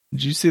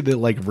Did you see that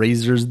like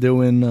Razer's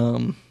doing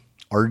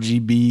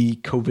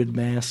RGB COVID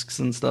masks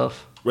and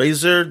stuff?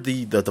 Razer,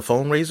 the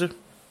phone Razer?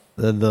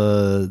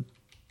 The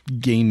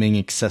gaming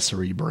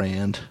accessory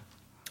brand.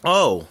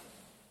 Oh.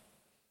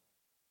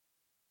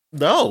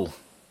 No.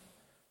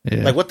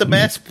 Yeah. Like what the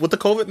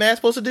COVID mask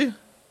supposed to do?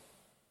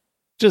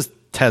 Just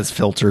has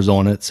filters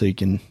on it so you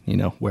can,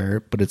 wear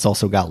it, but it's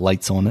also got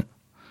lights on it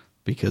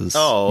because,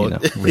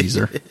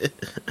 Razer.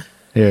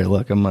 Here,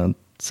 look, I'm going to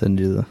send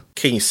you the...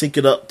 Can you sync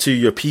it up to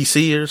your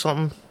PC or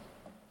something?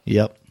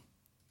 Yep.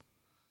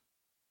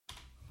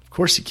 Of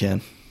course you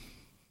can.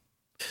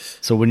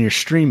 So when you're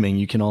streaming,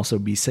 you can also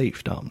be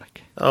safe,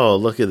 Dominic. Oh,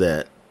 look at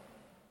that.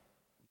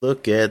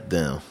 Look at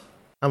them.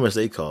 How much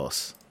they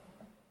cost?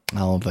 I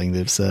don't think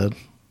they've said.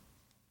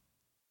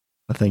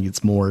 I think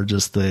it's more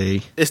just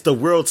It's the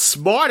world's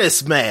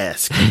smartest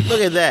mask.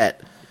 Look at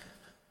that.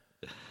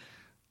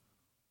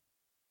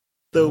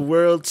 The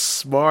world's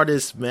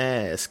smartest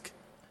mask.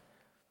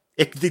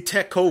 It can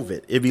detect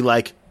COVID. It'd be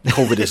like,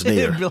 COVID is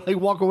near. It'd be like,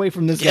 walk away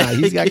from this guy.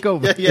 He's got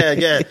COVID.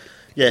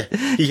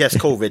 Yeah. He has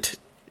COVID.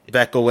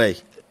 Back away.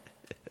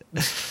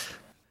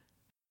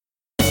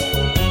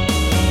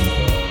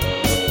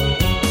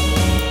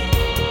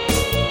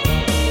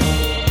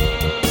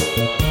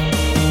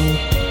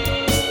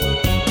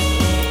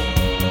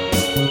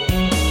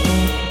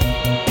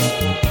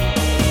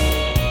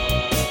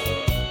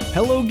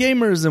 Hello,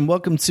 gamers, and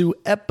welcome to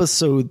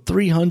episode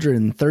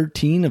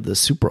 313 of the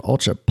Super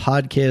Ultra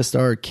Podcast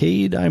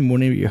Arcade. I'm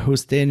one of your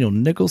hosts, Daniel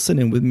Nicholson,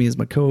 and with me is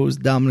my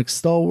co-host, Dominic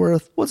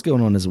Stallworth. What's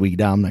going on this week,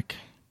 Dominic?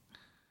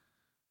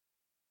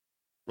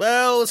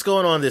 Well, what's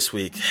going on this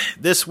week?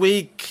 This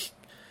week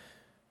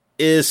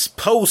is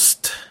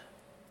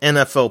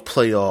post-NFL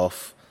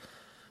playoff,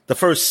 the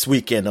first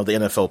weekend of the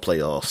NFL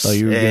playoffs. So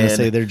you were going to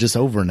say they're just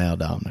over now,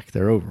 Dominic.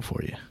 They're over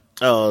for you.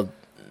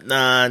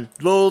 Nah.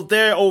 Well,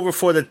 they're over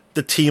for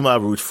the team I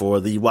root for,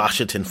 the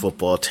Washington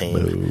football team.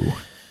 Boo.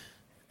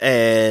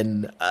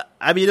 And,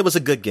 it was a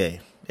good game.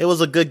 It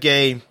was a good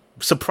game,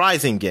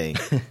 surprising game.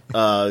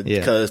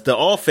 Because the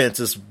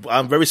offense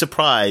I'm very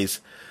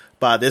surprised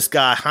by this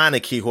guy,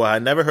 Heineke, who I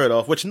never heard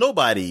of, which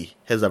nobody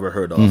has ever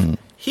heard of. Mm-hmm.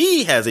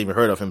 He hasn't even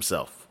heard of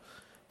himself.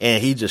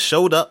 And he just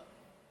showed up,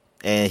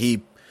 and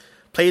he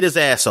played his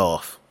ass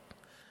off.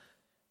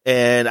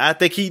 And I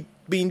think he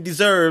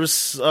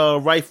deserves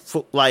a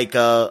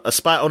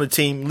spot on the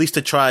team, at least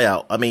to try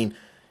out. I mean,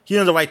 he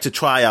has the right to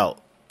try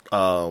out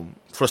for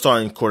a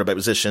starting quarterback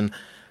position.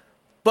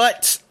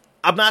 But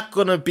I'm not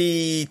going to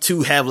be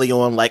too heavily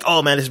on like,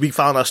 oh, man, we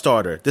found our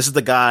starter. This is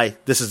the guy.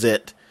 This is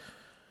it.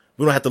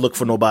 We don't have to look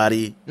for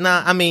nobody.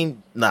 Nah,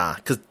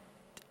 because at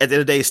the end of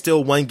the day, it's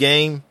still one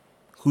game.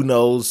 Who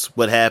knows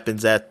what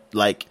happens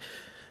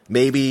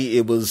maybe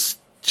it was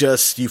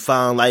just you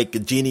found like a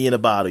genie in a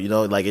bottle,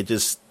 like it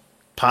just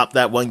popped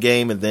that one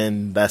game and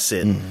then that's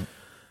it. Mm-hmm.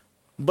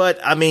 But,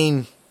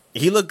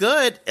 he looked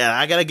good, and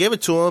I got to give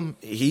it to him.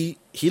 He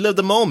lived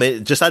the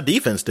moment, just our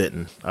defense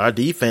didn't. Our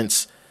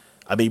defense,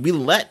 we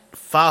let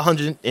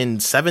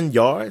 507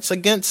 yards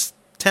against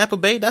Tampa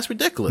Bay. That's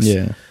ridiculous.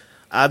 Yeah.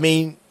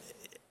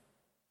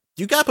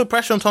 You got to put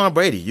pressure on Tom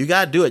Brady. You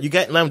got to do it. You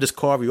got to let him just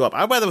carve you up.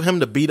 I'd rather him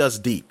to beat us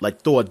deep,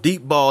 like throw a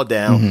deep ball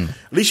down. Mm-hmm.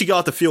 At least you get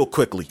off the field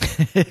quickly.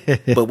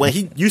 But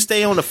when you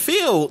stay on the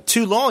field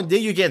too long,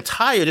 then you're getting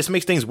tired. This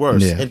makes things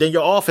worse. Yeah. And then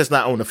your offense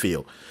not on the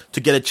field to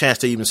get a chance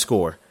to even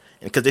score.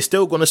 Because they're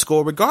still going to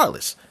score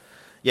regardless.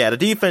 Yeah, the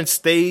defense,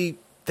 they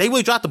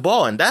really dropped the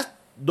ball. And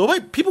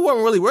people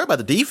weren't really worried about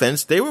the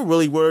defense. They were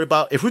really worried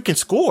about if we can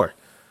score.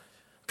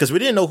 Because we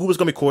didn't know who was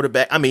going to be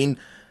quarterback.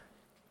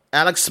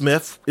 Alex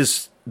Smith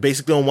is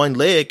basically on one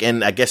leg,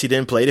 and I guess he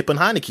didn't play. They put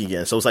Heineke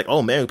again, so it's like,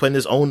 oh man, we're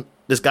putting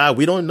this guy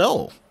we don't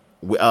know.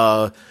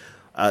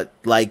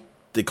 Like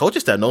the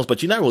coaching staff knows,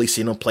 but you're not really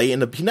seeing him play he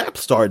not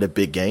started a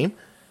big game.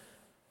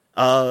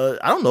 I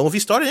don't know if he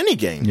started any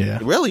game. Yeah,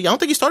 really, I don't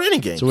think he started any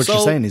game. So what you're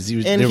saying is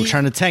they were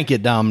trying to tank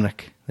it,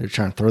 Dominic. They were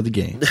trying to throw the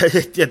game.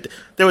 Yeah,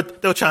 they were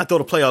trying to throw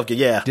the playoff game.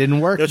 Yeah, didn't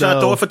work. They were trying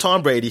to throw it for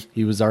Tom Brady.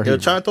 He was our. They were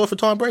trying to throw it for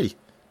Tom Brady.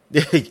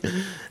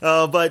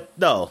 But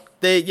no,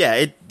 he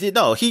turned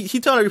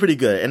out pretty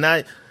good,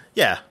 and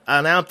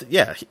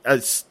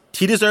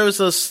he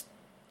deserves us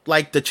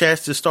like the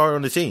chance to start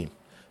on the team.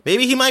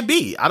 Maybe he might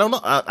be. I don't know.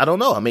 I don't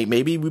know.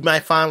 Maybe we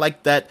might find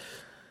like that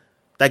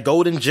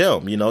golden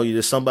gem.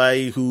 You're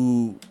somebody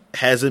who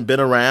hasn't been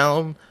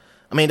around.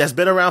 That's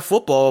been around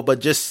football,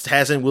 but just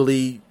hasn't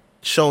really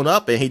shown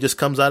up, and he just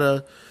comes out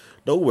of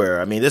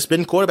nowhere. There's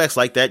been quarterbacks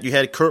like that. You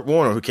had Kurt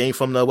Warner, who came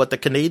from the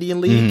Canadian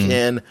League, mm-hmm.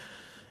 and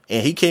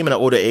he came in an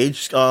older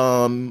age.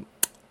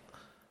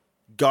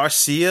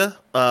 Garcia,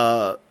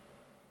 I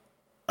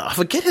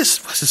forget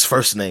what's his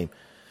first name,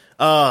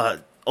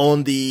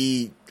 on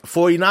the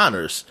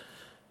 49ers.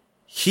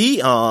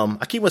 He, I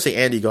keep wanting to say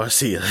Andy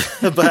Garcia,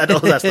 but I know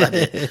that's not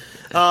it.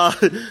 I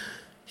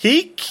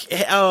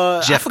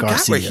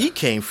forgot where he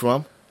came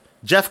from.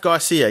 Jeff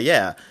Garcia,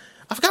 yeah.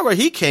 I forgot where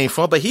he came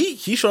from, but he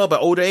showed up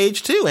at older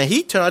age too, and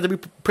he turned out to be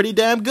pretty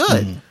damn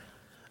good. Mm-hmm.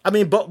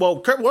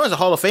 Kurt Warner's a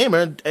Hall of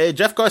Famer.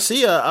 Jeff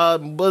Garcia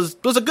was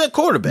a good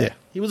quarterback. Yeah.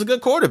 He was a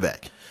good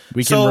quarterback.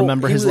 We can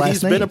remember his last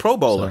he's name. He's been a Pro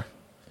Bowler. So.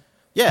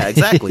 Yeah,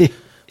 exactly.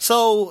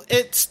 So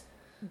it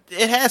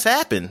has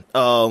happened.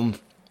 And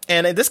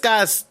this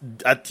guy's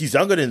he's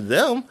younger than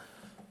them.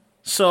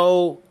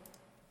 So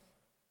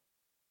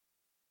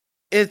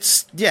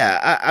it's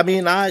I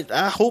mean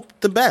I hope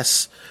the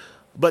best.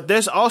 But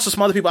there's also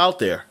some other people out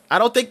there. I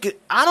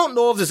don't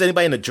know if there's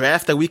anybody in the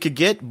draft that we could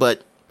get,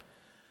 but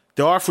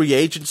there are free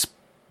agents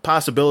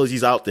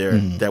possibilities out there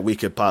that we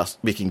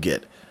can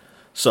get.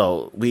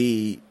 So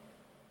we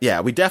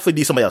definitely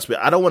need somebody else. But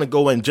I don't want to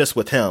go in just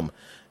with him.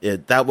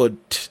 We'll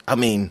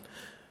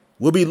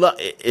be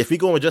if we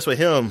go in just with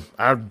him.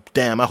 I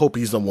hope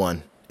he's the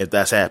one if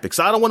that's happening. Because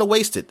I don't want to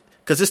waste it.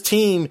 Because this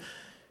team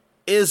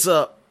is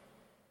a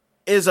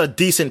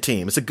decent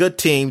team. It's a good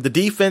team. The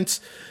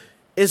defense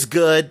is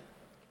good.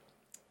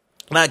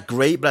 Not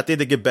great, but I think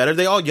they get better.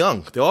 They're all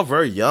young. They're all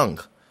very young.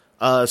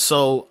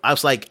 So I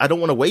was like, I don't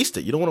want to waste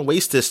it. You don't want to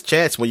waste this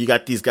chance when you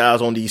got these guys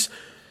on these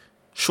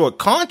short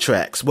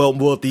contracts. Well,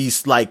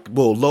 these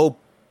lower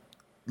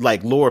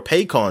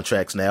pay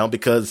contracts now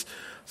because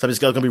some of these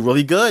guys are going to be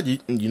really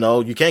good. You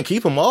know, you can't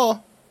keep them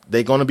all.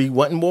 They're going to be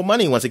wanting more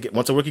money once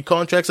the rookie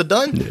contracts are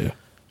done. Yeah.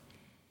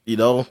 You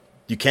know,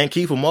 you can't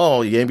keep them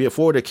all. You can't be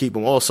afforded to keep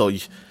them all. So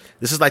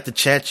this is like the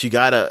chance you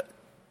gotta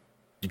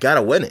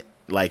win it.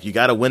 Like you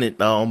gotta win it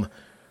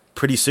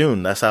pretty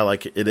soon. That's how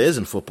like it is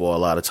in football a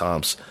lot of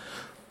times.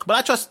 But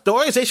I trust the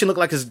organization. Look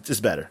like it's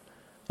better.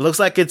 It looks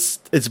like it's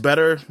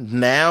better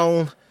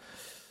now.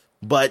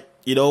 But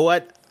you know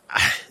what?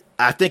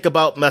 I think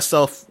about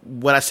myself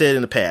what I said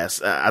in the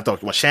past. I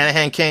thought when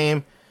Shanahan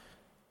came,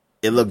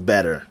 it looked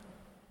better.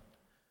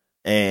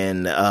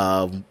 And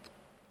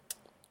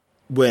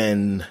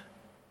when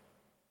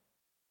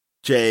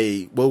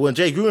Jay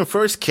Gruden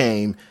first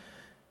came,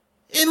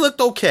 it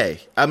looked okay.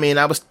 I mean,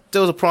 there was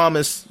a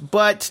promise,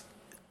 but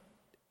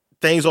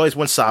things always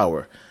went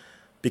sour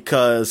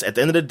because at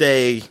the end of the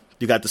day,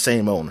 you got the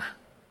same owner.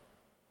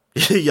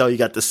 You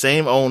got the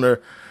same owner,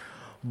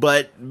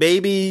 but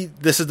maybe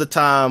this is the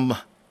time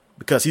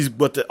because he's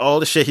all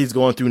the shit he's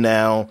going through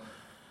now.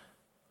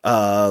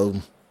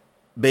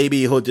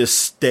 Maybe he'll just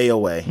stay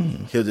away.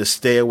 He'll just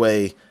stay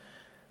away.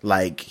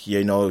 Like,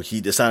 he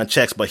just signed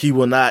checks, but he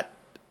will not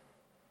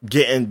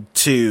get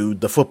into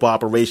the football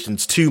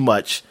operations too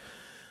much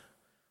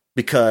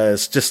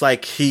because just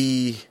like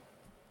he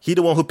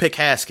the one who picked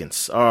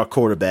Haskins, our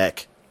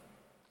quarterback.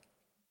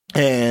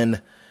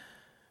 And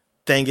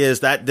thing is,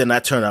 that did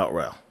not turn out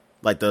well.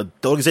 Like, the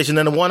organization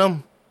didn't want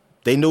him.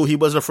 They knew he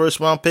wasn't a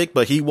first-round pick,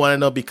 but he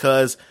wanted him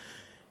because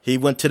he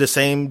went to the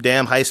same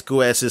damn high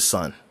school as his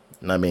son.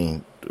 And I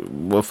mean,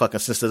 what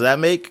fucking sense does that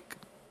make?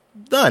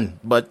 None,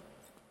 but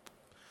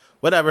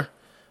whatever.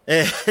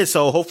 And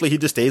so hopefully he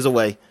just stays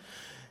away.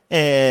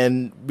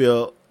 And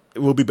it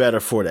will be better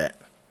for that.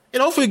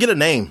 And hopefully we get a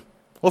name.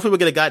 Hopefully we'll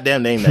get a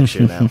goddamn name next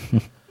year now.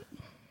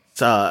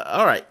 So,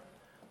 all right.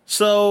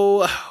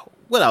 So,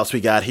 what else we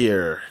got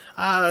here?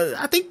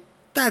 I think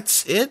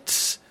that's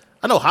it.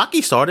 I know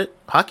hockey started.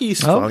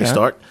 Hockey's finally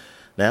start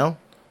now.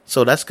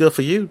 So that's good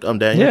for you,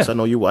 Daniel. Yeah. I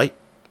know you're white.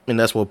 And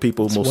that's what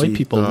people mostly... White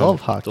people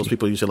love hockey. Those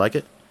people usually like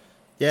it.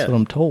 Yeah. That's what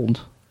I'm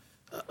told.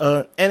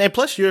 And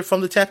plus you're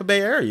from the Tampa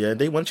Bay area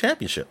and they won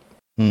championship.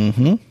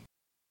 Mm-hmm.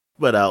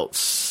 What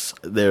else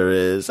there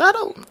is? I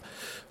don't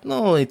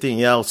know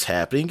anything else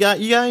happening. You got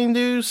any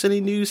news?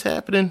 Any news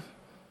happening?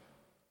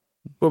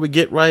 Before we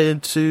get right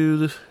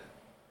into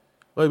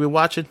what we've been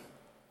watching?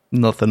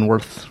 Nothing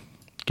worth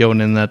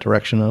going in that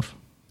direction of.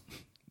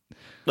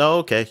 Oh,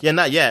 okay. Yeah,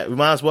 not yet. We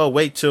might as well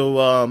wait till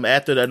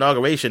after the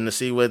inauguration to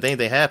see what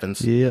anything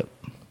happens. Yep.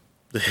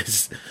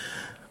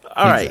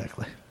 All right.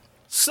 Exactly.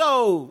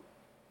 So,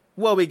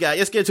 what we got?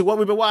 Let's get to what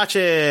we've been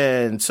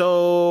watching.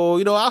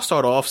 So, I'll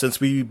start off since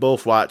we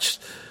both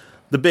watched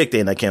the big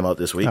thing that came out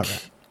this week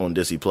on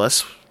Disney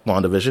Plus,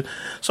 WandaVision.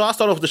 So, I'll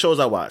start off with the shows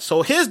I watched.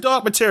 So, His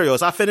Dark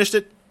Materials. I finished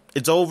it.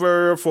 It's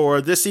over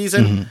for this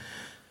season.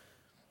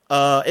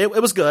 Mm-hmm.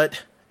 It was good.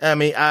 I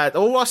mean, the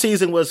overall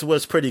season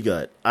was pretty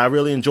good. I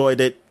really enjoyed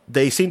it.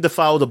 They seemed to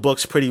follow the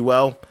books pretty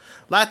well.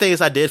 A lot of things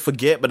I did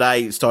forget, but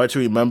I started to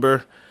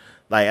remember.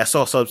 Like, I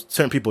saw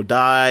certain people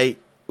die,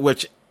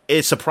 which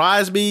it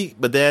surprised me.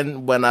 But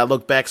then when I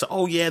look back,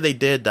 oh yeah, they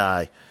did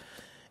die.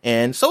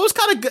 And so it's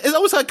kind of good. It's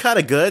always kind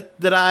of good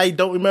that I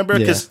don't remember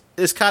because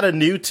it's kind of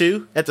new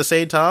too at the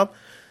same time.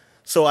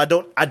 So I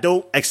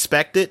don't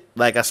expect it.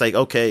 Like, I say,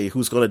 okay,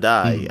 who's going to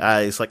die?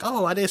 It's like,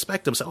 oh, I didn't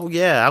expect them. So, oh,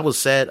 yeah, I was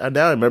sad.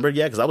 Now I remember,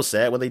 because I was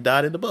sad when they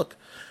died in the book.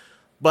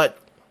 But,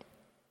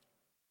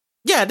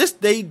 yeah,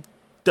 they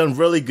done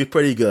really good,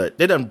 pretty good.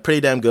 They done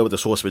pretty damn good with the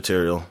source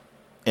material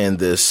in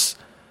this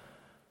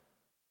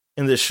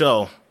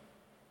show.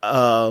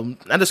 I'm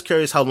just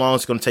curious how long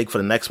it's going to take for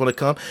the next one to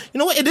come. You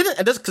know what?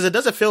 Because it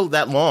doesn't feel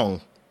that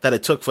long that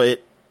it took for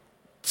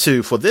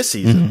this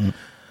season. Mm-hmm.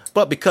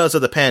 But because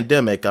of the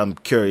pandemic, I'm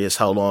curious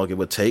how long it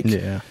would take.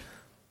 Yeah.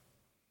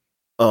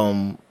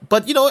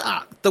 But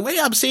the way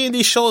I'm seeing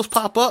these shows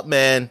pop up,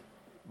 man,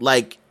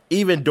 like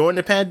even during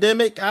the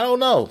pandemic, I don't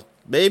know.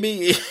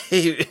 Maybe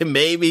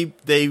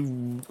they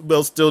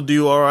will still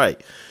do all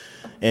right.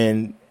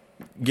 And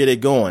get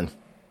it going.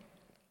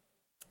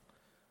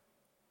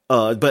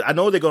 But I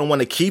know they're going to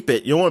want to keep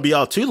it. You don't want to be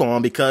out too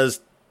long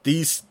because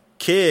these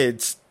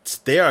kids,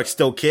 they are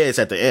still kids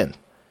at the end.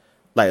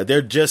 Like,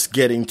 they're just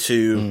getting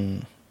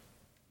to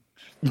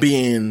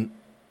being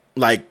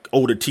like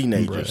older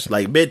teenagers,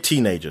 like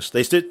mid-teenagers.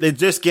 They're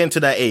just getting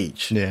to that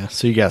age. Yeah,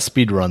 so you got to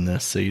speed run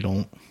this so you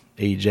don't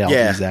age out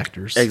these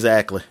actors.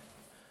 Exactly.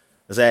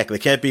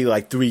 It can't be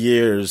like 3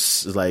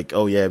 years, like,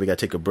 oh yeah, we got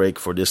to take a break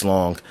for this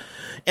long.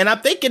 And I'm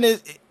thinking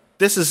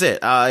this is it.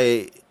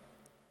 I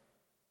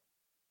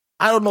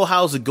don't know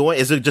how's it going.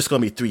 Is it just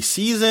going to be 3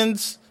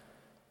 seasons?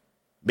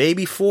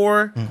 Maybe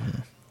 4?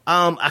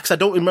 Because I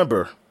don't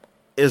remember.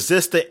 Was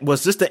this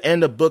the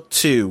end of book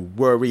 2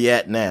 where we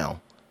at now?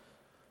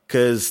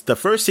 Because the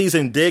first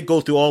season did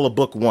go through all of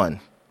book 1.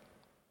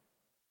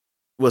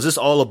 Was this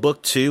all of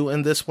book 2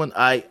 in this one?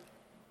 I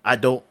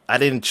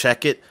didn't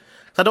check it.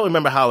 I don't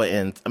remember how it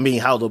ends. I mean,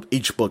 how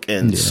each book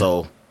ends. Yeah.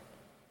 So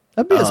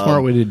that'd be a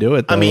smart way to do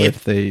it, though. I mean,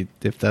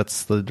 if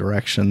that's the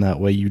direction, that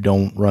way you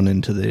don't run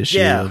into the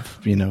issue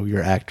of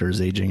your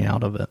actors aging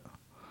out of it.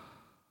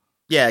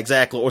 Yeah,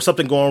 exactly. Or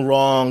something going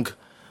wrong,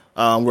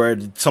 where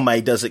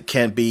somebody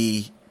can't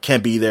be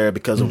there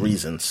because of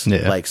reasons.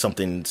 Yeah. Like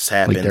something's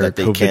happened like that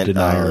they COVID can't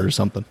denier or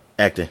something.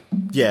 Acting.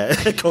 Yeah,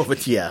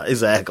 COVID. Yeah,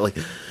 exactly.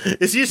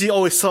 It's usually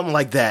always something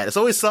like that. It's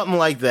always something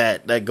like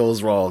that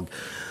goes wrong.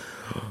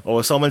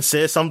 Or someone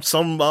says something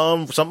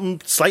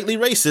slightly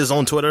racist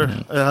on Twitter.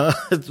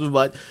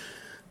 But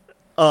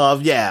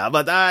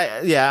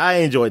I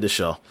enjoyed the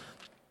show.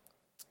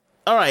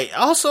 All right.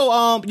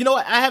 Also, you know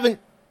what?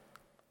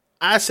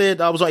 I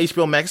said I was on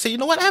HBO Max. I said, you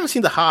know what? I haven't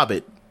seen The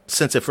Hobbit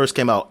since it first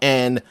came out,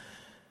 and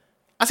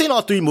I've seen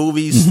all 3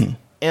 movies,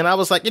 and I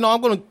was like,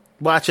 I'm going to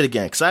watch it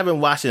again because I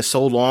haven't watched it in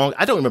so long.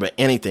 I don't remember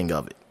anything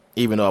of it,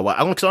 even though I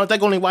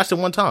only watched it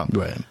one time.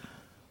 Right.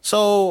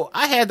 So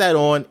I had that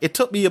on. It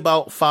took me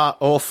about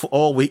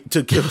all week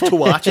to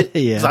watch it.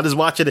 Yeah. So I just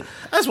watch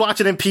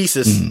it in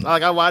pieces.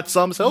 Like I watched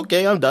some, so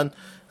okay, I'm done.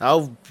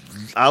 I'll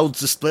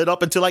just split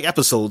up into like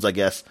episodes, I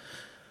guess.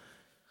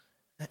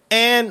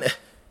 And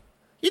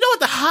you know what?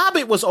 The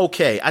Hobbit was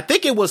okay. I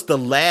think it was the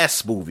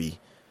last movie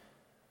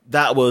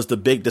that was the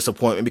big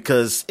disappointment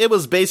because it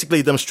was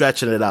basically them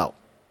stretching it out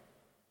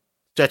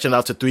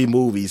to 3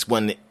 movies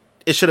when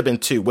it should have been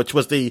 2, which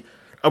was the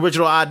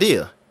original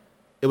idea.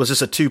 It was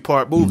just a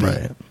 2-part movie,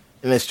 right.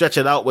 And they stretch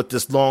it out with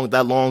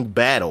that long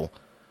battle.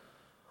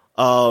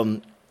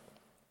 But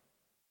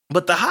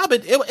The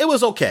Hobbit, it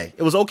was okay.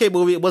 It was an okay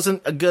movie. It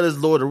wasn't as good as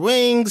Lord of the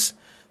Rings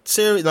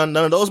series, none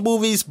of those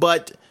movies,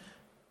 but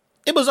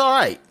it was all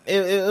right.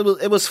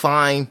 It was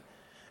fine.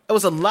 It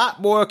was a lot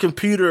more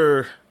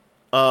computer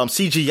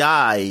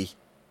CGI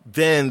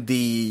than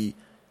the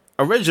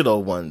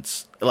original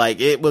ones.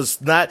 Like it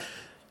was not.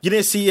 You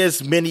didn't see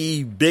as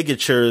many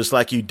bigatures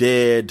like you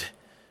did.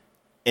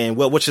 And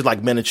which is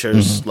like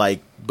miniatures,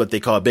 but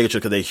they call it bigger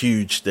because they're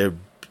huge. They're a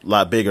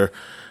lot bigger.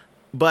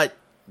 But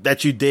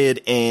that you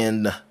did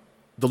in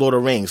the Lord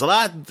of the Rings. A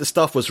lot of the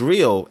stuff was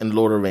real in the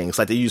Lord of the Rings.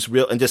 Like they used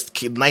real and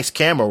just nice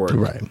camera work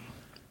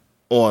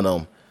on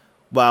them.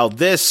 While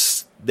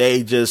this,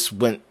 they just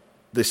went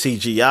the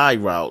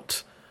CGI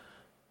route.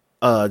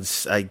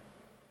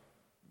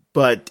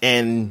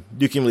 And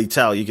you can really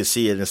tell. You can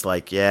see it. And it's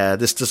like, yeah,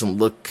 this doesn't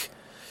look.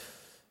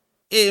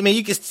 I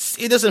mean,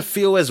 it doesn't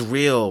feel as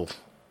real.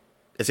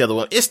 It's the other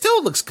one. It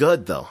still looks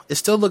good, though. It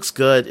still looks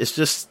good. It's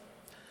just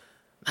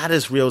not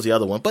as real as the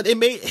other one. But it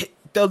made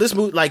this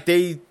movie, like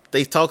they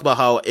talk about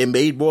how it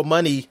made more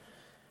money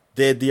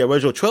than the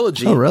original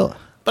trilogy. Oh, really?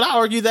 But I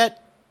argue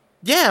that,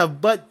 yeah,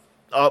 but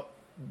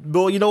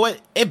well, you know what?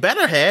 It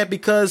better have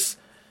because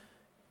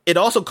it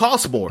also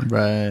costs more,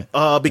 right?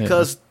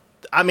 Because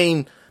I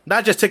mean,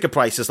 not just ticket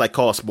prices like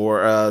cost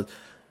more.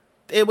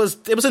 It was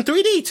in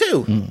 3D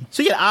too,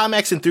 so you get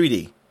IMAX in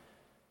 3D.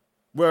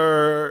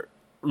 Where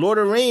Lord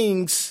of the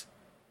Rings,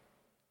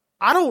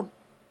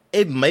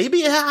 it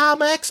maybe had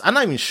IMAX. I'm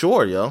not even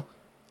sure, yo.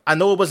 I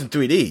know it wasn't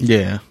 3D.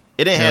 Yeah.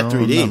 It didn't have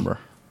 3D. Remember.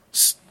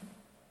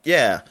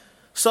 Yeah.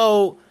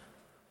 So,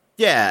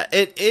 yeah,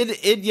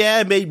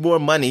 it made more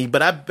money,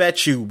 but I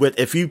bet you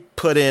if you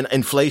put in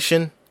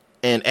inflation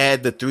and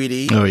add the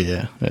 3D, oh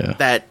yeah,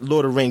 that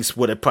Lord of the Rings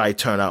would have probably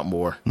turned out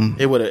more.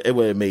 It would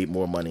have made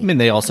more money. I mean,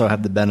 they also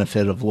have the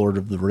benefit of Lord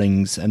of the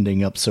Rings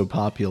ending up so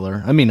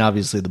popular. I mean,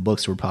 obviously the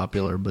books were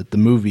popular, but the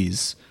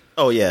movies.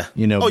 Oh yeah,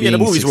 the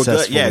movies were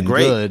good. Yeah,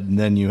 great. Good, and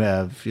then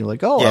you're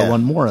like, I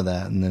want more of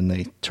that, and then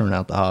they turn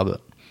out The Hobbit.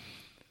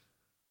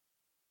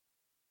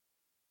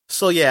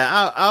 So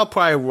yeah, I'll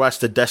probably watch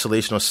The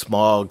Desolation of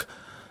Smaug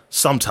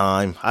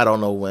sometime. I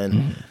don't know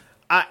when.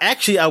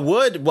 I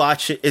would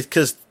watch it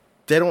because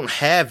they don't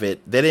have it.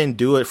 They didn't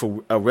do it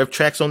for riff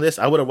tracks on this.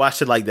 I would have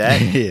watched it like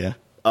that. Yeah.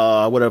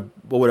 I would have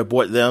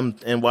bought them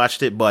and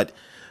watched it, but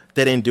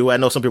they didn't do it. I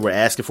know some people were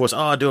asking for us.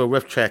 I'll do a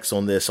riff tracks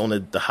on this, on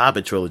the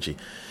Hobbit trilogy.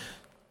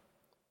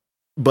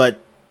 But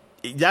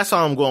that's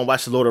how I'm going to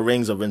watch the Lord of the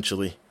Rings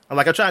eventually. I'm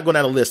trying to go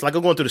down the list. Like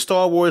I'm going through the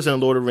Star Wars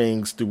and the Lord of the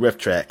Rings through riff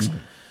tracks.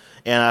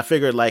 And I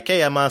figured, like,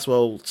 hey, I might as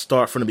well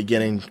start from the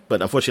beginning.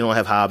 But unfortunately, I don't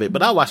have Hobbit.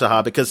 But I'll watch The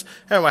Hobbit because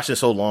I haven't watched it in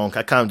so long.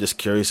 I kind of just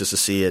curious just to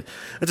see it.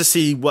 And to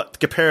see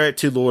compare it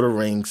to Lord of the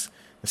Rings.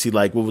 And see,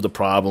 like, what were the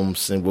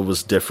problems and what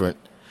was different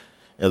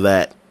and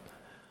that.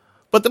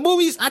 But the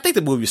movies, I think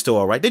the movie's still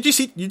all right. Did you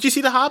see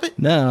The Hobbit?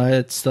 No,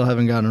 I still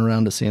haven't gotten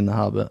around to seeing The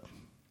Hobbit.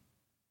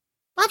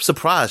 I'm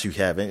surprised you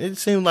haven't. It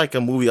seemed like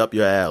a movie up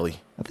your alley.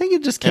 I think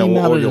it just came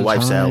out at your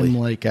wife's alley.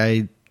 Like,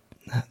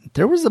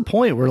 there was a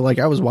point where, like,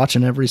 I was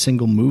watching every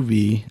single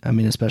movie. I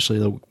mean, especially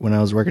when I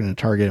was working at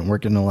Target and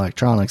working in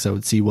electronics, I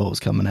would see what was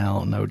coming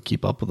out and I would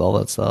keep up with all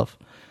that stuff.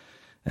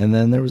 And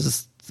then there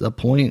was a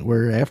point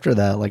where after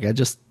that, like, I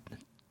just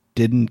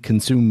didn't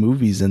consume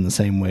movies in the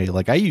same way.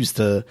 Like, I used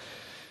to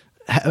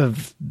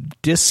have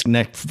disc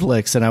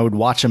Netflix and I would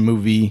watch a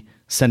movie,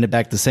 send it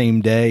back the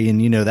same day.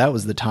 And, you know, that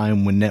was the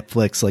time when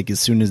Netflix, like, as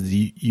soon as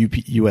the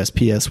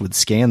USPS would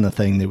scan the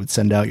thing, they would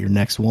send out your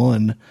next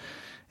one.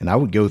 And I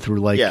would go through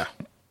like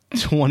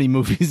 20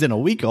 movies in a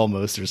week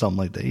almost or something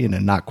like that. You know,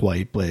 not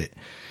quite, but,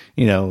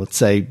 you know, let's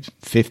say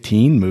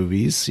 15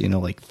 movies, you know,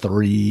 like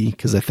 3,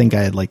 because I think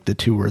I had like the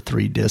 2 or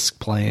 3 disc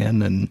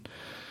plan and,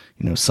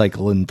 you know,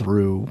 cycling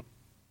through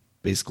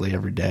basically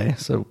every day.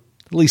 So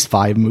at least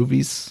 5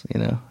 movies, you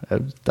know,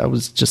 I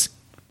was just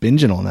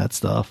binging on that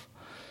stuff.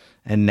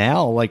 And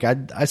now, like,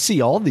 I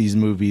see all these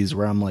movies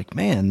where I'm like,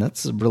 man,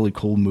 that's a really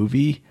cool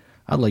movie.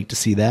 I'd like to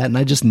see that. And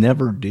I just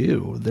never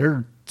do. There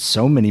are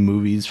so many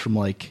movies from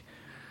like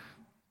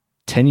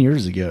 10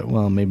 years ago.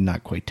 Well, maybe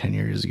not quite 10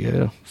 years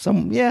ago.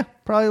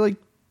 Probably like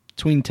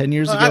between 10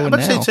 years ago and now.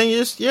 I'd say 10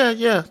 years.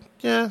 Yeah.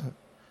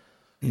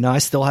 You know, I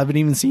still haven't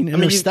even seen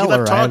Interstellar. You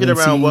left Target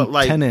around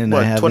Tenet,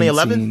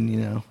 2011? You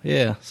know,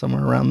 yeah,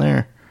 somewhere around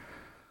there.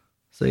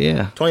 So,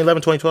 yeah.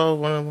 2011, 2012,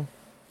 one of them.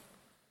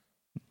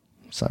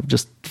 So I've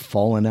just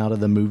fallen out of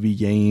the movie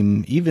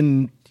game,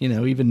 even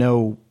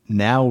though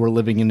now we're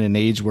living in an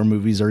age where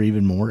movies are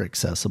even more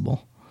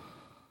accessible.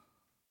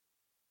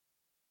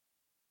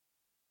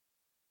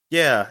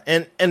 Yeah,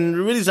 and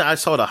the reason I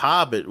saw The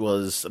Hobbit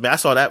was, I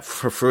saw that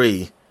for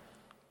free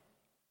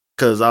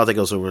because I don't think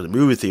it was over the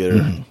movie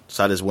theater,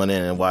 so I just went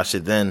in and watched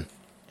it then.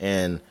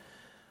 And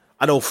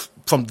I know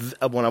from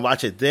when I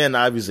watched it then,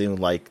 I was even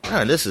like,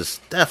 man, this is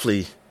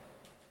definitely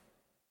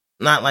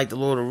not like the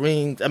Lord of the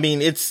Rings. I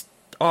mean, it's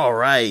all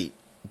right,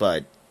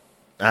 but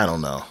I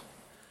don't know.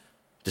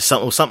 Just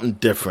something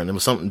different. There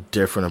was something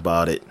different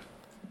about it.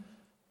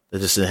 It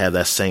just didn't have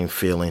that same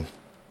feeling.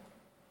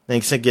 They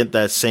can get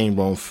that same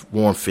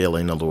warm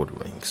feeling in Lord of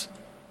the Rings.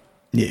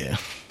 Yeah.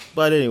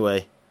 But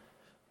anyway,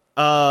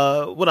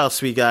 what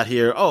else we got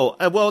here? Oh,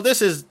 well,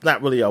 this is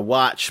not really a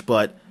watch,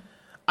 but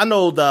I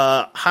know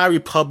the High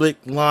Republic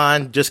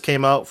line just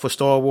came out for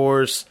Star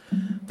Wars.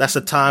 That's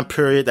a time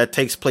period that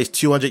takes place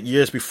 200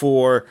 years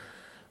before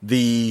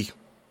the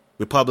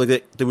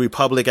Republic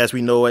as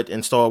we know it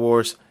in Star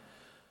Wars.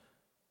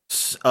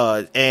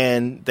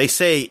 And they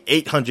say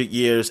 800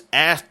 years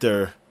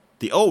after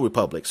the Old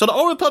Republic. So the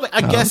Old Republic,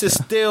 I guess, is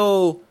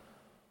still,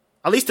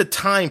 at least the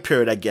time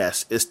period, I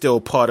guess, is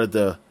still part of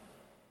the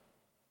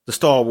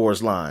Star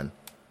Wars line.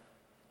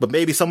 But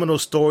maybe some of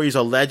those stories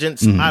are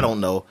legends. I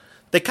don't know.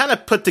 They kind of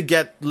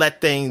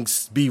let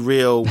things be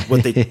real,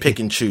 what they pick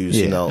and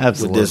choose,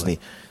 absolutely. With Disney.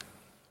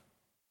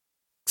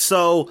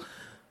 So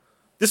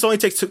this only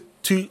takes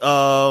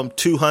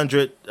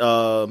 200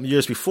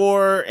 years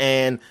before,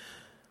 and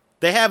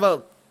they have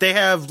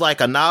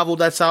like a novel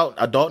that's out,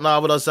 adult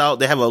novel that's out.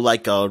 They have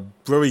a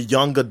very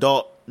young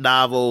adult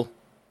novel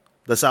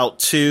that's out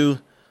too,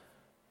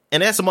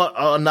 and there's some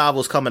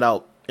novels coming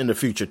out in the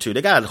future too.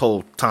 They got a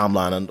whole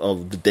timeline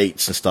of the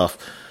dates and stuff.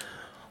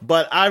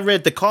 But I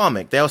read the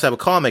comic. They also have a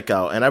comic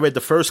out, and I read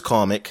the first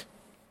comic,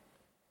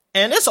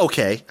 and it's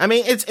okay. I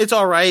mean, it's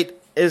all right.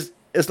 It's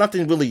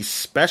nothing really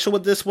special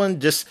with this one.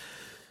 Just,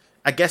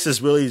 I guess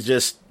it's really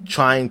just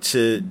trying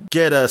to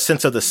get a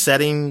sense of the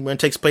setting when it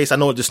takes place. I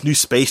know this new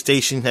space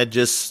station had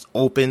just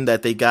opened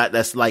that they got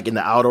that's like in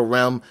the outer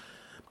realm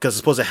because it's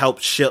supposed to help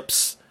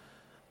ships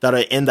that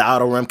are in the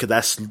outer realm because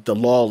that's the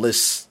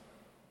lawless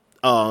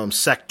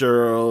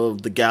sector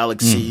of the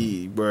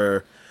galaxy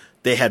where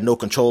they have no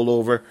control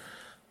over.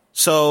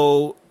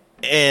 So,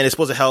 and it's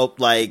supposed to help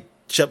like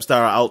ships that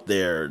are out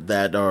there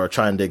that are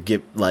trying to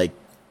get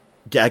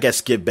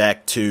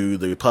back to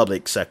the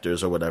Republic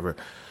sectors or whatever.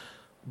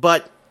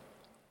 But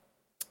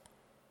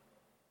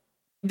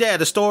yeah,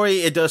 the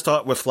story, it does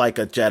start with like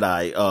a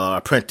Jedi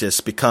apprentice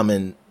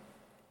becoming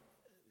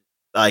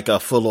like a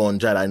full-on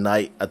Jedi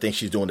Knight. I think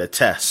she's doing the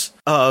test.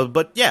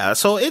 But yeah,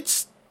 so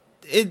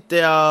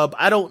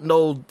I don't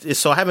know.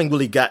 So I haven't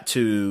really got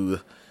to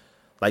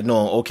like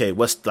knowing, okay,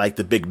 what's like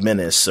the big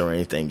menace or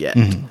anything yet.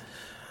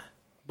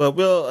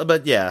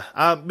 But yeah,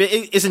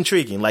 it's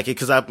intriguing, like,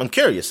 because I'm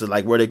curious,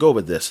 like, where they go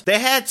with this. They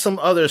had some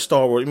other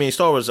Star Wars. I mean,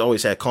 Star Wars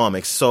always had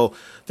comics. So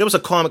there was a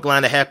comic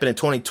line that happened in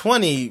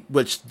 2020,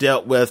 which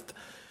dealt with.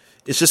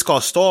 It's just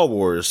called Star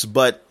Wars,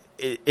 but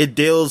it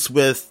deals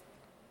with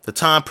the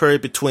time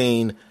period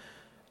between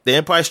The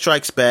Empire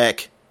Strikes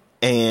Back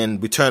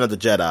and Return of the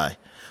Jedi.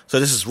 So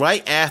this is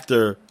right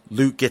after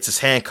Luke gets his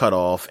hand cut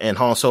off and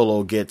Han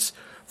Solo gets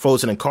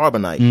frozen in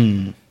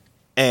carbonite.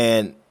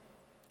 And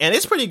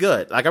it's pretty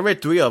good. Like, I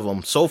read 3 of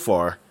them so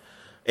far,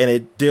 and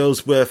it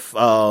deals with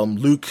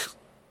Luke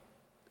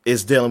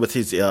is dealing with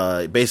his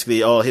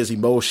basically all his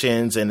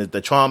emotions and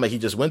the trauma he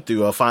just went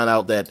through. I'll find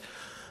out that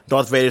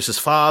Darth Vader's his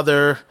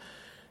father,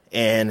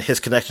 and his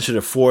connection to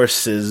the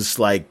Force is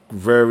like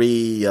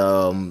very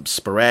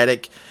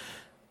sporadic.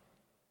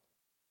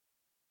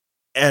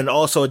 And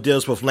also it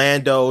deals with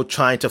Lando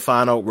trying to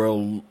find out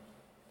where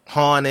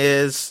Han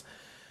is,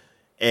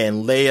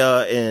 and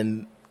Leia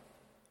and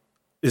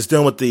is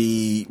dealing with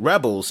the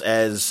rebels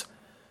as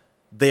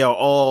they are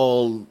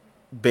all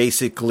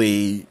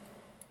basically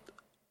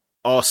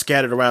all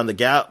scattered around the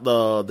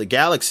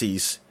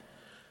galaxies.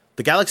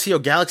 The galaxy or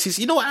galaxies?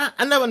 You know,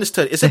 I never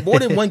understood. Is it more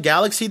than one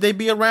galaxy they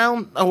be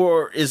around,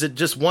 or is it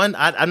just one?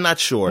 I'm not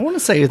sure. I want to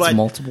say it's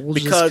multiple,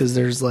 because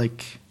there's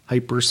like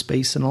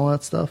hyperspace and all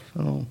that stuff.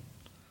 I don't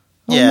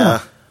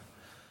know.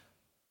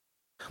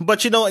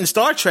 But you know, in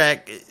Star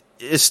Trek,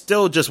 it's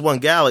still just one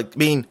galaxy. I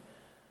mean,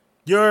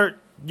 you're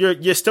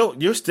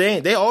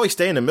staying. They always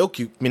stay in the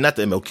Milky. I mean, not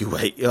the Milky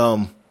Way.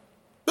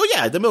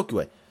 The Milky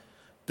Way.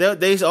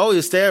 They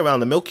always stay around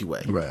the Milky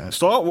Way. Right.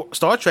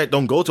 Star Trek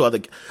don't go to other.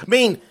 I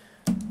mean,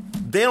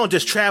 they don't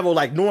just travel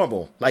like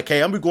normal. Like,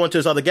 hey, I'm going to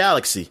this other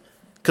galaxy,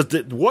 because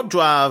the warp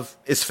drive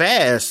is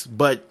fast,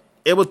 but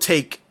it will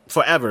take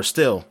forever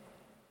still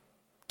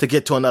to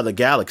get to another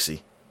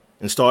galaxy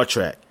in Star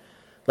Trek.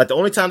 Like, the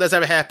only time that's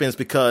ever happened is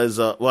because,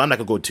 I'm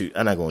not going deep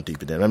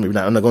in that. I'm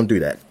not going to do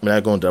that. I'm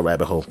not going to a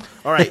rabbit hole.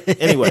 All right.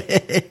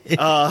 Anyway,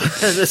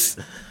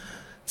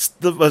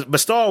 but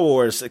Star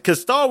Wars,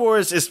 because Star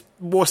Wars is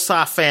more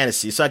sci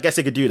fantasy, so I guess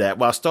they could do that,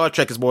 while Star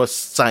Trek is more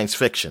science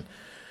fiction.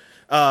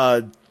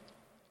 But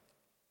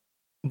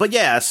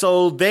yeah,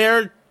 so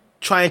they're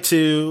trying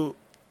to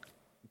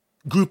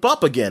group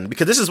up again,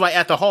 because this is right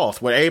after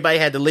Hoth, where everybody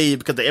had to leave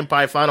because the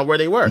Empire found out where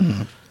they were.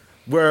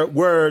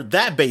 Where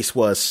that base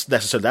was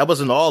necessarily. That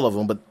wasn't all of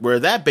them, but where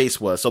that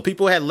base was. So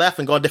people had left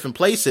and gone different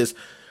places,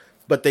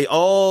 but they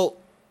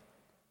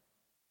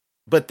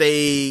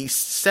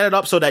set it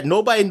up so that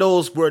nobody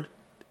knows where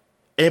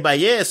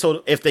anybody is.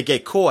 So if they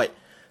get caught,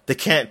 they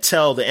can't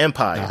tell the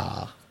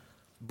Empire.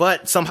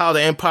 But somehow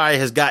the Empire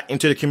has got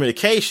into the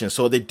communication.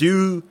 So they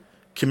do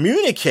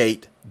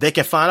communicate. They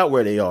can find out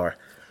where they are.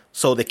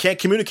 So they can't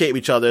communicate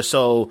with each other.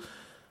 So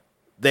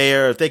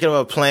they're thinking of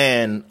a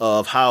plan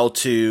of how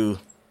to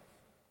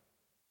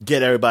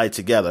get everybody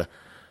together.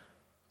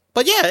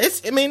 But yeah,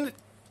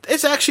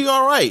 it's actually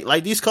all right.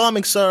 Like, these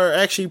comics are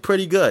actually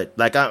pretty good.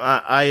 Like,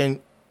 I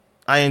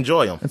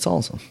enjoy them. It's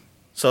awesome.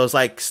 So it's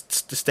like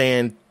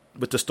staying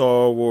with the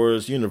Star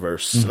Wars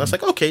universe. And I was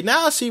like, okay,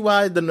 now I see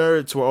why the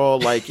nerds were all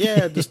like,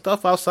 yeah, the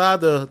stuff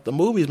outside the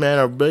movies, man,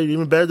 are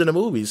even better than the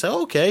movies.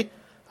 So, okay,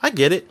 I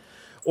get it.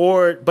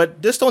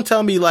 But just don't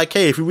tell me, like,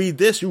 hey, if you read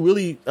this, you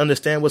really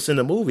understand what's in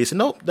the movie. So,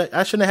 nope,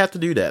 I shouldn't have to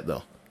do that,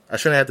 though. I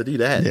shouldn't have to do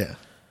that. Yeah.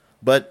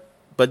 But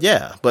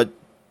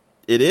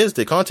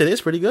the content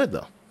is pretty good,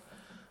 though.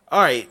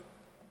 All right.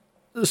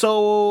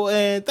 So,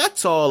 and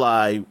that's all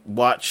I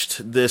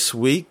watched this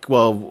week.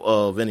 Well,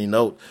 of any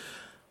note.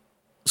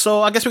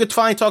 So, I guess we could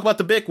finally talk about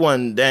the big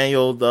one,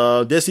 Daniel.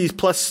 The Disney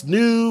Plus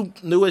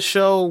newest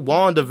show,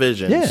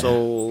 WandaVision. Yeah.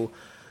 So,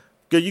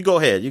 good. You go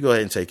ahead.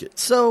 And take it.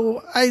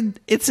 So,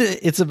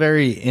 it's a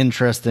very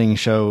interesting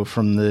show.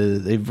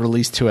 They've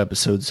released 2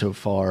 episodes so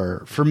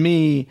far. For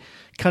me,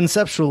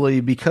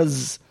 conceptually,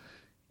 because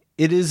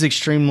it is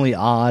extremely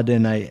odd,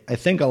 and I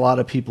think a lot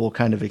of people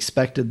kind of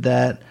expected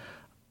that.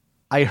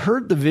 I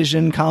heard the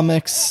Vision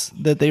comics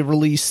that they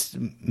released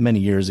many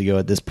years ago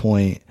at this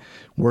point,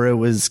 where it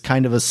was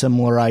kind of a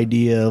similar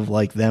idea of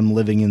like them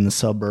living in the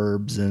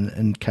suburbs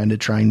and kind of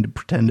trying to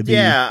pretend to be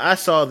I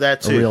saw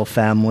that too. A real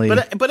family.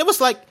 But it was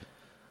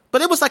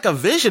like a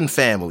Vision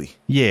family.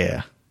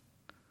 Yeah.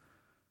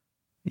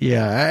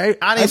 Yeah.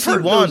 I didn't see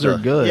Wanda. Those are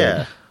good.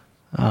 Yeah.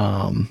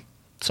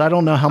 So I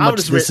don't know how much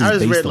this is based on. I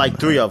just read like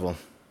 3 of them.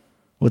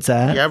 What's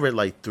that? Yeah, I read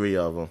like 3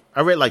 of them.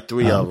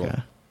 of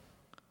them.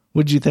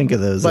 What'd you think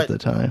of those at the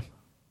time?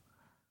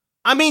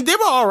 I mean, they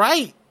were all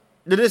right.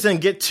 It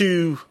doesn't get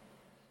to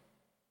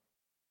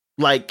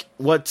like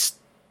I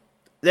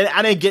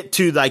didn't get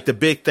to like the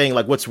big thing,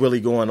 like what's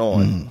really going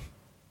on.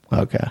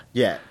 Okay.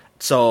 Yeah.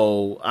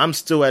 So I'm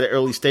still at an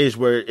early stage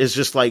where it's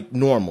just like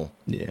normal.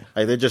 Yeah.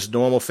 Like they're just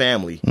normal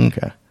family.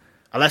 Okay.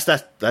 Unless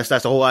that's the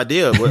whole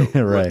idea.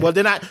 Right. Well,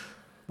 they're not.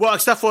 Well,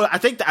 except for I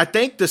think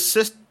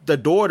the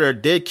daughter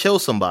did kill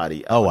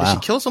somebody. Oh wow!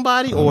 Did she kill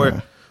somebody,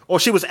 or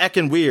she was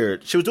acting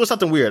weird? She was doing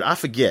something weird. I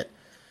forget.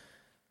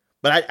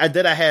 But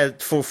I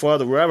had for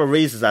whatever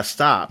reasons I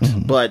stopped.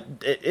 But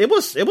it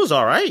was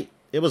all right.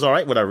 It was all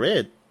right what I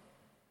read.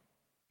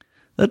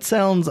 That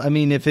sounds. I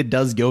mean, if it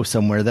does go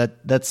somewhere,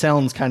 that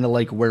sounds kind of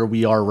like where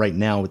we are right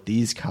now with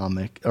these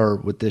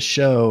with this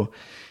show.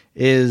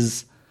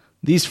 Is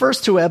these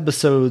first 2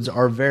 episodes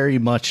are very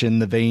much in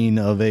the vein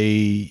of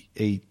a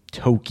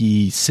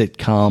hokey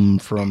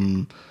sitcom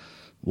from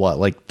what,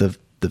 like the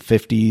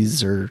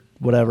 50s or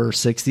whatever,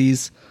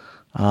 60s.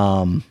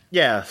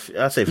 Yeah,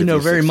 I'd say 50,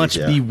 very 60s, much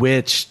yeah.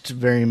 Bewitched,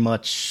 very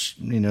much,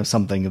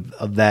 something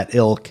of that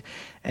ilk.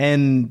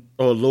 And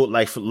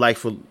Life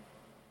for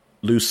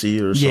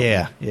Lucy or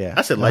something. Yeah.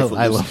 I said Life for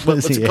Lucy. I love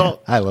Lucy. What's it called?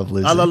 I love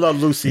Lucy. I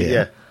love Lucy,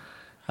 yeah.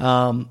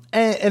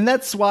 And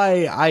that's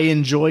why I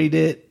enjoyed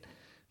it,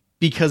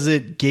 because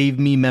it gave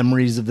me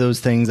memories of those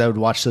things. I would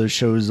watch those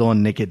shows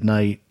on Nick at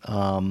Night.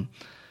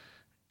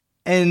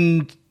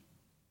 And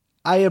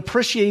I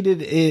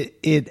appreciated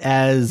it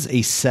as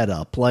a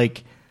setup.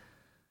 Like,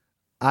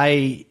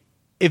 if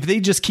they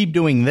just keep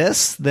doing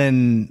this,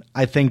 then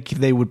I think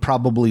they would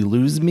probably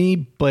lose me,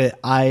 but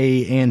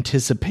I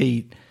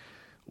anticipate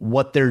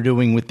what they're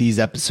doing with these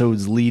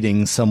episodes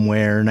leading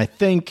somewhere. And I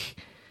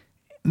think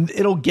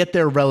it'll get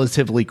there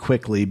relatively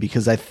quickly,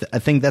 because I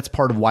think that's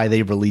part of why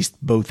they released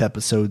both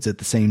episodes at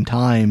the same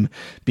time,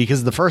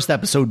 because the first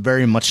episode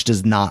very much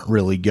does not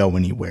really go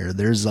anywhere.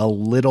 There's a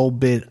little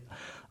bit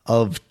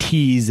of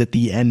tease at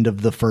the end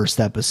of the first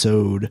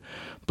episode,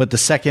 but the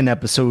second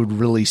episode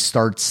really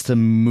starts to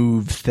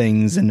move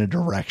things in a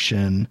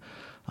direction,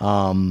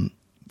 from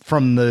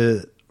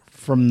the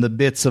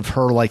bits of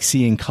her like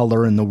seeing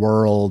color in the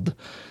world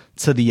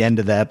to the end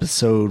of the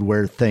episode,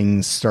 where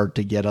things start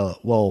to get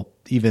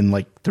even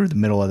like through the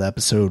middle of the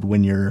episode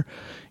when you're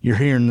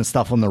hearing the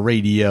stuff on the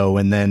radio,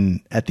 and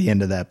then at the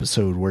end of the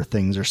episode where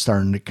things are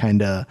starting to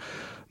kind of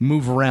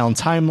move around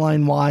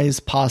timeline wise,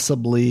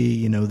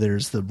 possibly,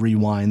 there's the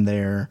rewind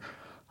there.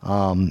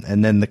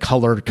 And then the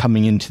color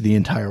coming into the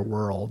entire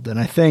world. And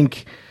I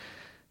think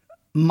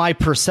my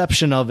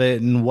perception of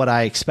it and what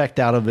I expect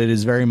out of it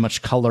is very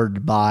much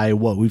colored by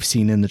what we've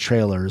seen in the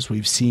trailers.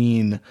 We've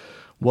seen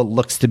what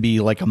looks to be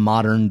like a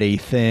modern day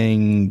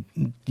thing,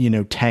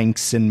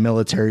 tanks and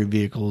military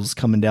vehicles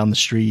coming down the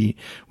street.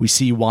 We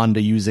see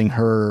Wanda using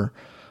her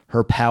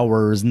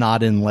powers,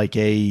 not in like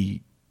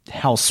a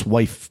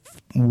housewife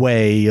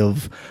way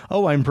of,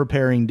 I'm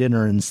preparing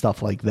dinner and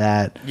stuff like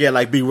that. Yeah,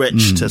 like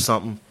Bewitched or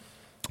something.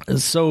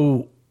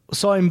 So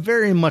I'm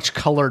very much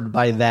colored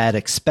by that,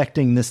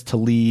 expecting this to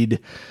lead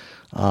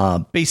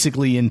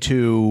basically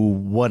into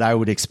what I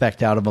would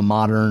expect out of a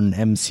modern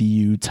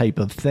MCU type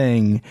of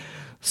thing.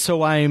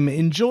 So I'm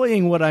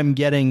enjoying what I'm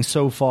getting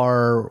so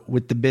far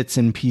with the bits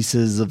and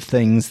pieces of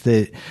things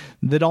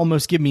that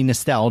almost give me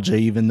nostalgia,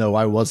 even though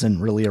I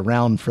wasn't really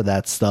around for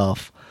that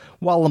stuff,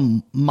 while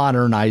I'm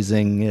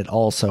modernizing it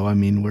also. I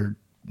mean,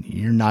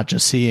 you're not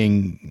just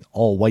seeing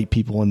all white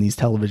people in these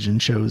television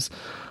shows,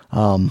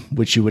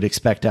 which you would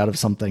expect out of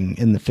something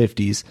in the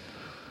 50s.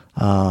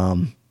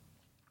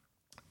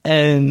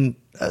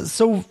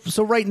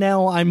 So right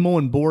now I'm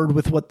on board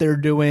with what they're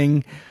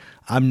doing.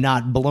 I'm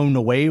not blown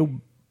away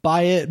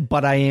by it,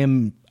 but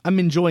I'm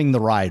enjoying the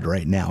ride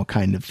right now,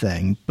 kind of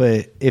thing.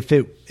 But if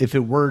it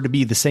were to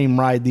be the same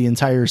ride the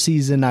entire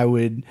season,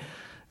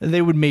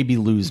 they would maybe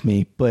lose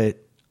me, but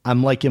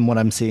I'm liking what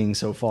I'm seeing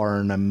so far,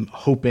 and I'm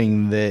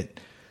hoping that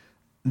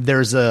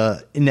there's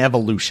an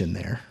evolution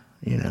there,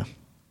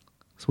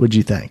 So what'd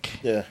you think?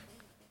 Yeah.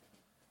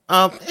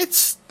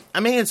 It's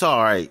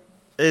all right.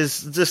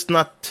 It's just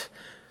not,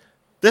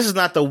 this is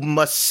not the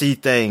must-see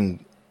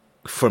thing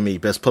for me.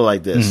 Let's put it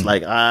like this. Mm-hmm.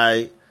 Like,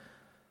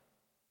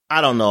 I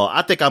don't know.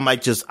 I think I'm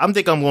just going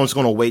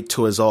to wait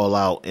till it's all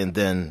out and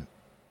then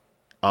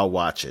I'll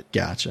watch it.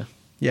 Gotcha.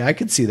 Yeah, I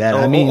could see that.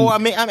 I mean,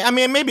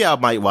 maybe I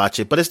might watch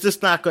it, but it's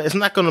just not going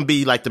to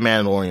be like The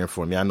Mandalorian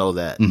for me. I know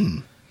that. Mm-hmm.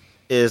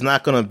 It's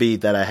not going to be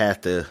that I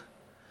have to,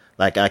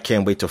 like, I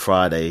can't wait till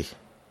Friday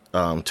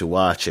to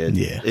watch it.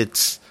 Yeah.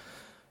 It's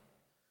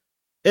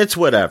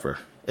whatever.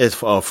 It's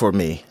for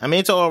me. I mean,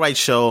 it's an all right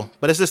show,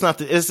 but it's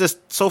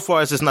just so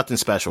far it's just nothing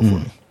special for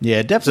me. Yeah,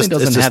 it definitely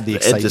doesn't have the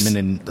excitement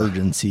and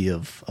urgency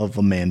of a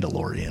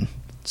Mandalorian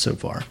so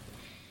far.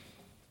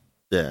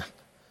 Yeah.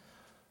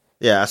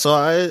 Yeah, so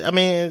I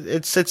mean,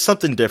 it's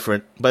something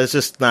different, but it's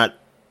just not,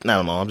 I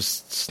don't know,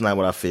 it's not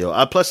what I feel.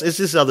 Plus, it's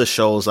just other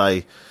shows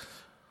I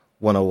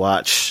want to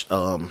watch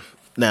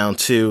now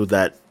too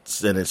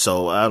that's in it,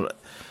 so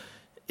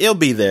it'll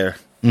be there.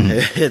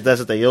 Mm-hmm. That's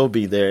the thing, it'll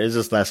be there. It's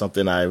just not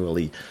something I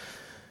really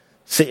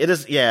see. It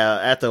is, yeah,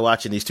 after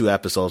watching these 2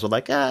 episodes, I'm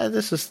like,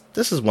 this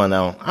is one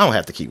I don't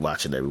have to keep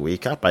watching every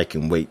week. I probably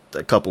can wait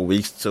a couple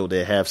weeks till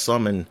they have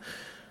some, and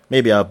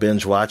maybe I'll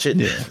binge watch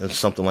it or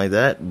something like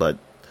that, but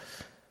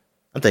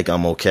I think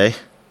I'm okay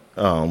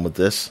with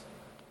this.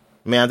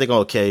 I mean, I think I'm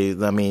okay.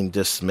 I mean,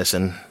 just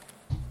missing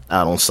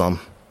out on some.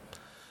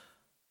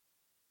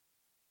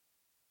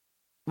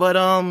 But,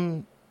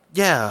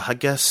 yeah, I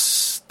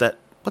guess that...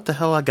 What the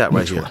hell I got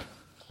right here?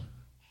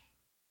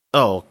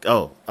 Oh,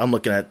 I'm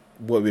looking at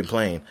what we've been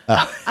playing.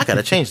 I got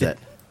to change that.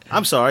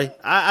 I'm sorry.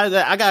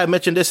 I got to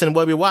mention this in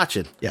what we're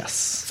watching. Yes.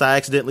 So I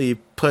accidentally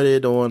put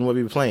it on what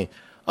we were playing.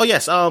 Oh,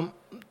 yes.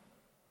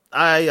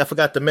 I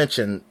forgot to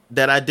mention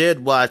that I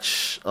did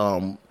watch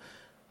the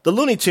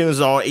Looney Tunes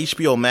on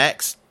HBO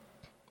Max.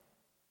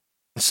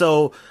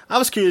 So I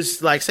was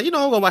curious, like, say, I'm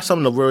going to watch some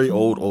of the really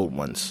old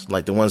ones,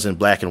 like the ones in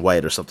black and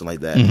white or something like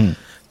that.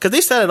 Because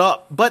they set it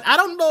up, but I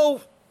don't know.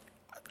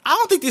 I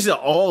don't think these are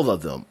all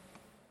of them.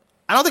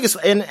 I don't think it's,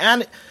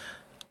 and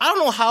I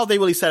don't know how they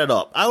really set it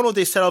up. I don't know if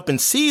they set up in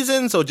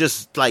seasons or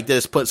just like they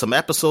just put some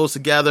episodes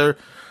together.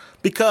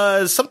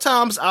 Because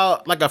sometimes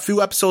like a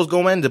few episodes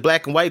go into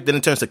black and white, then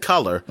it turns to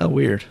color. Oh,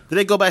 weird. Then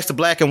it go back to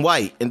black and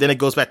white, and then it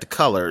goes back to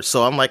color.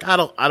 So I'm like, I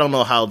don't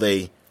know how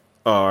they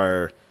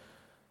are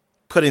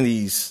putting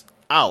these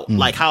out,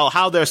 like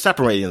how they're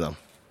separating them.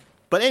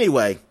 But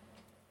anyway,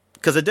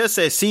 because it does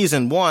say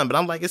season 1, but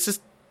I'm like, is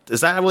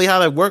that really how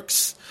that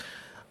works?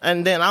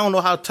 And then I don't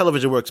know how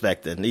television works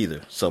back then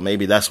either. So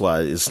maybe that's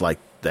why it's like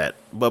that.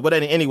 But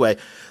anyway,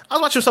 I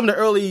was watching some of the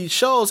early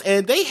shows,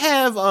 and they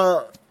have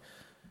a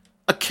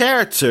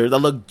character that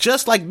looked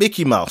just like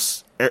Mickey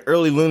Mouse at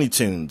early Looney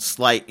Tunes.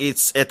 Like I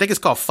think it's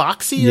called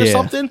Foxy or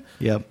something.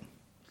 Yep.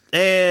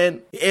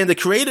 And the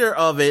creator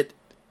of it,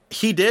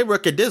 he did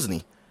work at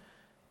Disney.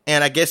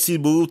 And I guess he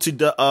moved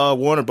to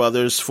Warner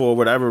Brothers for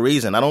whatever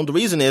reason. I don't know what the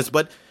reason is,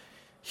 but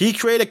he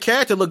created a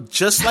character that looked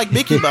just like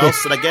Mickey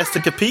Mouse, and I guess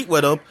to compete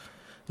with him.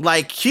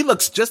 Like, he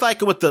looks just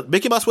like with the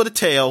Mickey Mouse with a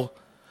tail,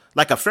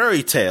 like a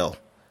fairy tail,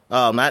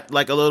 not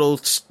like a little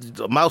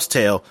mouse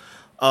tail,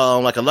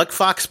 like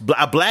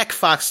a black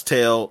fox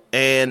tail,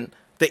 and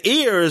the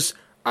ears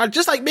are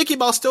just like Mickey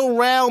Mouse, still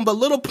round but a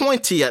little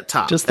pointy at the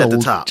top. Just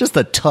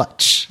a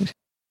touch.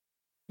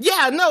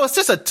 Yeah, no, it's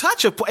just a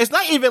touch of. It's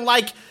not even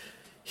like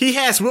he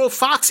has real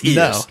fox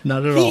ears.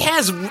 No, not at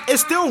all.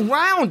 It's still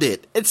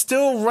rounded. It's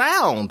still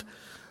round.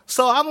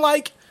 So I'm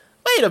like,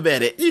 wait a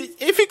minute.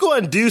 If you're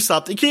going to do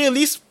something, can you at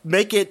least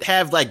make it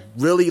have like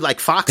really like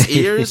fox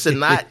ears and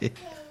not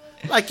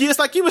like it's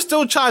like you were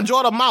still trying to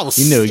draw the mouse.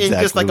 You know exactly.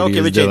 And just like, what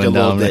okay, we change doing, a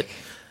little Dominic. bit.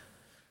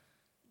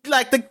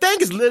 Like, the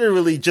thing is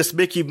literally just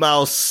Mickey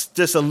Mouse,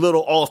 just a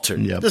little altered.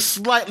 Yep. Just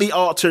slightly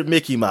altered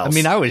Mickey Mouse. I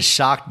mean, I was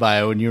shocked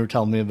by it when you were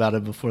telling me about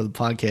it before the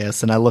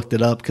podcast, and I looked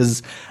it up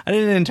because I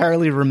didn't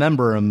entirely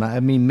remember him. I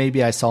mean,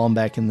 maybe I saw him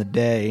back in the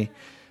day,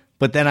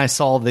 but then I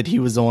saw that he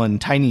was on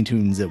Tiny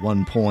Toons at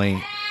one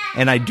point,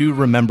 and I do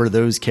remember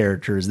those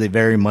characters. They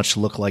very much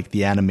look like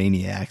the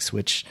Animaniacs,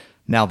 which,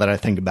 now that I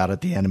think about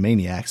it, the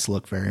Animaniacs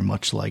look very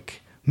much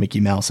like Mickey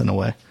Mouse in a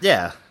way.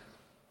 Yeah.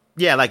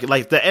 Yeah, like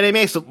the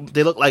animes,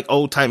 they look like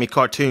old timey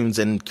cartoons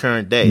in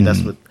current day. That's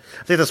what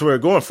I think. That's what we're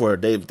going for.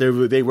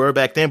 They were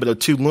back then, but they were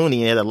too loony,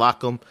 and they had to lock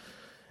them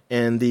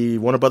in the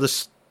Warner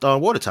Brothers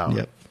water tower.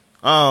 Yep.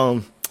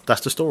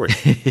 That's the story.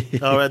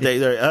 All right,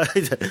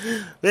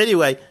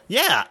 anyway,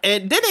 yeah,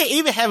 and then they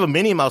even have a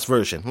Minnie Mouse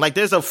version. Like,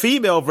 there's a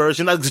female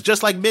version that's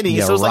just like Minnie.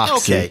 Yeah, so it's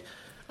Roxy. like, okay,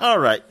 all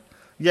right,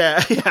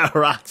 yeah,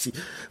 Roxy.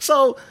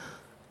 So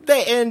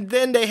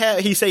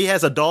he say he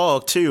has a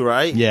dog too,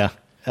 right? Yeah.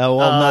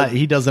 Well,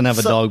 he doesn't have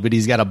a dog, but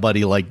he's got a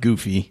buddy like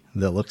Goofy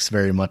that looks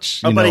very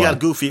much, buddy got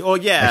Goofy. Oh,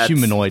 yeah. A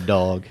humanoid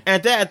dog.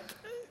 And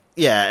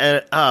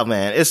oh,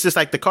 man. It's just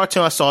like the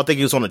cartoon I saw, I think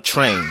he was on a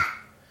train.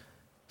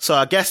 So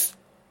I guess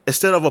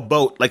instead of a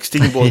boat like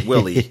Steamboat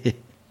Willie,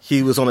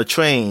 he was on a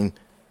train,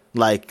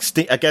 like,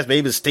 I guess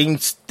maybe a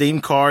steam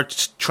car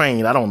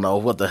train. I don't know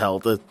what the hell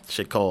the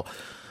shit called.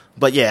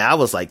 But yeah, I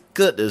was like,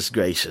 goodness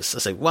gracious. I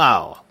said,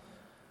 wow.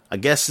 I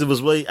guess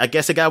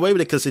it got away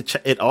with it because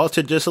it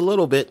altered just a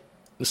little bit.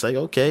 It's like,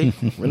 okay,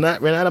 we're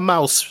not a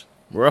mouse,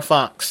 we're a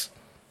fox.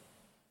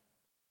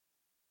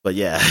 But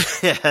yeah,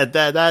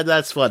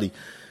 that's funny.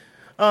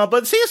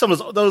 But seeing some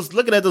of those,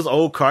 looking at those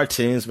old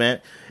cartoons,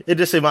 man, it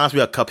just reminds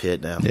me of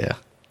Cuphead now. Yeah,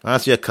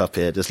 reminds me of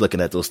Cuphead, just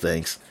looking at those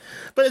things.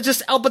 But it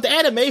just, but the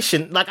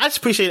animation, like, I just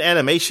appreciate the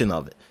animation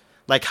of it,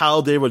 like how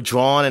they were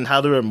drawn and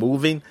how they were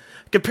moving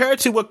compared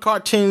to what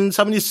cartoons,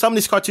 some of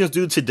these cartoons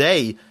do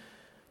today.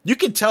 You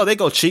can tell they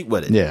go cheap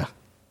with it. Yeah,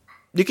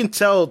 you can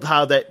tell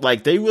how that,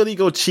 like, they really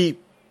go cheap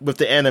with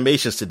the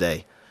animations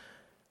today.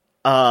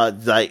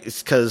 Like,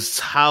 because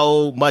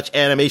how much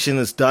animation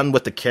is done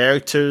with the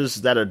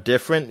characters that are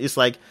different. It's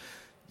like,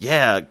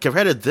 yeah,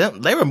 compared to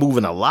them, they were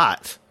moving a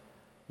lot.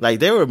 Like,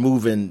 they were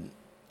moving,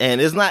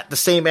 and it's not the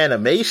same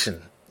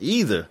animation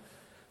either.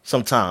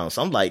 Sometimes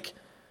I'm like,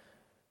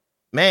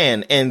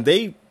 man, and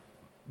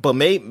but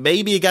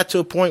maybe it got to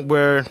a point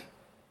where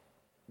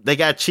they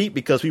got cheap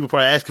because people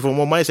probably asking for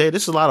more money. Say, hey,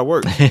 this is a lot of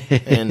work,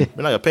 and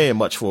we're not gonna pay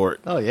much for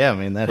it. Oh yeah, I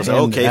mean that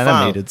okay,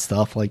 animated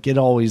stuff, like, it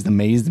always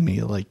amazed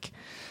me, like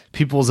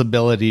people's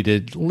ability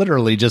to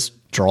literally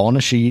just draw on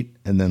a sheet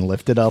and then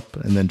lift it up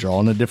and then draw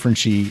on a different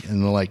sheet,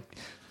 and like,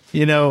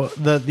 you know,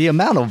 the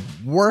amount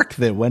of work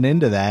that went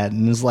into that.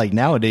 And it's like,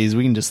 nowadays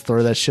we can just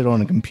throw that shit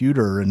on a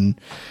computer and,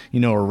 you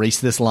know,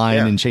 erase this line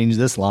and change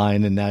this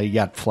line, and now you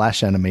got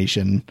Flash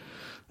animation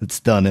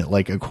that's done at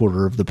like a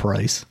quarter of the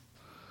price.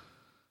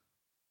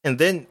 And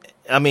then,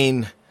 I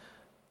mean,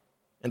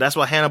 and that's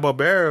why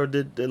Hanna-Barbera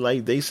did,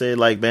 like, they said,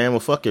 like, man, well,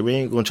 fuck it, we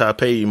ain't gonna try to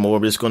pay you more,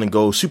 we're just gonna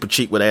go super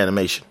cheap with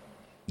animation.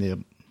 Yep.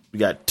 We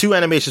got 2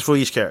 animations for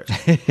each character.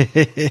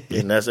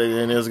 And that's it,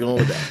 and it's going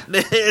with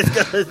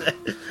that.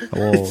 I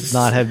will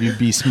not have you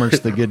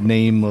besmirch the good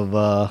name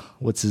of,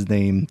 what's his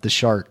name? The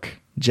shark.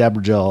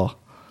 Jabberjaw.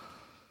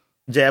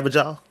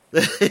 Jabberjaw?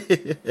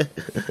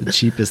 The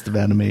cheapest of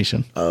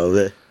animation.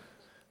 Oh,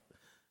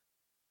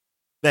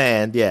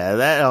 man, yeah,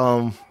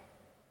 that,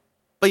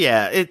 But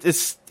yeah,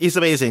 he's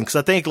amazing because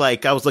I think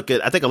I looked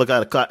at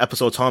an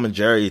episode of Tom and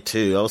Jerry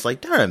too. I was like,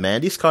 darn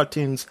man, these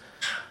cartoons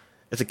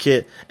as a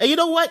kid. And you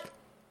know what?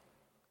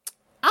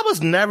 I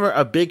was never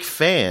a big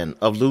fan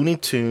of Looney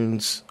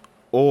Tunes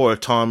or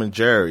Tom and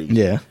Jerry.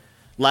 Yeah,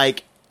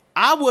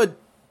 I would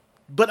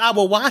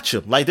watch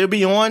them. Like they'd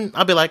be on.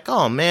 I'd be like,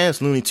 oh man,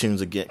 it's Looney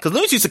Tunes again because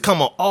Looney Tunes used to come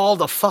on all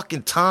the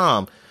fucking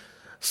time.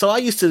 So I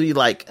used to be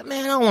like,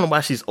 man, I don't want to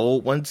watch these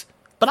old ones,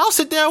 but I'll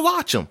sit there and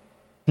watch them.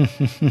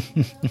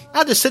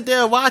 I'll just sit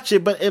there and watch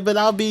it, but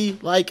I'll be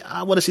like,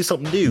 I want to see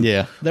something new.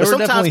 Yeah, there were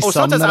definitely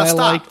some that I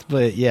liked,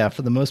 but yeah,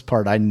 for the most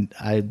part, I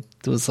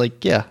was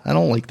like, yeah, I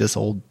don't like this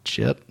old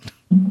shit.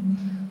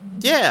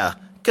 Yeah,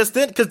 because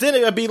then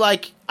it would be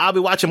like I'll be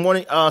watching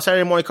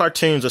Saturday morning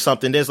cartoons or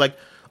something. There's like,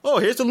 oh,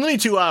 here's the Looney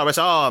Tunes hours.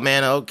 Oh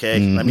man, okay,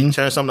 let me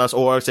turn something else,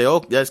 or say,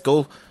 oh, let's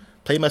go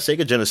play my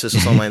Sega Genesis or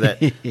something like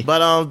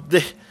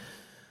that.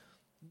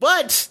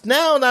 But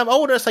now that I'm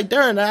older, it's like,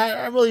 darn,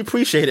 I really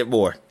appreciate it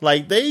more.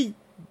 Like they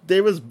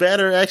was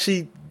better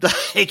actually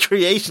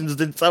creations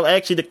than some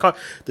actually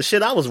the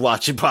shit I was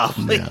watching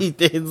probably. Yeah.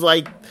 It's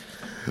like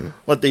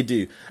what they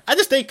do. I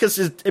just think because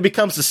it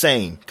becomes the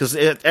same. Because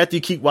after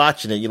you keep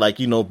watching it, you're like,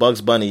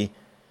 Bugs Bunny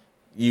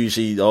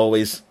he's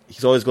always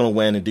going to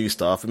win and do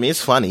stuff. I mean,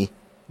 it's funny,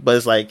 but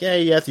it's like, yeah,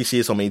 you have to see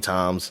it so many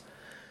times.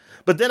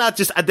 But then I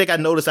think I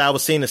noticed I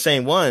was seeing the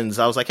same ones.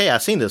 I was like, hey,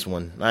 I've seen this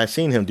one. I've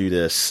seen him do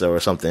this or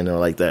something or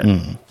like that.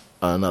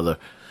 Another.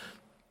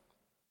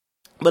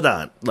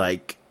 But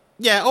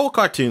old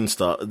cartoon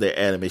stuff, the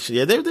animation,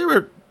 yeah, they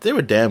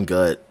were damn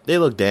good. They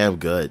look damn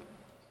good.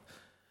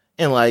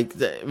 And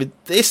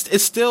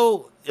it's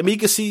still, I mean, you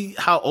can see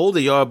how old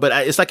they are, but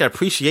it's like an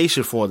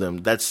appreciation for them.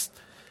 That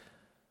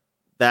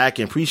I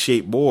can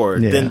appreciate more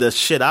than the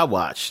shit I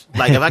watched.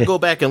 Like if I go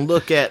back and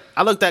look at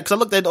old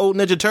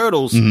Ninja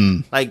Turtles,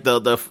 like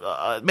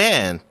the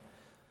man,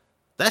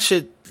 that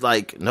shit,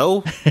 like,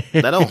 no,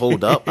 that don't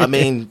hold up. I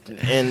mean,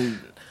 and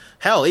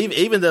hell,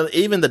 even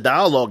the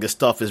dialogue and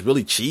stuff is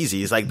really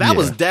cheesy. It's like that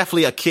was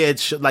definitely a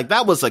kid's show. Like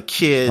that was a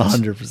kid's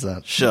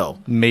 100% show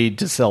made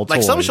to sell toys.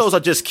 Like some shows are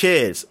just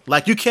kids.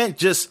 Like I can't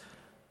just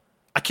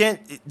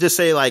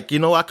say like,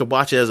 I could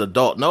watch it as an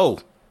adult. No.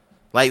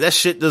 Like, that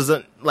shit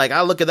doesn't, like,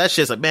 I look at that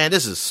shit, it's like, man,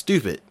 this is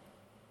stupid.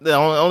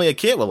 Only a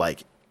kid would like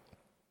it.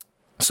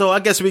 So I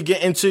guess we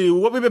get into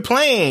what we've been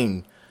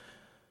playing.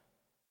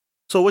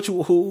 So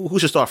who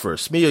should start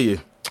first? Me or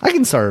you? I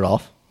can start it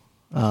off.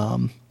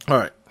 All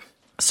right.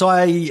 So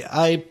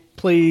I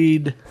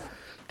played,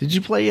 did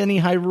you play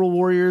any Hyrule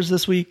Warriors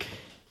this week?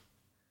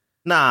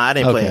 Nah, I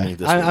didn't play any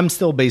this week. I'm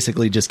still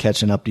basically just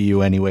catching up to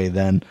you anyway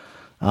then.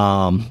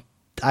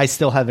 I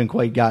still haven't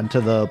quite gotten to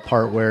the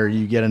part where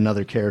you get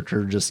another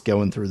character just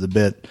going through the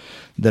bit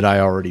that I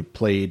already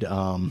played.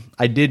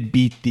 I did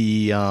beat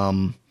the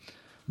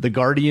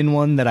Guardian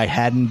one that I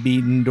hadn't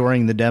beaten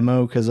during the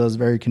demo because I was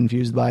very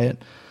confused by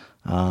it.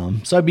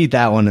 So I beat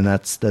that one, and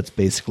that's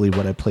basically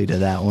what I played of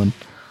that one.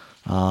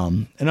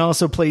 And I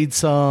also played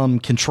some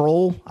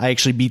Control. I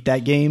actually beat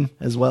that game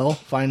as well,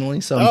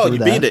 finally. So I'm through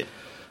that. Beat it.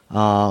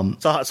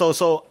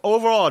 So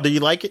overall, do you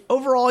like it?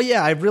 Overall,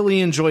 yeah, I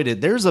really enjoyed it.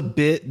 There's a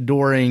bit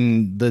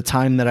during the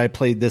time that I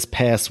played this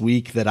past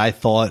week that I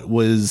thought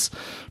was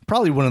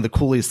probably one of the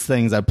coolest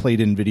things I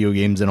played in video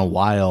games in a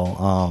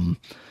while.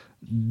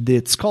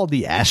 It's called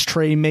the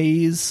Ashtray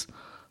Maze.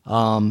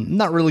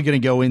 Not really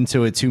going to go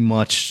into it too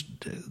much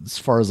as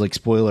far as like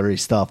spoilery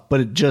stuff,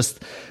 but it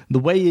just, the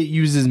way it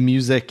uses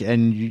music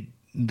and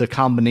the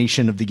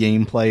combination of the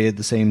gameplay at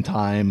the same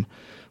time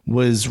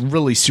was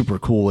really super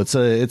cool. It's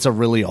a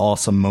really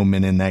awesome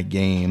moment in that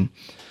game.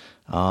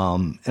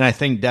 And I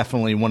think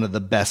definitely one of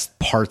the best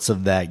parts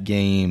of that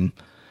game.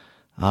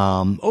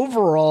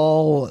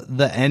 Overall,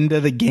 the end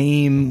of the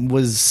game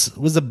was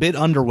a bit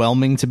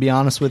underwhelming, to be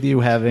honest with you,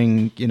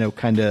 having,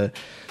 kind of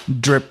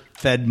drip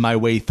fed my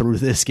way through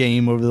this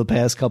game over the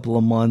past couple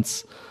of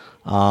months.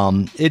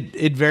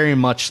 It very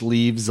much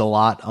leaves a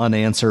lot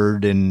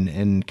unanswered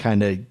and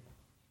kind of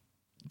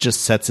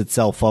just sets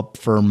itself up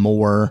for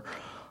more.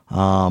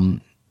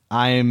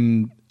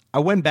 I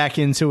went back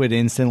into it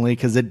instantly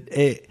because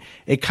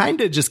it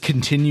kind of just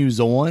continues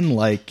on.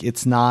 Like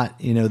it's not,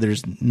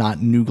 there's not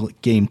new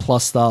game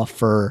plus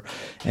stuff or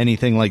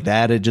anything like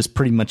that. It just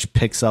pretty much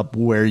picks up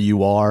where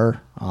you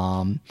are.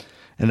 And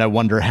I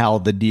wonder how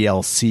the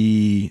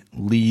DLC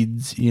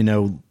leads,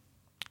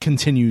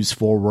 continues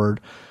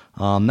forward.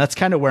 That's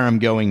kind of where I'm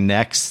going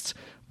next.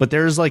 But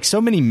there's like so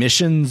many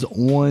missions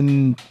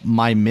on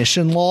my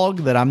mission log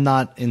that I'm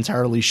not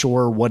entirely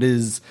sure what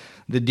is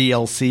the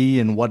DLC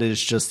and what is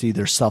just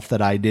either stuff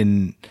that I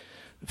didn't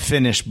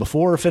finish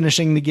before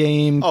finishing the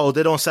game. Oh,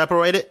 they don't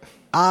separate it?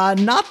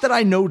 Not that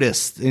I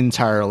noticed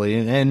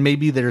entirely. And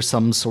maybe there's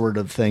some sort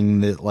of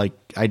thing that like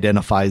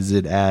identifies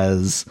it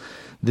as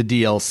the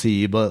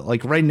DLC. But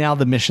like right now,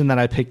 the mission that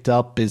I picked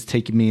up is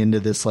taking me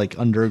into this like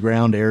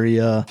underground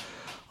area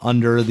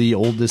under the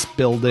oldest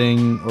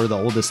building or the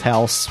oldest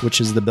house, which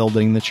is the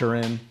building that you're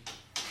in.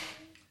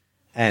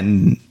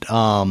 And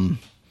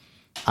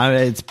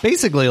It's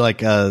basically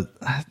like not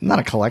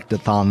a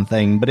collectathon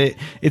thing, but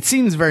it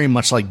seems very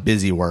much like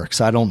busy work.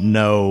 So I don't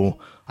know.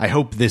 I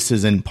hope this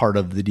isn't part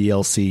of the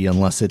DLC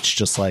unless it's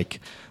just like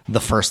the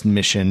first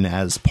mission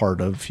as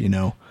part of,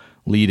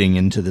 leading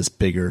into this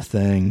bigger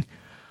thing.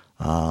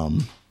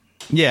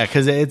 Yeah,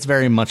 because it's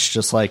very much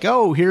just like,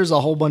 oh, here's a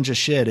whole bunch of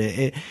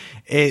shit.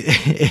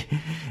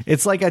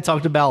 It's like I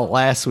talked about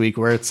last week,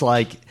 where it's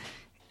like,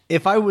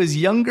 if I was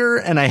younger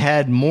and I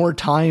had more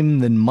time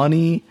than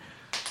money,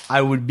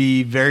 I would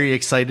be very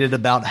excited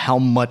about how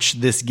much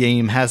this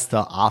game has to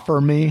offer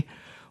me.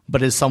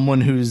 But as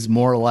someone who's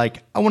more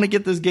like, I want to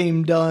get this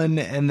game done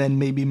and then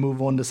maybe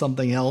move on to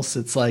something else,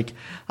 it's like,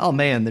 oh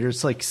man,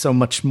 there's like so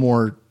much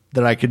more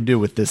that I could do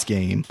with this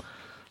game.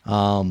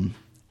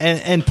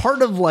 And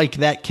part of like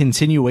that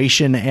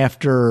continuation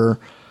after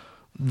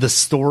the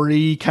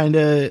story kind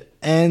of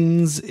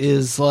ends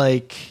is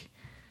like,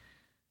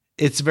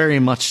 it's very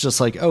much just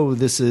like, oh,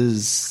 this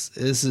is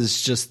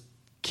just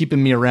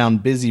keeping me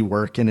around busy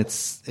work. And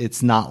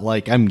it's not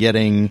like I'm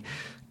getting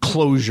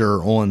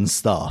closure on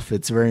stuff.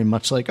 It's very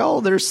much like,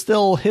 oh, there's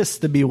still hiss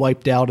to be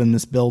wiped out in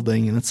this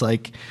building. And it's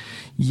like,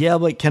 yeah,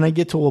 but can I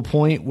get to a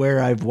point where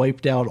I've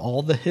wiped out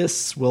all the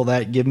hiss? Will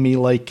that give me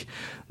like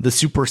the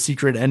super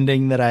secret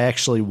ending that I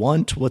actually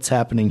want? What's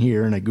happening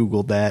here? And I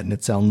Googled that, and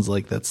it sounds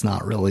like that's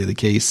not really the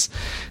case.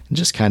 And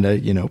just kind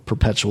of,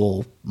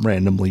 perpetual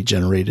randomly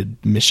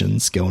generated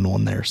missions going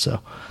on there.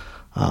 So,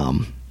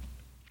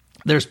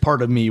 there's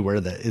part of me where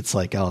it's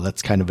like, oh,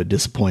 that's kind of a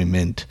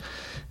disappointment.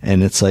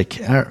 And it's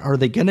like, are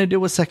they going to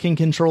do a second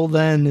Control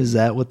then? Is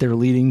that what they're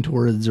leading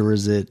towards? Or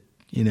is it,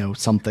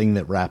 something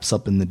that wraps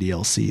up in the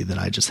DLC that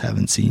I just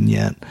haven't seen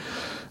yet?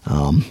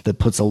 That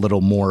puts a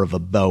little more of a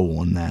bow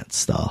on that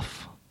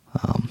stuff.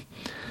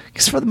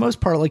 Because for the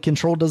most part, like,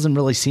 Control doesn't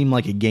really seem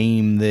like a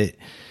game that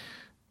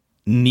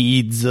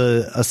needs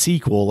a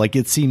sequel. Like,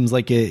 it seems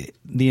like the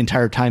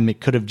entire time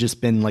it could have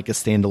just been like a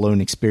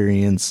standalone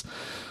experience,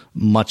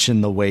 much in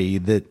the way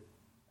that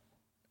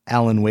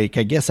Alan Wake,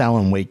 I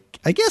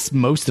guess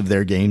most of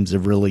their games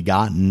have really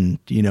gotten,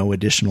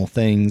 additional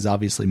things.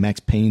 Obviously, Max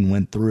Payne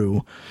went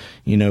through,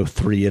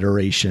 3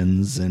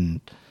 iterations, and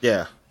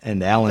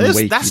Alan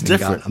Wake even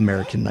got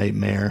American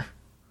Nightmare.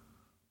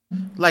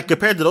 Like,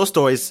 compared to those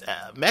stories,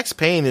 Max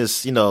Payne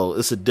is,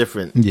 it's a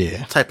different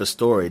type of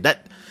story.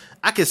 That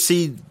I could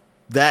see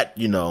that,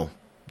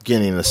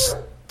 getting a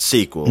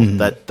sequel,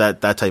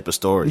 that type of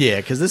story. Yeah,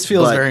 because this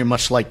feels very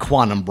much like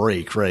Quantum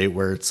Break, right?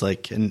 Where it's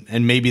like,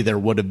 and maybe there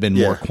would have been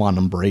more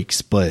Quantum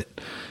Breaks, but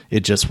it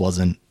just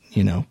wasn't,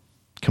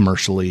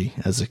 commercially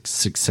as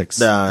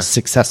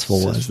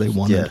successful as they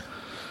wanted.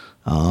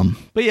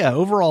 But yeah,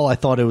 overall, I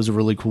thought it was a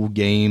really cool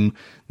game.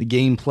 The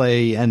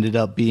gameplay ended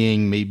up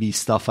being maybe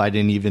stuff I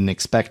didn't even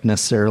expect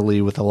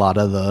necessarily, with a lot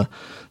of the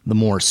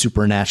more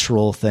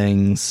supernatural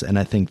things. And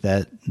I think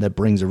that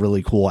brings a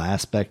really cool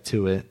aspect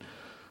to it.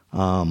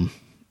 By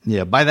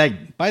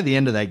the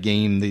end of that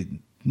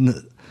game,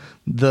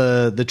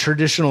 the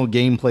traditional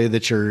gameplay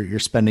that you're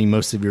spending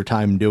most of your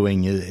time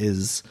doing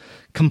is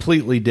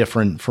completely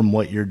different from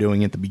what you're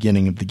doing at the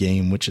beginning of the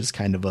game, which is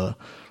kind of a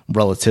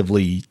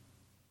relatively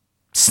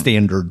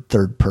standard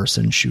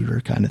third-person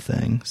shooter kind of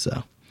thing.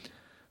 So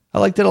I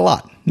liked it a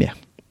lot. Yeah,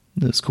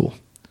 it was cool.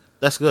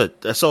 That's good.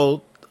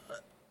 So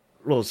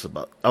what was it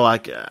about? Oh, I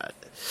got.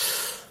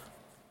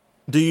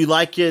 Do you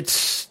like it?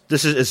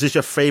 Is this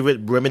your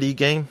favorite Remedy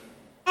game?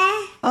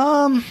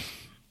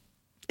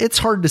 It's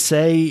hard to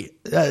say.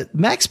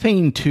 Max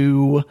Payne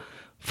 2,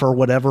 for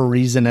whatever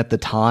reason at the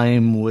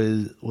time,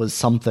 was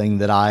something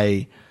that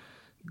I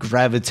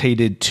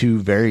gravitated to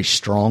very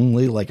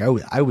strongly. Like,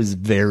 I was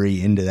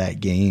very into that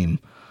game.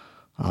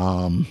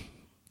 And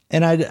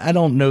I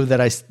don't know that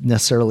I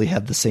necessarily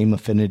have the same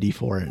affinity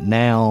for it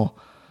now.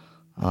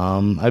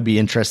 I'd be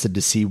interested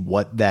to see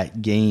what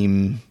that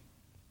game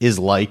is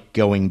like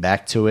going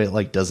back to it.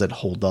 Like, does it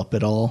hold up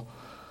at all?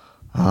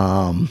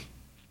 And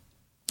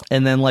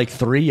then like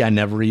 3, I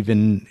never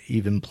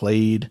even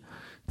played.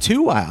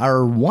 2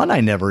 or 1,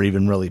 I never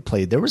even really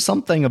played. There was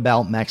something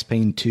about Max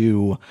Payne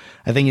 2.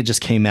 I think it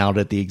just came out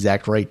at the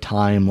exact right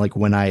time, like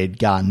when I had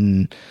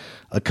gotten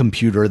a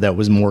computer that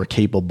was more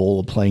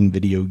capable of playing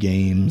video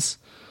games.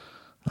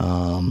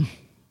 And,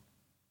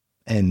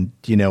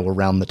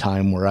 around the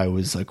time where I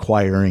was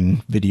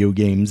acquiring video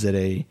games at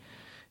a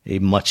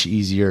much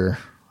easier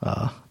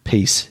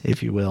pace,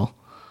 if you will.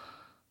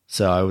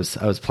 So I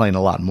was playing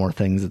a lot more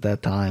things at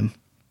that time.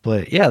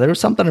 But yeah, there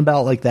was something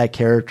about like that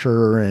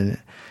character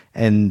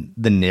and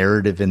the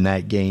narrative in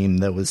that game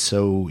that was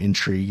so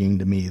intriguing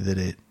to me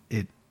that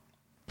it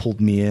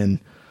pulled me in.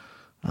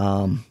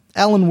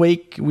 Alan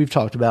Wake, we've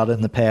talked about it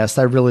in the past.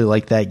 I really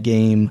like that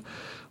game,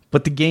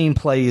 but the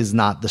gameplay is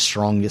not the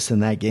strongest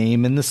in that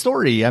game. And the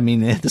story,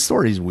 the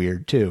story's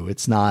weird too.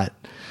 It's not,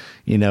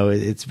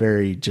 it's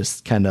very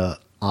just kind of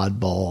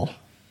oddball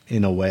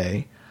in a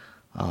way.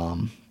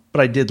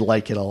 But I did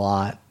like it a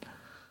lot.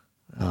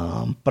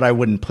 But I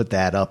wouldn't put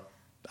that up.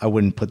 I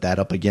wouldn't put that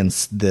up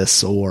against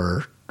this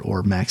or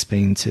Max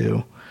Payne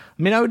 2.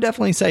 I would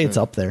definitely say it's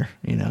up there.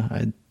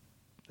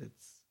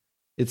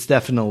 it's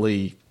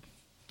definitely,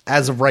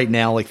 as of right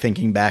now, like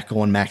thinking back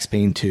on Max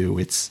Payne 2,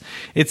 it's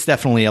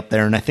definitely up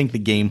there. And I think the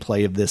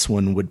gameplay of this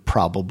one would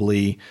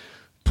probably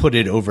put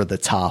it over the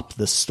top.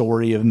 The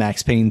story of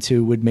Max Payne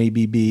 2 would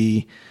maybe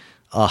be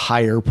a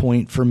higher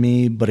point for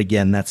me. But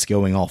again, that's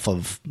going off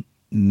of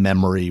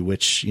memory,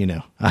 which,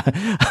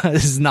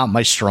 this is not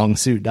my strong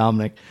suit,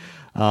 Dominic.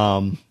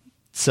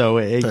 So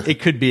it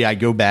could be I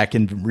go back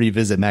and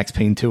revisit Max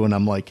Payne 2 and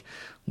I'm like,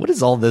 what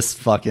is all this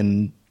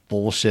fucking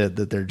bullshit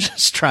that they're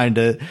just trying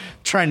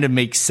to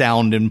make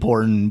sound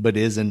important but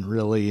isn't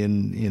really,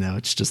 and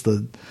it's just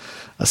a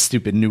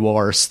stupid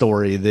noir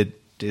story that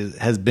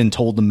has been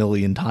told a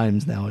million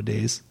times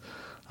nowadays.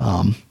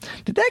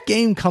 Did that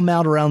game come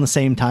out around the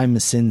same time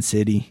as Sin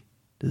City?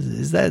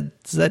 Does that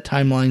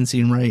timeline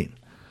seem right?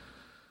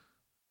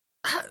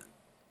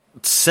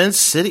 Sin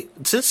City,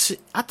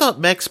 I thought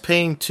Max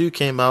Payne 2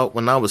 came out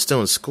when I was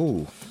still in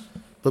school.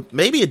 But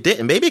maybe it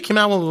didn't. Maybe it came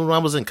out when I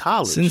was in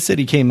college. Sin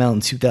City came out in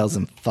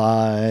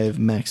 2005.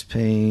 Max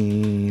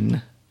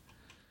Payne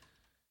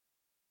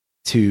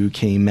 2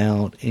 came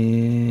out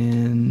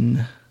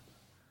in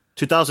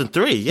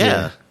 2003.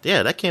 Yeah,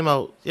 that came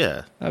out.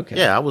 Yeah. Okay.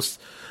 Yeah,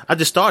 I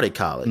just started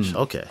college.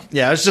 Okay.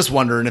 Yeah, I was just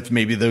wondering if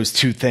maybe those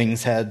two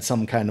things had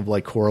some kind of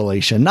like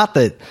correlation. Not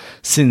that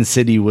Sin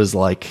City was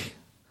like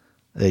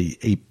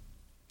a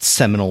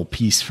seminal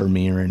piece for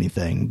me or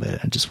anything,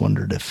 but I just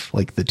wondered if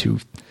like the two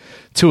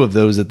of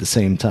those at the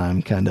same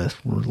time kind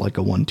of were like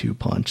a 1-2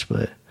 punch.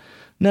 But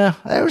no,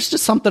 there was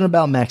just something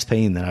about Max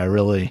Payne that I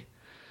really,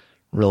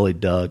 really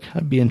dug.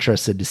 I'd be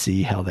interested to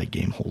see how that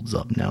game holds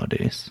up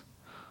nowadays.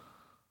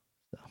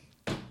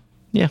 So,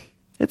 yeah,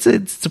 it's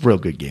a real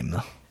good game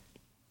though.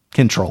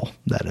 Control,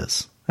 that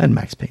is, and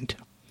Max Payne 2.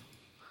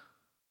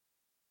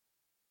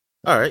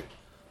 All right,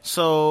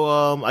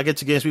 so I get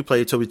to games we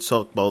played. So we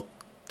talk about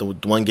the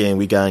one game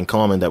we got in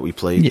common that we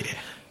played. Yeah.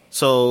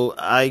 So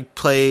I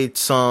played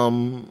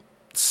some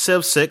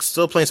Civ 6,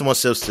 still playing some more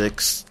Civ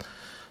 6,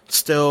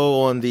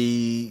 still on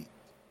the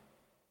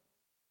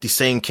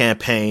same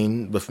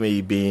campaign with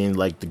me being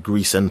like the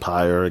Greece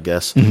Empire, I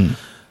guess. Mm-hmm.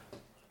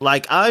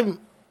 Like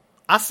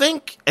I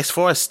think as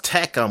far as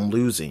tech, I'm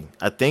losing.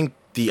 I think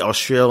the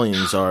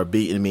Australians are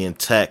beating me in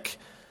tech,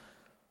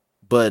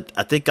 but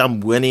I think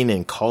I'm winning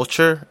in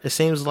culture, it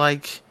seems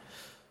like.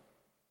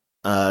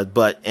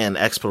 But in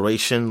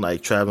exploration,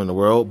 like traveling the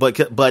world,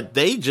 but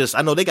they just,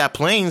 I know they got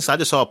planes. I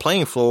just saw a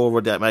plane flow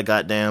over that my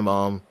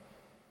goddamn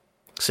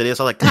city.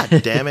 So I was like,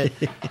 God damn it!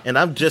 And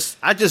I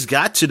just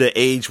got to the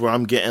age where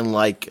I'm getting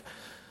like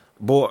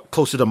more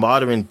closer to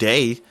modern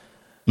day.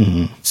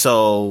 Mm-hmm.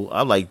 So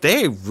I'm like,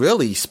 they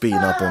really speeding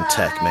up on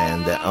tech,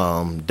 man. That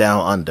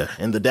down under,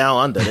 in the down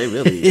under, they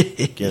really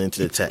get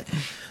into the tech.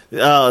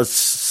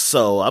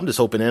 So I'm just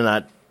hoping they're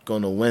not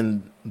going to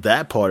win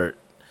that part.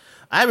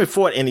 I haven't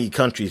fought any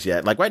countries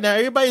yet. Like right now,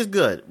 everybody's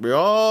good. We're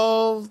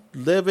all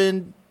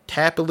living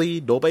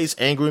happily. Nobody's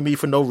angering me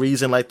for no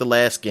reason like the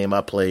last game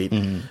I played.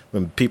 Mm-hmm.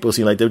 When people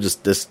seem like they're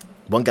just this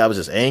one guy was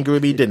just angry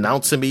at me,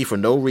 denouncing me for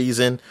no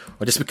reason,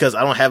 or just because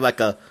I don't have like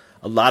a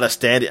lot of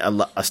standing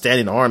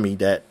army,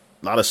 that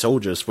a lot of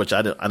soldiers, which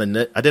I did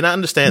not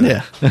understand.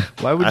 Yeah.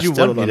 Why would you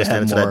want me to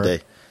have more? That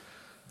day.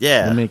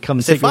 Yeah. I mean, come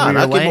take over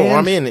your I'll land. Get more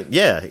army, and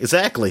yeah,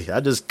 exactly.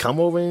 I just come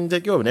over and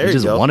take you over. There you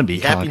just go. Want to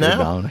be happy now?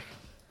 Dominic.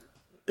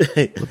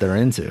 What they're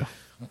into.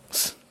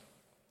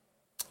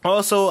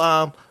 Also,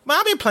 I've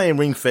been playing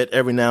Ring Fit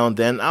every now and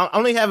then. I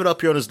only have it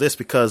up here on this list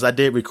because I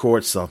did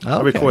record some. Okay,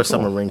 I recorded cool.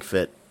 some of Ring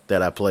Fit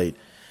that I played.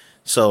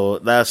 So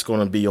that's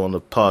going to be on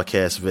the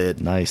podcast vid.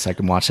 Nice. I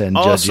can watch that and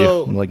judge you.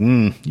 I'm like,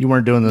 you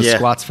weren't doing the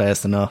squats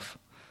fast enough.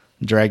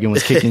 Dragon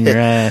was kicking your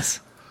ass.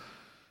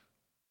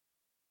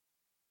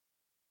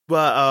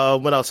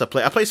 But what else I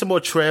played? I played some more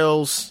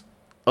Trails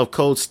of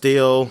Cold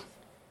Steel,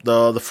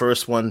 the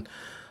first one.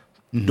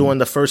 Mm-hmm. Doing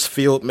the first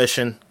field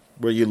mission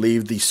where you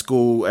leave the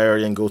school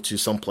area and go to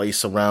some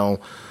place around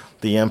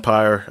the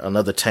Empire,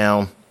 another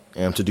town,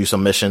 and to do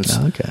some missions.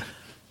 Oh, okay.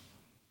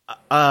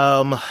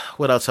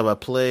 What else have I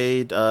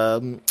played?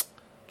 Trying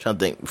to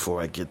think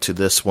before I get to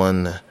this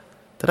one.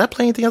 Did I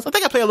play anything else? I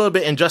think I played a little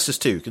bit Injustice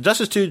 2.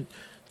 Injustice 2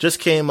 just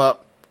came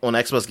up on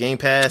Xbox Game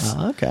Pass.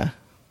 Oh, okay.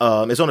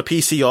 It's on the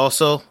PC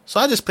also. So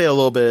I just play a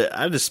little bit.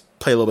 I just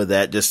play a little bit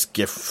of that, just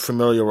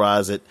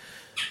familiarize it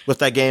with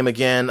that game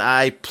again.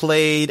 I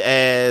played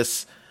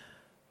as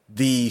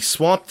the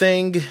Swamp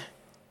Thing.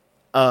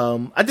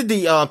 I did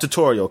the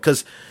tutorial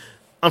because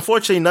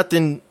unfortunately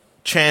nothing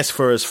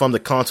transfers from the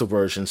console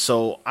version,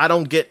 so I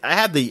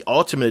have the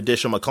Ultimate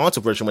Edition, my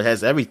console version, which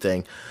has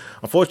everything.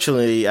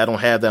 Unfortunately, I don't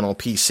have that on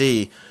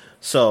PC,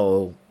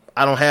 so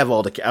I don't have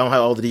all the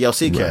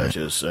DLC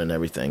characters and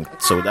everything.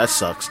 So that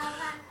sucks.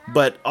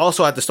 But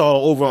also I have to start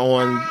over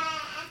on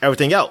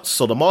everything else.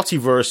 So the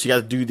multiverse, you got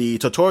to do the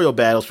tutorial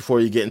battles before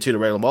you get into the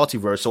regular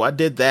multiverse. So I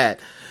did that.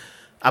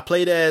 I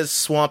played as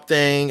Swamp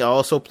Thing. I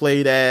also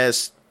played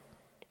as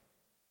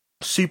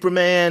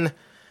Superman,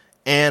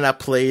 and I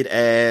played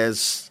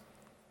as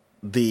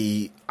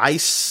the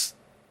Ice.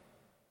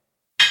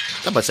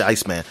 I'm about to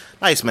say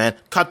Iceman.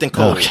 Captain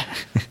Cold. Okay.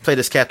 Played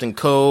as Captain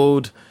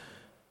Cold.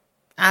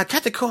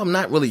 Captain Cold, I'm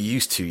not really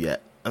used to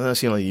yet. I'm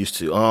not really used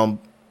to.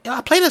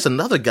 I played as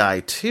another guy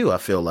too. I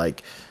feel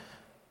like.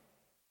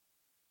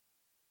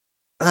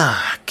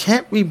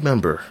 Can't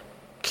remember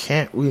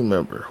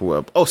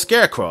who.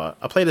 Scarecrow.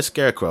 I played as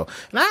Scarecrow,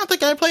 and I don't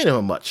think I played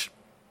him much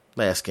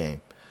last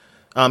game.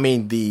 I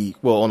mean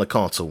on the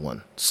console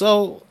one.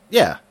 So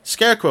yeah,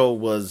 Scarecrow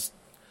was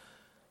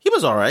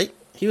all right.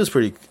 He was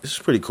pretty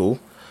cool.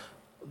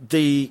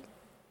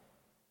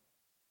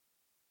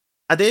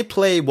 I did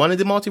play one of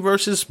the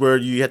multiverses where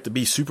you have to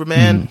be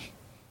Superman,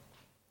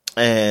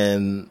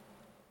 and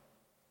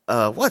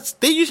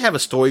they usually have a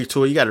story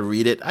to it. You got to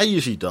read it. I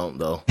usually don't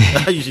though.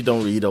 I usually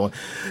don't read on.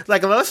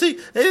 Like, let's see,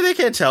 they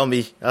can't tell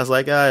me. I was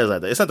like,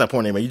 it's not that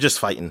point anymore. You're just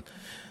fighting.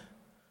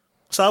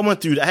 So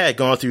I had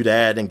gone through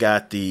that and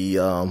got the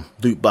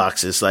loot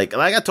boxes. Like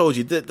I told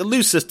you, the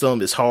loot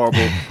system is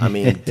horrible. I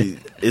mean,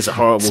 it's a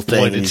horrible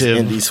thing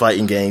in these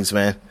fighting games,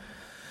 man.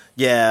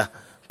 Yeah,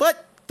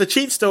 but the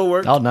cheats still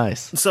work. Oh,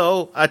 nice.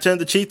 So I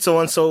turned the cheats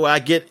on, so I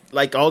get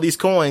like all these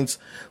coins.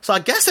 So I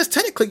guess that's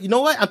technically, you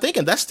know what? I'm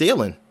thinking that's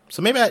stealing.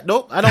 So maybe I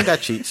don't got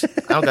cheats.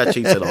 I don't got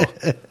cheats at all.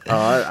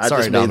 I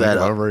Sorry, just made that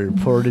up. I already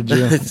reported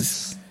you.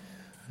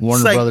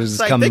 Warner Brothers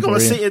is coming for you.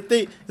 See, if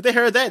they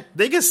heard that,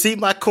 they can see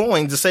my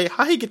coins and say,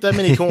 how he get that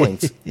many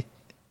coins?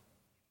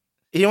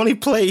 He only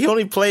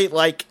played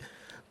like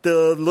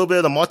the little bit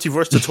of the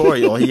multiverse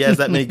tutorial. He has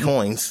that many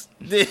coins.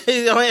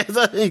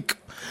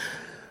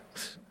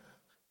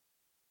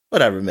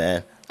 Whatever,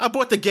 man. I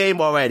bought the game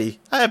already.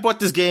 I had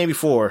bought this game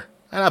before.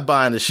 I'm not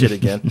buying this shit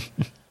again.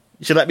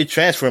 You should let me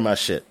transfer my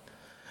shit.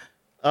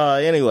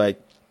 Anyway.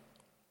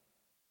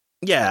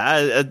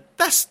 Yeah,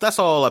 that's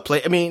all I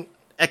play. I mean,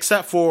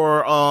 except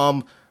for,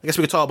 I guess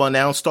we could talk about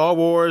now, Star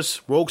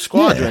Wars Rogue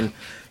Squadron.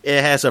 Yeah.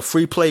 It has a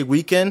free play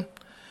weekend.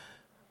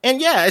 And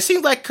yeah, it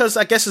seems like, because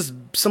I guess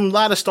it's a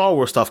lot of Star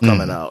Wars stuff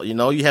coming out. You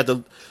know, you had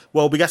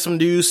we got some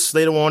news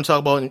later on to talk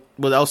about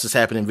what else is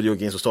happening in video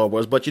games with Star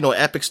Wars. But, you know,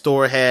 Epic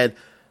Store had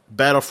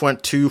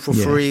Battlefront 2 for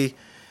free.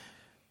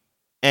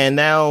 And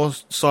now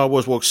Star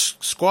Wars Rogue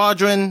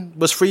Squadron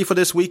was free for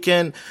this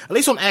weekend, at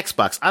least on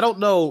Xbox. I don't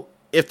know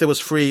if it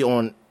was free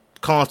on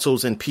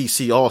consoles and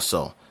PC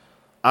also.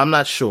 I'm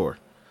not sure.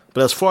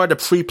 But as far as the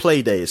free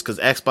play days, because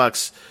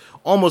Xbox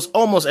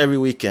almost every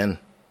weekend,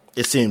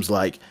 it seems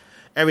like,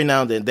 every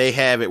now and then they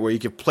have it where you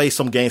can play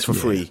some games for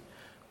free,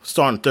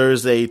 starting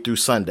Thursday through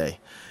Sunday.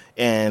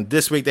 And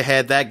this week they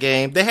had that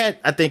game. They had,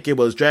 I think it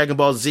was Dragon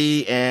Ball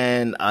Z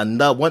and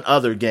one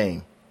other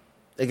game.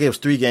 They gave us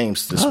 3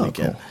 games this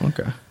weekend. Cool.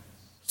 Okay.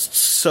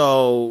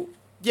 So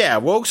yeah,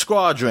 Rogue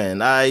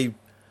Squadron. I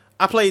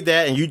played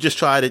that, and you just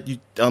tried it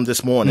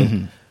this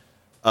morning.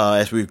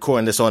 As we're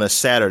recording this on a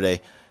Saturday.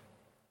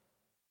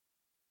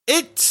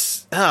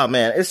 It's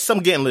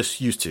something getting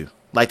used to.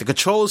 Like, the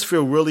controls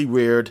feel really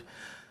weird.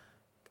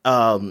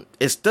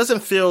 It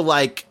doesn't feel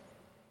like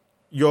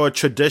your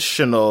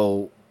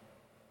traditional,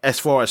 as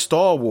far as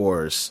Star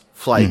Wars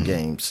flight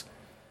games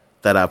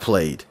that I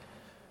played.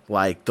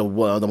 Like the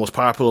most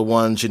popular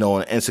ones, you know,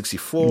 on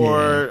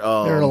N64.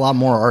 Yeah. They're a lot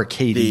more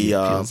arcadey,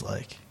 it feels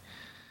like.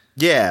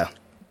 Yeah.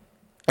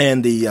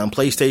 And the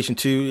PlayStation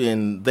 2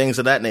 and things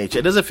of that nature.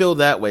 It doesn't feel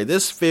that way.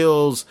 This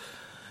feels,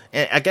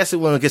 and I guess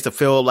it gets to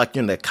feel like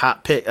you're in the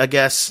cockpit, I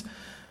guess.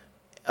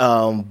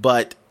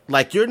 But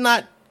like you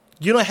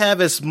don't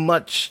have as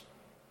much,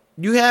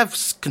 you have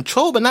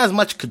control, but not as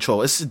much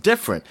control. It's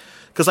different.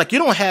 Because like you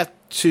don't have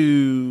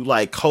to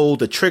like hold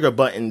the trigger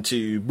button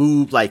to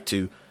move, like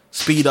to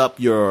speed up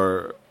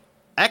your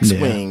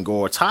X-Wing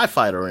or TIE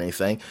Fighter or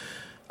anything.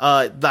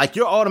 Like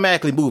you're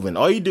automatically moving.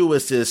 All you do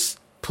is just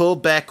pull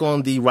back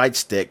on the right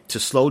stick to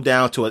slow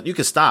down to it. You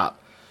can stop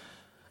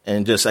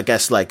and just, I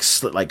guess, like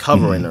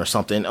hovering or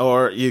something,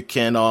 or you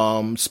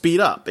can speed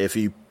up if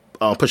you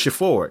push it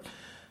forward.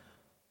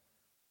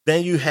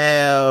 Then you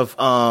have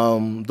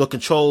the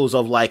controls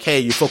of like, hey,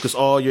 you focus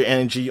all your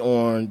energy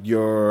on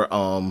your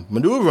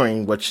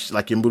maneuvering, which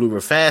like you maneuver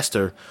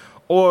faster,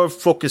 or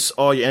focus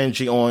all your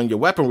energy on your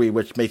weaponry,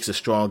 which makes it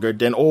stronger,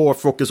 or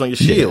focus on your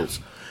shields.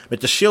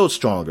 Make the shield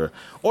stronger,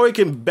 or you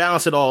can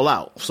balance it all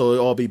out, so it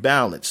all be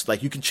balanced.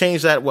 Like you can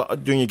change that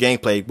during your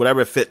gameplay, whatever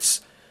it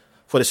fits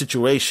for the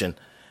situation.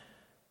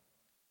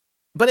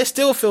 But it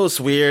still feels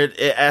weird.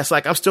 It's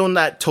like I'm still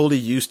not totally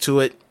used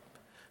to it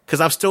because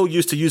I'm still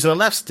used to using a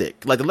left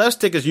stick. Like the left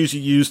stick is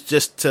usually used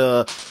just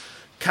to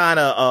kind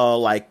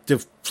of like to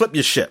flip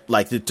your ship,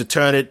 like to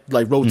turn it,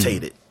 like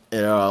rotate it.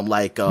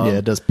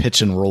 It does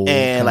pitch and roll,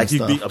 and like you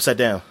can be upside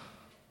down.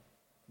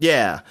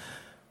 Yeah.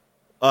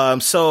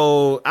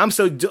 So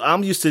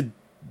I'm used to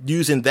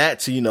using that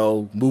to, you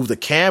know, move the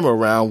camera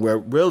around, where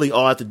really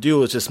all I have to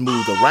do is just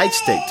move the right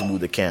stick to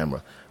move the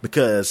camera,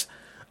 because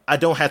I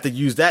don't have to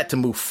use that to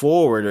move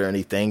forward or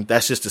anything.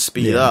 That's just to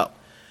speed up.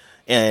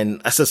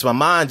 And since my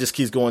mind just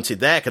keeps going to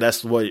that, because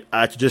that's what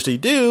I traditionally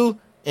do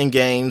in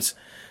games,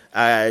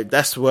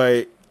 that's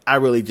where I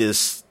really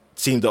just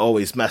seem to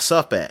always mess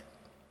up at.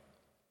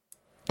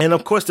 And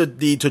of course,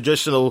 the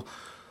traditional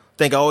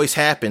thing always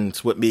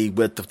happens with me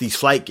with these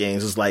flight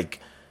games is like,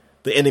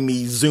 the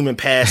enemy zooming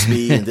past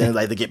me, and then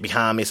like they get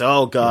behind me. So,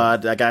 oh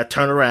God, I gotta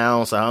turn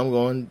around. So I'm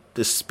going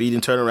to speed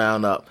and turn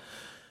around up.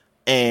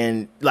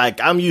 And like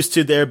I'm used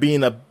to there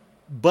being a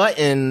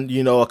button,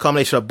 a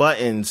combination of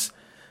buttons,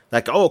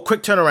 like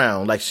quick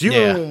turnaround, like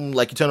zoom,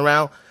 like you turn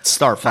around.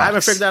 Star Fox. I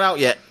haven't figured that out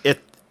yet.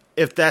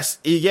 If that's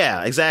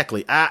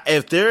exactly.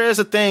 If there is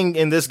a thing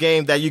in this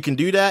game that you can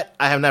do that,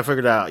 I have not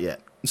figured it out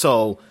yet.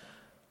 So,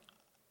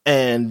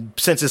 and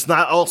since it's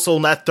not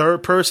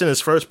third person,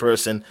 it's first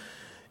person.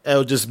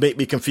 It'll just make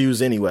me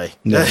confused anyway.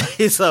 Yeah.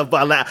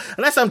 But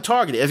unless I'm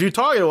targeted. If you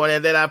target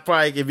one, then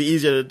it'd be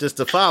easier just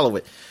to follow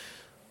it.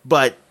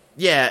 But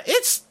yeah,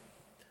 it's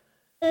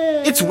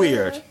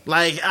weird.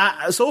 Like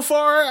so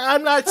far,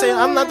 I'm not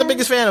the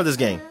biggest fan of this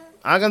game.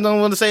 I don't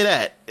want to say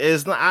that.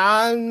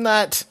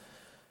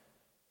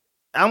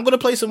 I'm going to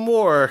play some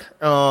more.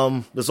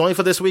 It's only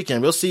for this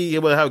weekend. We'll see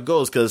how it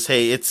goes because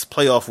hey, it's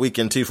playoff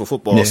weekend too for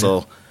football. Yeah.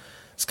 So.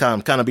 It's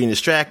kind of being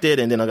distracted,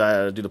 and then I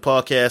gotta do the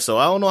podcast, so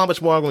I don't know how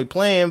much more I'm gonna be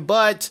playing,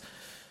 but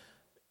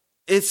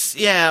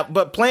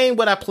but playing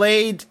what I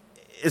played,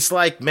 it's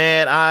like,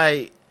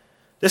 man,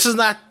 this is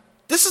not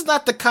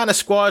the kind of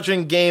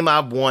Squadron game I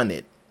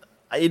wanted.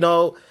 I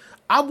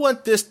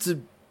want this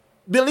to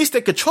be at least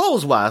the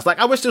controls wise. Like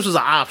I wish this was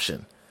an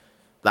option.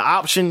 The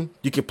option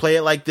you could play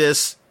it like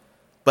this,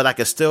 but I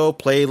could still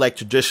play like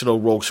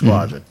traditional Rogue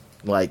Squadron,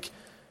 like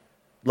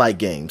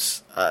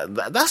games.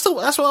 That's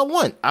what I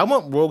want. I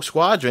want Rogue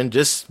Squadron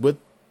just with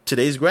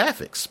today's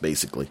graphics,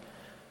 basically.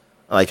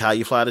 Like how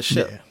you fly the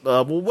ship. Yeah.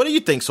 Well, what do you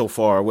think so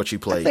far? What you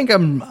played? I think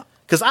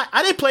because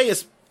I didn't play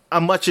as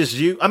much as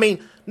you. I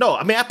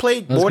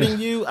played more than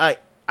you. I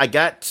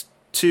got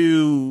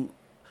to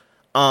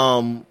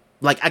I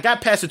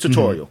got past the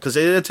tutorial because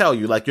it'll tell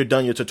you like you're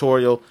done your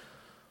tutorial.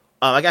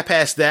 I got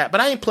past that, but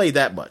I didn't play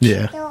that much.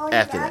 Yeah.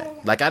 After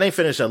that, like I didn't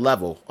finish a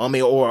level.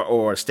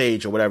 Or a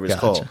stage or whatever it's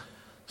called.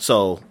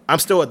 So I'm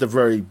still at the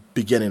very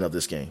beginning of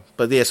this game.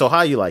 But yeah, so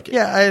how you like it?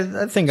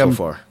 Yeah, I think so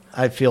far.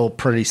 I feel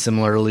pretty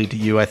similarly to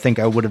you. I think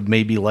I would have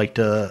maybe liked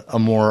a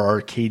more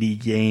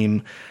arcadey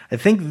game. I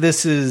think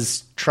this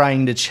is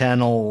trying to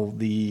channel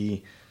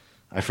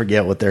I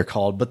forget what they're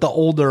called, but the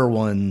older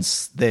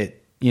ones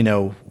that,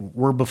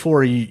 were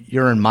before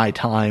you're in my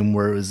time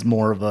where it was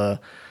more of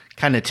a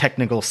kind of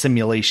technical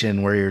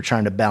simulation where you're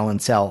trying to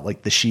balance out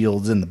like the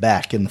shields in the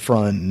back and the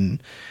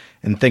front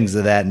and things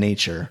of that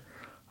nature.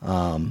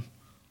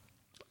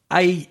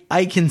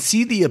 I can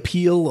see the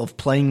appeal of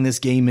playing this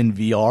game in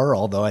VR,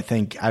 although I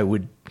think I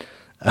would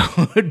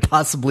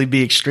possibly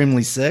be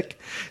extremely sick,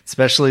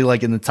 especially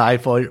like in the TIE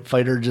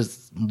fighter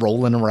just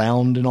rolling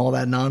around and all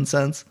that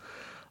nonsense.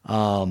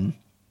 I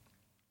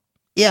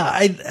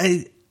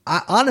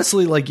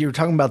honestly, like you were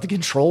talking about the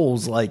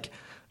controls, like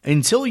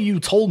until you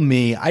told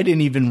me, I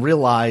didn't even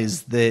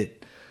realize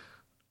that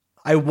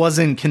I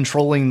wasn't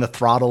controlling the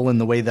throttle in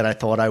the way that I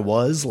thought I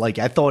was. Like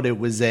I thought it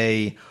was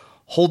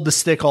hold the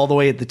stick all the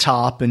way at the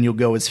top and you'll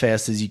go as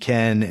fast as you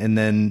can. And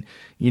then,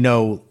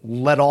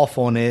 let off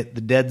on it.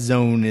 The dead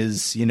zone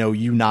is,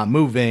 you not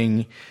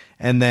moving,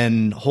 and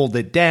then hold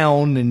it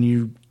down and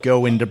you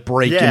go into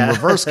brake and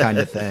reverse kind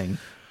of thing.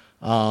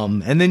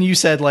 And then you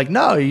said like,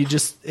 no,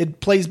 it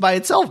plays by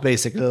itself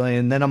basically.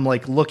 And then I'm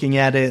like looking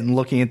at it and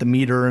looking at the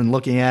meter and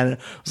looking at it.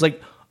 I was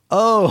like,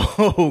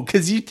 oh,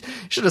 because you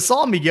should have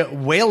saw me get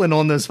wailing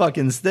on those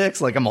fucking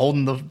sticks. Like I'm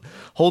holding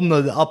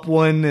the up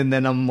one, and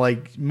then I'm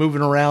like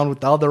moving around with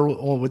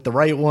the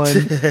right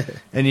one,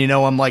 and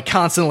I'm like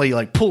constantly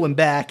like pulling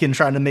back and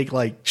trying to make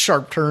like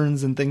sharp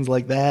turns and things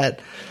like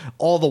that.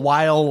 All the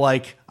while,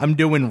 like I'm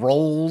doing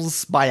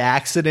rolls by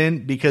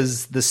accident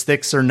because the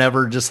sticks are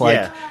never just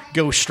like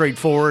go straight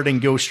forward and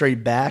go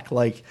straight back.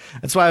 Like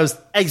that's why I was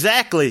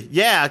exactly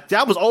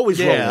that was always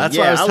rolling. That's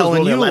why I was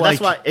telling you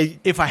like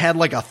if I had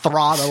like a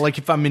throttle, like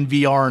if I'm in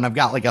VR and I've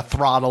got like a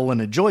throttle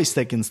and a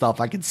joystick and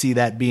stuff, I could see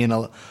that being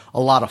a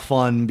lot of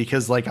fun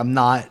because like I'm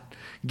not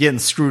getting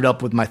screwed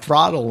up with my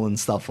throttle and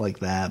stuff like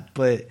that.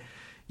 But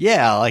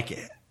yeah, like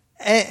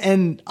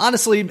and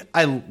honestly,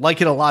 I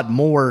like it a lot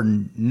more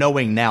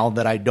knowing now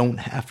that I don't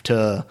have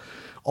to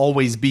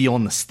always be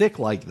on the stick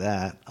like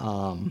that.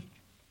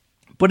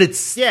 But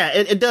it's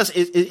it does.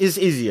 It's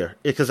easier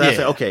because I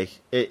say okay.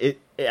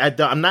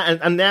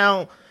 I'm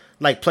now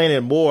like playing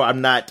it more.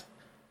 I'm not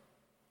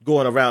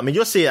going around. I mean,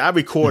 you'll see it. I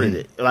recorded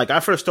it. Like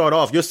I first start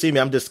off, you'll see me.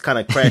 I'm just kind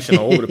of crashing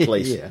all over the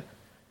place.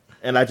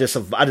 And I just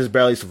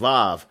barely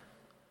survive.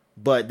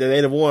 But the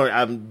later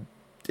on,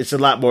 it's a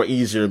lot more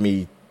easier for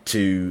me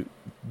to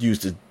use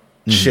the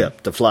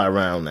ship to fly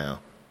around now.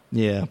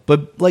 Yeah,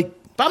 but like.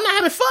 But I'm not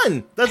having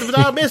fun. That's the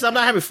problem is I'm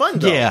not having fun,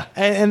 though. Yeah,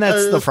 and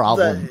that's the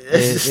problem.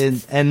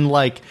 And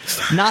like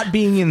not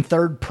being in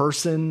third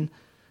person,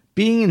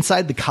 being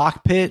inside the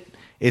cockpit,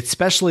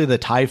 especially the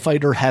TIE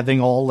fighter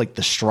having all like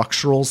the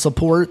structural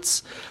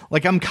supports.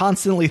 Like I'm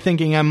constantly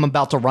thinking I'm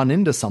about to run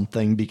into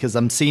something because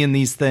I'm seeing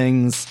these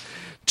things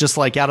just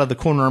like out of the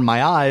corner of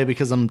my eye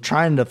because I'm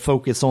trying to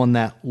focus on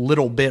that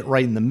little bit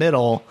right in the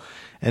middle.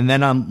 and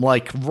then I'm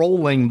like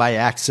rolling by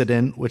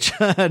accident, which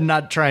I'm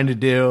not trying to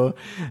do,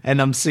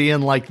 and I'm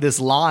seeing like this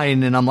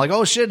line, and I'm like,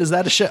 oh shit, is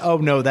that a ship? Oh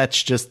no,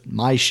 that's just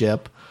my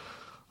ship.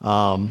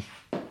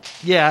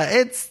 Yeah,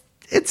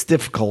 it's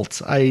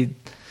difficult.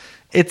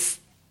 It's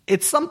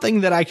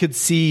something that I could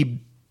see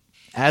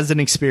as an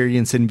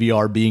experience in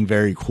VR being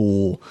very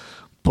cool,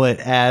 but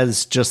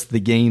as just the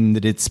game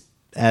that it's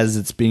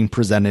being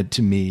presented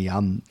to me,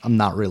 I'm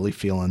not really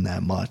feeling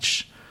that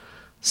much.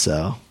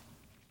 So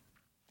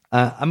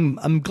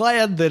I'm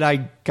glad that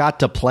I got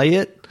to play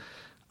it,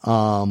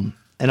 and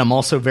I'm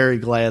also very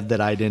glad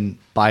that I didn't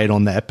buy it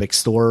on the Epic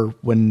Store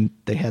when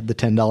they had the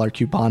 $10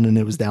 coupon and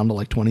it was down to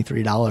like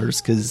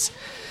 $23, because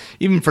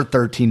even for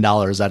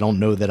 $13, I don't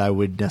know that I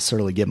would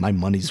necessarily get my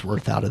money's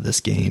worth out of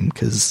this game,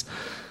 because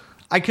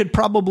I could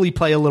probably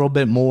play a little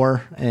bit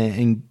more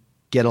and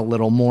get a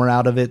little more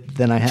out of it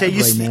than I have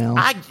right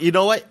now. You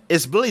know what?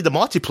 It's really the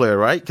multiplayer,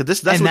 right?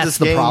 Because that's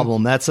the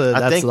problem. That's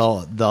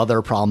the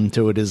other problem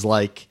to it is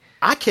like,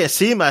 I can't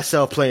see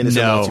myself playing this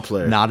in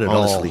multiplayer. Not at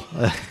honestly.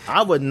 all.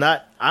 I would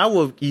not. I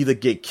would either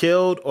get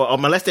killed or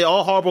unless they're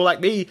all horrible like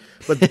me.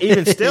 But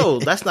even still,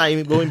 that's not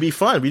even going to be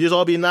fun. We just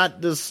all be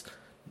not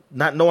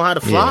knowing how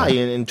to fly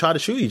and try to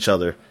shoot each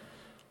other.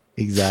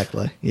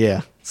 Exactly.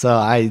 Yeah.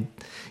 So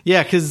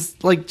because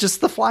like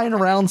just the flying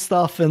around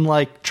stuff and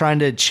like trying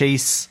to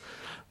chase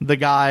the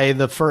guy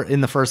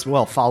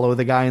follow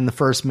the guy in the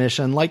first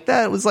mission, like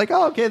that was like,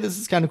 oh, okay, this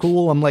is kind of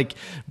cool. I'm like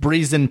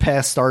breezing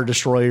past Star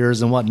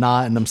Destroyers and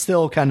whatnot, and I'm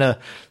still kind of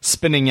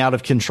spinning out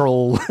of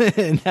control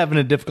and having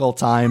a difficult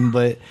time,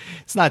 but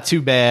it's not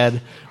too bad.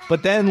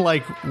 But then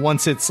like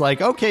once it's like,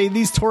 okay,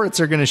 these turrets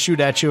are going to shoot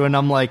at you, and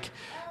I'm like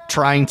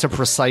trying to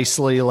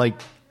precisely like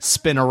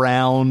spin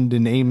around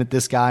and aim at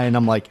this guy, and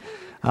I'm like,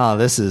 oh,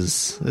 this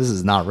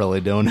is not really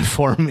doing it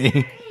for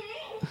me.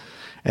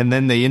 And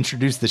then they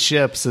introduce the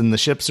ships, and the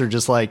ships are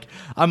just like,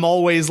 I'm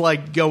always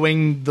like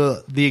going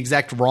the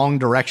exact wrong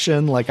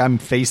direction. Like I'm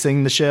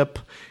facing the ship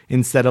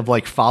instead of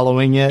like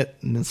following it.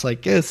 And it's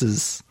like, this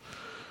is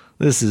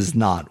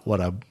not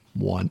what I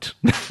want.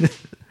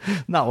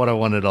 Not what I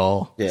want at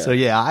all. Yeah. So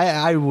yeah,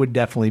 I would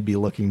definitely be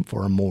looking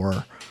for a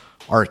more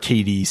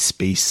arcadey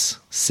space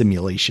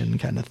simulation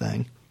kind of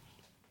thing.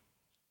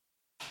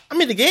 I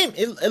mean, the game,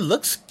 it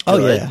looks good.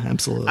 Oh, yeah,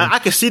 absolutely. I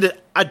can see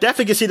I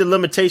definitely can see the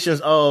limitations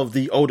of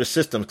the older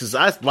systems, because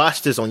I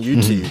watched this on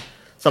YouTube,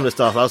 some of the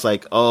stuff. I was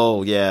like,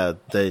 oh, yeah,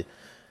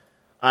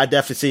 I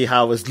definitely see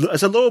how it's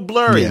a little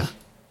blurry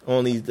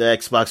on the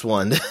Xbox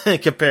One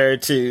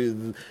compared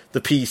to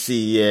the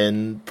PC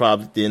and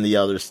probably in the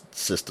other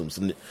systems.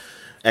 And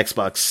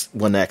Xbox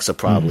One X are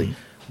probably.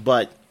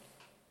 But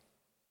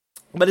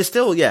it's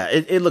still,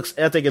 it looks,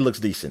 I think it looks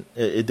decent.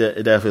 It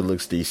definitely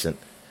looks decent.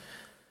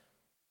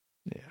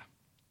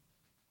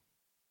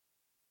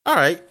 All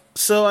right,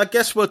 so I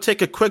guess we'll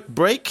take a quick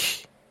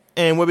break,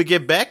 and when we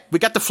get back, we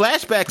got the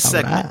flashback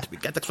segment. Right. We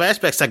got the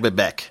flashback segment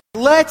back.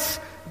 Let's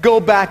go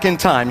back in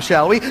time,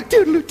 shall we?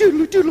 Doodle,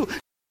 doodle, doodle.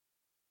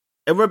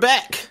 And we're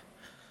back.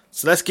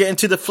 So let's get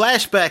into the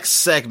flashback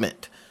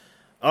segment.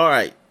 All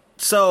right,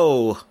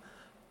 so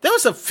there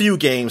was a few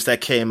games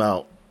that came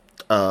out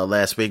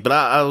last week, but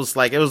I was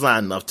like, it was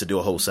not enough to do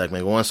a whole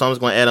segment one, so I was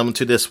going to add them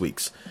to this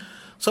week's.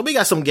 So we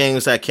got some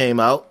games that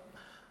came out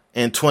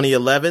in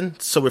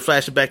 2011, so we're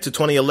flashing back to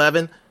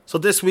 2011. So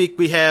this week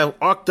we have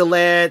Arc the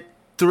Lad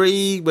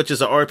 3, which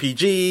is an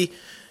RPG,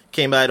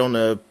 came out on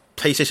the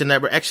PlayStation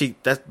Network. Actually,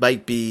 that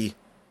might be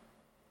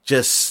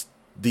just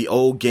the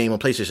old game on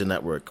PlayStation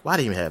Network. Why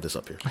do you even have this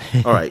up here?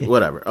 All right,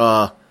 whatever.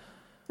 I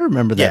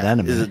remember that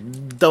anime. I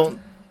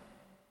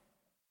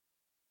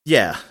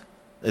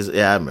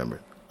remember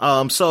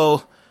it.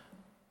 So,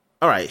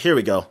 all right, here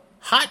we go.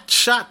 Hot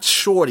Shot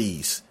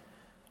Shorties.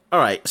 All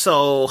right,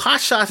 so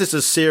Hot Shots is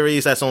a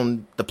series that's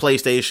on the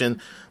PlayStation,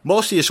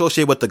 mostly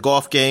associated with the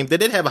golf game. They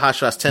did have a Hot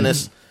Shots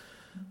Tennis,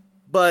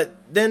 but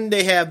then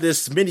they have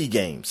this mini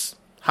games,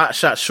 Hot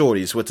Shot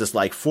Shorties, which is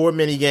like 4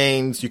 mini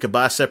games. You can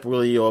buy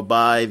separately or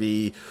buy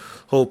the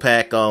whole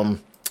pack. I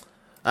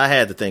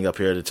had the thing up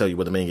here to tell you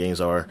what the mini games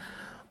are,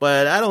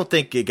 but I don't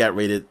think it got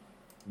rated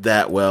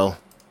that well.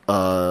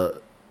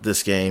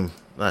 This game,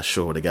 not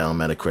sure what it got on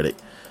Metacritic,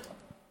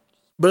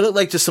 but it looked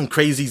like just some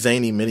crazy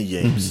zany mini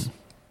games.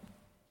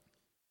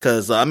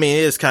 Because, I mean,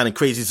 it is kind of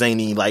crazy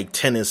zany, like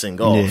tennis and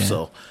golf,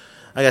 so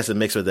I guess it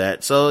mixed with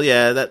that. So,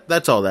 yeah,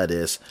 that's all that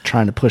is.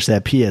 Trying to push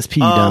that PSP,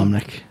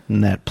 Dominic,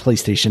 and that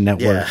PlayStation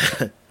Network.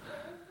 Yeah.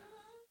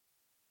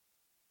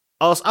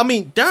 Also, I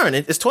mean, darn,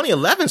 it's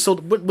 2011, so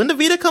when did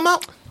Vita come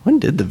out? When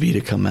did the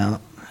Vita come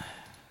out?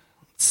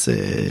 Let's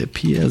see,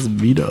 PS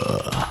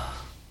Vita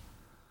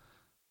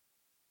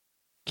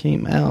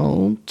came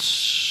out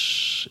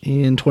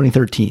in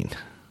 2013.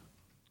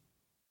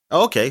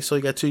 Okay, so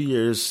you got 2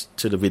 years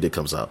till the Vita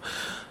comes out.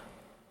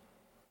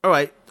 All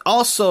right.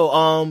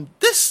 Also,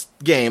 this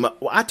game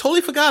I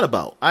totally forgot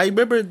about. I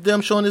remember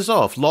them showing this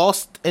off.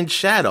 Lost in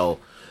Shadow,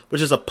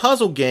 which is a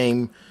puzzle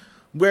game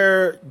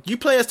where you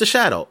play as a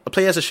shadow.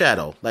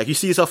 Like you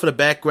see yourself in the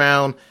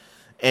background,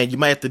 and you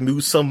might have to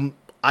move some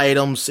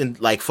items and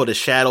like for the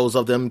shadows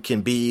of them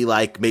can be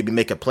like maybe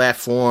make a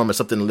platform or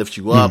something to lift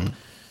you up,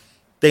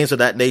 things of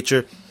that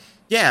nature.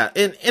 Yeah,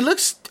 and it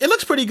looks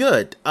pretty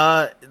good.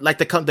 Like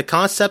the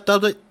concept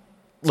of it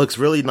looks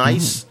really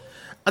nice.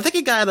 I think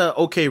it got an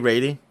okay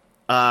rating.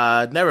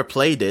 Never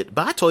played it,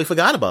 but I totally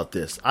forgot about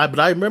this. But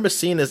I remember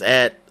seeing this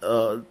at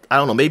I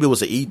don't know, maybe it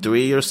was an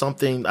E3 or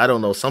something. I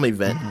don't know, some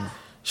event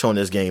showing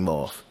this game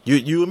off.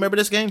 You remember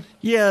this game?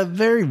 Yeah,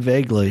 very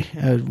vaguely.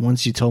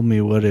 Once you told me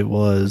what it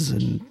was,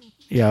 and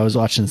yeah, I was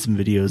watching some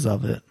videos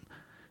of it.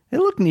 It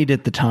looked neat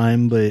at the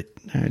time, but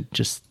I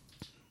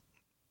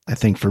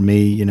think for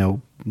me,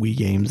 Wii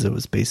games, it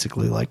was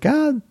basically like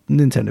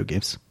Nintendo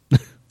games.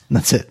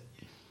 That's it.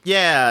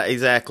 Yeah,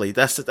 exactly.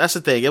 That's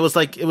the thing. It was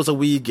a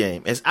Wii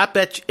game. I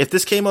bet you, if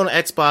this came on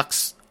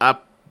Xbox, I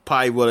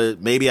probably would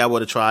have. Maybe I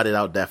would have tried it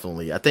out.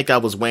 Definitely. I think I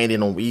was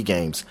waiting on Wii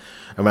games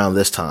around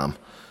this time.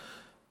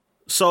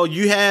 So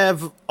you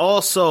have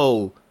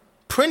also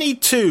Prinny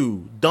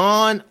 2: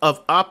 Dawn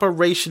of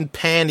Operation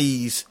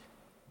Panties,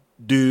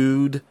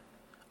 dude.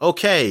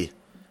 Okay,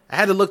 I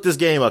had to look this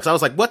game up because I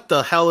was like, "What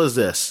the hell is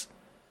this?"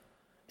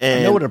 And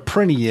I know what a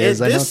Prinny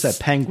is. I know it's that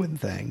penguin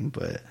thing,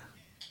 but.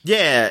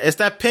 Yeah, it's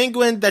that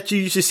penguin that you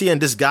usually see in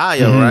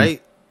Disgaea,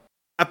 right?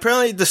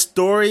 Apparently, the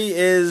story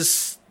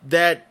is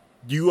that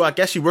I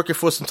guess you're working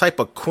for some type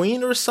of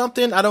queen or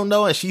something. I don't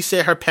know. And she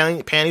said her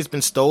panties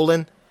been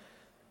stolen,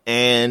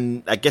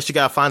 and I guess you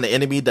gotta find the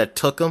enemy that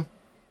took them.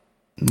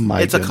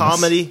 It's a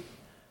comedy,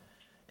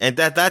 and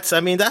that's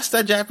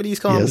that Japanese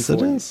comedy. Yes, it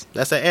is.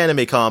 That's an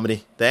anime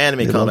comedy. The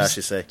anime comedy, I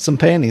should say. Some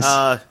panties.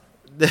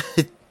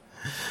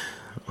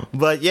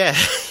 But yeah,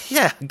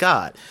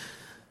 God.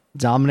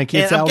 Dominic,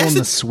 it's out on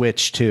the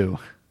Switch too.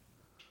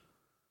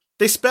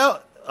 They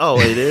spell. Oh,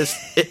 it is.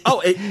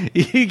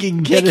 You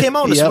can get it. It came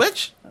out on the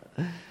Switch.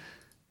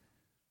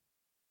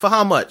 For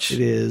how much? It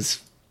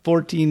is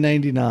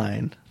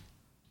 $14.99.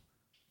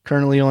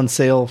 Currently on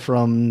sale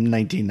from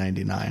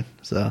 $19.99.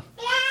 So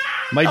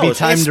might be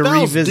time to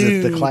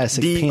revisit the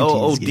classic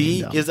panties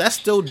game. Is that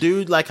still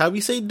dude? Like how we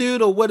say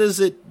dude, or what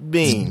does it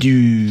mean? It's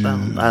dude.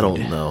 I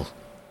don't know.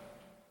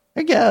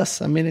 I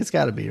guess. I mean, it's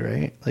got to be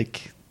right.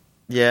 Like.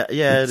 Yeah,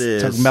 it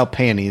is. Talking about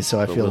panties, so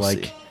I feel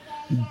like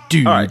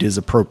dude is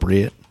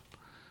appropriate.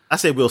 I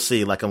say we'll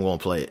see, like I'm going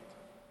to play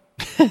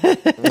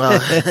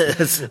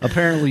it.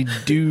 Apparently,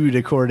 dude,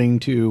 according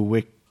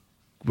to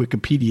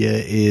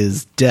Wikipedia,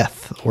 is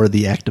death or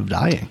the act of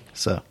dying.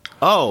 So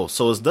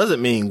it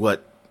doesn't mean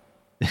what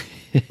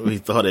we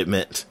thought it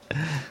meant.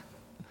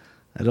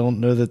 I don't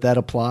know that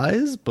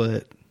applies,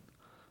 but...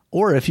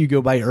 Or if you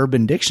go by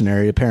Urban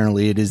Dictionary,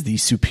 apparently it is the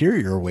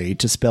superior way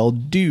to spell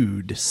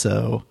dude,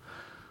 so...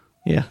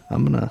 Yeah,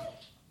 I'm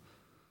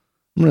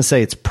gonna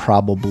say it's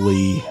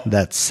probably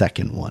that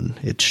second one.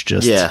 It's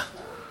just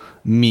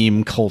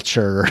meme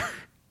culture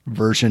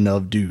version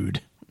of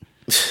dude.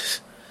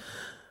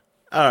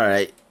 All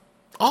right.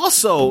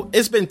 Also,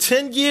 it's been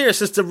 10 years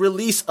since the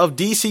release of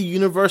DC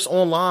Universe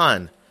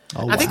Online.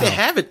 Oh, I think they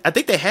have it. I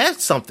think they had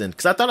something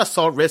because I thought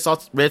I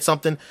read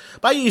something.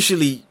 But I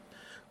usually,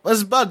 when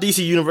it's about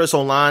DC Universe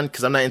Online,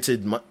 because I'm not into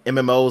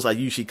MMOs, I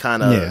usually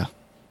kind of.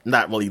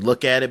 Not really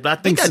look at it, but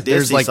I think I did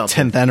there's see like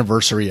something. 10th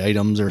anniversary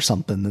items or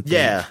something that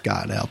they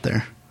got out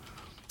there.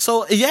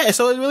 So it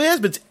really has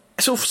been.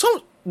 So for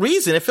some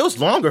reason, it feels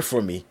longer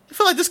for me. I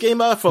feel like this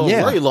game out for a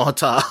very long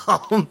time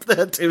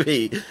to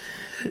me.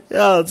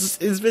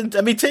 It's been.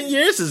 10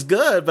 years is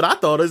good, but I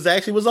thought it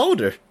actually was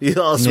older.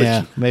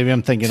 Yeah, maybe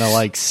I'm thinking of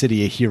like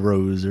City of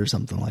Heroes or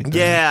something like that.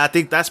 Yeah, I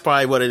think that's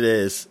probably what it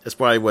is. It's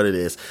probably what it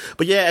is.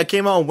 But yeah, it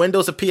came out on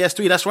Windows and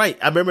PS3. That's right.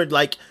 I remember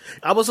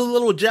I was a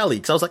little jelly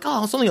because I was like,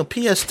 oh, it's only on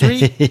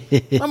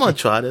PS3. I'm gonna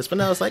try this, but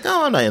now it's like,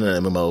 oh, I'm not into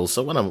MMOs.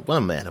 So what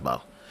I'm mad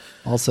about?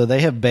 Also, they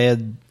have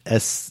bad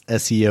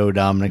SEO,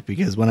 Dominic,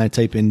 because when I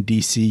type in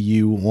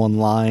DCU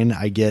online,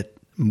 I get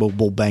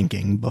mobile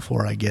banking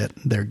before I get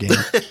their game.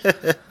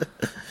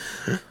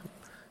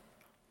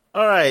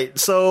 All right.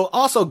 So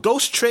also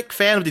Ghost Trick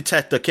Phantom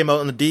Detective came out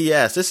on the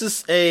DS. This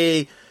is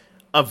a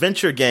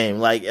adventure game,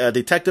 like a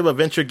detective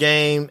adventure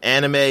game,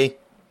 anime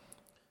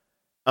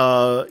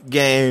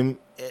game.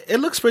 It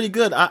looks pretty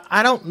good.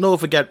 I don't know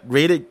if it got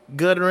rated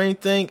good or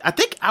anything.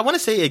 I want to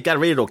say it got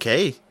rated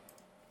okay.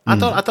 I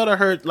thought I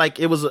heard like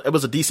it was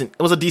a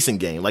decent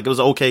game. Like it was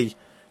an okay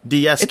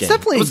DS game. It's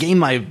definitely a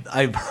game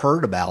I've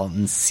heard about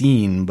and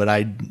seen, but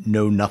I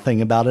know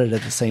nothing about it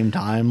at the same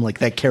time. Like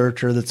that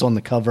character that's on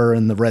the cover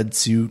in the red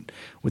suit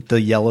with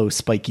the yellow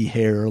spiky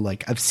hair.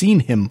 Like I've seen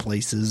him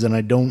places, and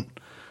I don't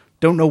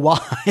know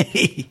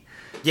why.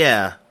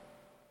 Yeah,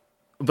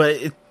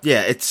 but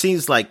it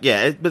seems like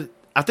but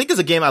I think it's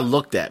a game I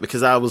looked at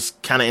because I was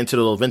kind of into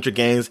the adventure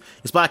games.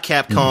 It's by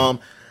Capcom.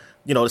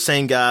 You know, the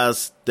same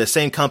guys, the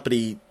same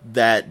company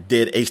that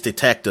did Ace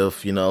Detective,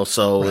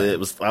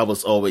 so I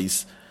was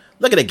always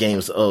looking at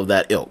games of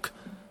that ilk.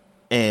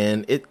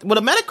 And with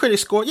a Metacritic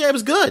score, it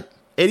was good.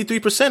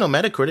 83% on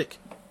Metacritic.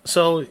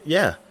 So,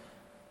 yeah,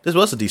 this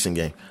was a decent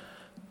game.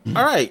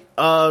 All right.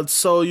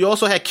 So you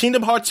also had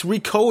Kingdom Hearts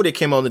Recoded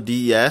came on the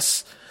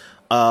DS.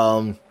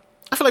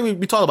 I feel like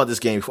we talked about this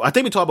game before. I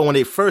think we talked about when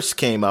they first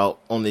came out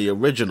on the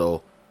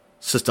original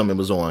system it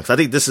was on. 'Cause I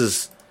think this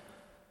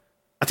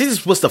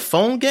was the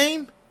phone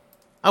game,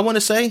 I want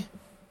to say.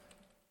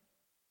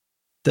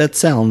 That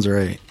sounds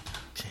right.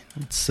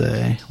 Let's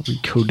say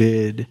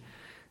Recoded.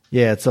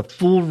 Yeah, it's a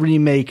full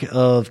remake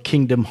of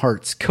Kingdom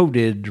Hearts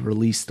Coded,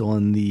 released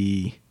on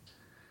the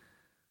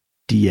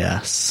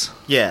DS.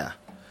 Yeah.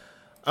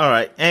 All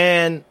right.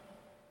 And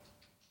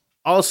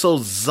also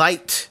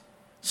Zeit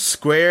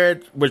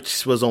Squared,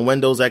 which was on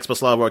Windows,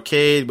 Xbox Live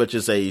Arcade, which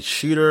is a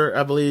shooter,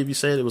 I believe you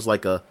said. It was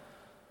like a...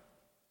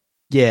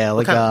 Yeah,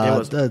 like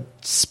a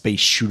space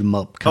shoot 'em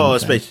up kind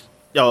of thing. Space.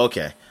 Oh,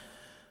 okay.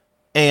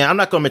 And I'm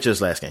not going to mention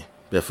this last game.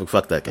 Yeah,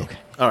 fuck that game. Okay.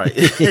 All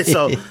right.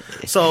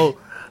 So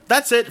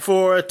that's it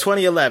for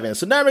 2011.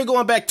 So now we're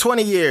going back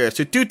 20 years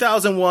to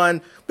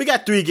 2001. We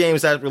got 3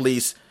 games that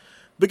released.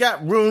 We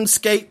got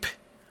RuneScape,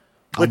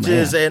 which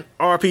is an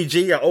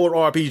RPG, an old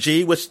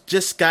RPG, which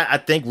just got, I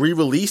think,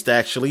 re-released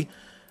actually.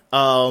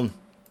 And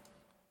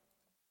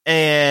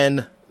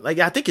like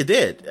I think it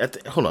did.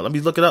 Hold on, let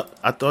me look it up.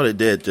 I thought it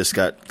did just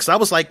got, because I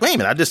was like, wait a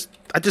minute,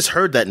 I just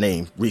heard that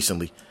name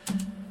recently.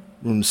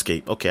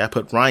 RuneScape. Okay, I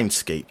put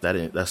RuneScape.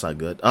 That's not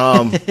good.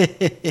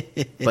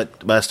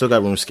 But I still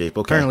got RuneScape.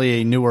 Okay.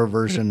 Apparently a newer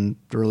version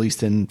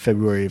released in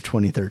February of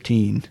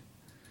 2013.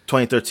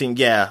 2013,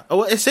 yeah.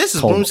 Oh, it says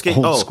it's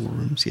RuneScape. Old school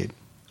RuneScape.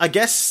 I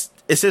guess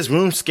it says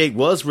RuneScape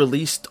was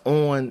released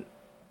on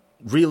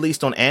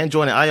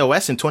Android and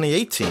iOS in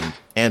 2018,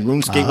 and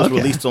RuneScape was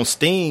released on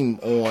Steam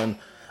on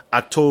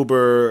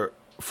October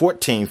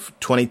 14th,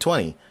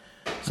 2020.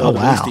 So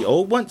at least the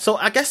old one. So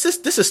I guess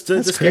this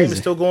game is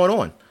still going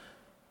on.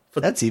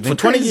 That's even for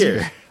 20 crazier.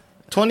 years.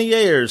 20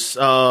 years. This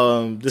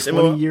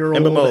 20-year-old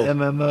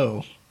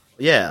MMO.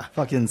 Yeah.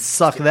 Fucking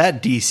suck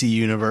that, DC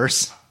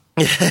Universe.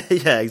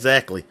 Yeah,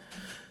 exactly.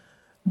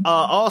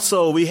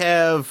 Also, we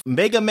have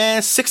Mega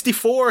Man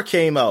 64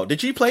 came out.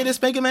 Did you play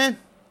this Mega Man?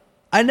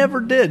 I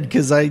never did,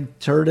 because I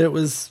heard it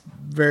was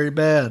very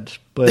bad.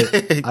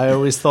 But I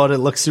always thought it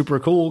looked super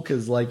cool,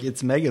 because like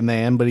it's Mega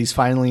Man, but he's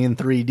finally in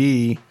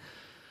 3D.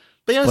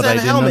 But I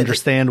didn't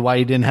understand why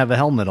he didn't have a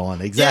helmet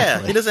on.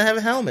 Exactly. Yeah, he doesn't have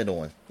a helmet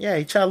on. Yeah,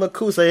 he tried to look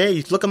cool. Say,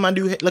 hey, look at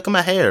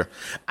my hair.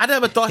 I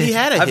never thought he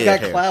had a hair.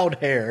 I've got cloud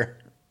hair.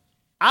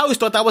 I always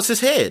thought that was his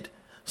head.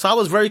 So I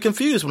was very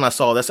confused when I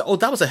saw that. I said, oh,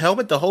 that was a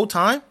helmet the whole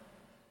time?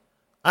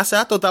 I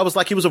thought that was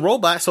like he was a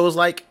robot. So it was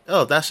like,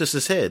 oh, that's just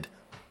his head.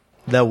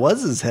 That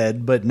was his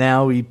head, but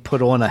now he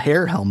put on a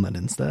hair helmet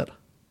instead.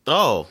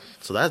 Oh,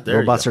 so that's there.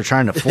 Robots are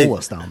trying to fool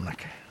us,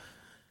 Dominic.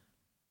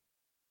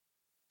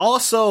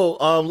 Also,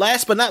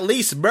 last but not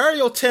least,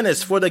 Mario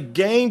Tennis for the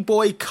Game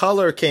Boy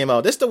Color came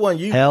out. This is the one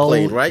you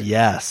played, right?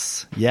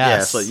 Yes. Yeah,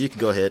 so you can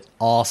go ahead.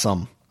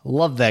 Awesome.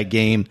 Love that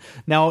game.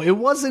 Now, it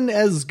wasn't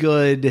as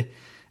good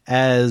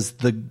as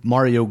the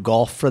Mario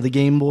Golf for the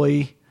Game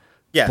Boy.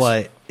 Yes.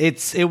 But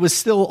it was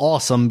still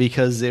awesome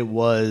because it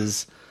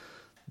was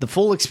the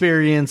full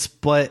experience,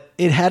 but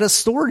it had a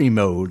story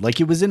mode.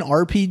 Like, it was an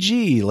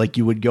RPG. Like,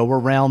 you would go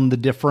around the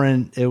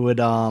different...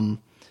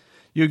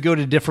 You would go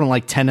to different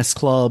like tennis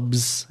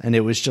clubs, and it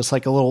was just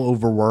like a little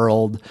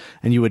overworld,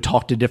 and you would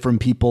talk to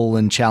different people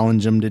and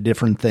challenge them to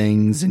different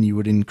things, and you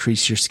would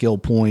increase your skill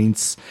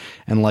points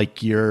and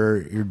like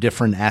your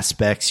different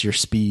aspects, your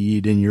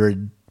speed and your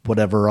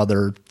whatever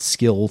other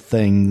skill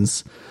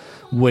things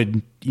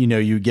would,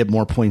 you get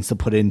more points to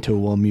put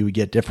into them. You would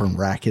get different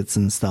rackets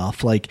and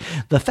stuff. Like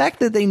the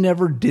fact that they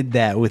never did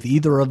that with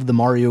either of the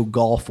Mario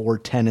Golf or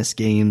tennis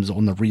games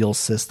on the real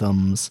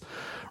systems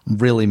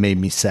really made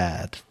me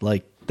sad.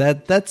 Like,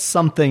 that's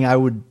something I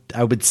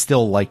would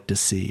still like to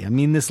see. I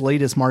mean, this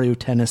latest Mario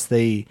Tennis,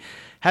 they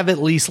have at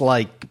least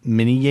like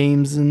mini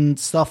games and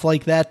stuff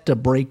like that to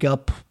break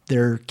up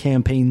their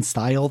campaign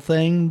style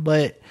thing,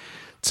 but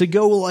to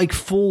go like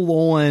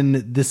full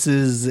on, this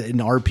is an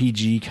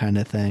RPG kind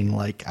of thing.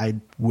 Like, I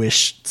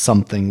wish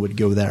something would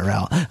go that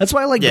route. That's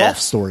why I like Golf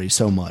Story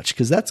so much,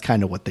 because that's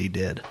kind of what they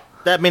did.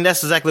 That's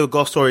exactly what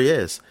Golf Story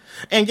is.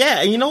 And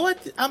yeah, and you know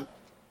what?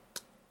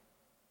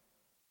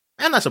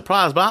 I'm not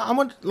surprised, but I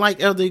would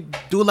like if they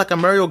do like a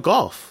Mario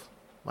Golf.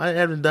 I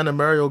haven't done a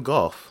Mario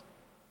Golf.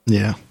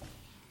 Yeah.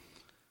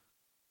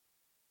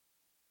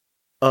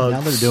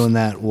 Now they're doing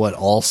that,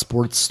 All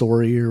Sports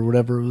Story or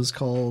whatever it was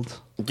called.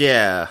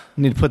 Yeah.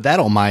 I need to put that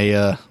on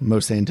my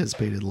most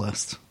anticipated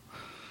list.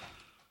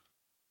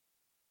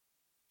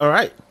 All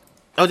right.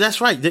 Oh, that's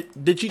right.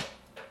 Did you?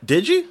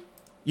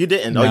 You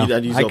didn't. No, oh,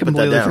 you I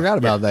completely forgot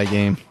about that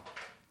game.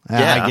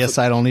 Yeah, I guess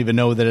I don't even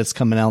know that it's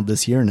coming out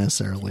this year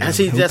necessarily. I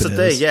see, that's the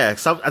thing. Yeah,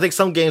 I think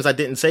some games I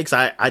didn't say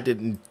because I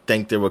didn't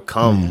think they would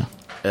come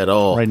at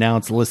all. Right now,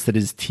 it's listed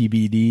as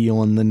TBD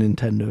on the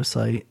Nintendo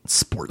site.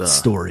 Sports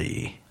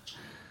Story.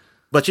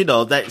 But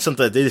that's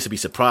something that they used to be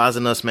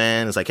surprising us,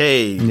 man. It's like,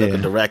 hey, look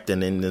at Direct,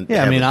 and then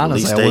I mean,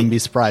 honestly, I wouldn't be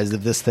surprised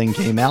if this thing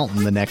came out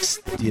in the next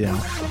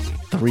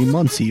 3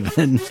 months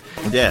even.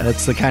 Yeah,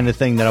 that's the kind of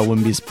thing that I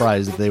wouldn't be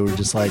surprised if they were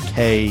just like,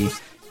 hey,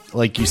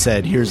 like you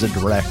said, here's a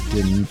Direct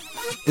and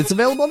it's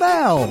available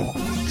now.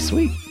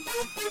 Sweet.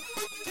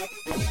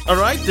 All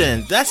right,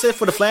 then. That's it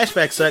for the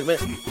flashback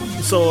segment.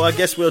 So I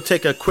guess we'll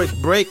take a quick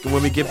break, and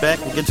when we get back,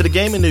 we'll get to the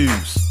gaming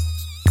news.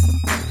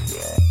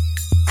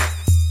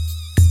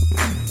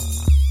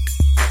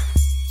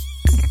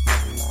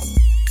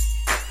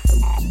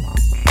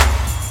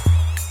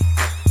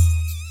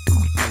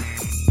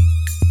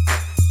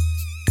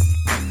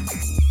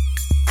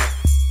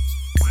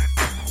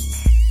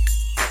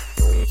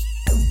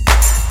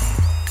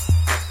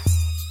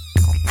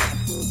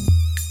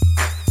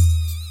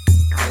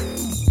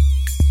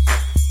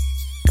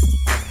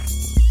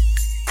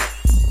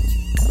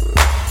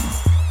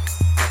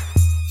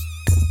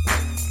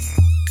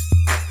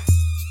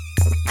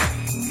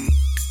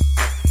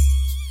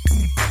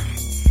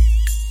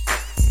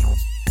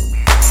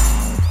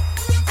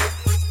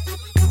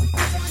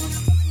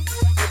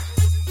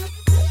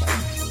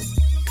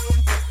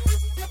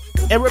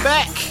 And we're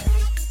back.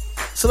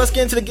 So let's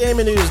get into the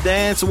gaming news,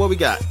 Dan. So what we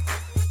got?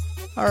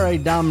 All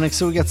right, Dominic.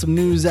 So we got some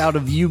news out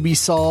of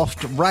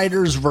Ubisoft.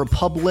 Riders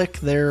Republic,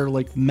 their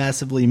like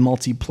massively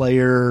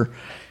multiplayer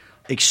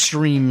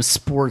extreme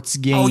sports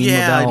game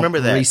about I remember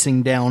that.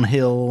 Racing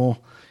downhill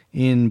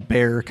in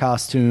bear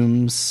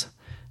costumes,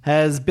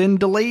 has been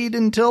delayed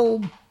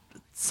until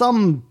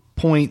some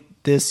point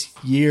this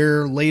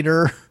year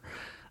later.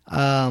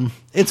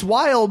 It's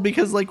wild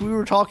because like we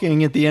were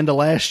talking at the end of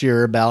last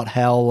year about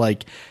how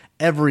like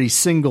every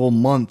single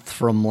month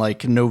from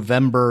like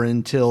November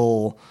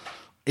until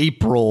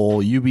April,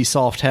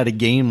 Ubisoft had a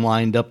game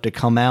lined up to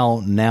come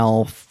out.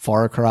 Now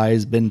Far Cry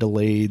has been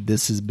delayed.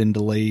 This has been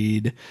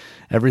delayed.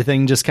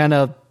 Everything just kind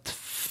of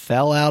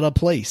fell out of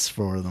place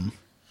for them.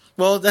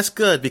 Well, that's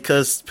good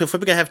because if we're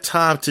going to have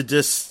time to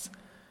just,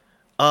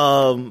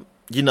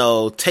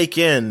 take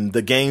in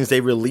the games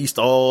they released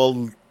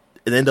all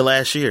at the end of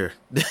last year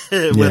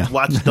with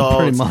Watch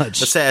Dogs,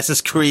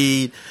 Assassin's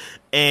Creed,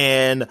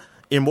 and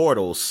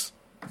Immortals.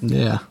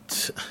 Yeah,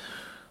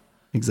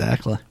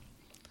 exactly.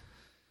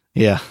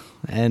 Yeah,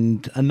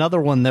 and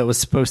another one that was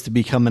supposed to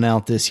be coming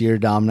out this year,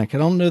 Dominic, I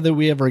don't know that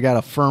we ever got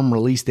a firm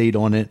release date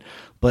on it,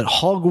 but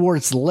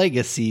Hogwarts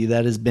Legacy,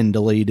 that has been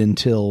delayed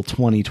until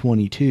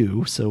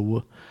 2022,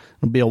 so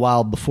it'll be a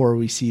while before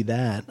we see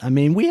that. I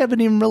mean, we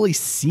haven't even really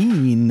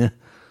seen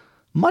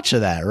much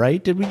of that,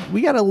 right? Did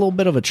we got a little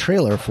bit of a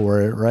trailer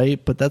for it, right?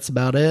 But that's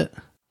about it.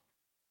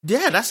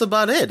 Yeah, that's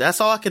about it.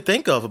 That's all I could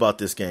think of about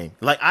this game.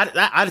 Like,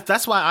 I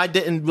that's why I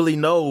didn't really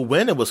know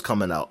when it was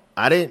coming out.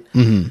 I didn't.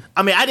 Mm-hmm.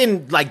 I mean, I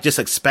didn't like just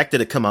expect it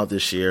to come out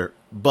this year,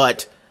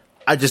 but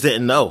I just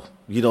didn't know,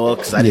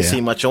 because I didn't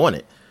see much on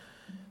it.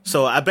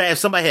 So I bet if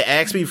somebody had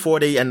asked me before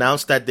they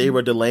announced that they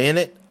were delaying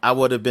it, I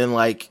would have been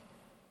like,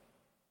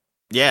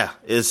 "Yeah,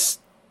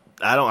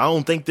 I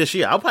don't think this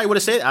year." I probably would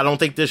have said, "I don't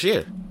think this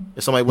year."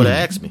 If somebody would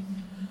have asked me.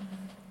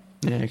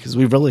 Yeah, because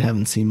we really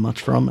haven't seen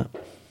much from it.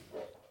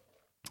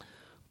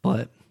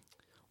 But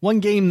one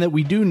game that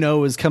we do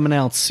know is coming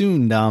out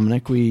soon,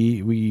 Dominic.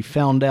 We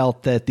found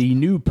out that the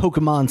new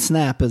Pokemon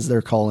Snap, as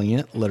they're calling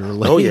it,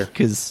 literally,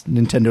 because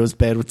Nintendo is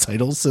bad with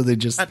titles, so they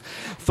just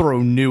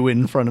throw new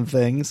in front of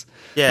things.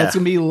 Yeah, it's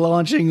going to be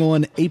launching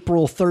on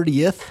April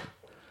 30th,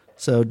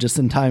 so just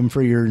in time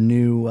for your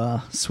new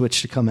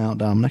Switch to come out,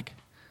 Dominic.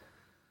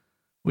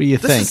 What do you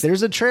think?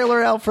 There's a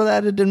trailer out for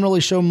that. It didn't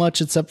really show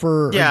much except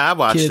for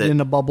a kid in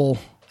a bubble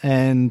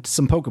and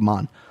some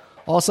Pokemon.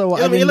 Also,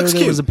 I didn't know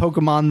there was a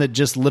Pokemon that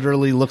just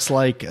literally looks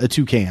like a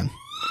toucan.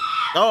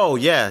 Oh,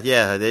 yeah.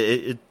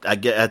 I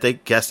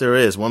guess there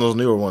is one of those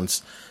newer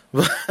ones.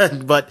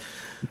 But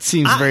it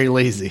seems very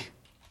lazy.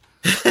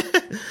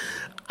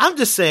 I'm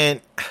just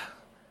saying,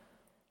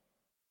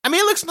 I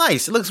mean, it looks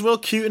nice. It looks real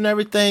cute and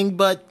everything,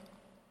 but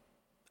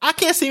I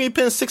can't see me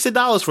paying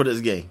 $60 for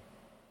this game.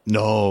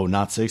 No,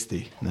 not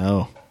 60.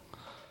 No.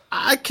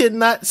 I could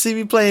not see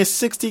me playing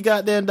 $60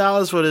 goddamn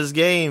dollars for this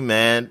game,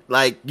 man.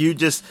 Like,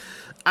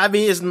 I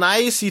mean, it's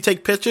nice. You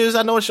take pictures.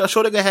 I'm sure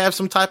they're going to have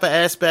some type of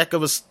aspect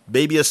of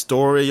maybe a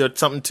story or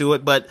something to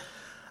it. But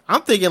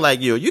I'm thinking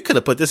like you could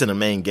have put this in the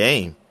main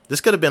game.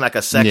 This could have been like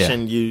a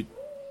section you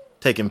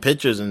taking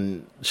pictures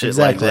and shit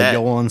like that.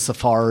 Go on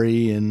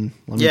Safari and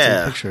let me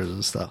take pictures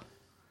and stuff.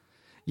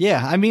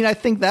 Yeah, I mean, I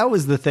think that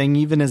was the thing,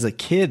 even as a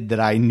kid, that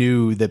I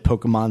knew that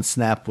Pokemon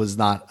Snap was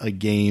not a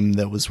game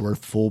that was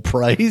worth full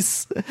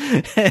price.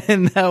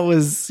 And that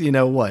was,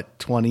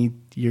 20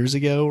 years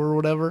ago or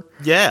whatever?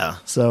 Yeah.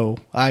 So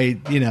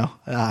I'm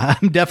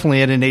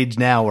definitely at an age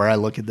now where I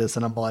look at this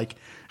and I'm like,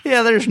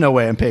 yeah, there's no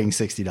way I'm paying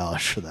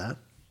 $60 for that.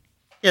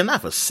 Yeah,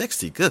 not for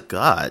 60. Good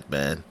God,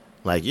 man.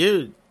 Like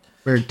you're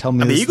telling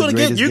me you're gonna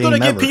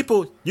get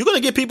people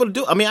to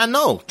do. I mean, I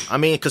know. I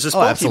mean, because it's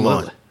Pokemon.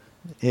 Absolutely.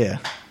 Yeah.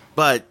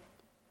 But,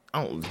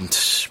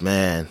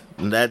 man,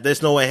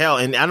 there's no way hell.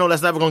 And I know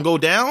that's never going to go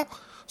down.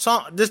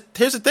 So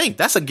here's the thing.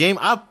 That's a game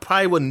I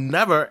probably would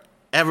never,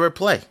 ever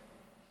play.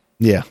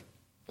 Yeah.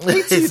 I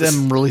could see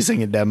them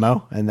releasing a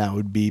demo, and that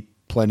would be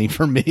plenty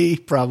for me,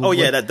 probably. Oh,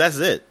 yeah, that's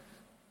it.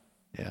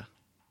 Yeah.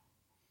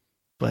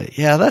 But,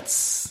 yeah,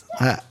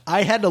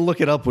 I had to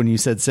look it up when you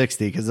said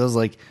 60, because I was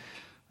like,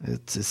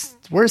 It's just,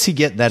 where's he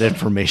getting that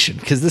information?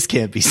 Because this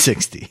can't be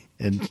 60.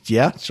 And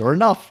yeah, sure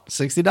enough,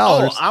 $60.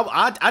 Oh,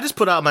 I just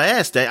put out my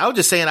ass. I was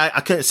just saying I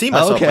couldn't see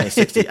myself playing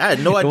 60. I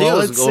had no idea it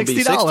was going to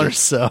be $60.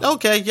 So.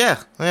 Okay,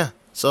 yeah.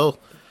 So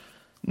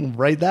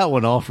write that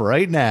one off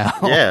right now.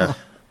 Yeah.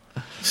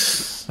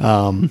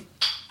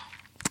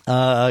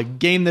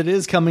 Game that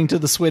is coming to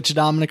the Switch,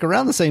 Dominic,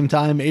 around the same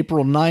time,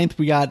 April 9th,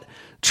 we got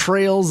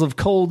Trails of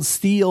Cold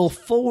Steel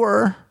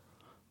 4.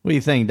 What do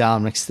you think,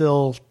 Dominic?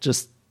 Still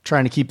just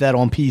trying to keep that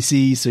on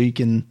PC so you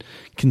can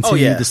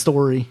continue the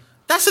story?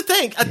 That's the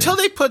thing. Until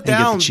they put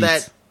down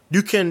that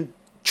you can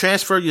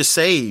transfer your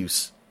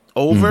saves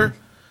over,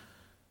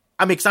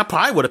 I mean, because I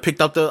probably would have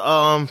picked up the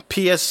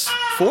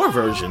PS4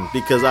 version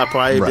because I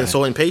probably been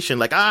so impatient,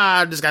 like,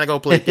 I just got to go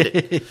play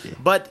it.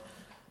 But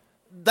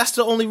that's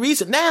the only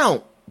reason.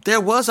 Now, there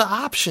was an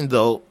option,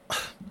 though,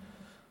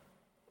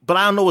 but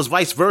I don't know, it was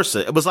vice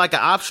versa. It was like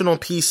an option on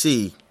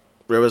PC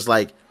where it was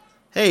like,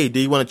 hey, do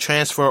you want to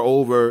transfer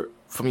over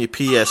from your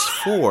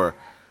PS4?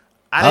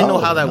 I didn't know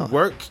how that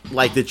worked.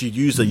 Like, did you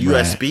use a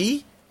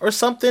USB or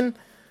something?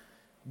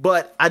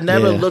 But I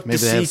never looked to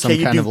see.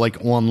 Some kind of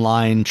like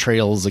online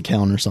Trails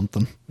account or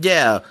something.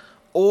 Yeah,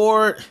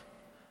 or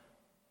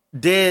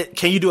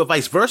can you do it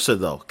vice versa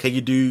though? Can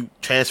you do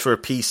transfer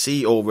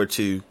PC over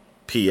to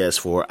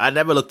PS4? I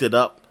never looked it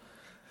up.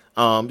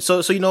 So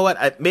you know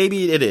what?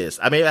 Maybe it is.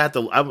 I have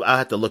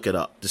to look it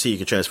up to see if you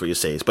can transfer your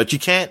saves. But you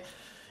can't.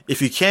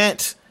 If you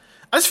can't,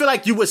 I just feel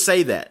like you would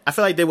say that. I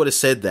feel like they would have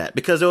said that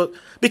because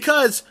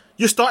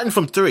you're starting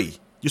from 3.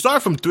 You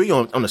started from 3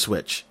 on the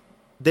Switch.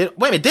 Wait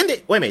a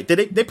minute.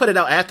 Did they put it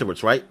out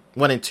afterwards, right?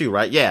 1 and 2,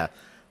 right? Yeah.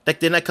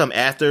 Didn't that come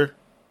after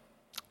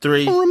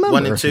 3,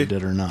 1 and 2? If it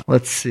did or not.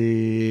 Let's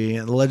see.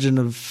 The Legend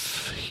of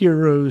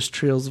Heroes,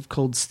 Trails of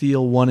Cold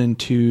Steel 1 and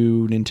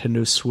 2,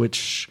 Nintendo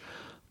Switch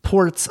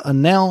ports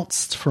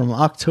announced from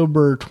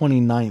October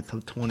 29th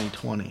of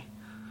 2020.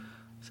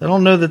 So I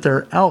don't know that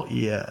they're out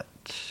yet.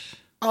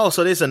 Oh,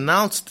 so they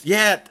announced.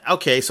 Yeah,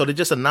 okay, so they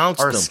just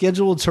announced are them.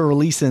 Scheduled to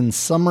release in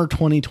summer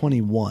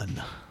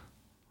 2021.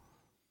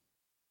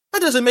 That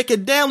doesn't make a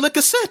damn lick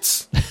of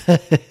sense.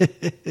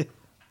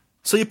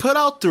 So you put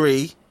out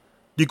 3.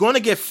 You're going to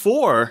get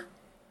 4.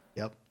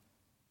 Yep.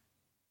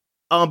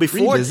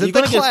 Before revisit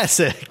the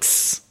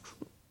classics.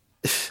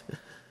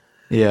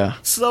 Yeah.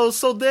 So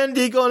then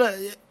you're gonna.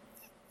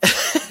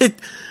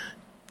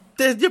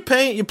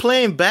 You're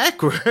playing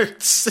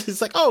backwards.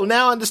 It's like, oh,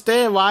 now I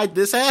understand why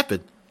this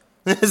happened.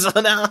 So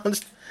now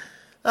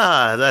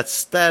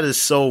that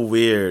is so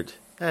weird.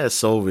 That is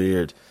so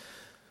weird.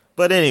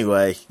 But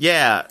anyway,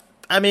 yeah.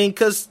 I mean,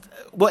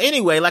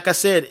 like I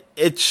said,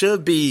 it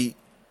should be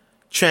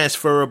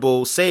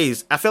transferable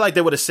saves. I feel like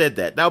they would have said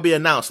that. That would be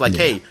announced. Like,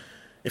 hey,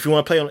 if you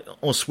want to play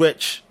on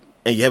Switch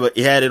and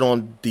you had it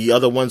on the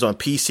other ones on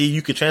PC,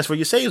 you could transfer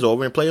your saves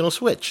over and play it on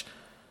Switch.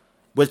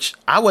 Which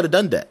I would have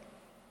done that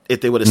if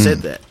they would have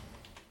said that.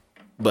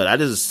 But I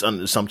just under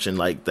the assumption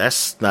like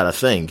that's not a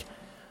thing.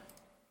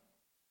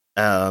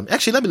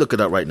 Actually, let me look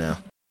it up right now.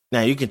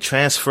 Now you can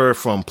transfer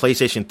from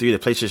PlayStation 3 to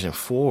PlayStation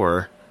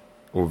 4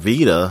 or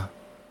Vita.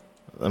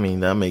 I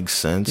mean, that makes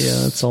sense.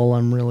 Yeah, that's all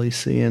I'm really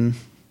seeing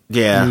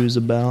news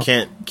about.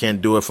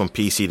 Can't do it from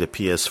PC to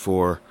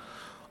PS4.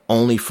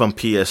 Only from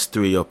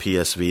PS3 or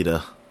PS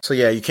Vita. So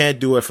yeah, you can't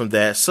do it from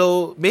that.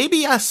 So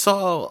maybe I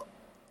saw,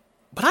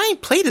 but I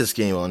ain't played this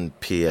game on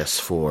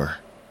PS4.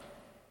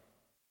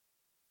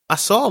 I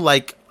saw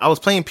I was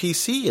playing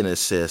PC and it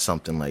says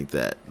something like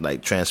that,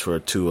 like transfer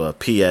to a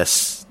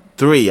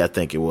PS3. I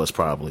think it was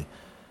probably.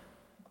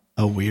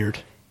 Oh, weird.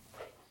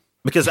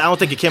 Because I don't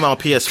think it came out on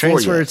PS4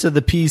 transfer yet. to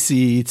the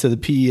PC, to the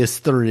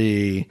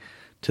PS3,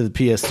 to the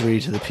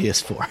PS3, to the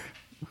PS4.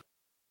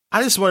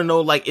 I just want to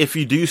know, if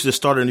you do to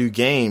start a new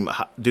game,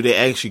 do they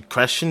ask you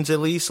questions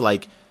at least?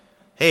 Like,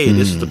 hey,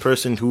 this is the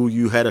person who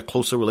you had a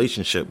closer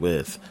relationship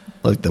with.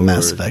 Like the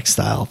Mass Effect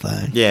style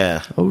thing.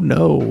 Yeah. Oh,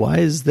 no. Why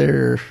is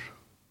there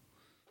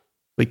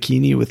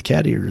bikini with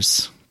cat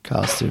ears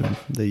costume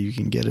that you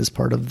can get as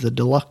part of the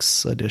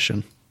deluxe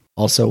edition?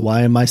 Also,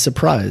 why am I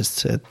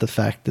surprised at the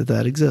fact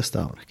that exists,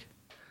 Dominic?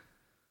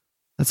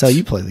 That's how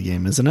you play the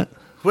game, isn't it?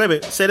 Wait a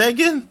minute. Say that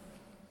again?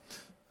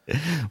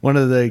 One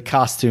of the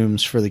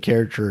costumes for the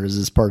characters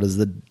as part of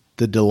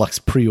the deluxe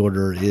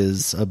pre-order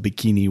is a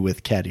bikini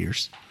with cat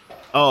ears.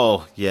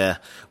 Oh, yeah.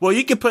 Well,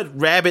 you can put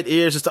rabbit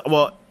ears and stuff.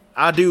 Well,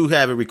 I do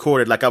have it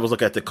recorded. Like, I was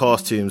looking at the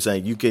costumes,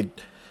 and you could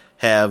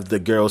have the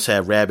girls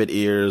have rabbit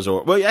ears,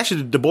 well,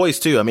 actually, the boys,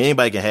 too. I mean,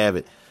 anybody can have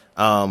it.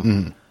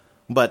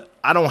 But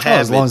I don't have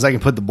it. As long as I can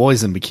put the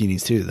boys in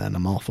bikinis, too, then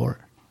I'm all for it.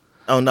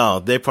 Oh, no.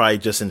 They're probably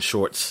just in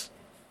shorts.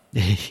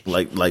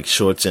 like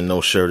shorts and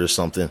no shirt or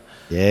something.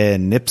 Yeah,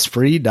 nips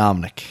free,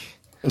 Dominic.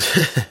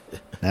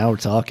 Now we're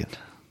talking.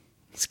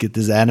 Let's get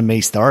this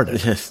anime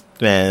started.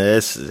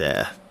 Man,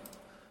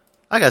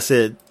 like I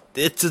said,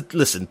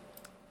 listen,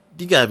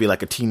 you gotta be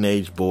like a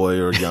teenage boy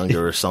or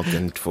younger or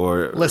something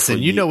for. Listen,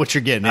 you know what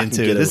you're getting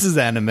into. This is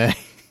anime.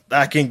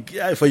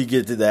 Before you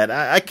get to that,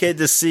 I can't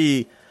just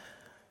see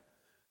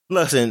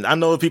Listen, I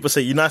know people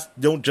say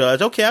don't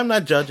judge. Okay, I'm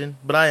not judging,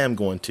 but I am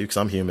going to because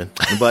I'm human.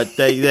 But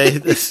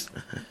it's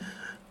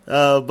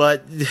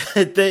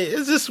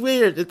just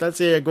weird. That's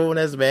here going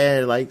as a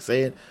man, like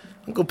saying,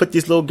 I'm gonna put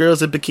these little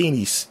girls in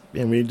bikinis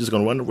and we're just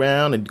gonna run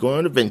around and go on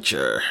an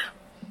adventure.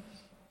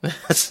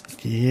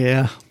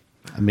 Yeah.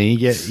 I mean,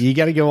 you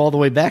got to go all the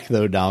way back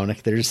though,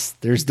 Dominic.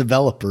 There's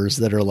developers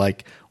that are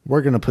like,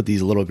 we're gonna put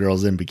these little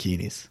girls in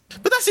bikinis.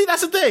 But that's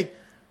the thing.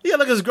 You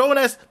gotta look as grown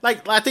as,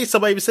 like, I think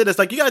somebody even said this,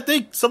 like, you gotta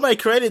think somebody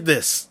created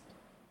this.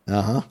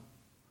 Uh-huh.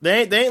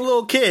 They ain't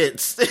little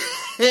kids.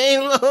 they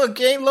ain't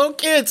little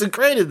kids who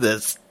created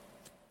this.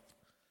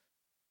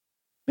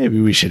 Maybe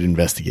we should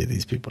investigate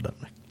these people,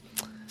 Dominic.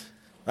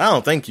 I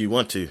don't think you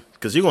want to,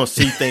 because you're gonna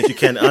see things you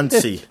can't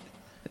unsee.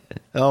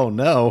 Oh,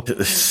 no.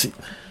 I'm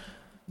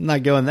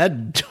not going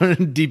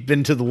that deep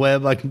into the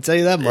web, I can tell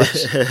you that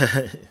much.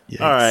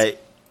 All right.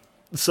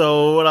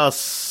 So, what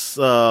else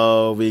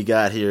we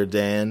got here,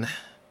 Dan?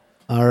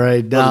 All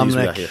right,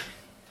 Dominic.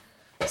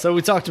 So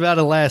we talked about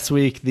it last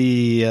week,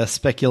 the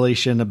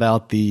speculation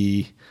about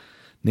the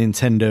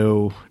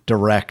Nintendo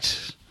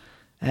Direct.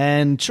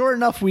 And sure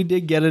enough, we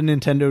did get a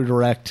Nintendo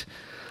Direct.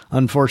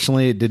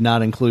 Unfortunately, it did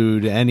not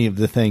include any of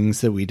the things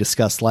that we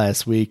discussed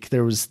last week.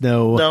 There was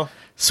no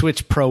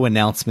Switch Pro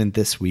announcement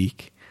this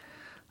week.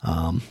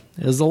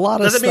 There's a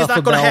lot of stuff. Doesn't mean it's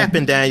not going to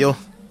happen, Daniel.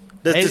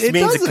 That just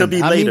means it could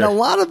be later. I mean, a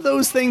lot of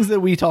those things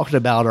that we talked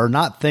about are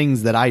not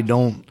things that I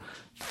don't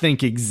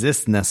think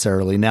exist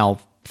necessarily. Now,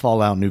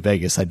 Fallout New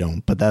Vegas, I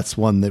don't, but that's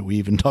one that we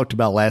even talked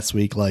about last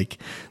week. Like,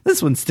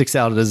 this one sticks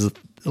out as a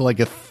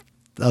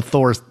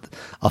Thor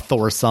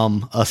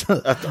thumb.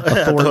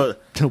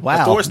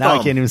 Wow, now I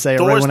can't even say it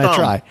right when I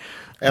try.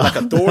 And like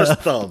a Thor's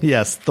thumb.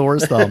 Yes,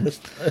 Thor's thumb.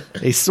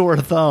 A sore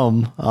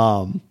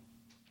thumb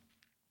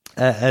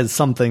as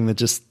something that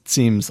just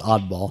seems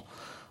oddball.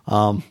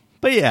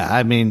 But yeah,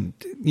 I mean,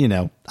 you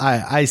know,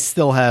 I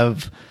still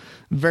have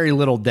very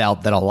little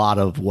doubt that a lot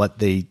of what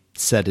they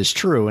said is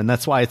true. And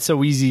that's why it's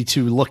so easy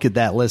to look at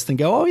that list and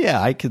go, oh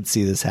yeah, I could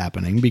see this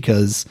happening,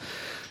 because,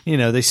 you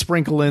know, they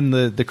sprinkle in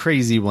the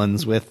crazy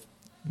ones with,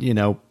 you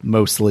know,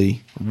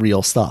 mostly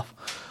real stuff.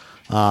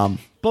 But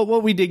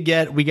what we did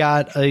get, we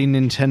got a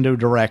Nintendo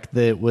Direct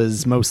that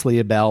was mostly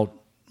about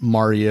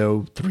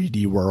Mario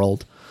 3D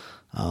World,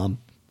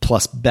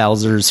 plus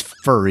Bowser's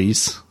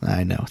furries.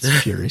 I know,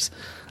 it's Furies.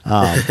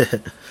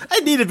 I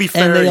need to be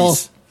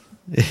furries.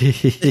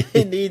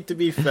 They need to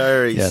be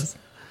furries. Yes.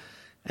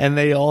 And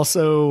they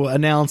also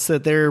announced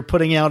that they're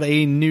putting out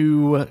a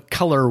new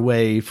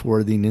colorway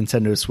for the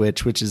Nintendo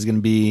Switch, which is going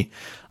to be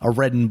a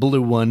red and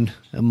blue one,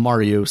 a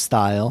Mario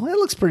style. It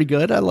looks pretty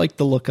good. I like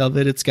the look of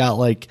it. It's got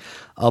like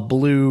a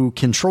blue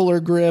controller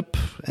grip,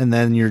 and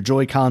then your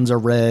Joy-Cons are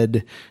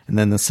red, and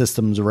then the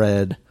system's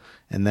red,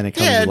 and then it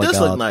comes with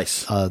like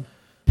nice. A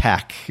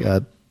pack,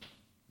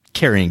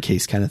 carrying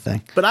case kind of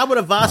thing. But I would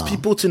advise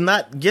people to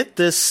not get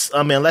this.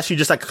 I mean, unless you're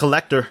just like a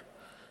collector.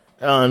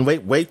 And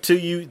wait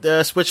till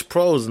the Switch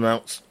Pros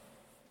announce.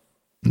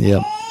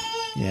 Yep.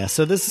 Yeah,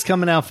 so this is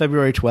coming out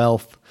February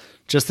 12th,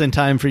 just in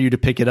time for you to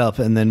pick it up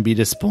and then be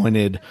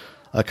disappointed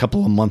a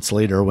couple of months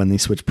later when the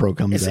Switch Pro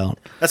comes out.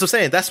 That's what I'm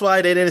saying. That's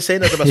why they didn't say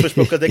nothing about Switch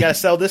Pro, because they got to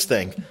sell this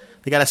thing.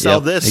 They got to sell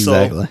this.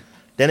 Exactly. So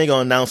then they're going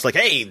to announce like,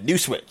 hey, new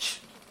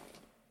Switch.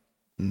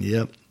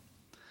 Yep.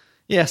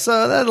 Yeah,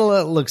 so that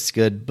looks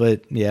good,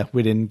 but yeah,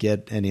 we didn't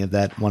get any of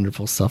that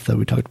wonderful stuff that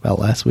we talked about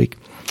last week.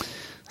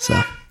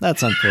 So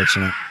that's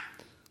unfortunate.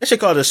 They should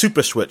call it a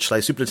Super Switch,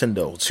 like Super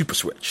Nintendo, Super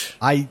Switch.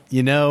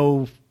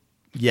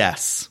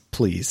 Yes,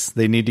 please.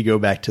 They need to go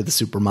back to the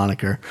Super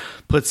moniker.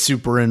 Put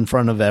Super in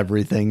front of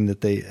everything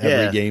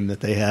every game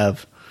that they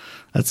have.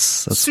 That's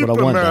Super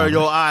what I want. Super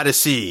Mario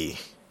Odyssey.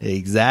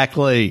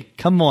 Exactly.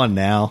 Come on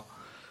now.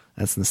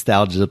 That's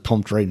nostalgia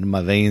pumped right into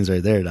my veins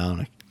right there,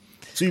 Dominic.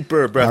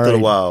 Super Breath of the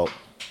Wild.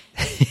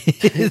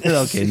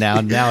 Okay, now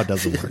it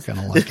doesn't work. I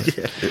don't like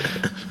it.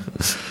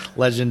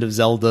 Legend of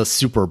Zelda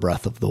Super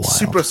Breath of the Wild.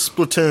 Super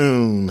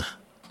Splatoon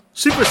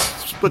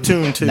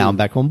 2. Now I'm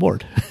back on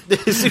board. I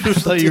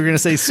thought you were going to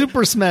say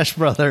Super Smash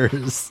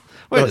Brothers.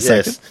 Wait a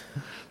second. Yes.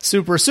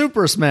 Super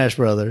Smash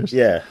Brothers.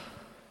 Yeah.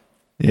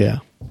 Yeah.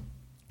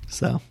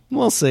 So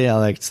we'll see how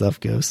that stuff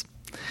goes.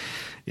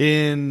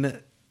 In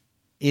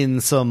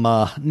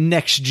some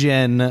next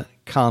gen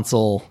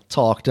console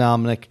talk,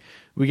 Dominic,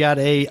 we got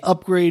a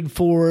upgrade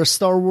for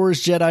Star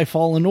Wars Jedi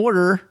Fallen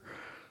Order.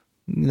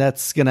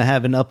 That's going to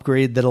have an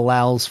upgrade that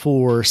allows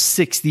for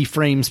 60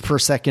 frames per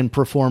second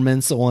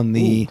performance on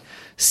the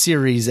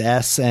Series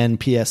S and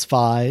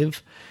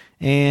PS5,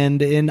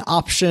 and an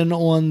option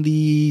on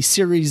the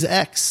Series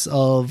X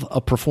of a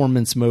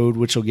performance mode,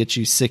 which will get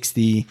you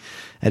 60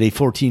 at a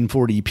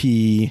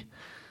 1440p,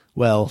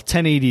 well,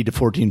 1080 to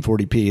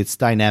 1440p. It's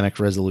dynamic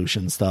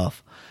resolution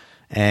stuff.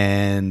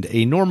 And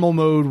a normal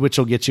mode, which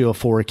will get you a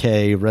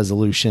 4K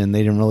resolution.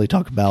 They didn't really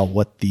talk about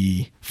what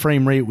the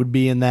frame rate would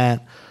be in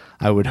that.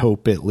 I would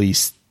hope at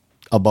least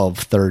above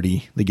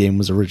 30. The game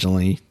was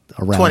originally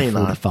around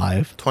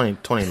 45.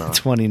 29.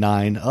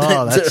 29.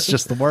 Oh, that's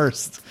just the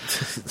worst.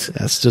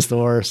 That's just the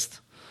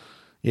worst.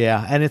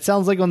 Yeah, and it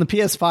sounds like on the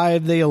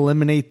PS5 they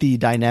eliminate the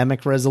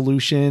dynamic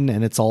resolution,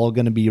 and it's all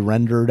going to be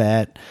rendered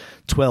at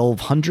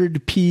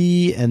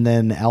 1200p, and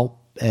then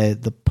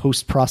the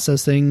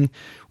post-processing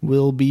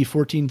will be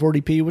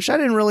 1440p, which I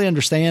didn't really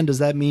understand. Does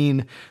that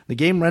mean the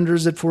game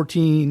renders at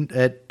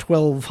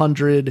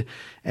 1200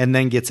 and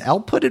then gets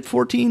output at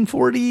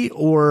 1440,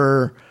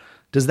 or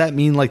does that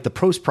mean like the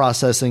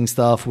post-processing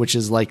stuff, which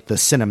is like the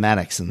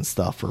cinematics and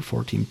stuff, for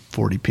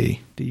 1440p?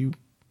 Do you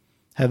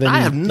have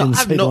any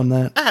insight on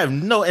that? I have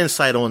no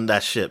insight on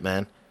that shit,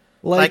 man.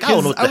 Like I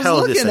don't know what the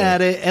hell this is. I was looking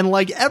at it, and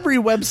like every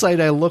website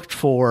I looked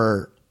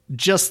for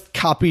just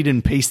copied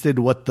and pasted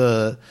what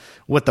the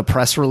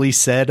press release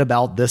said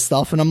about this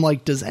stuff, and I'm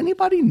like, does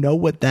anybody know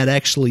what that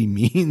actually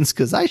means?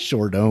 Because I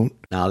sure don't.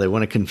 No, they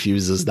want to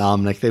confuse us,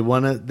 Dominic. They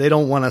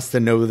don't want us to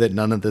know that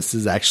none of this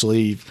is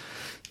actually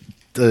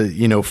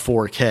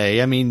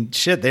 4K. I mean,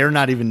 shit, they're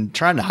not even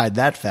trying to hide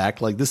that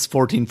fact. Like, this is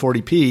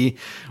 1440p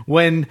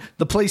when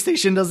the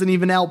PlayStation doesn't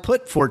even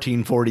output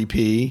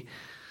 1440p.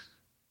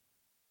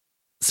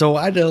 So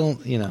I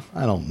don't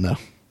know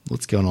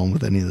what's going on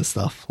with any of this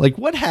stuff. Like,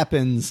 what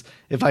happens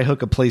if I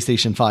hook a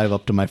PlayStation 5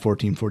 up to my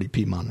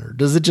 1440p monitor?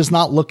 Does it just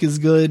not look as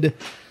good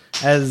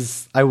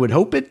as I would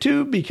hope it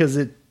to, because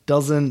it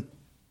doesn't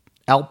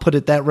output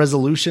at that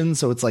resolution?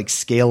 So it's like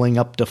scaling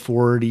up to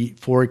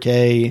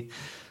 4K,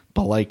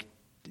 but like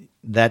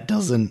that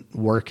doesn't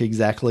work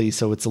exactly,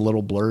 so it's a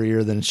little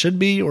blurrier than it should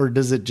be? Or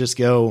does it just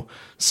go,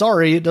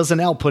 sorry, it doesn't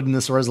output in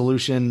this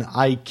resolution,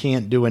 I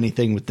can't do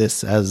anything with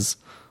this as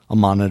a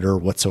monitor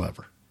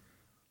whatsoever?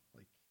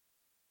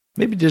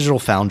 Maybe Digital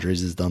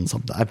Foundries has done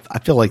something. I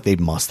feel like they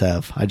must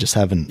have. I just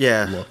haven't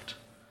looked.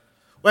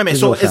 Wait a minute,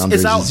 so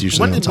it's out.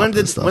 When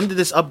did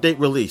this update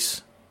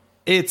release?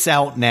 It's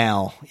out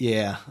now.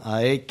 Yeah.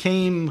 It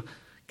came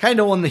kind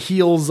of on the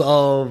heels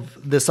of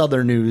this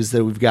other news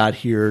that we've got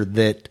here,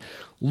 that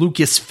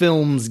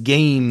Lucasfilms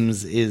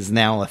Games is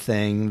now a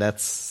thing.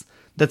 That's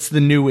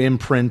the new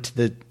imprint.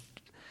 That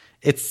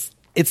it's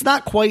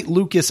not quite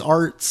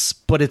LucasArts,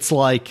 but it's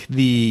like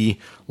the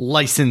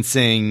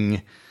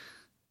licensing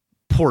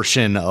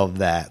portion of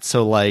that.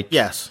 So like,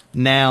 yes,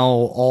 now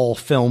all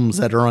films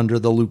that are under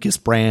the Lucas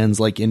brands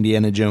like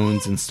Indiana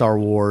Jones and Star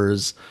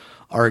Wars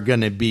are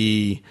going to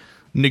be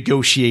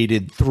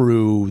negotiated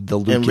through the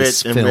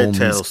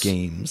Lucasfilms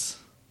games.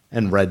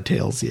 And Red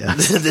Tails,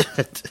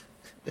 yes.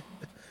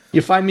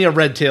 You find me a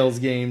Red Tails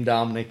game,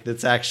 Dominic,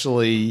 that's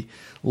actually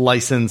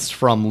licensed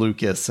from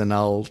Lucas, and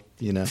I'll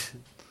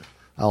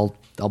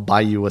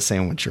buy you a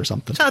sandwich or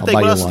something. I'm trying to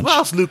think what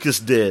else Lucas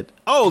did.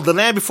 Oh, The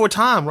Land Before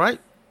Time, right?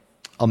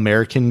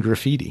 American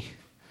Graffiti.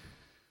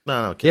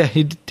 No, okay. Yeah,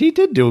 he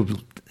did do.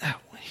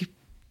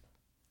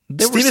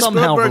 They were Steven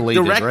somehow Spielberg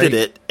related, directed right?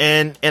 it,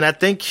 and I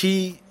think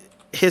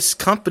his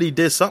company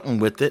did something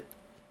with it.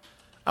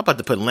 I'm about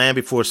to put Land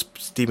Before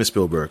Steven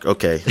Spielberg.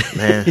 Okay,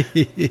 man.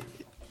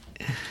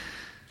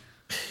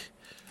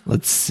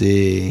 Let's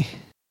see.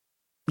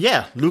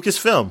 Yeah,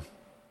 Lucasfilm.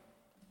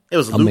 It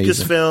was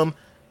Amazing. Lucasfilm,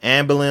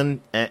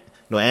 Amblin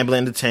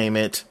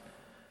Entertainment.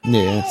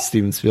 Yeah,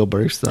 Steven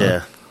Spielberg stuff.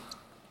 Yeah.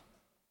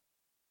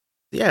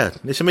 Yeah,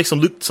 they should make some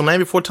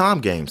Land Before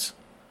Time games.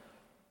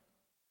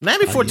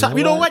 Land Before Time.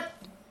 You know what?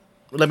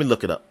 Let me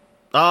look it up.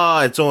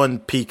 It's on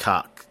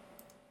Peacock.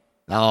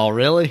 Oh,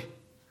 really?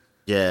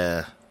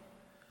 Yeah.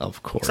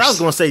 Of course. So I was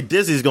going to say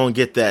Disney's going to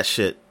get that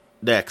shit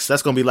next.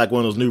 That's going to be like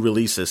one of those new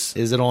releases.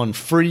 Is it on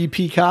free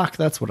Peacock?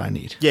 That's what I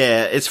need.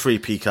 Yeah, it's free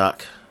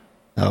Peacock.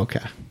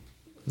 Okay.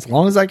 As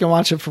long as I can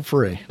watch it for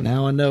free.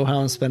 Now I know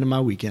how I'm spending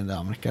my weekend.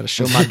 I'm got to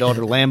show my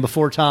daughter Land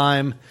Before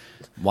Time,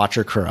 watch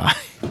her cry.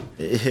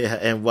 Yeah,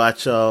 and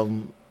watch, how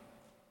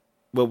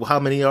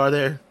many are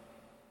there?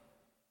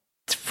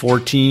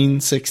 14,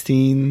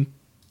 16,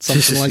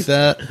 something like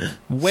that.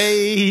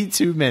 Way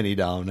too many,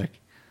 Dominic.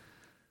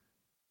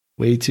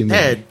 Way too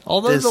many.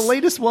 Although the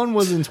latest one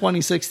was in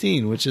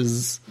 2016, which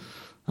is,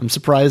 I'm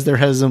surprised there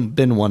hasn't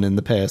been one in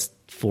the past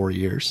 4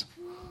 years.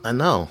 I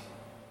know.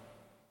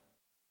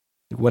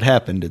 What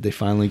happened? Did they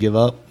finally give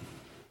up?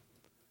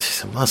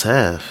 It must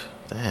have.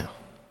 Damn.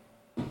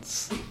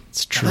 It's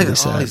truly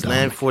sad. Always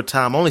Land Before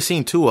Time. Only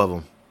seen 2 of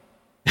them.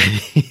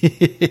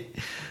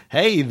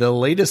 Hey, the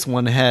latest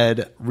one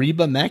had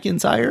Reba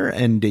McEntire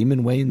and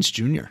Damon Wayans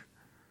Jr.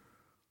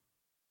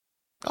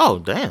 Oh,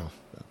 damn.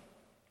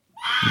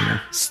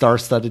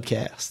 Star-studded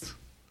cast.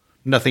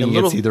 Nothing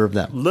against either of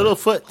them.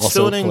 Littlefoot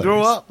still didn't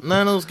grow up.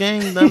 None of the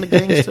gangs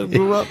still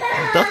grew up.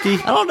 Ducky.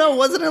 I don't know.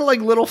 Wasn't it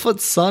like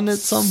Littlefoot's son at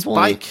some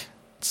point?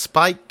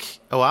 Spike.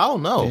 Oh, I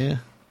don't know. Yeah.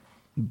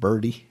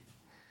 Birdie.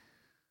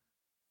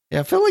 Yeah,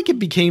 I feel like it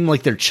became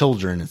like their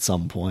children at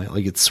some point.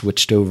 Like it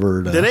switched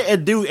over to... Did they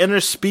do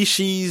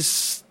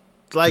interspecies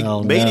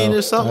mating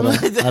or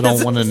something? I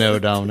don't want to know,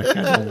 Dominic.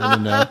 I don't want to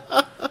know.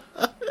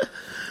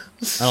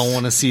 I don't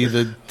want to see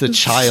the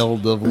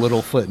child of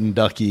Littlefoot and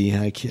Ducky.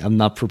 I'm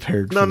not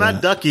prepared for that. No,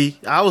 not Ducky.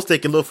 I was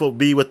thinking Littlefoot would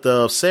be with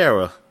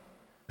Sarah.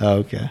 Oh,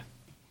 okay.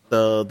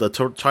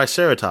 The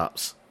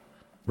Triceratops.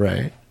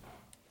 Right.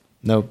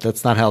 Nope,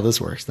 that's not how this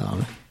works,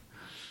 Dominic.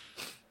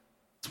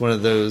 It's one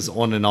of those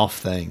on and off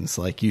things.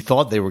 Like, you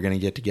thought they were going to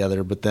get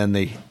together, but then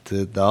the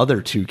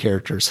other two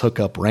characters hook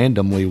up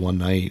randomly one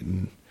night,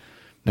 and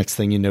next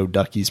thing you know,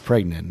 Ducky's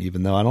pregnant.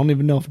 Even though I don't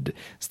even know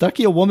is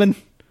Ducky a woman?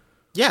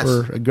 Yes,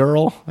 or a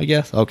girl? I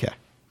guess. Okay,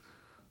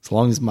 as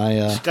long as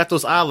she's got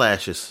those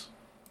eyelashes.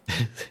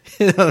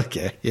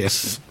 Okay,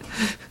 yes.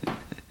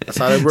 That's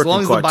how it works. As long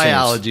in as cartoons. the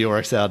biology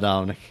works out,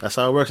 Dominic. That's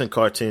how it works in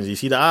cartoons. You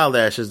see the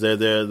eyelashes;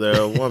 they're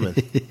a woman.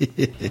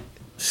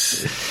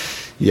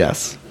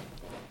 Yes.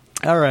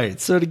 All right.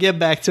 So to get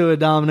back to it,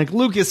 Dominic,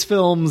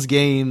 Lucasfilms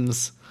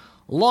games.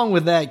 Along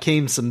with that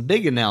came some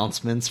big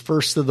announcements.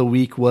 First of the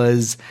week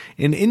was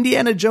an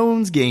Indiana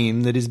Jones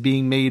game that is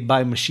being made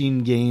by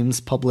Machine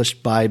Games,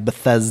 published by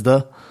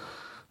Bethesda.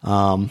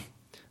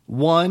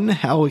 One,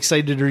 how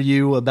excited are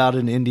you about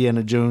an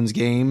Indiana Jones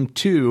game?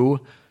 Two,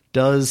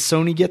 does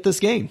Sony get this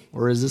game?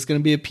 Or is this going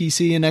to be a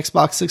PC and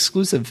Xbox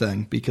exclusive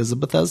thing because of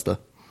Bethesda?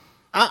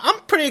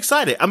 I'm pretty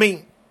excited. I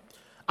mean,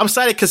 I'm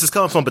excited because it's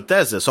coming from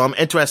Bethesda, so I'm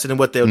interested in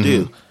what they'll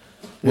do.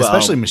 Well,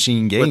 especially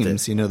Machine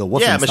Games, the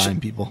Wolfenstein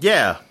people.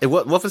 Yeah,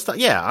 Wolfenstein.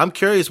 Yeah, I'm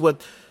curious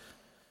what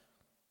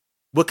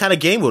kind of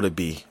game will it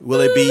be?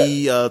 Will it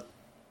be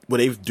will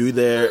they do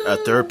their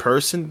third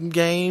person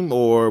game,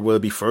 or will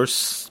it be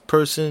first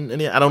person?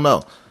 I don't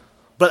know.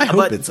 But I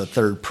hope it's a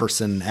third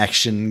person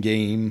action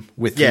game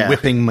with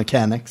whipping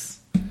mechanics.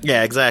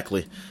 Yeah,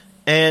 exactly.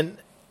 And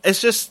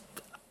it's just,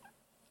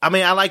 I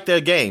mean, I like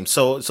their game,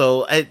 so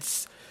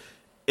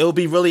it'll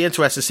be really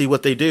interesting to see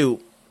what they do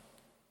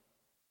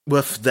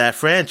with that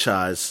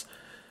franchise.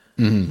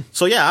 Mm-hmm.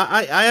 So yeah,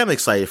 I am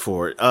excited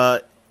for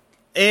it.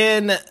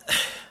 And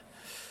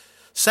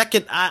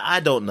second, I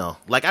don't know.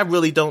 Like, I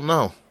really don't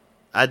know.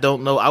 I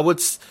don't know. I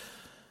would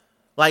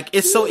like,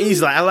 it's so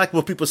easy. Like, I like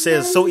what people say.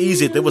 It's so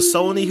easy. If there was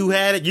Sony who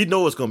had it, you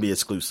know it's going to be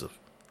exclusive.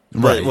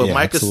 Right. With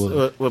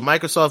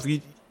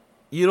Microsoft,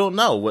 you don't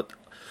know what.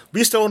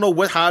 We still don't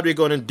know how they're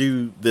going to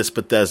do this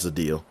Bethesda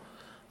deal.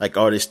 Like,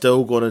 are they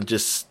still going to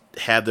just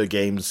have their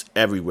games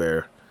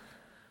everywhere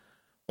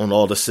on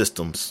all the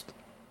systems?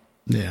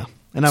 Yeah.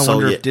 And I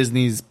wonder if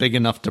Disney's big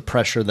enough to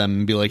pressure them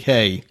and be like,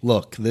 "Hey,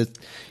 look,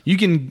 you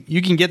can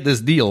get this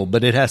deal,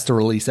 but it has to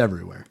release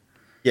everywhere."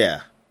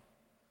 Yeah.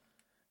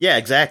 Yeah,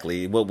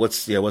 exactly.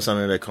 What's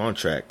under their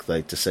contract,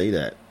 like, to say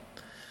that?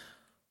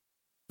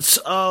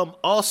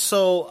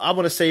 Also, I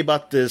want to say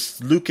about this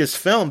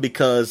Lucasfilm,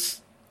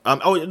 because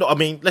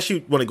unless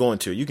you want to go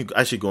into it, you can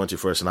actually go into it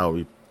first, and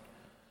I'll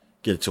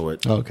get to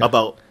it. Okay.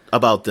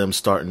 About them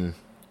starting,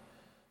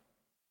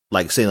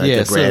 like, saying like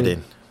they're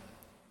branding.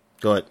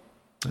 Go ahead.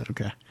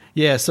 Okay.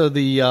 Yeah. So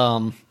the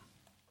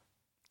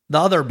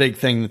other big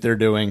thing that they're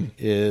doing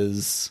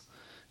is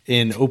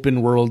an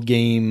open world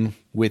game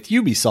with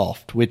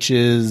Ubisoft, which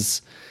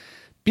is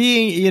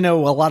being, a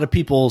lot of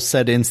people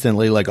said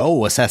instantly, like,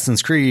 oh,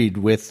 Assassin's Creed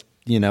with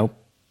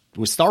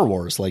Star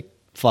Wars, like,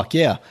 fuck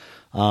yeah.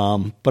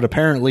 But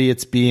apparently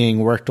it's being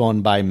worked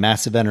on by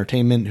Massive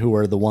Entertainment, who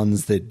are the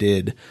ones that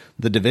did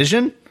The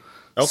Division.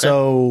 Okay.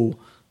 So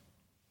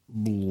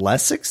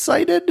less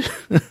excited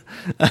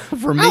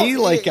for me.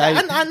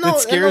 It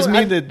scares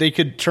me that they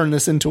could turn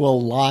this into a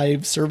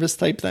live service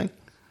type thing.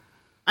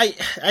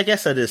 I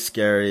guess that is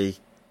scary.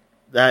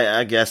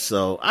 I guess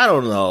so. I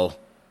don't know.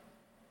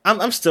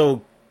 I'm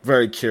still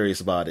very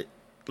curious about it.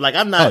 Like,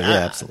 I'm not. Oh,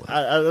 yeah, absolutely.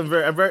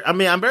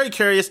 I'm very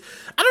curious.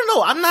 I don't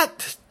know. I'm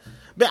not.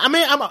 I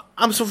mean,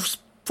 I'm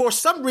for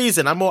some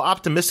reason I'm more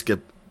optimistic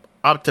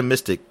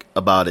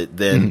about it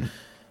than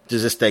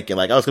just thinking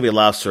like, oh, it's gonna be a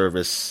live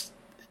service.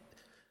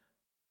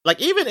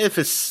 Like, even if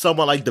it's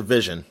someone like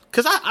Division,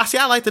 because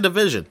I like the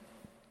Division.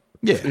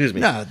 Yeah, excuse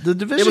me. No, the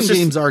Division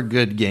games are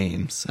good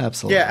games.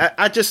 Absolutely. Yeah,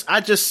 I just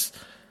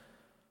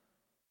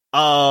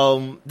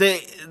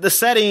the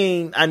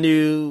setting, I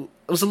knew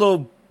it was a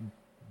little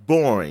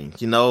boring,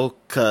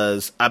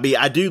 because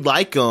I do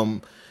like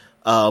them,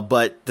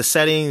 but the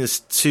setting is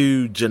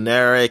too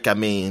generic. I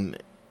mean,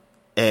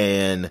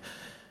 and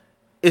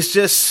it's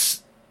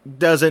just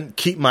doesn't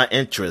keep my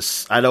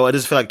interest. I know it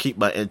doesn't feel like keep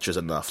my interest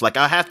enough. Like,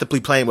 I have to be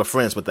playing with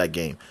friends with that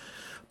game.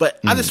 But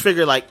I just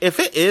figure, like, if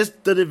it is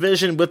the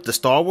Division with the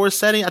Star Wars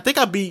setting, I think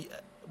I'd be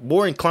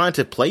more inclined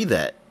to play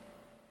that.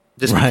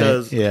 Just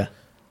because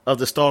of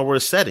the Star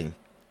Wars setting.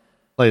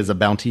 Play as a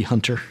bounty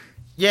hunter.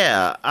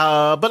 Yeah,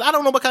 but I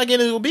don't know what kind of game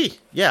it will be.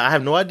 Yeah, I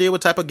have no idea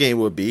what type of game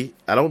it would be.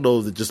 I don't know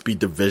if it'd just be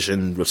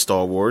Division with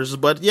Star Wars.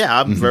 But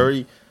yeah,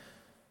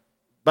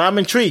 but I'm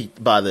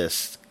intrigued by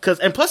this.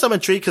 Plus I'm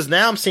intrigued because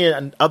now I'm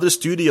seeing other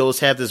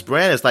studios have this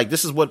brand. It's like,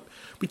 this is what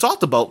we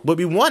talked about. What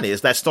we want is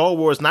that Star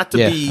Wars not to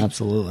be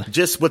absolutely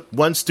just with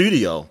one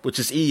studio, which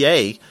is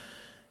EA,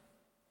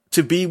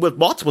 to be with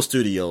multiple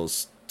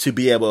studios, to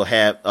be able to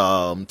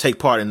have take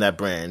part in that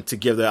brand, to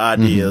give their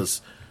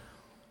ideas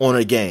on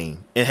a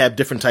game and have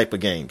different type of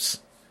games.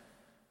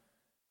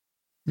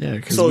 Yeah,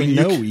 because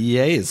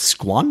EA has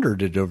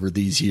squandered it over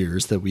these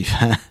years that we've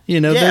had.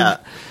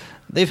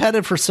 They've had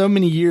it for so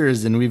many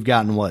years, and we've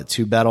gotten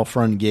 2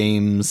 Battlefront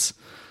games.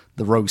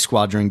 the Rogue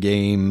Squadron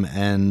game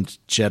and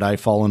Jedi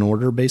Fallen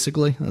Order,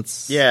 basically.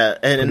 That's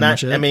and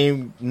not, I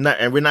mean,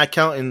 and we're not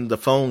counting the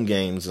phone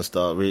games and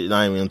stuff. We're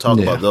not even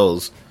talking about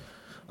those.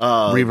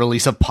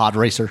 Re-release of Pod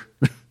Racer.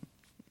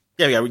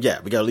 we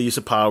got release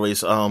of Pod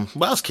Racer.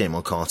 What else came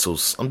on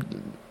consoles?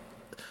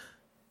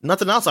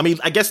 Nothing else. I mean,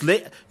 I guess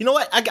you know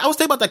what? I was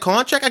thinking about that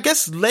contract. I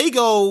guess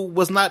Lego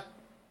was not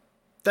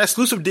that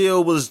exclusive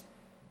deal was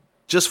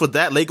just for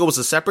that. Lego was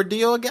a separate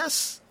deal, I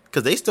guess,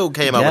 because they still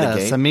came out with a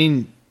game. I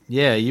mean.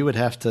 Yeah, you would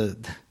have to.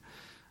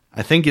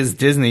 I think as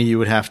Disney, you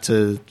would have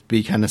to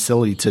be kind of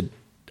silly to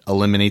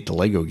eliminate the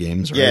Lego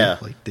games, right? Yeah,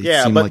 like they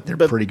seem like they're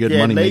pretty good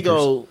money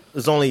Lego makers.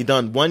 has only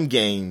done one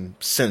game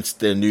since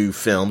their new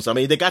films. I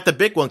mean, they got the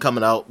big one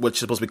coming out, which is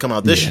supposed to be coming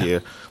out this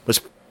year. Which,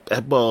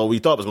 well, we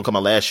thought it was going to come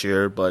out last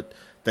year, but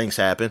things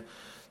happen.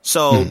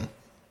 So,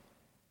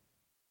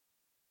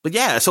 but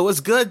yeah, so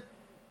it's good.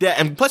 Yeah,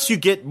 and plus you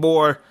get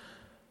more.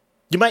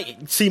 You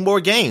might see more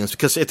games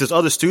because if there's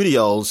other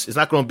studios, it's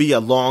not going to be a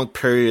long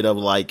period of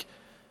like,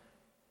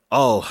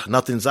 oh,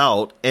 nothing's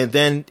out. And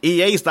then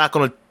EA is not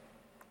going to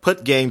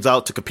put games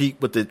out to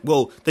compete with it.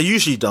 Well, they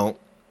usually don't.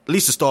 At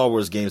least the Star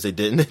Wars games they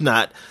didn't.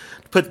 Not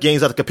put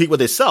games out to compete with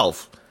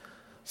itself.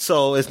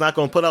 So it's not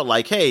going to put out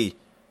like, hey,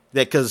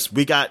 because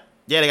they got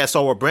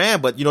Star Wars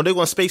brand, but they're going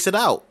to space it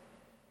out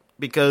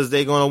because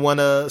they're going to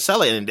want to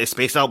sell it, and they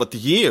space it out with the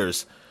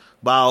years.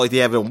 While if you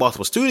have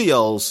multiple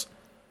studios,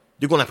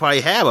 you're going to probably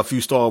have a few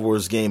Star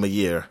Wars game a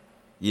year,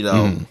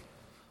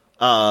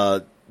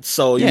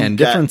 So and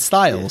different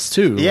styles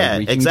too. Yeah,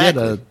 we can get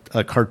a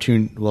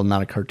cartoon, well,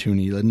 not a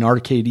cartoony, an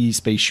arcadey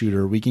space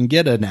shooter. We can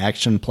get an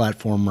action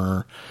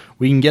platformer.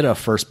 We can get a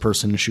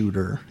first-person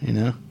shooter.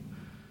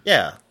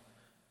 Yeah,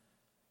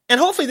 and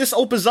hopefully this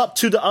opens up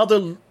to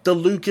the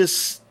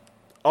Lucas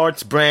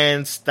Arts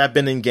brands that have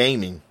been in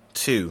gaming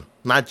too,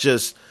 not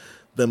just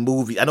the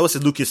movie. I know it's the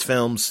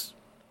Lucasfilms.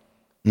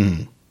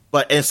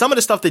 But and some of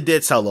the stuff they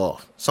did sell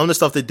off.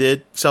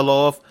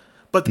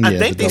 But I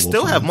think they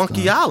still have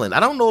Monkey Island. I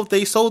don't know if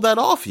they sold that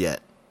off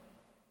yet.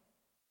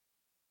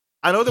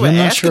 I know they were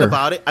asking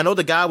about it. I know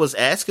the guy was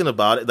asking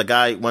about it. The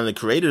guy, one of the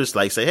creators,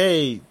 like say,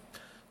 "Hey,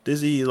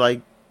 Disney,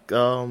 something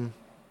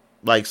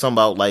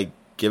about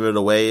give it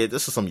away."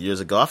 This is some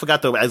years ago. I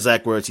forgot the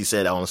exact words he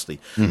said,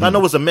 honestly. But I know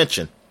it was a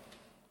mention.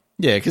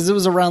 Yeah, because it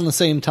was around the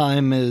same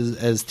time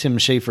as Tim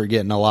Schafer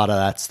getting a lot of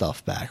that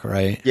stuff back,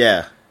 right?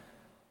 Yeah.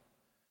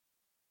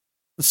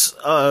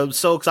 So,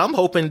 cause I'm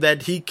hoping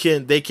that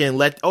they can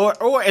let,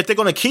 or if they're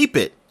going to keep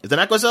it, if they're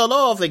not going to sell it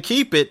off, they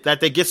keep it,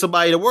 that they get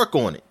somebody to work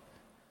on it.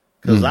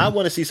 Cause I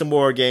want to see some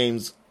more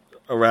games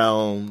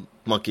around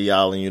Monkey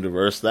Island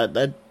universe.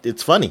 That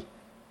it's funny.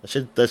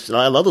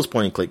 I love those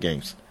point and click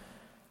games.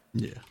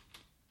 Yeah.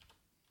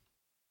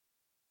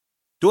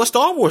 Do a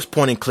Star Wars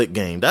point and click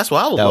game. That's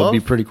what I would love. That would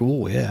be pretty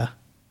cool. Yeah.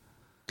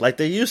 Like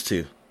they used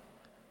to.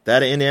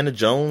 That Indiana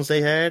Jones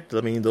they had.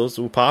 I mean, those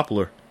were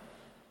popular.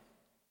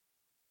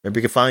 Maybe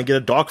we can finally get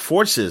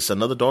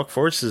another Dark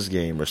Forces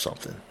game or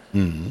something.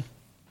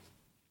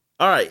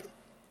 All right.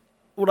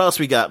 What else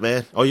we got,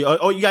 man? Oh, you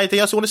got anything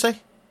else you want to say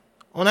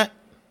on that?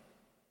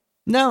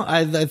 No,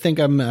 I think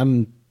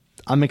I'm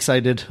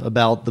excited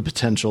about the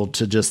potential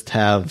to just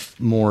have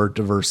more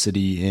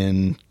diversity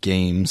in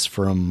games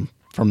from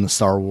the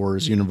Star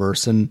Wars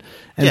universe and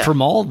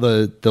from all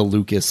the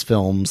Lucas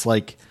films.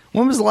 Like,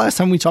 when was the last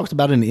time we talked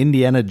about an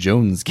Indiana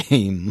Jones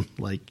game?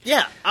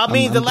 I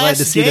mean, the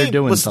last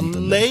game was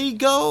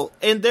Lego,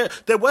 and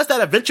there was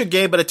that adventure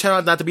game, but it turned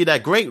out not to be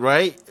that great,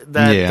 right?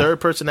 That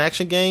third-person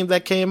action game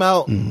that came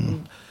out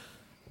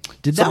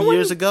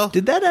years ago.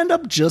 Did that end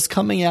up just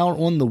coming out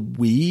on the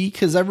Wii?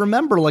 Because I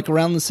remember,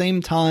 around the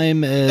same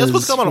time as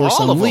Force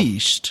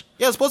Unleashed.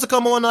 Yeah, it's supposed to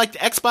come on the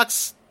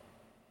Xbox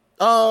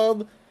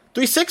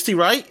 360,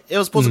 right? It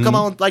was supposed to come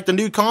out the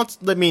new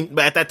console. I mean,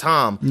 at that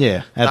time.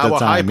 Yeah, at that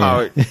time.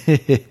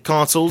 High-powered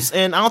consoles,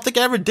 and I don't think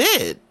I ever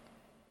did.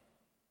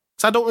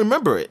 So I don't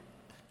remember it.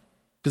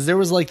 Because there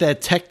was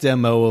that tech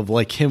demo of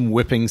him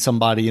whipping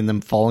somebody and them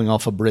falling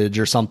off a bridge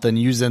or something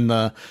using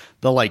the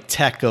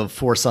tech of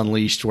Force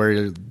Unleashed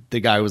where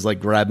the guy was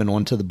grabbing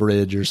onto the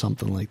bridge or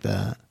something like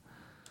that.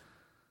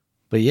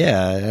 But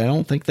yeah, I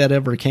don't think that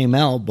ever came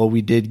out, but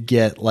we did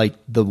get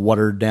the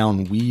watered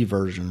down Wii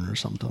version or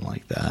something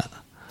like that.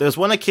 There's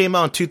one that came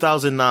out in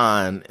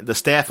 2009, The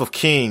Staff of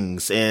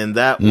Kings, and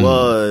that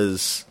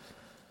was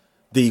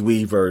the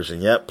Wii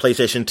version. Yep,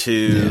 PlayStation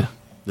 2,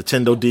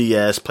 Nintendo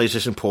DS,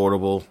 PlayStation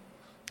Portable.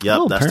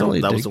 Yep,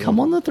 that was the come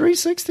on the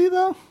 360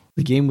 though.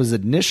 The game was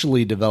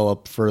initially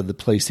developed for the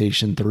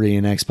PlayStation 3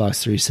 and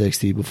Xbox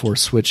 360 before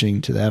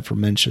switching to the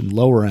aforementioned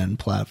lower end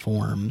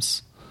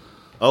platforms.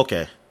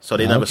 Okay, so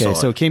they never saw it.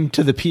 So it came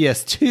to the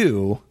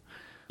PS2.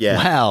 Yeah.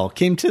 Wow,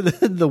 came to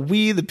the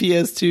Wii, the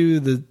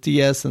PS2, the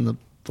DS, and the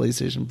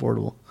PlayStation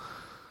Portable.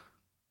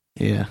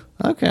 Yeah.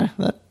 Okay.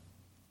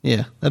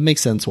 That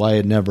makes sense why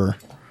it never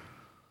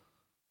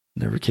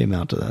came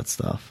out to that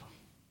stuff.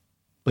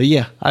 But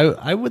yeah,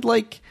 I would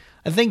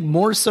I think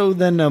more so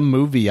than a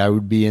movie, I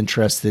would be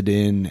interested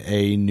in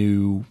a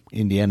new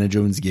Indiana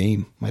Jones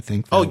game. I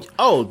think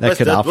that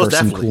could offer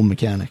some cool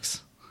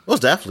mechanics.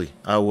 Most definitely,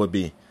 I would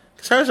be.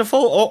 Because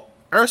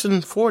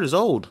Harrison Ford is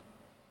old.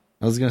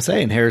 I was going to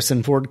say, and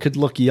Harrison Ford could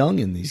look young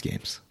in these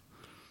games.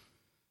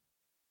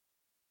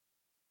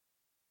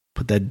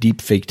 Put that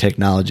deep fake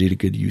technology to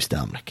good use,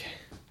 Dominic.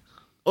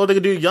 Oh, they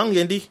could do Young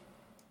Indy.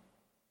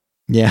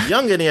 Yeah.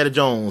 Young Indiana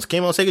Jones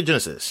came on Sega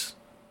Genesis.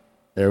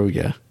 There we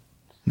go.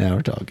 Now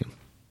we're talking.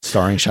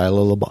 Starring Shia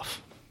LaBeouf.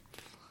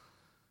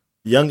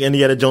 Young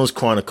Indiana Jones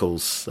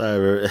Chronicles.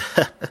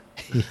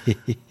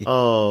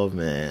 Oh,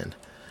 man.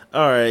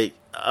 All right.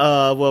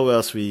 What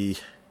else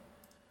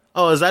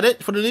Oh, is that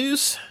it for the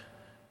news?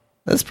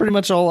 That's pretty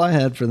much all I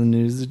had for the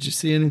news. Did you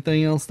see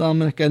anything else,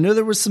 Dominic? I know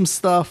there was some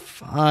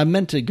stuff. I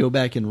meant to go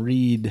back and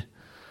read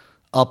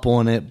up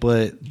on it,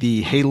 but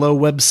the Halo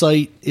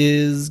website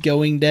is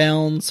going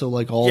down. So,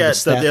 like, all the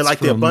stats they're like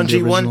the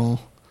Bungie one?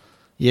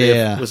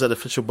 Yeah. Was that the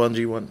official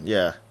Bungie one?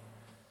 Yeah.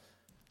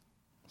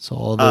 So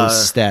all those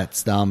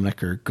stats,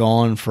 Dominic, are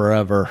gone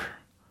forever.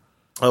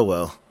 Oh,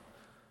 well.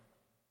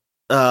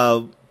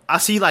 I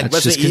see, like,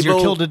 That's Resident Evil.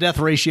 Your kill-to-death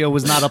ratio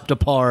was not up to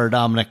par,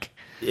 Dominic.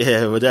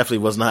 Yeah, it definitely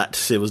was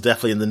not. It was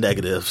definitely in the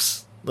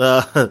negatives.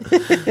 There's going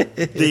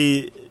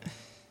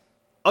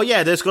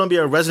to be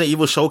a Resident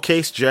Evil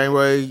showcase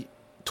January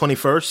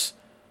 21st,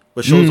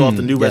 which shows off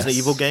the new Resident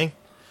Evil game.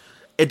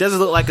 It doesn't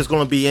look like it's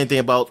going to be anything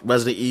about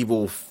Resident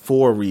Evil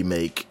 4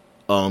 remake,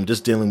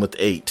 just dealing with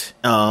 8.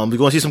 We're going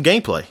to see some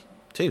gameplay,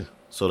 too,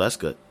 so that's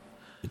good.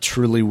 It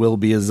truly will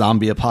be a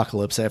zombie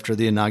apocalypse after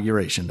the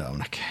inauguration,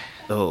 Dominic.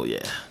 Oh,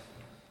 yeah.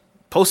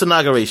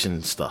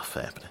 Post-inauguration stuff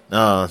happening.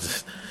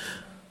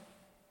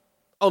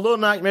 Little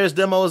Nightmares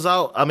demo is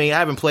out. I mean, I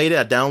haven't played it.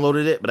 I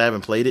downloaded it, but I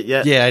haven't played it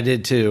yet. Yeah, I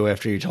did too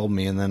after you told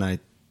me. And then I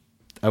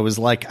was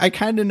like, I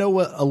kind of know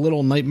what a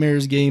Little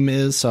Nightmares game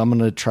is, so I'm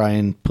going to try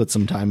and put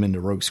some time into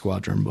Rogue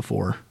Squadron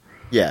before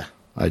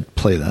I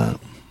play that.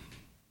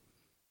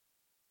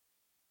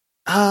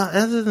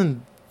 Other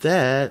than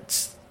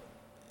that,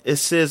 it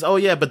says,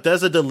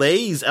 Bethesda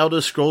delays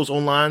Elder Scrolls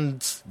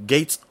Online's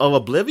Gates of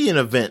Oblivion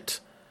event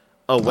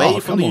away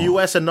from the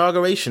U.S.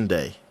 inauguration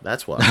day.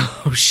 That's why.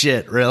 Oh,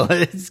 shit,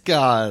 really?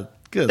 God.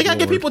 Good They got to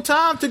give Lord. people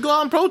time to go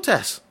out and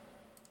protest.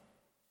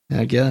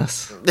 I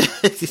guess.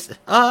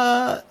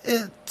 I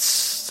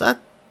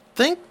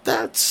think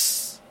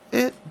that's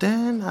it,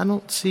 Dan. I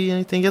don't see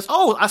anything else.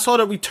 Oh, I saw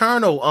the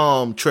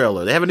Returnal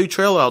trailer. They have a new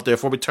trailer out there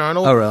for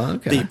Returnal. Oh, really?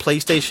 Okay. The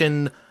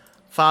PlayStation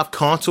 5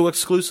 console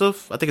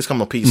exclusive. I think it's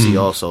coming on PC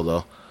also,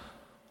 though.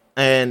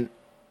 And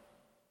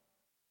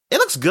it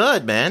looks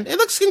good, man. It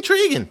looks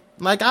intriguing.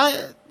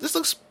 This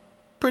looks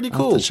pretty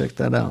cool. I'll have to check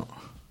that out.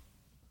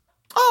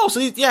 Oh, so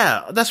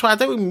yeah, that's why I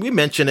think we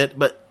mentioned it,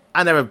 but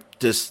I never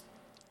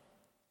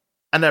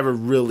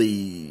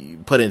really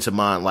put into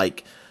mind,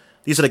 like,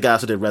 these are the guys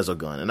who did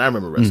Resogun, and I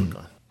remember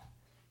Resogun.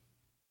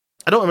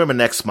 I don't remember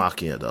Nex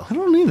Machina, though. I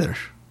don't either.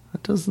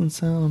 That doesn't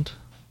sound...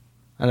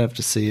 I'd have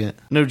to see it.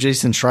 No,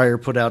 Jason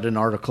Schreier put out an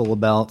article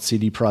about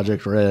CD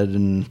Projekt Red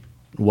and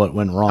what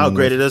went wrong How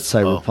great with it is?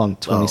 Cyberpunk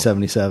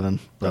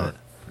 2077, but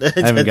I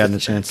haven't gotten a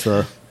chance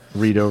to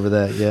read over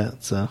that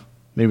yet, so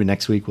maybe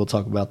next week we'll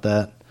talk about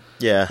that.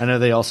 Yeah. I know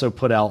they also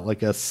put out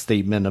like a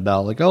statement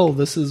about like, oh,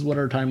 this is what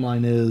our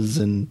timeline is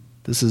and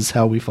this is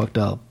how we fucked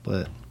up,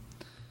 but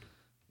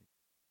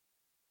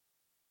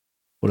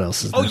what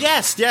else is there? Oh,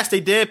 yes, they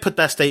did put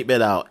that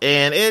statement out,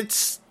 and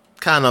it's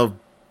kind of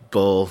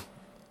bull.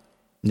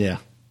 Yeah.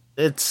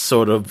 It's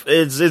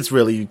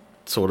really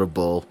sort of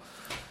bull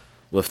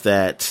with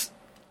that.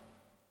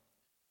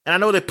 And I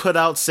know they put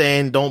out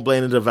saying don't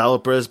blame the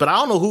developers, but I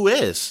don't know who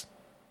is.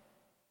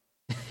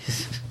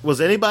 Was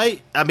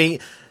anybody? I mean,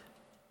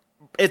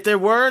 if there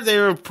were, they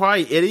were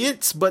probably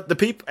idiots, but the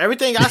people,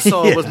 everything I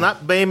saw was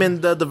not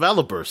blaming the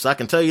developers. I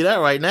can tell you that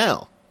right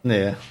now.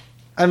 Yeah.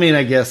 I mean,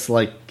 I guess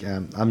like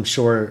I'm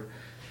sure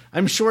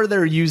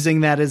they're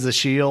using that as a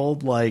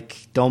shield,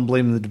 like don't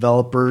blame the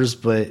developers,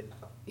 but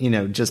you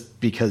know, just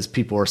because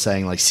people are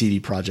saying like CD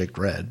Projekt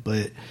Red,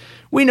 but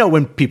we know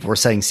when people are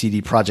saying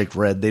CD Projekt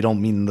Red, they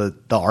don't mean the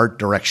art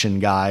direction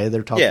guy.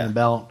 They're talking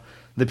about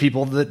the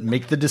people that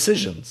make the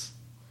decisions.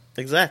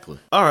 Exactly.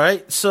 All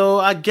right. So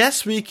I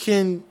guess we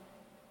can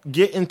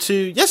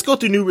let's go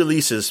through new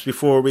releases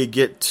before we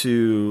get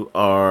to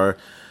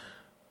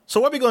so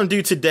what we're going to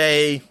do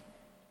today,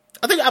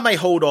 I think I might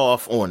hold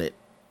off on it.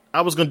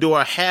 I was going to do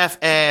our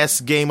half-ass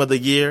Game of the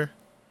Year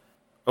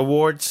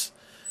awards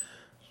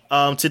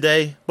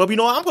today. But you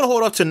know what? I'm going to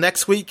hold off to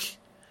next week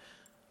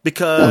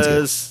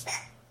because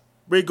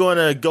we're going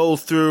to go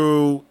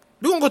through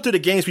the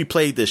games we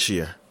played this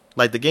year.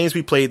 Like the games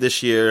we played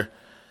this year,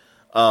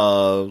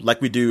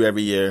 like we do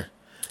every year.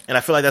 And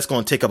I feel like that's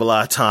going to take up a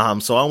lot of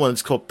time. So I don't want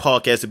this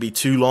podcast to be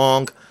too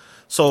long.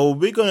 So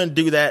we're going to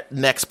do that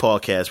next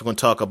podcast. We're going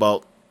to talk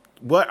about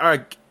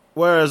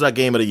where is our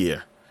Game of the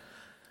Year.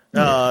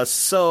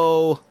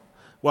 Half-ass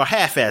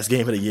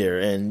Game of the Year.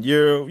 And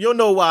you'll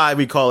know why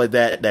we call it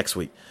that next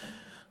week.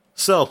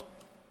 So,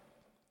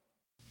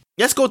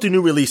 let's go through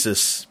new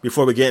releases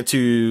before we get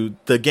into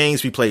the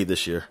games we played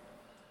this year.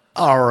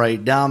 All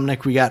right,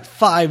 Dominic, we got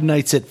Five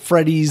Nights at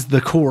Freddy's,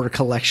 the core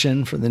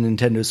collection for the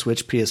Nintendo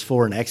Switch,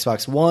 PS4, and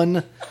Xbox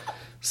One.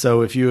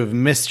 So if you have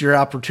missed your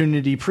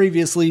opportunity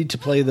previously to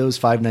play those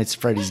Five Nights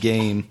at Freddy's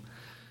game,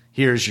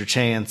 here's your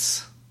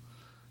chance.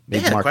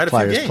 Maybe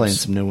Markiplier's playing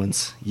some new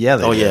ones. Yeah,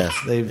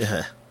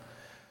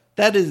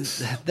 That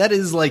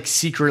is like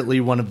secretly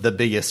one of the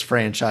biggest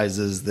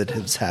franchises that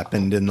has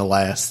happened in the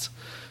last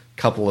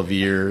couple of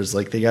years.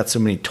 Like, they got so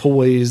many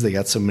toys, they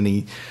got so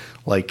many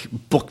like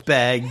book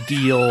bag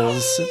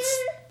deals.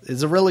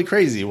 It's really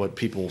crazy what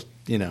people,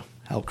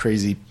 how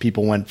crazy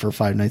people went for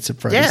Five Nights at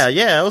Freddy's.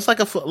 Yeah, it was like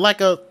a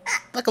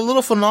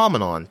little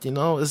phenomenon.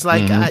 It's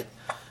like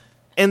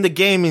in the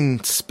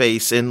gaming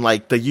space, in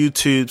like the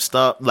YouTube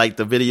stuff, like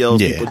the videos,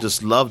 people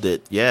just loved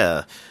it.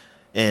 Yeah.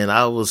 And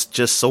I was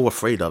just so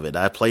afraid of it.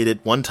 I played it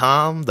one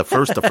time, the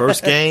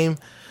first game,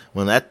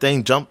 when that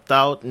thing jumped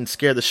out and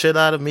scared the shit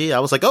out of me.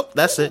 I was like, oh,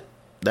 that's it.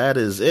 That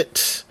is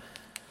it.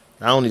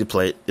 I don't need to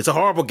play it. It's a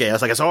horrible game. I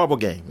was like, it's a horrible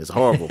game. It's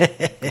horrible.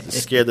 It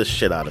scared the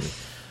shit out of me.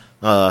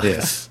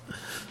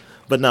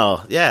 But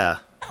no, yeah,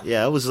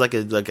 it was like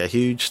a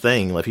huge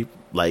thing. Like people,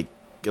 I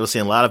was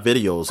seeing a lot of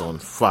videos on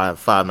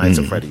Five Nights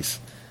at Freddy's.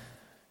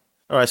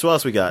 All right, so what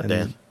else we got,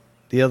 Dan?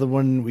 The other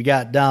one we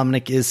got,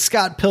 Dominic, is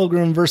Scott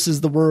Pilgrim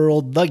vs. the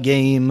World, the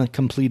game,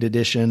 complete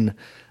edition.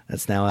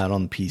 That's now out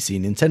on the PC,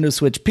 Nintendo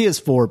Switch,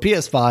 PS4,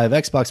 PS5,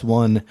 Xbox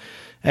One,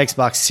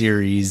 Xbox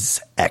Series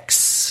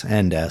X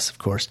and S, of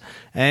course,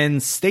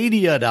 and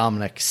Stadia,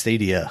 Dominic,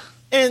 Stadia.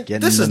 And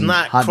this is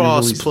not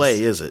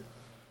cross-play, is it?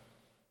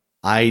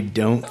 I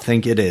don't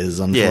think it is,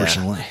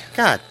 unfortunately. Yeah.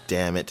 God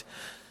damn it.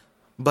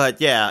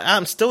 But yeah,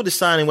 I'm still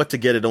deciding what to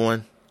get it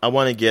on. I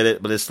want to get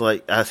it, but it's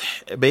like,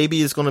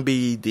 maybe it's going to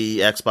be the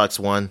Xbox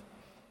One.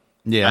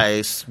 Yeah.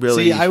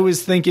 I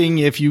was thinking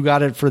if you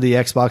got it for the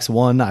Xbox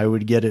One, I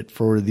would get it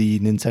for the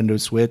Nintendo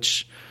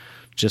Switch,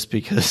 just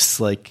because,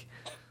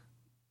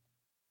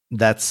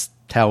 that's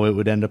how it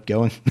would end up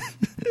going.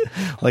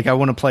 I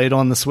want to play it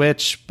on the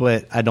Switch,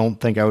 but I don't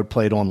think I would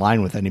play it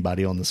online with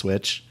anybody on the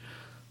Switch.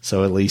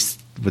 So at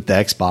least with the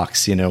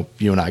Xbox,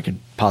 you and I could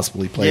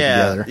possibly play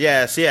together.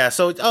 Yes, yeah.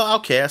 So,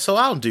 okay. So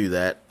I'll do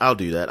that.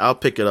 I'll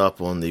pick it up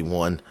on the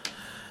one.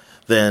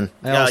 Then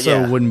I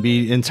also wouldn't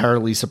be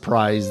entirely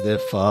surprised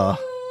if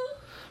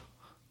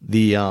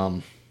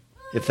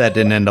if that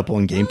didn't end up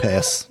on Game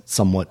Pass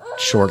somewhat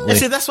shortly. And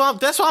see, that's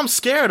what I'm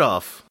scared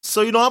of.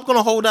 So I'm going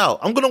to hold out.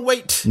 I'm going to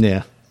wait.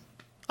 Yeah,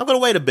 I'm going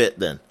to wait a bit.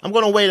 Then I'm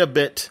going to wait a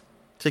bit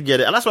to get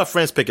it. Unless my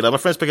friends pick it up. My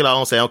friends pick it up.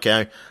 I'm say, okay,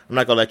 I'm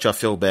not going to let y'all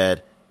feel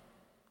bad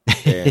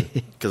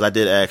because I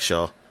did ask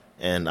y'all,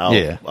 and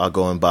I'll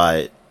go and buy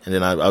it, and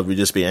then I'll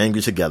just be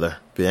angry together.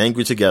 Be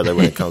angry together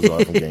when it comes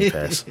out from Game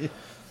Pass. You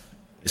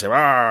say,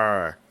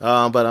 "Rawr!"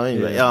 But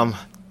anyway,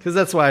 because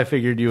that's why I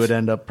figured you would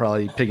end up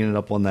probably picking it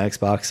up on the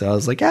Xbox. So I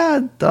was like,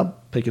 I'll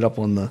pick it up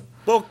on the.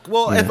 Well,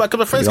 because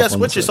my friends got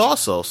Switches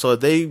also, so if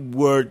they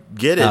would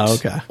get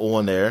it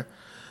on there,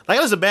 it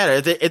doesn't matter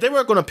if they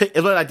weren't going to pick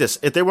it like this.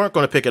 If they weren't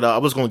going to pick it up, I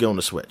was going to get on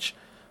the Switch,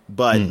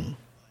 but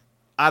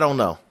I don't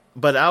know.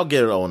 But I'll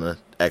get it on the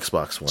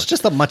Xbox One. It's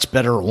just a much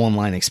better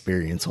online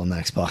experience on the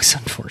Xbox,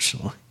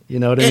 unfortunately. You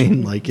know what I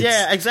mean?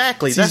 Yeah,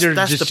 exactly. It's easier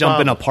to just jump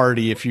in a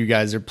party if you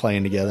guys are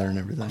playing together and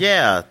everything.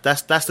 Yeah,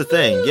 that's the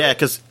thing. Yeah,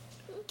 because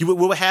we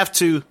would have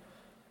to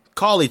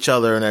call each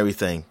other and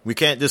everything. We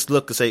can't just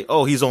look and say,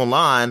 "Oh, he's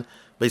online,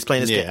 but he's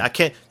playing this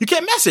game." You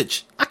can't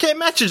message. I can't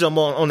message him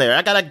on there.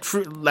 I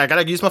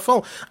gotta use my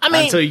phone.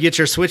 Until you get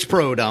your Switch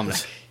Pro,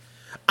 Dominic.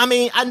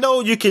 I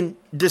know you can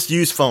just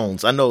use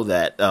phones. I know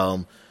that.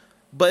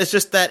 But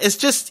it's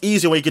just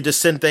easier when you can just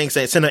send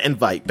an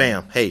invite.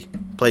 Bam, hey,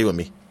 play with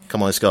me.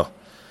 Come on, let's go.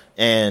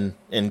 And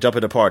jump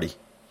at the party.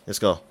 Let's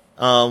go.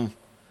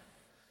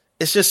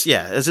 It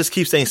just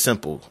keeps things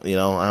simple. I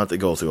don't have to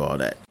go through all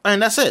that.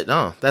 And that's it.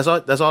 No, that's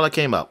all that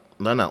came out.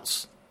 Nothing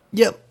else.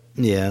 Yep.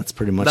 Yeah, that's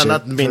pretty much it.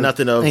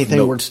 Nothing of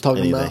anything worth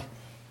talking about.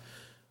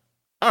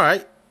 All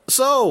right.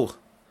 So,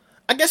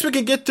 I guess we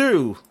can get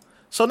through.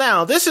 So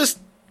now,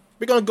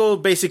 we're going to go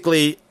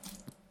basically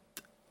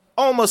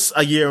almost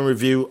a year in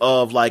review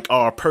of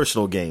our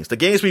personal games. The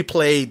games we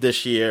played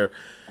this year.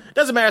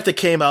 Doesn't matter if they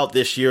came out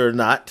this year or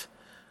not.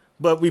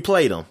 But we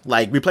played them.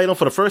 We played them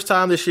for the first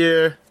time this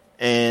year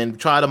and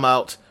tried them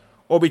out.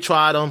 Or we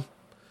tried them.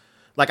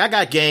 I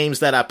got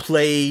games that I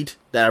played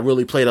that I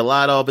really played a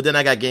lot of. But then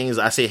I got games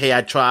I say, hey,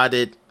 I tried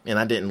it and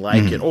I didn't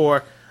like it.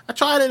 Or I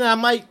tried it and I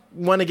might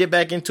want to get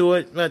back into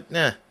it. But,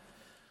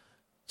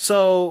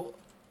 So,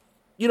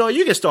 you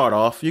can start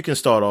off. You can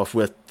start off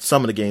with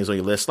some of the games on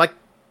your list.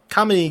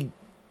 How many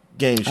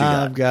games you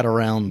got? I've got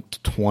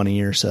around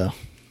 20 or so.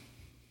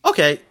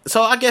 Okay,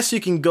 so I guess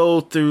you can go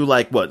through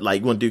what?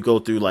 You want to go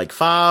through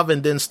 5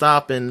 and then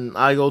stop and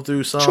I go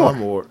through some? Sure.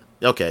 Or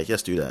okay,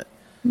 let's do that.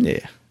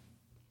 Yeah,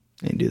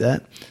 I can do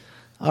that.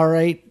 All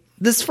right.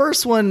 This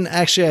first one,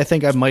 actually, I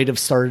think I might have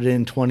started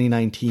in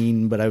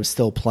 2019, but I was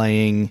still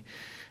playing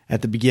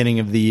at the beginning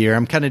of the year.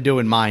 I'm kind of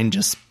doing mine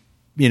just,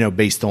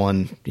 based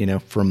on,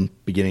 from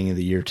beginning of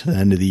the year to the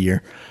end of the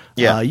year.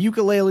 Yeah.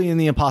 Yooka-Laylee and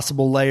the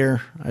Impossible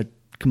Lair. I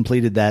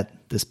completed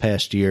that this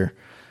past year.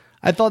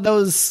 I thought that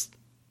was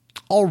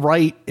all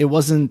right. It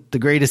wasn't the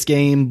greatest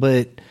game,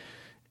 but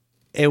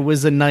it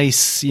was a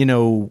nice,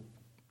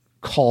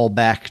 call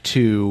back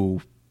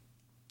to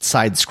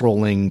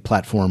side-scrolling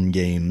platform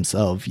games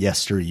of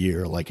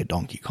yesteryear, like a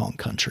Donkey Kong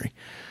Country.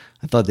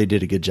 I thought they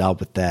did a good job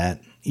with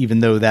that, even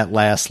though that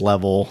last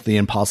level, the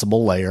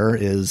impossible layer,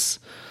 is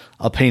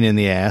a pain in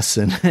the ass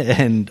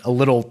and a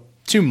little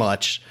too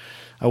much.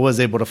 I was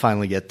able to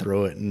finally get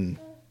through it, and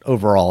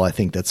overall, I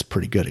think that's a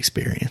pretty good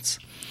experience.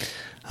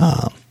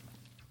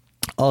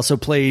 Also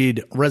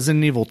played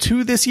Resident Evil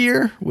 2 this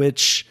year,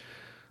 which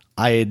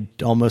I had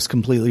almost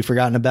completely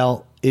forgotten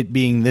about it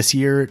being this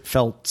year. It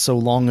felt so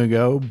long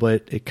ago,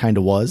 but it kind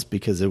of was,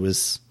 because it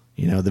was,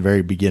 the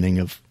very beginning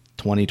of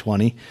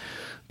 2020.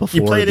 Before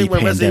you played the it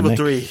when pandemic.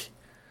 Resident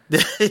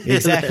Evil 3.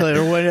 Exactly.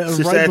 Right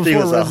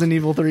before Resident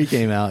Evil 3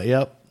 came out.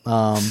 Yep.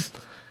 And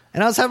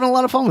I was having a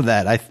lot of fun with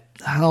that.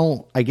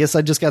 I guess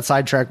I just got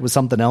sidetracked with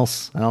something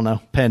else. I don't know.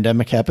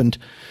 Pandemic happened.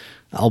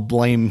 I'll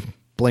blame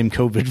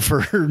COVID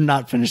for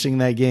not finishing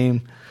that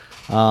game.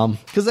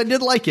 Cause I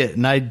did like it,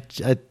 and I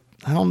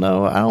don't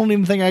know. I don't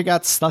even think I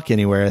got stuck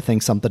anywhere. I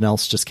think something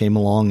else just came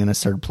along and I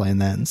started playing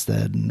that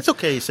instead. And it's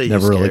okay. You say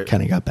never you're really scared.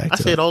 kind of got back to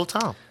it. I say it all the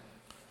time.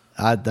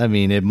 I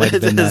mean, it might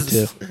have been that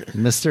too.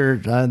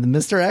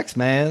 Mr. X,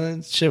 man,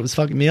 that shit was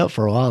fucking me up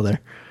for a while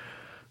there.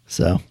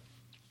 So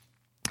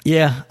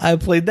yeah, I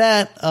played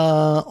that.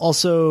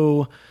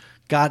 Also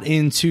got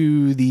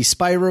into the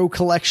Spyro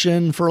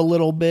collection for a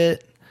little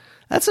bit.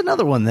 That's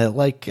another one that,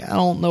 I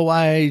don't know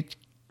why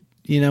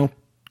I,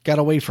 got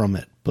away from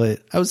it,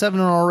 but I was having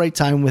an all right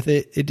time with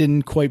it. It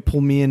didn't quite pull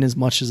me in as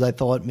much as I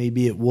thought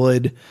maybe it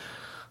would.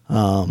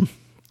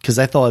 Because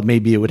I thought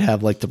maybe it would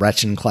have the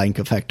Ratchet and Clank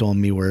effect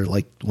on me, where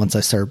once I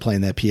started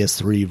playing that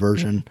PS3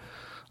 version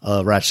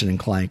of Ratchet and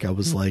Clank, I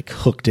was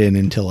hooked in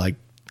until I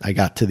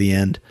got to the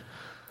end.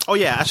 Oh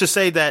yeah, I should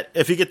say that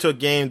if you get to a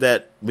game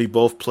that we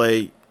both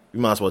play, we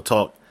might as well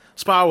talk.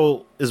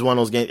 Spiral is one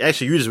of those games.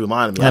 Actually, you just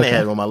reminded me. Okay. I didn't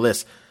have it on my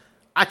list.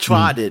 I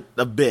tried it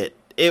a bit.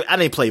 I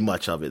didn't play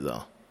much of it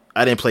though.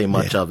 I didn't play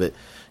much of it.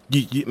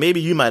 Maybe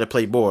you might have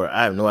played more.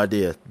 I have no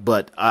idea.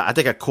 But I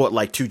think I caught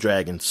 2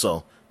 dragons,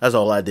 so that's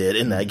all I did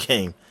in that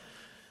game.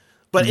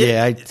 But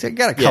I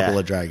got a couple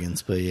of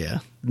dragons, but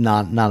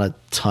not a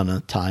ton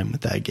of time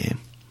with that game.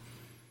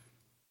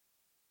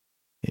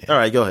 Yeah. All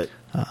right, go ahead.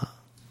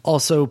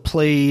 Also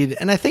played,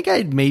 and I think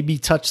I'd maybe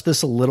touched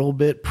this a little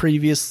bit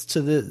previous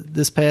to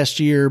this past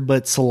year,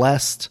 but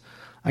Celeste,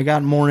 I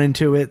got more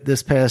into it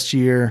this past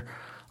year.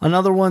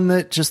 Another one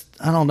that just,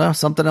 I don't know,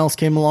 something else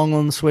came along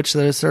on the Switch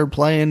that I started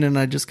playing, and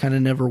I just kind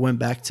of never went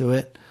back to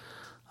it.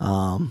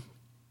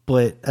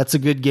 But that's a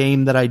good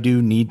game that I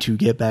do need to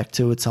get back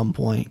to at some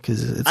point,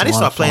 because it's I didn't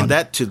start playing fun.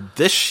 that to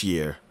this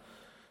year.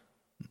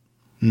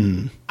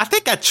 I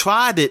think I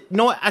tried it.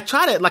 I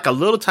tried it a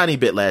little tiny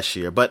bit last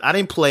year, but I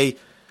didn't play,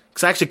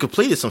 because I actually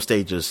completed some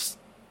stages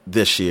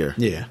this year.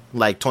 Yeah.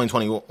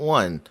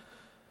 2021.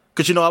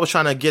 Because, I was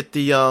trying to get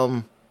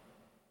the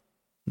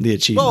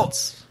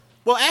achievements.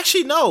 Well,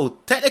 actually, no.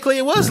 Technically,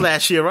 it was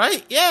last year,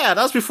 right? Yeah,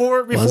 that was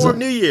before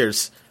New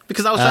Year's,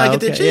 because I was trying to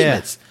get the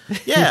achievements.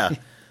 Yeah.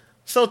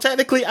 So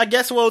technically, I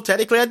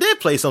did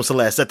play some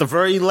Celeste at the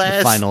very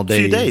last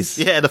few days.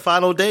 Yeah, the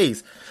final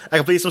days. I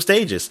completed some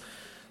stages.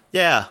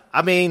 Yeah,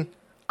 I mean,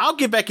 I'll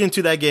get back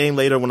into that game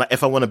later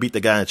if I want to beat the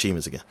guy in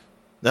achievements again.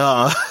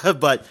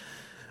 But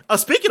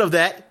speaking of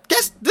that,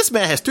 guess this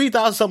man has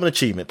 3,000 something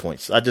achievement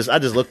points. I just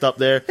looked up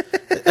there.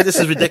 This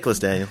is ridiculous,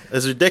 Daniel.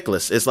 It's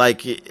ridiculous. It's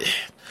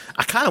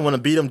I kind of want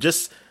to beat him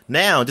just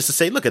now, just to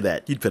say, look at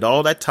that. You put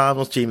all that time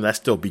on achievement, I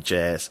still beat your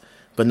ass.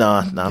 But no,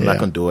 I'm not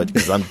going to do it,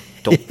 because I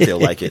don't feel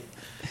like it.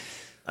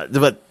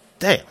 But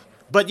damn.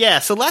 But yeah,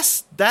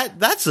 Celeste,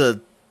 that's a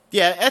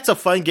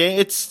fun game.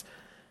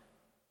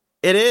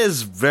 It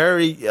is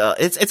very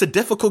it's a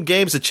difficult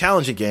game. It's a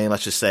challenging game, I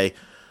should say.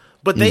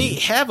 But they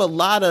have a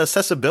lot of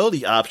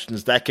accessibility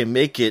options that can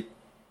make it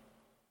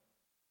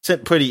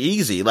pretty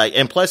easy.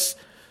 And plus,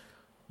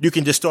 you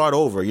can just start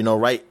over,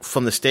 right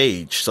from the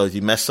stage. So if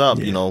you mess up,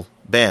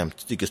 bam,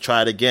 you can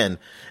try it again.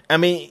 I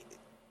mean,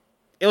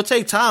 it'll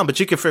take time, but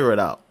you can figure it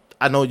out.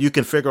 I know you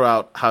can figure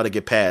out how to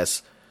get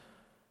past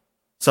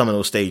some of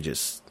those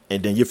stages,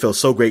 and then you feel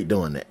so great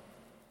doing it.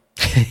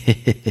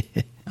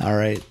 All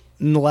right.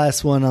 And the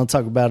last one I'll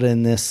talk about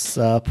in this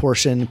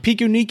portion,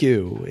 Piku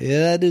Niku.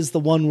 That is the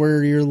one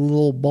where you're a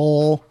little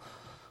ball,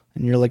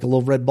 and you're like a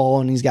little red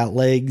ball, and he's got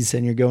legs,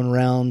 and you're going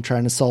around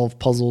trying to solve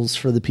puzzles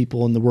for the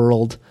people in the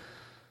world.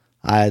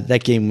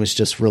 That game was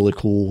just really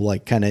cool,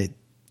 kind of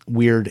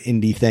weird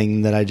indie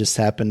thing that I just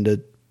happened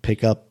to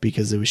pick up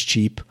because it was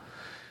cheap,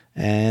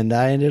 and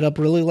I ended up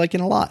really liking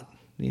a lot.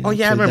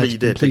 I remember you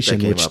did pick that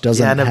game which up.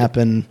 Doesn't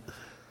happen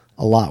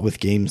a lot with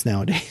games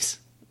nowadays.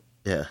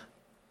 Yeah.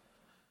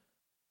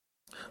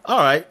 All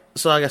right,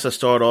 so I guess I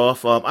start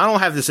off. I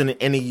don't have this in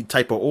any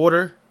type of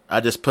order. I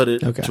just put it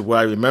to where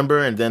I remember,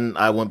 and then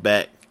I went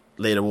back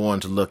later on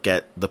to look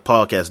at the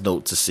podcast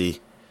note to see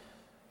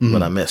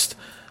what I missed.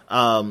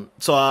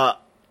 So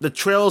the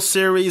Trail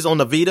series on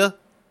the Vita,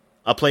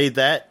 I played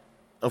that,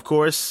 of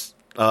course,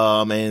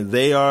 and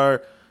they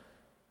are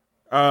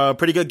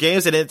pretty good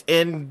games,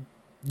 and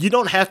you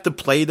don't have to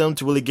play them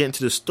to really get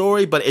into the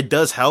story, but it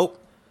does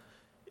help.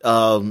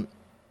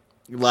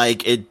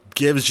 Like, it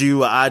gives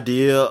you an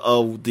idea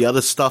of the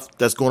other stuff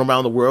that's going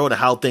around the world and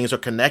how things are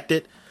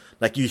connected.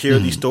 Like, you hear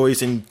these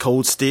stories in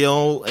Cold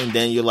Steel, and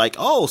then you're like,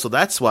 oh, so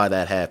that's why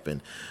that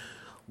happened.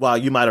 While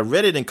you might have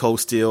read it in Cold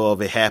Steel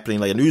of it happening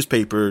like a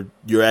newspaper,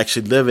 you're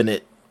actually living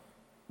it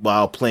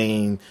while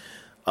playing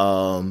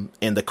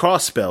in the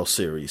Crossbell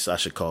series, I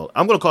should call it.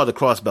 I'm going to call it the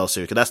Crossbell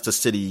series because that's the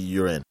city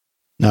you're in.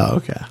 Oh,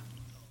 okay.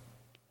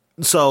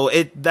 So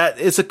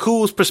it's a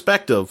cool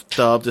perspective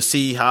to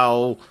see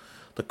how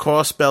the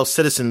Crossbell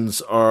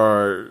citizens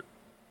are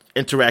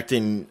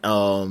interacting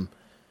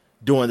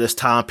during this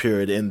time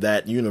period in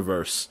that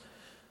universe.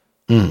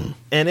 And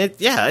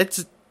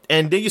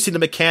and then you see the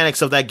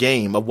mechanics of that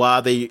game of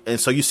why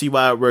so you see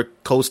where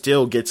Cold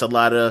Steel gets a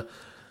lot of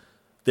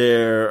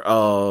their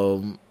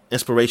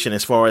inspiration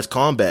as far as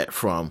combat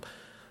from.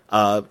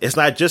 It's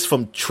not just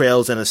from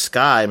Trails in the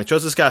Sky. I mean,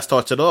 Trails in the Sky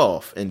starts it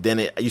off, and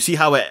then you see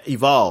how it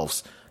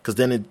evolves. Because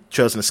then it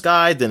Trails in the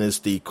Sky, then it's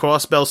the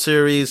Crossbell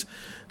series,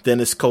 then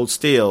it's Cold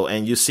Steel,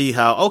 and you see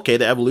how,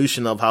 the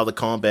evolution of how the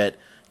combat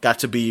got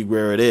to be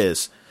where it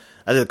is.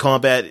 I think the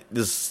combat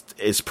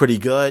is pretty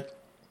good.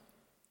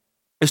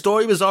 The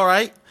story was all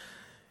right.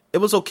 It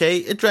was okay.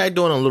 It dragged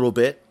on a little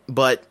bit,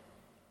 but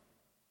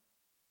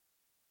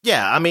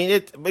yeah, I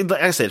mean, like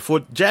I said,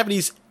 for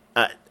Japanese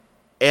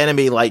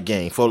anime-like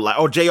game,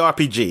 or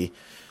JRPG,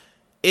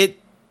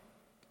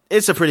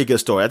 it's a pretty good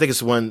story. I think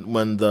it's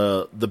one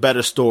the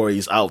better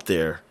stories out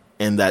there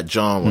in that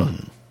genre.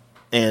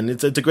 And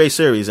it's a great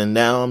series, and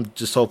now I'm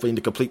just hoping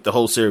to complete the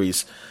whole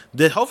series.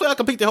 Hopefully I'll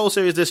complete the whole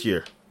series this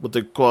year with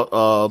the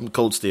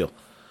Cold Steel.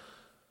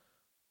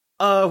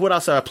 What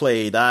else have I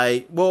played?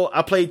 I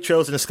played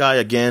Trails in the Sky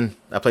again.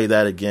 I played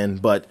that again,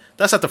 but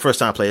that's not the first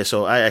time I played it,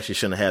 so I actually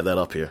shouldn't have that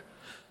up here.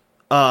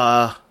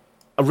 A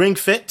Ring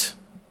Fit.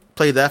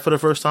 Played that for the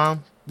first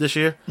time this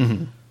year.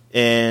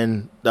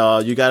 And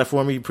you got it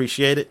for me.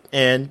 Appreciate it.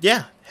 And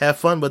yeah, have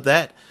fun with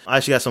that. I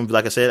actually got some,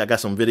 like I said, I got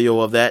some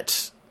video of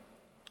that.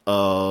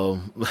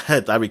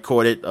 I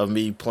recorded of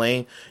me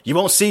playing. You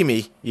won't see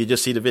me. You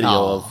just see the video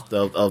of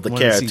the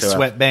character. See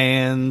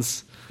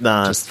sweatbands.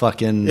 Nah, just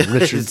fucking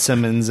Richard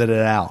Simmons it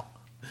out.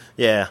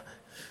 Yeah.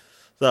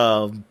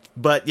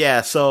 But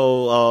yeah,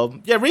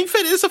 Ring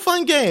Fit is a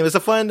fun game. It's a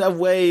fun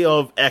way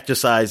of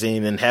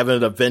exercising and having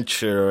an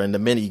adventure and the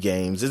mini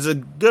games. It's a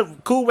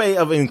good, cool way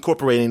of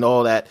incorporating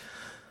all that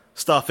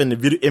stuff in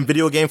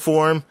video game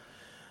form.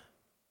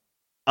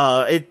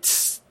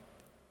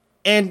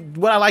 And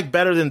what I like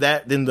better than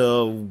that, than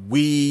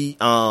Wii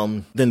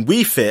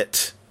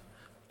Fit,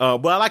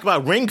 what I like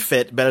about Ring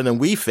Fit better than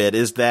Wii Fit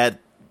is that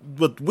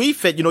with Wii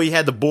Fit, you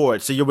had the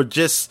board, so you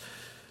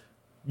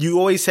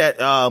always had,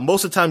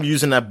 most of the time you're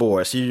using that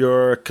board, so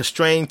you're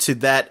constrained to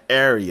that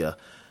area.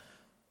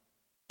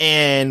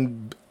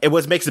 And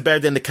what makes it better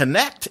than the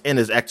Kinect in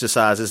this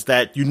exercise is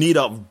that you need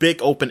a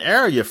big open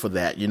area for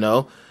that,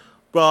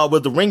 Well,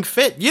 with the Ring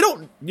Fit,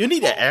 you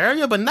need an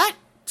area, but not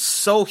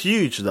so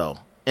huge though.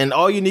 And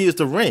all you need is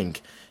the ring,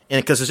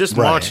 and because it's just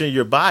monitoring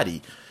your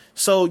body.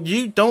 So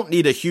you don't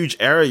need a huge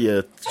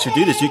area to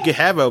do this. You can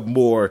have a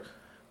more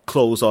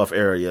closed off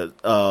area,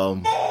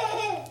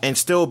 and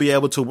still be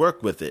able to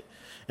work with it.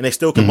 And they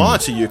still can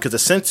monitor you because the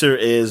sensor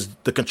is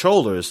the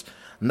controllers,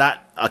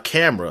 not a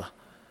camera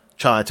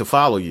trying to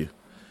follow you.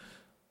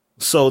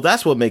 So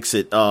that's what makes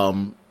it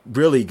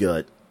really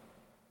good.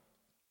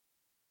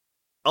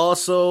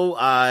 Also,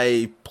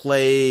 I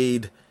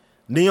played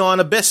Neon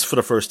Abyss for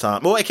the first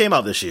time. Well, it came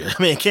out this year.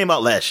 I mean, it came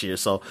out last year.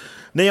 So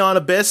Neon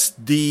Abyss,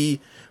 the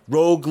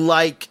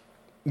roguelike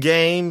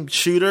game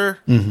shooter.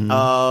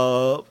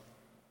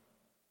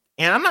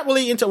 And I'm not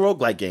really into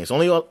roguelike games. The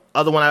only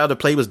other one I ever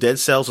played was Dead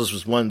Cells, which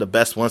was one of the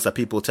best ones that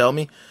people tell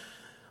me.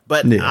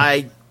 But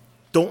I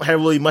don't have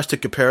really much to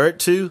compare it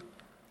to.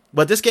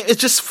 But this game, it's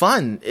just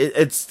fun.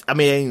 It's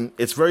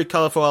very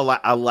colorful.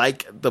 I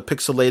like the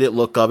pixelated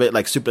look of it,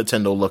 like Super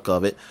Nintendo look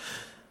of it.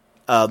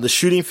 The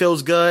shooting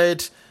feels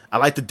good. I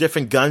like the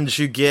different guns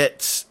you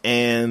get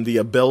and the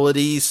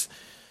abilities.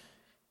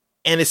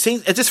 And it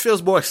just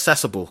feels more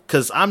accessible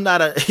because I'm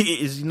not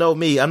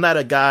I'm not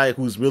a guy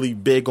who's really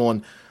big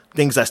on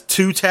things that's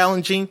too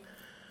challenging.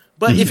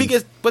 But if he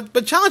gets,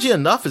 but challenging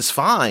enough is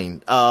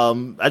fine.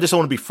 I just don't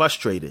want to be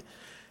frustrated.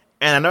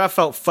 And I know I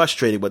felt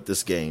frustrated with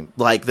this game.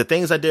 Like the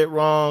things I did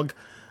wrong,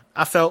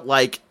 I felt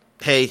like,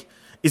 hey,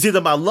 it's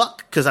either my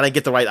luck because I didn't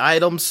get the right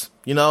items,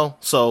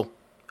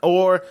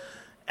 or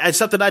it's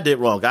something I did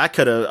wrong. I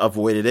could have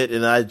avoided it,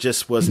 and I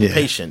just was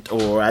impatient,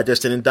 or I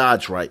just didn't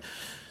dodge right.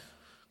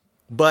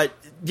 But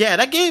yeah,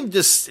 that game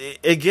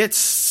it gets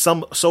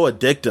so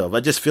addictive. I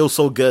just feel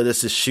so good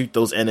just to shoot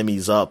those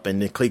enemies up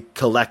and then keep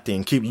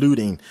collecting, keep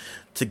looting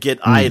to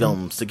get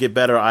items, to get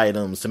better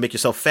items, to make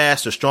yourself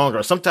faster,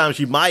 stronger. Sometimes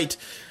you might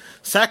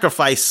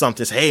sacrifice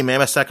something. Say, hey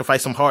man, I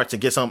sacrifice some hearts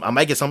and I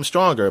might get something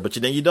stronger, but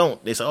then you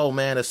don't. They say, oh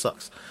man, that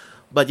sucks.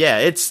 But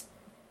yeah,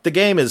 the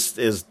game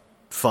is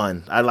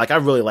fun. I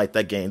really like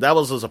that game. That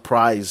was a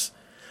surprise.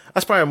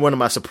 That's probably one of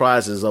my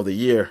surprises of the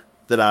year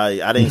that I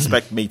didn't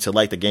expect me to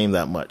like the game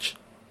that much.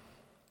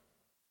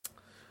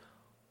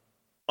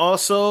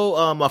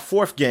 Also, my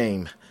fourth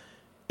game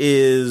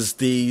is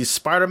the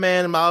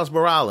Spider-Man Miles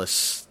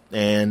Morales,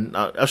 and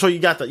I'm sure you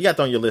got that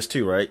on your list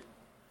too, right?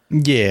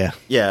 Yeah.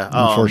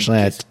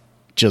 Unfortunately, I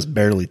just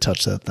barely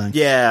touched that thing.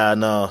 Yeah,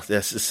 no,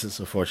 this is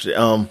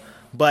unfortunate.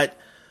 But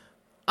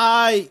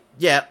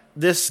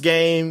this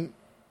game,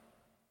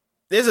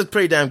 this is a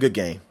pretty damn good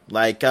game.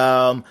 Like,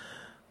 I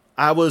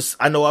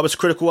know I was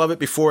critical of it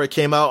before it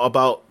came out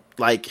about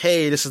like,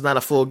 hey, this is not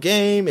a full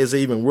game. Is it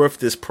even worth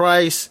this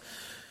price?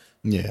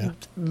 Yeah,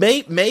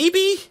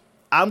 maybe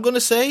I'm gonna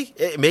say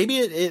maybe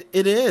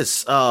it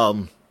is. I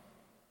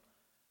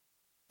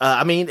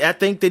mean, I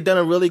think they've done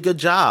a really good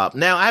job.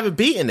 Now, I haven't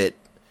beaten it.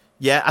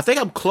 Yeah, I think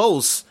I'm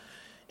close,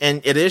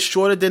 and it is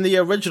shorter than the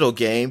original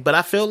game. But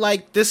I feel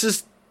like it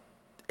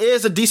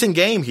is a decent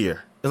game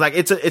here. It's like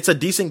it's a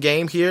decent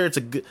game here.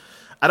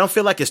 I don't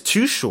feel like it's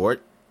too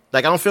short.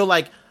 Like I don't feel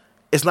like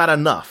it's not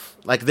enough.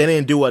 Like they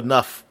didn't do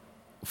enough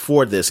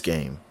for this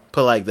game.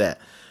 Put it like that.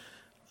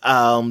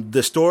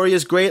 The story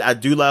is great. I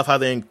do love how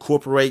they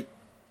incorporate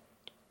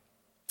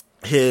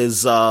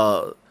his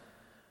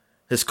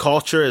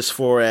culture as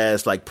far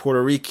as like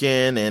Puerto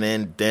Rican,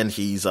 and then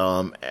he's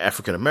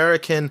African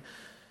American,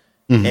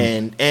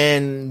 and a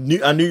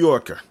New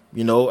Yorker,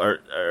 or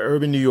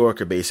urban New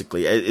Yorker.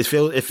 Basically, it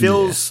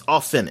feels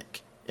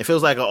authentic. It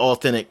feels like an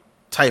authentic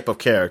type of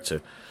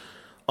character,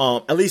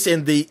 at least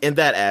in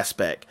that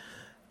aspect.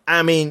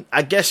 I mean,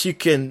 I guess you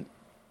can.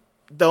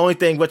 The only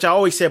thing, which I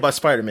always say about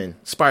Spider-Man,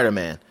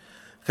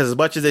 because as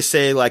much as they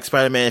say like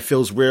Spider-Man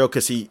feels real,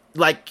 because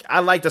I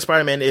like that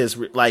Spider-Man is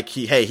like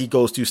he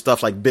goes through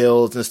stuff like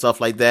bills and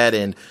stuff like that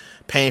and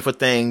paying for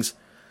things,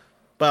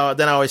 but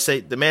then I always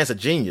say the man's a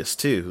genius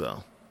too,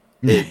 though.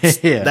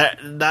 That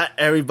not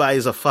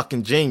everybody's a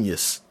fucking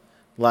genius.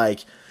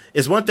 Like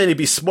it's one thing to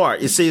be smart.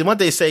 You see, one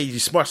thing they say you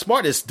smart.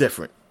 Smart is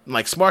different.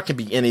 Like smart can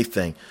be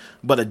anything,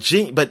 but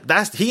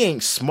he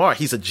ain't smart.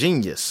 He's a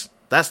genius.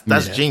 That's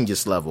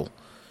genius level.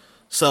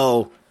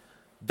 So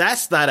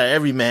that's not an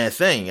everyman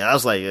thing. I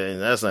was like,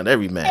 that's not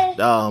everyman.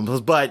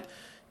 But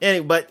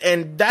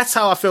that's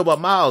how I feel about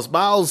Miles.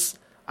 Miles,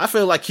 I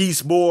feel like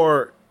he's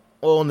more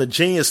on the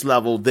genius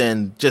level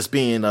than just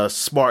being a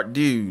smart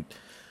dude.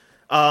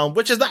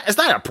 Which is not, it's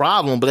not a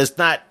problem, but it's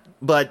not,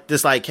 but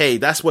it's like, hey,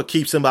 that's what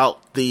keeps him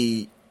out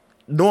the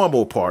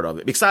normal part of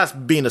it. Besides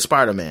being a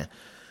Spider-Man.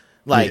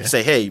 Like,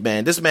 say, hey,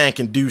 man, this man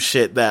can do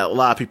shit that a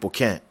lot of people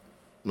can't.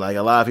 Like,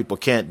 a lot of people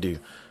can't do.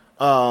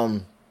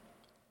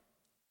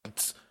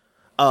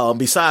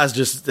 Besides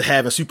just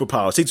having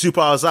superpowers. Take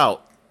superpowers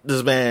out.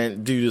 This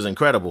dude is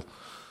incredible.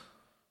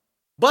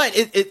 But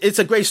it's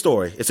a great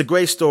story. It's a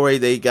great story.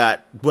 They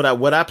got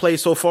what I played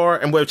so far,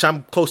 and which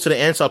I'm close to the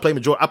end, so I played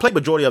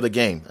majority of the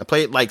game. I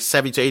played like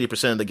 70 to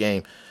 80% of the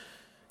game.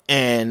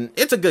 And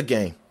it's a good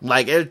game.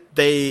 Like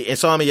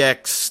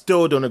Insomniac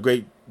still doing a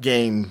great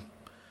game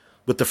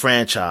with the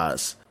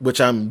franchise,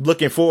 which I'm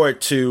looking forward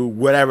to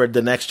whatever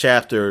the next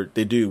chapter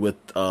they do with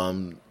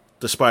the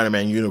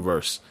Spider-Man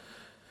universe.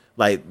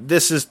 Like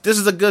this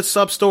is a good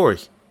sub story.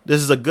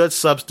 This is a great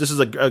sub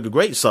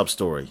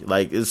story.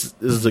 Like this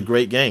is a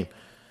great game.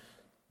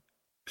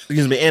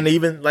 Excuse me, and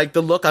even like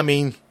the look. I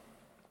mean,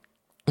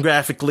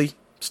 graphically,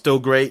 still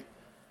great.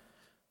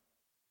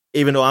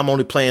 Even though I'm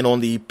only playing on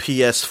the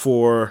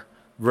PS4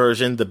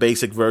 version, the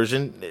basic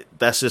version,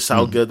 that's just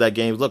how good that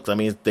game looks. I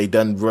mean, they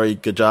done a very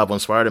good job on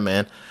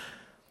Spider-Man,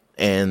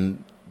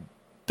 and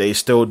they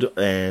still did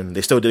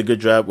a good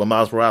job with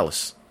Miles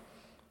Morales.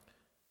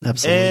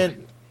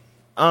 Absolutely.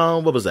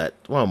 And what was that?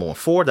 One more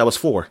 4. That was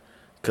 4.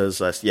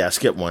 Because I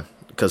skipped one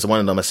because one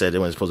of them I said they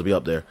weren't supposed to be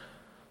up there.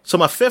 So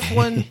my fifth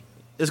one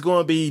is going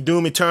to be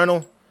Doom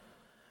Eternal,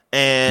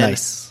 and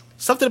nice.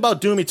 Something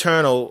about Doom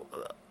Eternal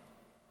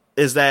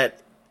is that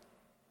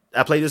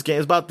I played this game.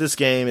 It's about this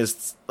game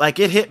is like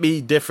it hit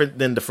me different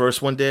than the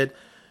first one did,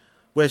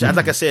 which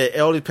like I said, it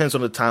all depends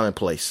on the time and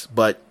place.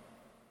 But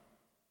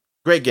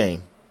great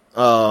game,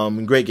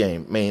 great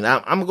game. I mean,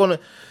 I'm gonna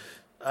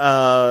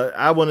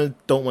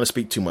don't want to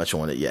speak too much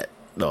on it yet,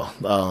 no.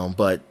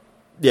 But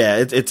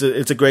yeah,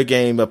 it's a great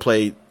game. I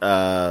played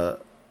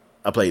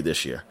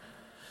this year.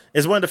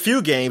 It's one of the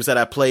few games that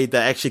I played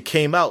that actually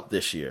came out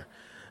this year.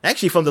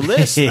 Actually, from the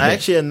list, I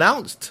actually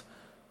announced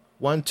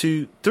 1,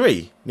 2,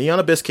 3. Neon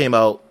Abyss came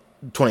out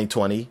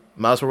 2020.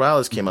 Miles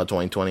Morales came out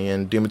 2020,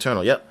 and Doom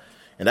Eternal. Yep,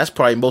 and that's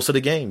probably most of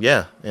the game.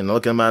 Yeah, and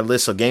looking at my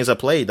list of games I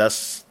played,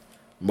 that's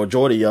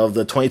majority of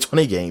the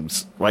 2020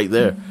 games right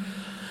there.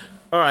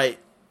 All right,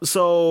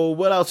 so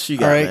what else you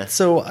got? All right, man?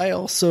 So I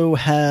also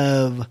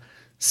have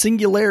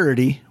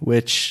Singularity,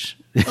 which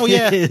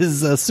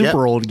is a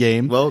super old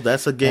game. Well,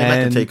 that's a game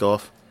I can take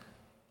off.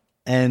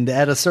 And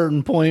at a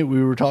certain point,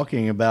 we were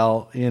talking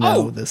about,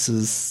 this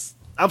is.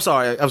 I'm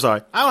sorry. I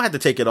don't have to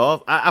take it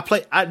off. I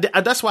play.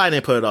 That's why I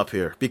didn't put it up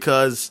here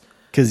because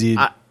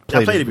I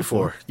played it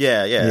before.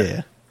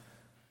 Yeah.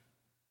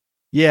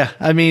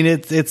 I mean,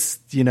 it's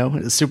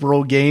a super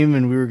old game,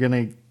 and we were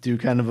gonna do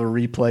kind of a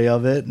replay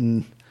of it,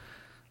 and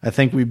I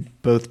think we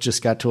both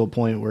just got to a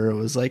point where it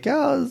was like,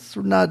 it's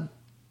not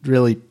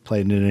really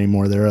playing it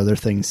anymore. There are other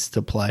things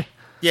to play.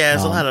 Yeah,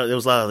 there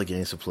was a lot of other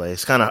games to play.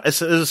 It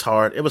was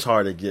hard. It was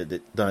hard to get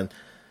it done.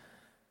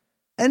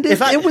 And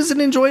it was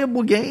an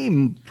enjoyable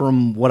game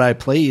from what I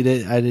played.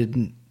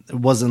 It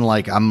wasn't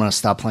like I'm going to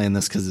stop playing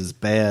this because it's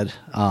bad.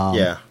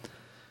 Yeah.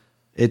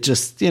 It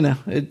just,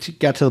 it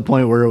got to the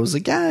point where it was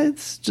like, yeah,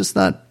 it's just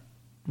not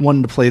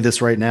wanting to play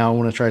this right now. I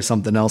want to try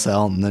something else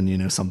out. And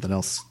then, something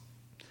else.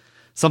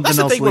 Something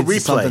else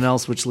leads to something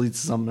else, which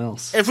leads to something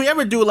else. If we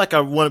ever do like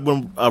a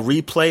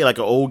replay, like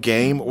an old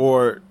game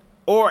or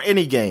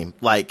any game,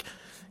 like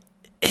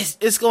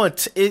it's going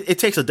to, it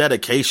takes a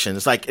dedication.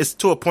 It's like, it's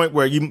to a point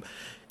where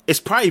it's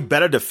probably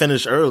better to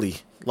finish early.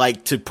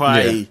 Like to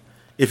probably,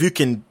 if you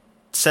can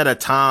set a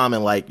time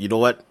and like, you know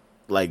what,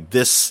 like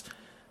this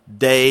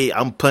day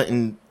I'm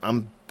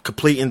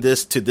completing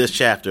this to this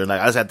chapter.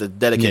 Like I just have to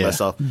dedicate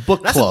myself.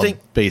 Book club,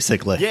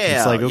 basically. Yeah.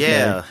 It's like, okay.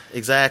 Yeah,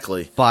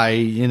 exactly. By,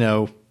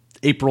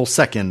 April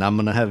 2nd, I'm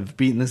going to have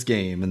beaten this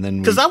game, and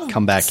then we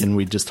come back and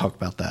we just talk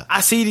about that.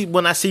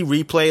 When I see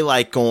replay,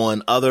 like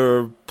on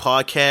other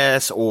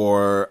podcasts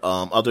or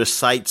other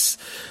sites,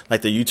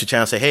 like the YouTube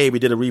channel say, hey, we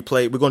did a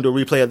replay, we're going to do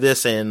a replay of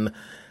this, and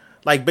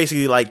like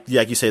basically like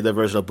you say, the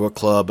version of book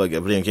club, like a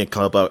video game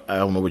club, I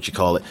don't know what you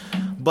call it.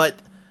 But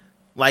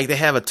like they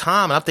have a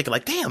time, and I'm thinking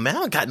like, damn, man, I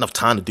don't got enough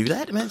time to do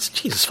that, man.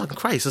 Jesus fucking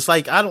Christ. It's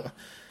like,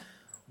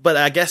 but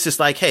I guess it's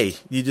like, hey,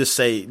 you just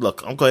say,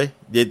 look, okay,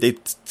 they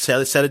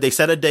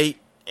set a date,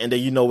 and then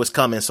you know what's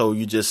coming, so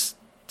you just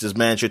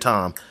manage your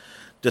time,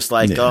 just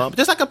like a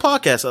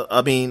podcast.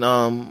 I mean,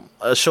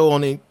 a show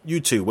on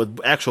YouTube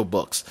with actual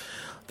books.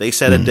 They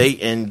set a date,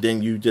 and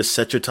then you just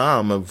set your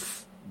time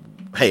of,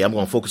 hey, I'm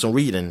going to focus on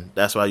reading.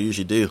 That's what I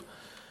usually do.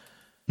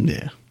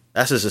 Yeah,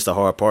 that's just the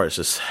hard part. It's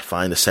just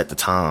finding to set the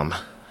time.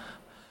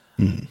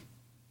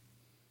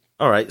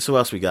 All right, so what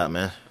else we got,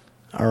 man?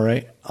 All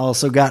right.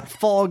 Also got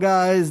Fall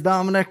Guys,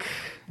 Dominic.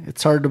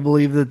 It's hard to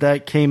believe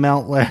that came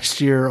out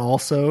last year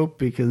also,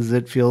 because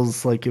it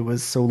feels like it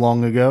was so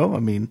long ago. I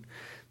mean,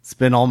 it's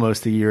been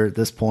almost a year at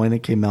this point.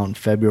 It came out in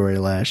February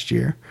last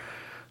year.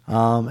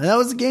 And that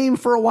was a game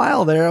for a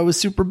while there I was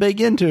super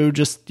big into,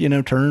 just,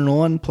 turning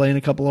on, playing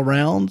a couple of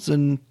rounds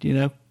and,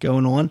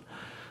 going on.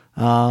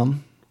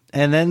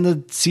 And then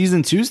the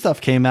season 2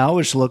 stuff came out,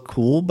 which looked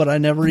cool, but I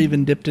never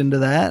even dipped into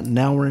that. And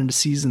now we're into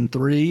season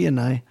 3, and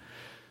I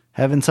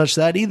haven't touched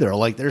that either.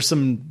 Like, there's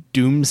some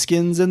Doom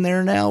skins in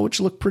there now, which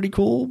look pretty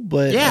cool.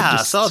 But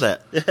I saw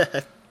that.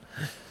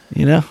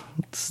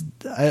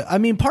 I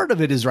mean, part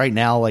of it is right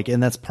now, like,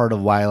 and that's part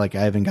of why, like,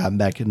 I haven't gotten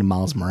back into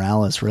Miles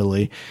Morales.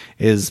 Really,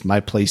 is my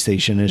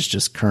PlayStation is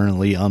just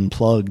currently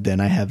unplugged,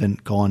 and I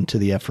haven't gone to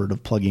the effort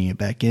of plugging it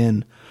back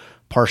in.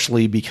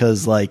 Partially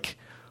because, like,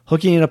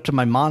 hooking it up to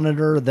my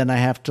monitor, then I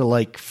have to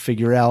like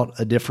figure out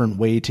a different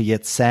way to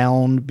get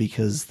sound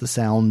because the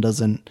sound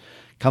doesn't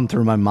come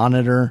through my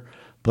monitor.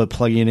 But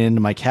plugging it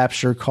into my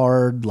capture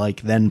card,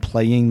 like then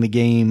playing the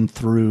game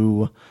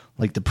through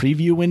like the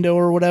preview window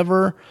or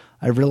whatever,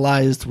 I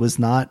realized was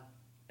not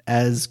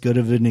as good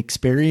of an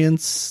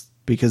experience,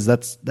 because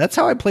that's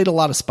how I played a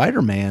lot of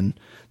Spider-Man.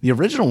 The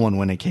original one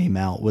when it came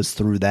out was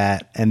through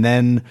that. And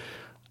then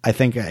I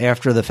think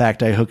after the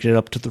fact, I hooked it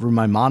up through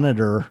my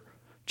monitor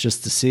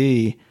just to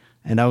see.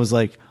 And I was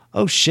like,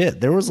 oh shit,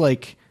 there was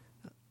like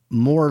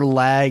more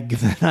lag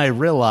than I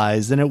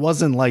realized, and it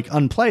wasn't like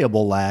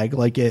unplayable lag.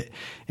 Like it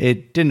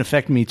didn't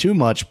affect me too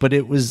much, but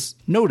it was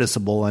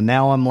noticeable. And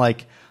now I'm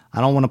like,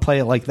 I don't want to play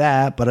it like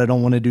that, but I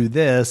don't want to do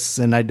this,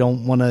 and I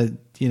don't want to,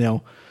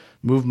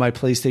 move my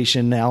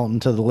PlayStation out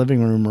into the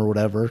living room or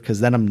whatever,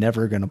 because then I'm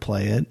never going to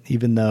play it.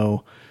 Even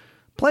though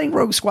playing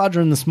Rogue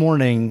Squadron this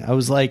morning, I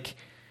was like,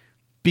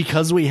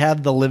 because we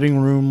have the living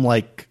room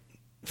like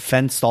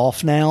fenced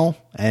off now,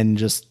 and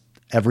just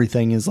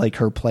everything is like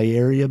her play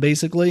area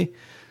basically.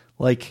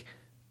 Like,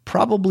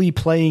 probably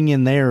playing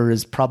in there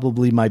is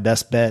probably my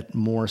best bet,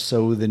 more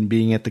so than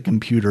being at the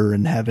computer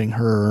and having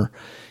her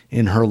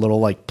in her little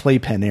like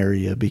playpen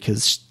area,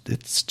 because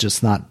it's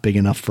just not big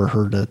enough for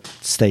her to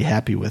stay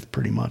happy with,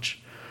 pretty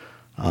much.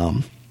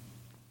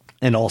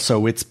 And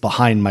also it's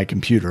behind my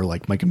computer,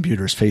 like my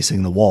computer's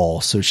facing the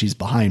wall, so she's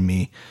behind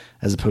me,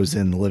 as opposed to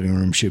in the living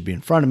room, she would be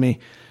in front of me.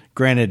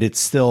 Granted, it's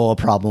still a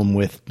problem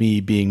with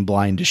me being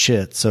blind to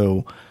shit,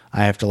 so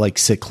I have to like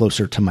sit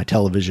closer to my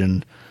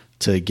television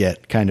to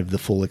get kind of the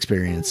full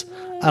experience.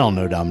 I don't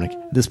know, Dominic.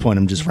 At this point,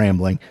 I'm just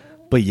rambling.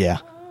 But yeah,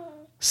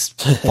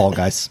 Fall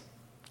Guys.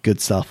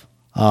 Good stuff.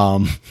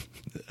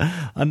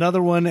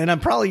 Another one, and I'm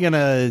probably going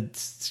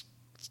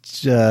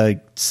to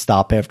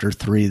stop after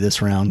 3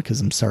 this round,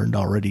 because I'm starting to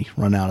already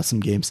run out of some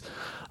games.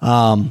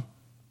 So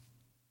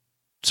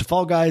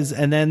Fall Guys,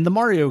 and then the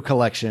Mario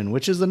Collection,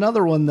 which is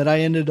another one that I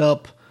ended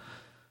up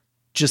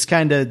just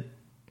kind of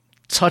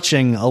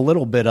touching a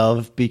little bit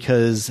of,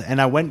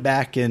 and I went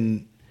back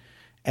and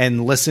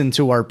listen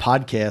to our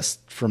podcast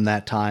from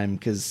that time,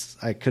 because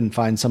I couldn't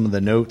find some of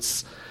the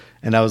notes,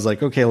 and I was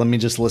like, okay, let me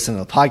just listen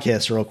to the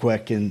podcast real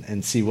quick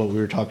and see what we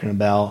were talking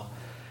about.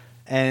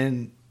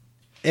 And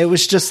it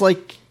was just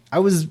like, I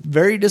was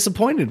very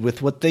disappointed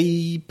with what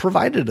they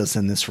provided us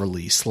in this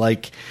release.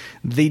 Like,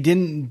 they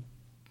didn't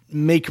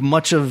make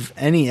much of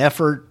any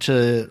effort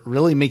to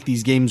really make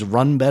these games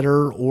run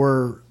better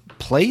or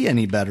play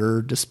any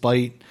better,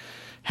 despite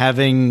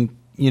having,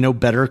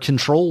 better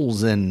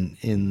controls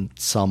in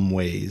some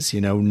ways,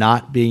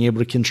 not being able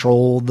to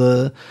control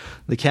the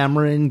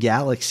camera in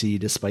Galaxy,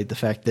 despite the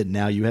fact that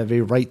now you have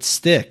a right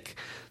stick,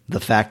 the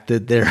fact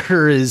that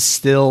there is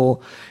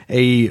still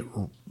a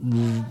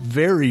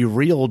very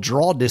real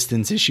draw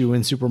distance issue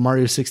in Super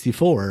Mario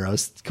 64. I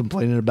was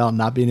complaining about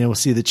not being able to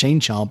see the chain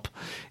chomp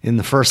in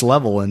the first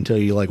level until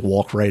you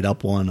walk right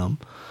up on them.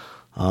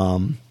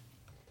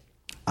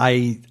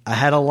 I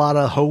had a lot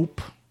of hope,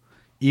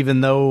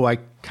 even though I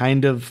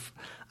kind of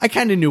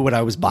knew what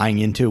I was buying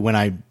into when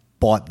I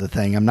bought the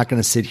thing. I'm not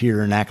going to sit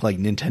here and act like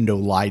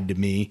Nintendo lied to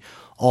me.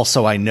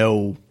 Also, I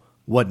know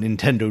what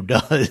Nintendo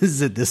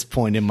does at this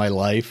point in my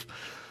life.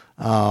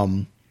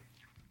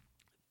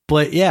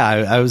 But yeah,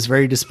 I was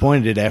very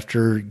disappointed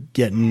after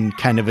getting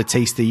kind of a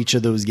taste of each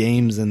of those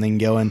games and then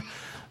going,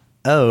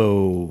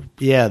 oh,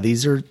 yeah,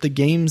 these are the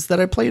games that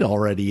I played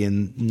already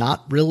and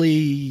not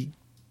really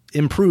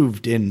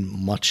improved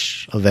in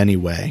much of any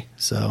way.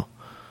 So,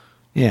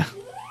 yeah.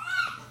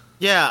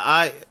 Yeah,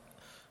 I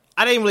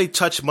didn't really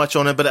touch much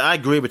on it, but I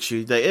agree with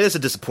you. That it is a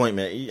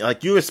disappointment.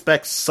 You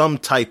expect some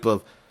type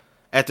of,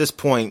 at this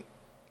point,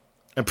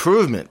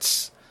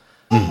 improvements.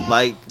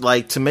 Like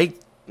to make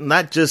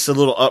not just a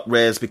little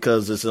up-res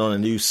because it's on a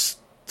new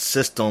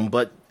system,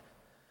 but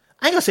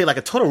I ain't gonna say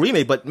a total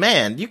remake, but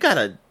man, you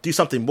gotta do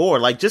something more.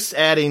 Just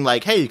adding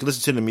hey, you can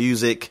listen to the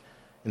music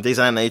and things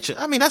of that nature.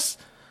 I mean, that's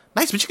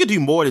nice, but you could do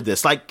more to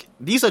this.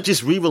 These are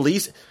just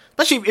re-release.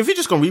 Especially if you're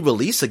just gonna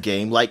re-release a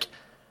game,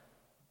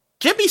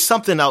 give me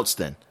something else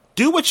then.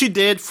 Do what you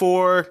did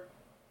for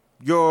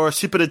your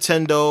Super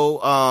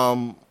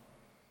Nintendo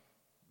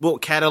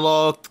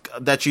catalog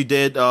that you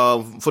did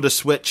for the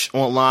Switch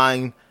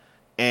online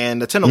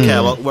and Nintendo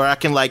catalog, where I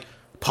can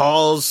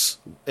pause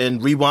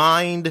and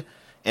rewind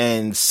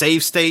and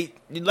save state.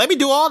 Let me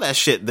do all that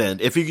shit then.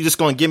 If you're just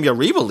going to give me a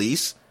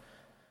re-release,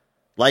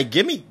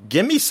 give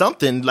me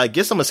something,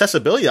 get some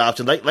accessibility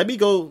options. Let me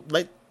go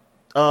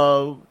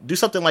do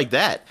something like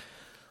that.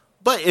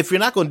 But if you're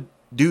not going to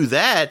do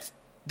that,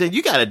 then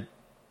you can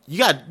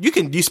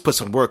at least put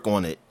some work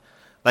on it.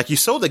 You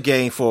sold the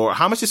game for,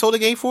 how much you sold the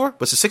game for?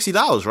 Was it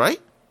 $60, right?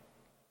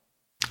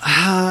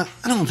 I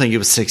don't think it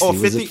was 60. Oh,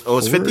 50? Was it 40? It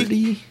was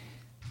 50?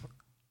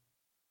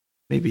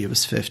 Maybe it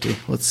was 50.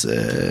 Let's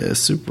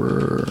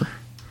Super.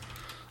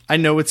 I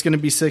know it's going to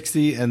be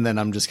 60, and then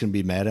I'm just going to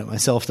be mad at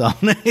myself,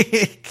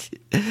 Dominic.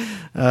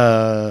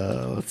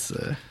 Let's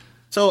see.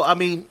 So, I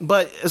mean,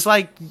 but it's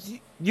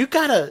you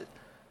gotta,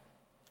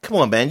 come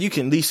on, man. You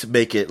can at least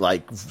make it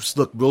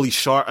look really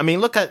sharp. I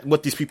mean, look at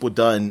what these people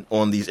done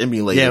on these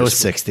emulators. Yeah, it was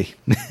 60.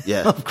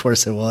 Yeah, of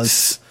course it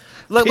was.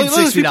 Look, paid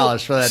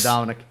 $60 for that,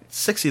 Dominic.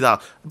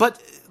 $60.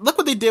 But look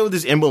what they did with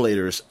these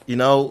emulators,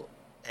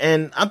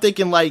 and I'm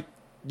thinking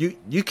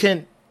you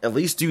can at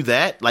least do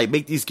that,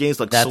 make these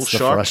games look That's so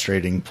the sharp,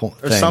 frustrating thing,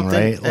 or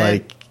something,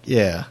 right?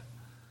 Yeah.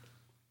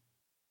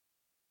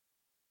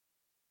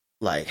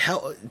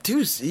 How,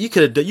 dude, you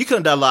could have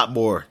done a lot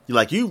more.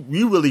 You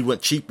really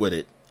went cheap with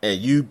it, and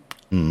you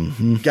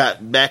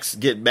get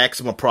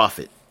maximum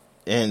profit,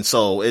 and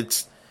so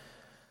it's.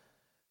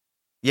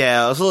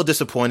 Yeah, it was a little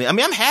disappointing. I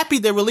mean, I'm happy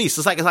they released.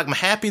 It's like I'm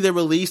happy they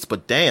released,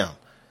 but damn,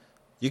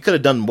 you could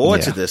have done more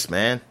to this,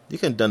 man. You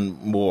could have done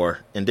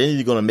more, and then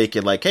you're gonna make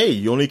it hey,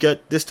 you only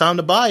got this time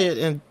to buy it,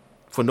 and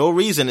for no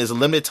reason, it's a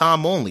limited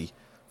time only.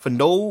 For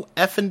no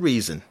effing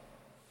reason,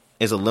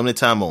 it's a limited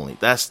time only.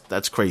 That's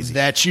crazy.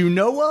 That you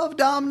know of,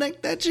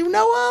 Dominic. That you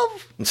know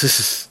of.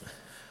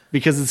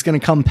 Because it's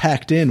gonna come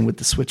packed in with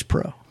the Switch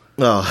Pro.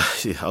 Oh,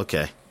 yeah,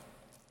 okay.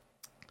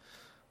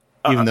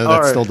 Even though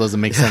that still doesn't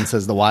make sense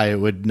as to why it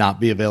would not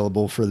be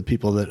available for the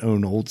people that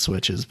own old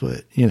Switches,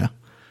 but yeah,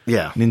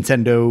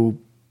 Nintendo,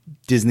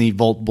 Disney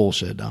Vault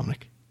bullshit,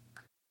 Dominic.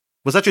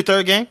 Was that your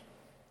third game?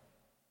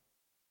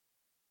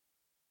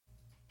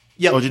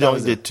 Yeah, oh, you know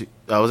you did two.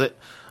 That was it.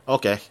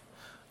 Okay,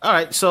 all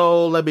right.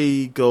 So let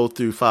me go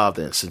through 5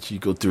 then, since you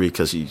go 3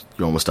 because you're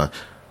almost done.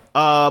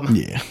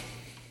 Yeah,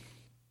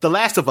 The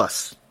Last of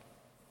Us.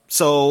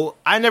 So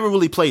I never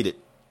really played it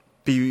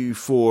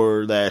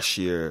before last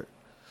year.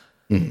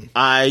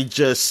 I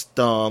just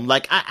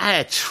I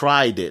had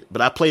tried it, but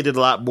I played it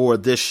a lot more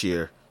this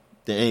year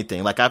than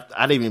anything. I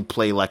didn't even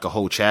play a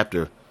whole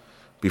chapter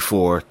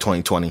before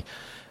 2020.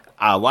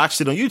 I watched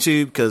it on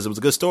YouTube because it was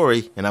a good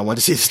story and I wanted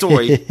to see the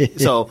story.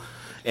 So,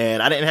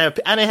 and I don't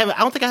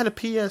think I had a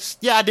PS.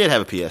 Yeah, I did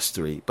have a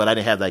PS3, but I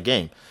didn't have that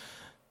game.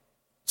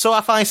 So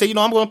I finally said,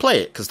 I'm going to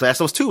play it because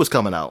Last of Us 2 was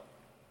coming out,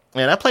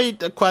 and I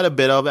played quite a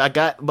bit of it. I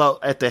got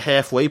about at the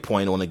halfway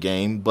point on the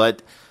game,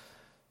 but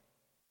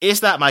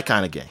it's not my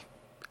kind of game.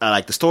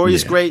 The story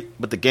is great,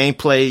 but the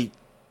gameplay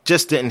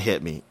just didn't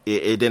hit me.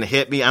 It didn't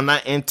hit me. I'm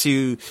not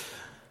into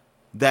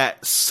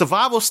that.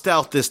 Survival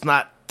stealth is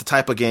not the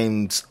type of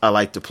games I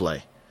like to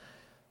play.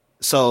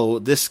 So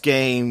this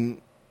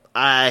game,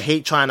 I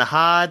hate trying to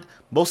hide.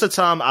 Most of the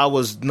time, I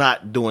was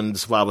not doing the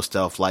survival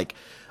stealth. I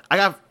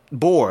got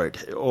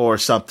bored or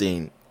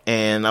something,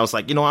 And I was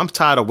like, I'm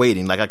tired of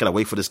waiting. Like, I gotta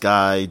wait for this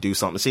guy, do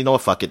something. See,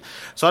 fuck it.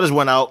 So I just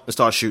went out and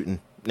started shooting.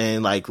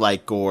 And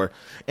like Gore.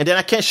 And then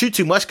I can't shoot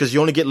too much because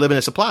you only get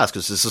limited supplies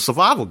because it's a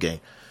survival game.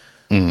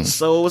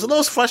 So it was a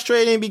little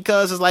frustrating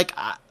because it's like,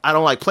 I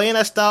don't like playing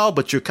that style,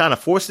 but you're kind of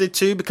forced it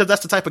to because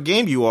that's the type of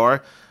game you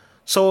are.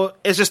 So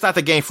it's just not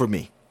the game for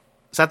me.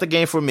 It's not the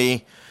game for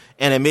me.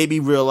 And it made me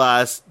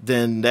realize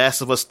then The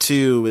Last of Us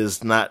 2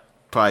 is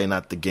probably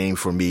not the game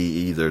for me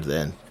either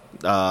then.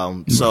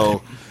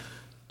 So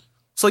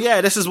yeah,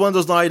 this is one of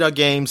those Naughty Dog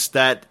games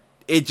that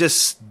it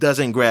just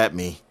doesn't grab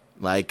me.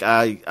 Like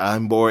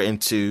I'm more like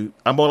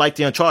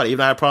the Uncharted.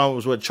 Even I had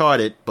problems with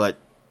Uncharted, but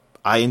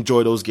I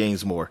enjoy those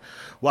games more.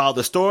 While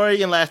the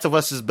story in Last of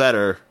Us is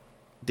better,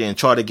 the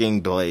Uncharted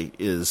gameplay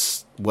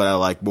is what I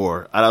like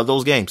more out of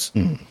those games.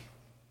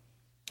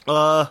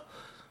 I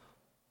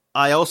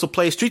also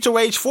played Streets of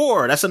Rage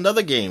 4. That's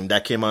another game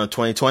that came out in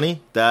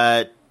 2020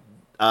 that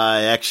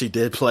I actually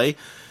did play.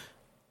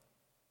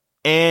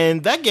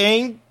 And that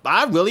game,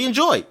 I really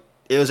enjoyed.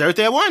 It was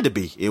everything I wanted to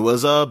be. It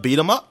was a beat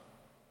 'em up.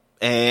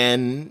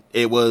 And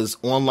it was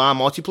online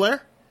multiplayer.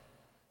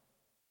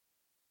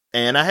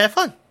 And I had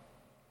fun.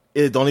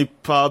 The only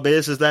problem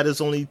is that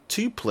it's only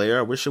 2-player.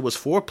 I wish it was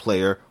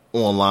 4-player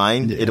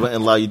online. Yeah. It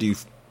wouldn't allow you to do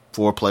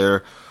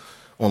 4-player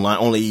online,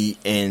 only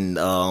in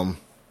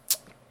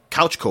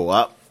couch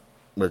co-op,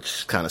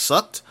 which kind of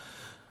sucked.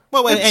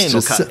 Well, it ain't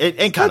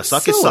kind of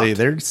sucked. It sucked.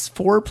 There's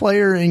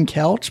 4-player in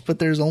couch, but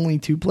there's only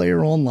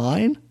 2-player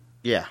online?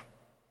 Yeah.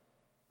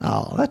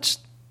 Oh, it's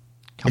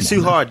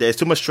too hard. There's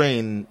too much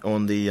strain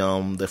on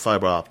the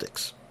fiber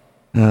optics.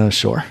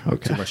 Sure.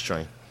 Okay. Too much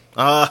strain.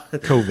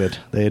 COVID.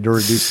 They had to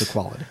reduce the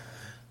quality.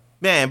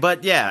 Man,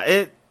 but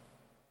yeah,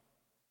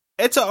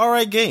 it's an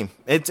alright game.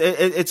 It's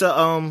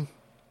a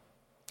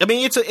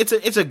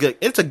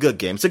good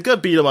game. It's a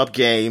good beat 'em up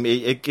game.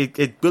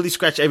 It really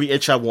scratched every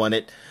itch I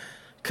wanted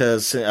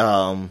because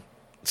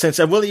since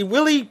there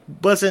really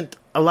wasn't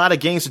a lot of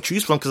games to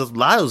choose from because a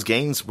lot of those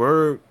games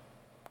were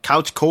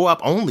couch co-op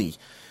only.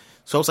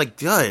 So I was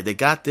like, yeah, they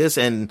got this,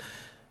 and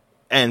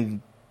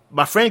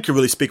my friend could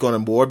really speak on it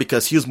more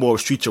because he was more of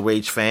a Streets of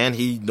Rage fan.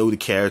 He knew the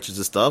characters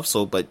and stuff.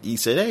 So, but he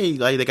said, hey,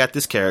 like they got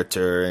this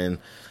character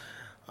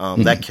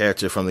and that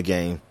character from the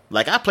game.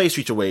 Like I played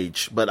Streets of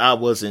Rage, but I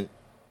wasn't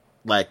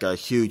like a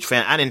huge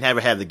fan. I didn't ever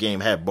have the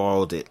game. I had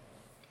borrowed it,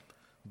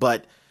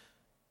 but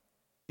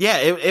yeah,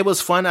 it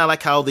was fun. I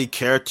like how the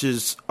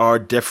characters are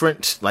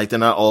different. Like they're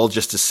not all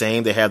just the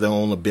same. They have their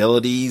own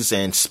abilities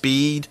and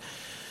speed.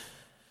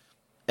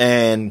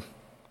 And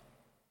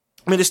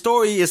I mean, the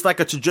story is like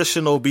a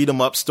traditional beat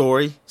 'em up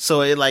story,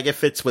 so it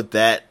fits with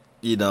that,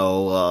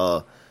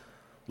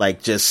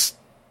 like just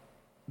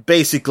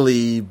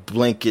basically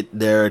blanket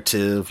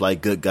narrative,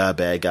 like good guy,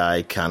 bad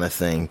guy kind of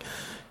thing.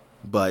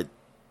 But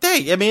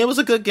hey, I mean, it was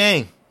a good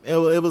game. It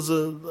was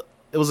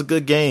a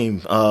good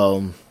game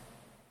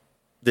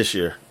this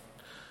year.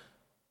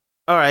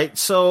 All right,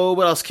 so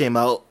what else came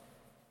out?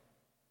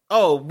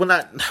 Oh, what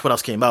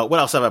else came out? What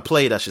else have I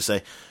played? I should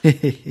say.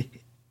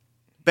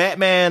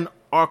 Batman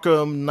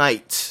Arkham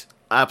Knight.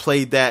 I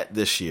played that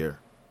this year.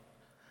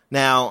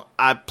 Now,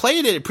 I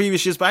played it in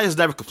previous years, but I just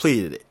never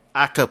completed it.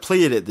 I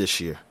completed it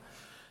this year.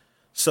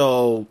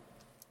 So,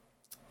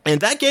 and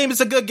that game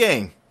is a good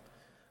game.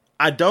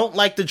 I don't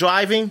like the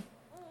driving.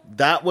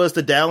 That was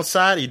the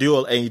downside. You do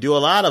a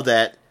lot of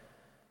that.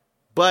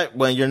 But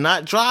when you're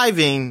not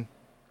driving,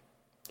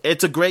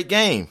 it's a great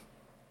game.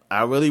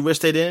 I really wish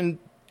they didn't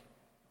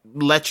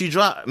let you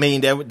drive. I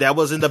mean, that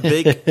wasn't a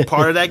big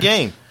part of that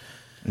game.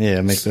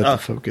 Yeah, make that the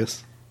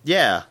focus.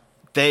 Yeah,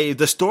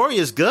 the story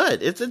is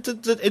good.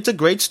 It's a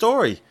great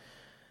story.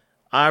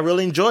 I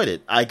really enjoyed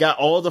it. I got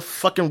all the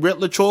fucking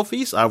Riddler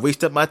trophies. I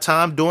wasted my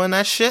time doing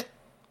that shit.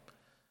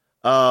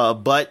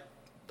 But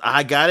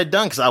I got it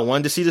done because I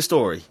wanted to see the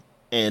story.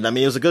 And I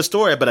mean, it was a good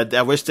story, but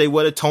I wish they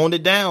would have toned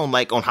it down,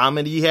 like on how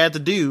many you had to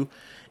do,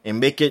 and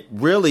make it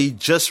really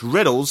just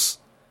riddles,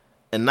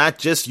 and not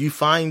just you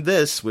find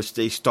this, which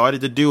they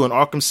started to do in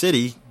Arkham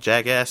City,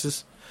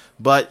 jackasses.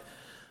 But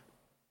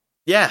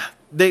yeah,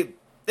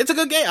 it's a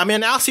good game. I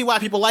mean, I'll see why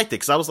people liked it,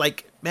 because I was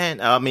like,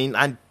 man, I mean,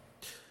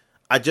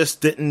 I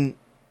just didn't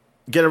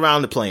get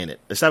around to playing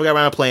it. Instead, I got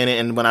around to playing it,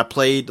 and when I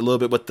played a little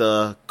bit with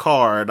the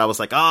card, I was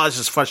like, oh, it's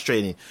just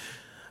frustrating.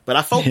 But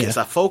I focused.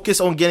 Yeah. I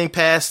focused on getting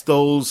past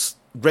those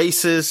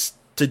races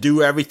to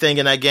do everything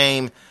in that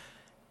game,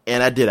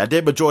 and I did. I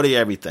did majority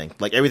of everything.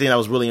 Like, everything that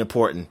was really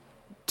important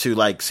to,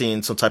 like,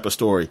 seeing some type of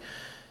story.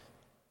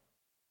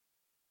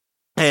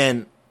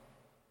 And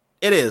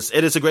it is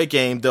a great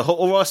game. The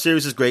whole overall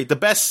series is great. The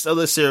best of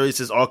the series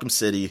is Arkham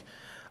City,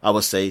 I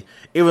would say.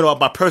 Even though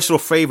my personal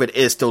favorite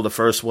is still the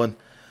first one.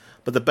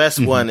 But the best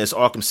one is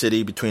Arkham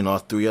City between all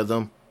three of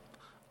them.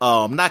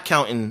 Not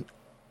counting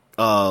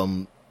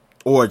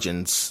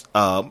Origins.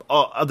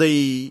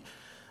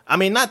 I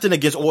mean, nothing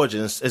against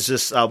Origins. It's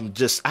just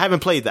I haven't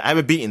played that. I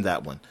haven't beaten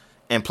that one.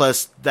 And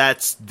plus,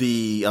 that's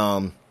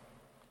the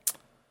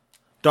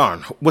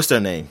darn, what's their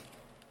name?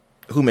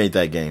 Who made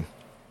that game?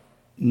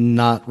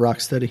 Not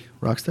Rocksteady.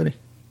 Rocksteady?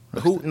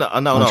 Who? No.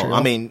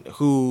 I mean,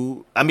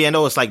 who? I mean, I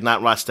know it's like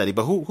not Rocksteady,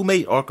 but who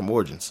made Arkham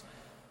Origins?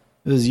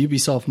 It was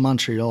Ubisoft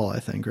Montreal, I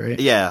think, right?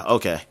 Yeah.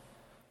 Okay.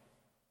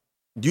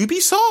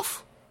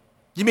 Ubisoft?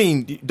 You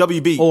mean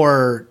WB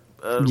or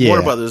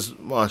Warner Brothers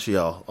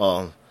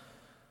Montreal?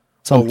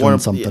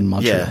 Something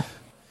Montreal.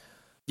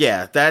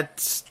 Yeah.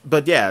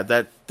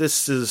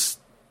 This is.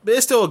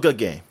 It's still a good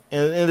game,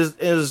 and it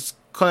is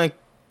kind of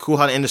cool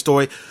how to end the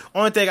story.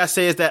 Only thing I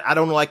say is that I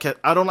don't like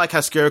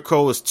how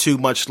Scarecrow is too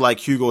much like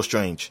Hugo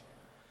Strange,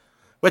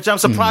 which I'm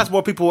surprised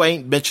more people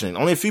ain't mentioning.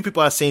 Only a few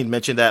people I've seen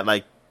mention that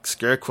like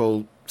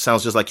Scarecrow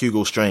sounds just like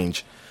Hugo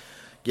Strange.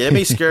 Yeah, it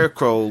made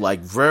Scarecrow like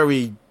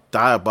very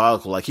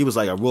diabolical, like he was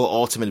like a real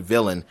ultimate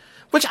villain.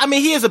 Which I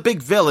mean, he is a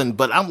big villain,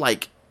 but I'm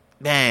like,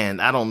 man,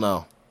 I don't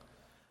know.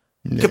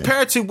 Yeah.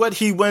 Compared to what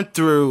he went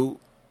through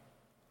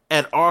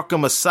at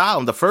Arkham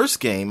Asylum, the first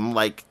game, I'm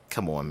like,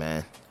 come on,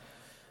 man.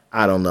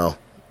 I don't know.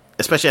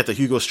 Especially after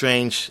Hugo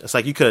Strange, it's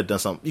like you could have done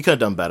something. You could have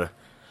done better,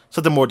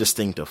 something more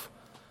distinctive.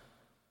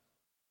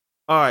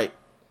 All right.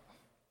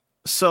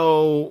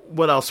 So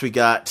what else we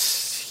got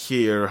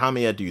here? How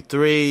many I do?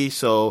 3.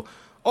 So,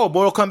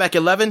 Mortal Kombat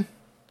 11.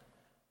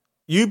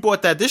 You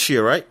bought that this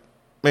year, right?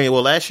 Maybe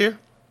last year.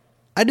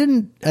 I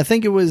didn't. I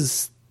think it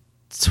was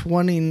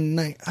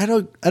 29. I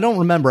don't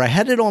remember. I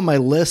had it on my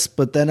list,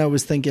 but then I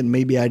was thinking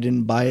maybe I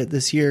didn't buy it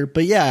this year.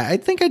 But yeah, I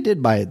think I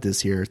did buy it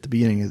this year at the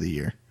beginning of the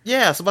year.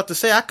 Yeah, I was about to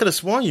say, I could have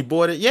sworn you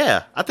bought it.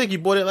 Yeah, I think you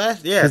bought it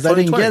last. Yeah, because I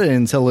didn't get it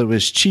until it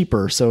was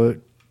cheaper. So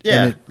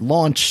and it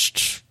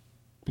launched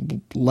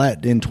in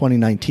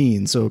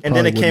 2019. So it and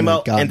then it came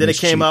out. And then it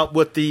came out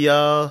with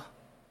the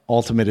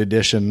Ultimate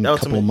Edition a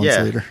couple months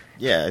later.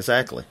 Yeah,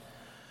 exactly.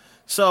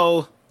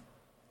 So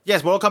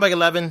yes, Mortal Kombat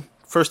 11.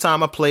 First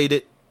time I played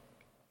it,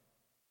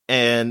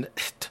 and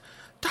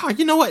darn,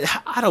 you know what?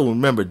 I don't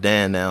remember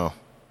Dan now.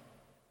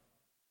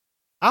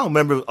 I don't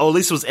remember. At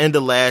least it was end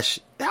of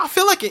last. I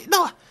feel like it.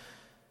 No,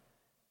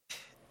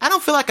 I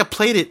don't feel like I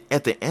played it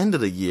at the end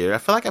of the year. I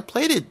feel like I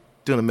played it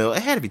during the middle.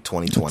 It had to be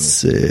 2020. Let's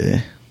see.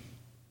 I'm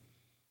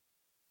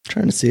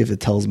trying to see if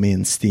it tells me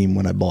in Steam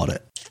when I bought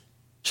it.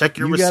 Check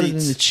your receipts. You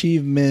got an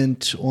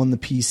achievement on the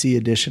PC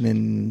edition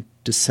in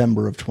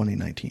December of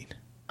 2019.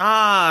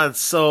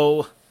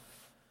 So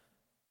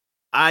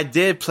I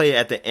did play it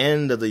at the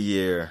end of the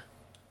year.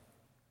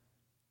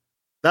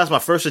 That was my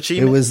first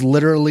achievement. It was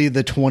literally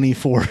the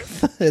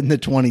 24th and the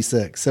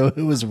 26th, so it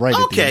was right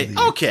at the end of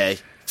the year. Okay.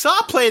 So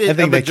I played it. I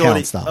think that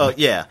counts.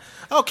 Yeah.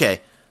 Okay.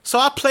 So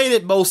I played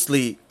it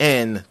mostly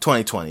in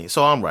 2020.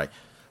 So I'm right.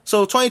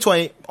 So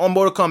 2020 on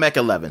Mortal Kombat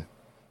 11.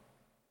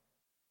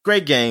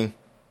 Great game.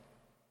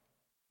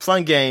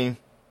 Fun game.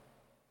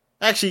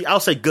 Actually, I'll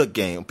say good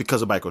game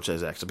because of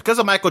microtransactions. Because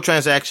of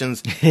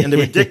microtransactions and the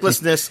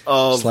ridiculousness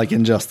of... It's like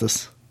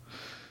Injustice.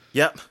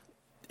 Yep.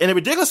 And the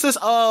ridiculousness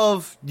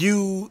of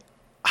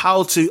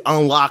how to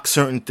unlock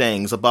certain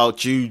things,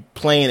 about you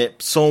playing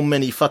it so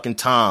many fucking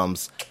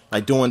times,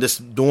 like doing this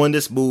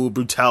move,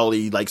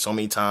 brutality, like so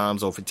many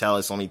times, or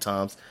fatality so many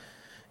times.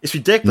 It's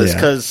ridiculous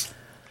because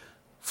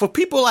for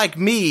people like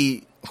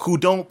me who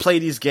don't play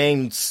these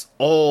games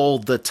all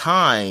the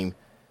time,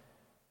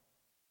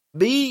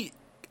 me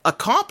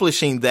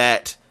accomplishing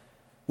that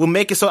will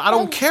make it so I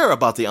don't care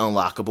about the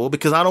unlockable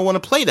because I don't want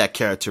to play that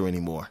character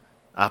anymore.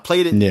 I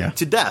played it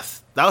to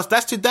death.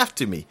 That's to death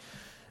to me.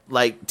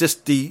 Like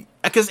just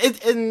because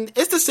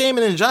it's the same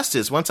in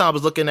Injustice. One time I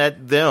was looking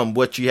at them,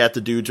 what you have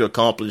to do to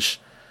accomplish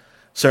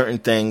certain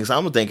things.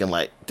 I'm thinking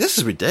like, this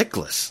is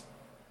ridiculous.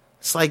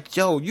 It's like,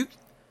 yo,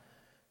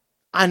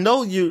 I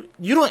know you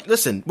don't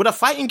listen with a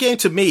fighting game.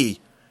 To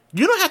me,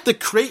 you don't have to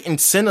create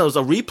incentives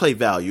or replay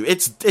value.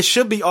 It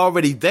should be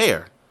already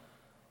there.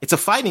 It's a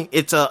fighting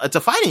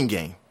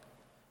game.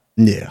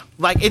 Yeah.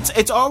 Like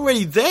it's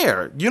already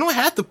there. You don't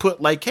have to put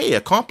like, hey,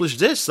 accomplish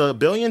this 1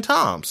 billion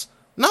times.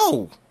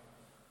 No.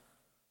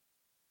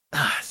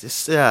 It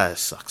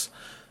sucks.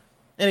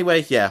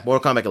 Anyway, yeah,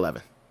 Mortal Kombat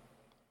 11.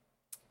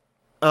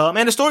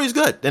 And the story is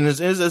good. And it's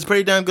a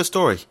pretty damn good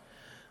story.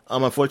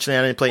 Unfortunately,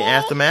 I didn't play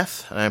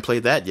Aftermath. I haven't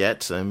played that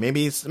yet. So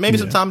maybe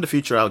sometime in the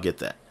future I'll get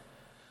that.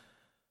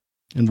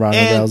 And Ronda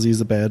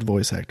Rousey's a bad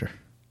voice actor.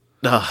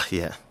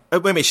 Yeah. Wait a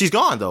minute, she's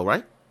gone though,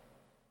 right?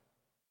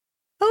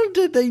 Oh,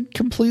 did they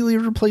completely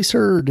replace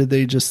her, or did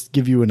they just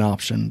give you an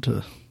option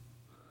to...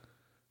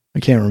 I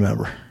can't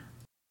remember.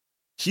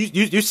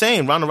 You're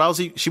saying Ronda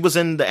Rousey, she was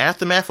in the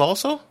Aftermath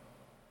also?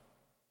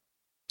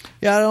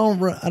 Yeah,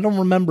 I don't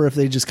remember if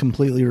they just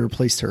completely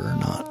replaced her or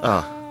not.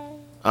 Oh,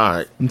 all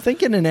right. I'm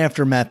thinking in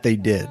Aftermath they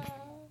did.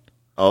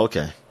 Oh,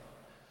 okay.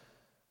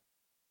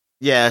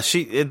 Yeah,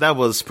 that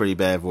was pretty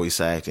bad voice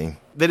acting.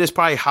 They just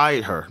probably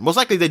hired her. Most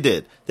likely they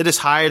did. They just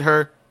hired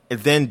her and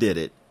then did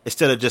it.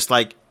 Instead of just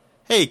like,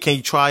 hey, can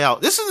you try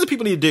out? This is what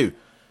people need to do.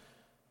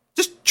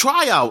 Just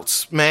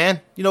tryouts,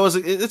 man. You know,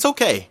 it's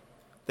okay.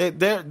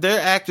 They're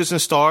actors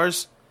and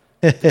stars.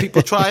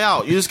 People try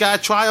out. You just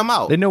gotta try them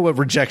out. They know what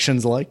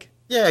rejection's like.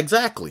 Yeah,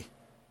 exactly.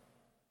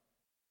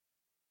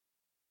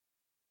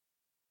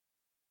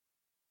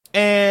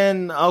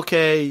 And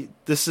okay,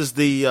 this is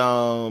the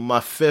my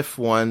fifth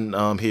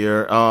one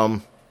here.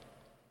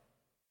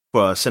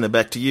 for sending it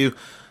back to you.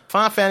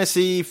 Final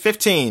Fantasy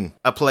 15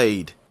 I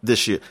played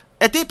this year.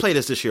 I did play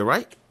this year,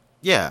 right?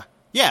 Yeah.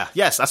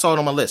 Yes, I saw it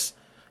on my list.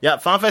 Yeah,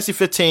 Final Fantasy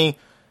 15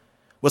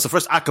 was the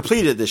first I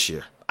completed this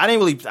year. I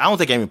don't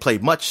think I even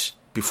played much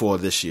before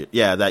this year.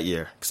 Yeah, that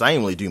year. Because I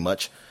didn't really do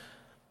much.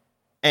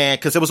 And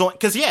because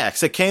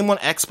it came on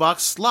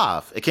Xbox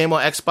Live. It came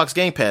on Xbox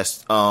Game Pass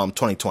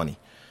 2020.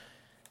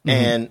 Mm-hmm.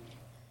 And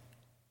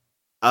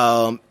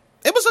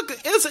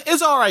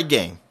it's an alright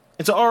game.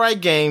 It's an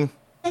alright game.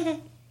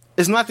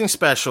 It's nothing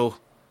special.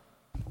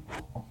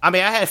 I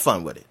mean, I had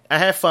fun with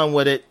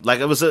it. Like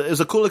it was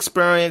a cool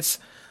experience.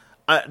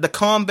 The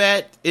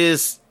combat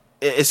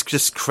it's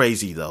just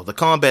crazy though. The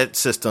combat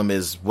system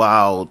is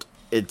wild.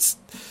 It's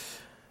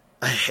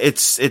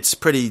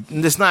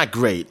not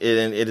great.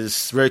 It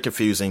is very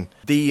confusing.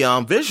 The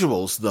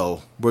visuals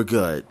though were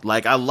good.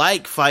 Like I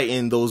like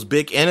fighting those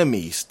big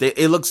enemies.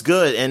 It looks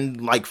good,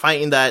 and like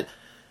fighting that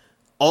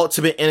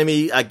ultimate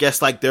enemy, I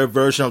guess like their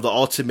version of the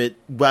ultimate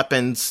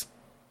weapons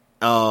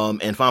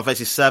in Final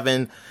Fantasy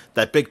VII.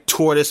 That big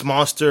tortoise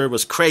monster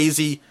was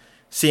crazy.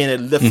 Seeing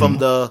it lift from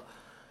the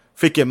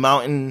freaking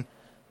mountain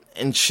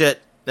and shit.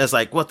 That's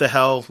like, what the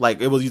hell? Like,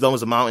 you thought it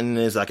was a mountain,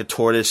 and it's like a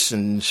tortoise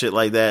and shit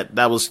like that.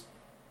 That was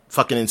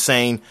fucking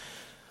insane.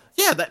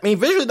 Yeah,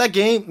 visually that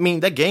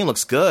game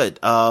looks good.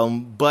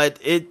 But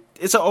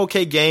it's an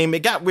okay game.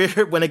 It got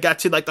weird when it got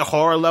to like the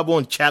horror level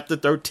in chapter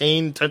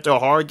 13, turned to a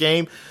horror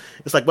game.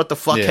 It's like, what the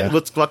fuck? Yeah.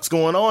 What's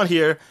going on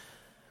here?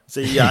 So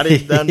yeah, I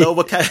didn't know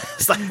what kind.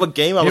 It's like what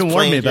game I was playing. You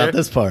warned me about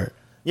this part.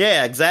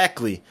 Yeah,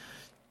 exactly.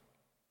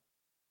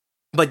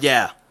 But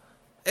yeah,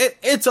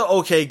 it's an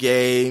okay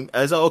game.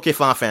 It's an okay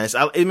Final Fantasy.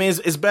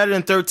 It's better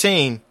than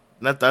 13.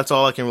 That's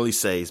all I can really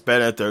say. It's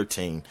better than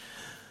 13.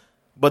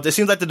 But it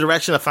seems like the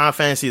direction of Final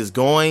Fantasy is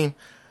going.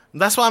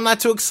 That's why I'm not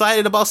too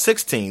excited about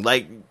 16.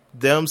 Like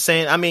them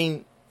saying, I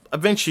mean,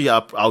 eventually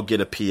I'll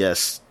get a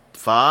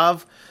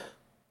PS5.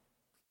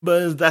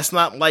 But that's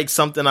not like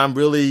something I'm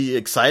really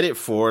excited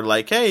for.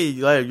 Like, hey,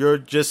 like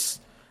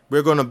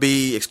we're going to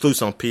be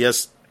exclusive on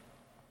PS5.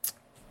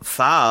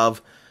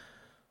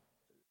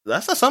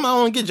 That's not something I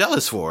want to get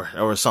jealous for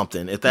or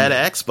something. If they had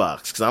an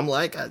Xbox, because I'm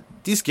like,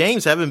 these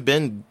games haven't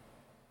been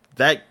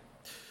that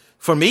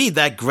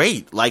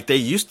great. Like they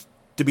used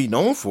to be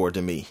known for to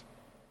me.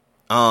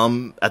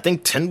 I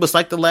think 10 was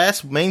like the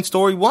last main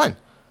story one.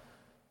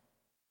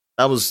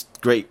 That was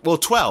great. Well,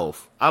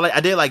 12. I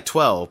did like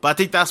 12, but I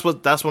think that's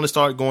when it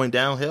started going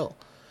downhill.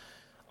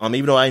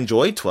 Even though I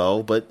enjoyed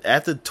 12, but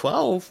after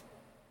 12,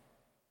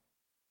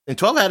 and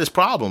 12 had its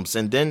problems,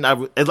 and then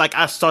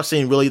I start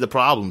seeing really the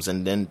problems,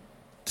 and then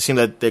it seems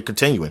that they're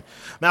continuing.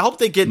 I mean, I hope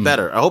they get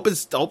better. I hope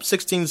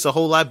 16 is a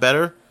whole lot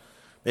better.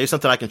 Maybe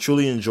something I can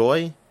truly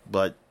enjoy,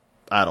 but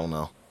I don't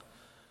know.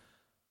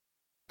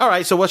 All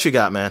right, so what you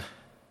got, man?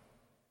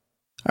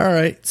 All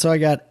right, so I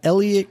got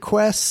Elliot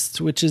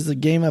Quest, which is a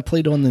game I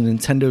played on the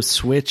Nintendo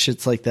Switch.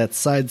 It's like that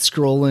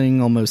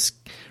side-scrolling, almost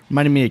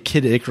reminded me of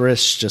Kid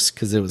Icarus, just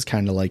because it was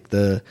kind of like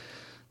the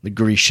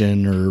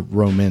Grecian or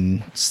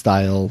Roman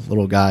style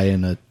little guy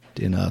in a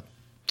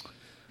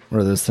what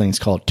are those things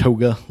called,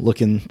 toga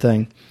looking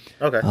thing.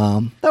 Okay,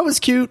 that was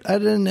cute. I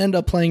didn't end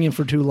up playing it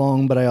for too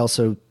long, but I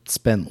also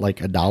spent like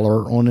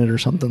 $1 on it or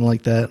something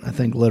like that. I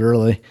think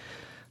literally.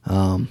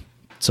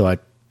 So I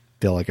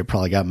feel like I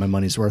probably got my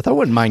money's worth. I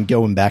wouldn't mind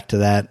going back to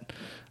that.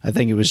 I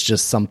think it was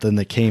just something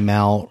that came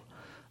out.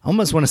 I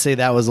almost want to say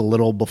that was a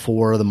little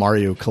before the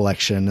Mario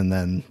collection, and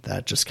then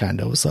that just kind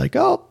of was like,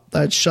 oh,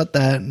 I'd shut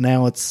that.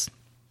 Now it's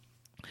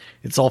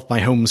off my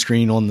home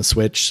screen on the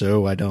Switch,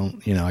 so I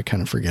don't, I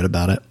kind of forget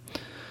about it.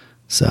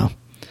 So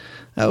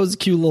that was a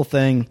cute little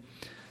thing.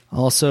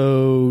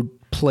 Also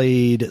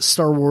played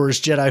Star Wars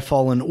Jedi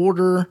Fallen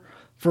Order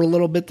for a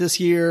little bit this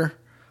year.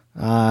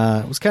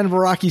 It was kind of a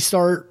rocky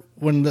start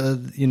when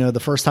the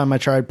first time I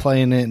tried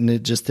playing it, and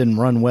it just didn't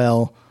run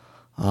well.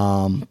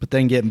 But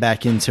then getting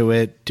back into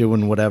it,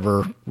 doing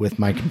whatever with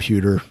my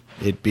computer,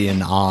 it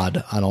being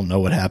odd. I don't know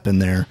what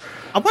happened there.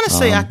 I want to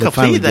say I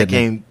completed that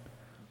game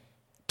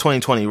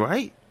 2020,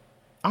 right?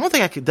 I don't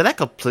think did I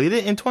complete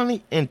it in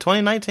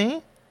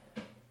 2019?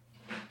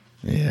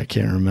 Yeah, I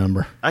can't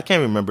remember. I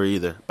can't remember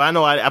either. But I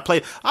know I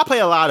played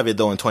a lot of it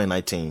though in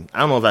 2019. I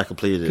don't know if I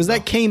completed it. Because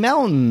that came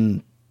out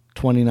in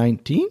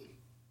 2019?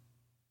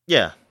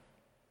 Yeah.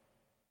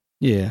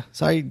 Yeah.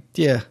 So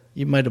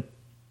you might have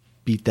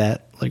beat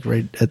that like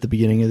right at the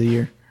beginning of the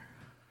year.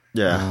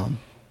 Yeah.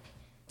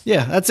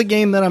 Yeah, that's a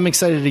game that I'm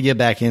excited to get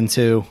back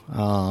into.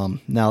 Now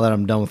that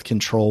I'm done with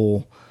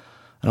Control,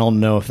 I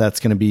don't know if that's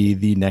going to be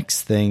the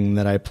next thing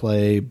that I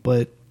play,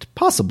 but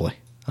possibly.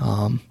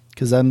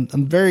 Because I'm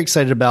very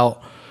excited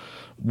about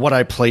what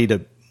I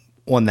played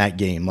on that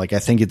game. Like, I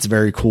think it's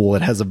very cool.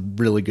 It has a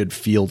really good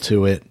feel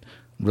to it,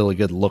 really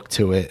good look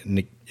to it,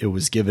 and it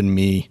was giving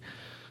me,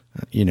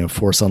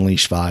 Force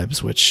Unleashed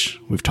vibes, which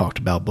we've talked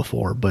about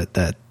before. But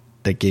that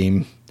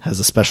game has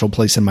a special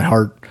place in my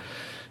heart,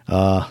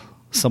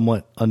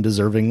 somewhat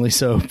undeservingly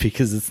so,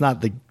 because it's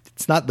not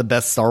the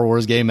best Star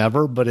Wars game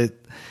ever, but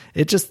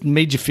it just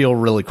made you feel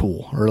really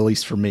cool, or at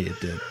least for me it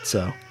did.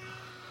 So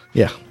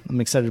yeah,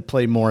 I'm excited to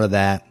play more of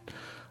that.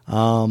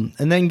 And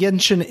then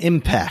Genshin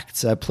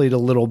Impact. I played a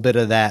little bit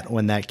of that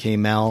when that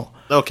came out.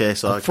 Okay,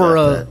 so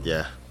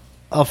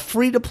a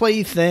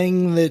free-to-play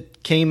thing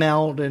that came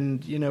out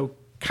and,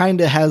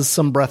 kind of has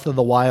some Breath of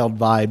the Wild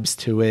vibes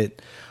to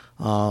it.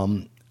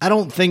 I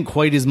don't think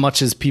quite as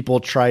much as people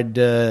tried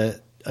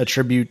to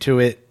attribute to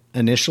it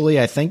initially.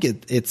 I think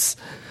it's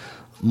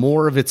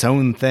more of its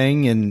own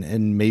thing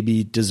and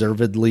maybe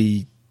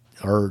deservedly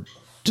or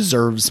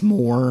deserves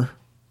more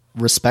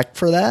respect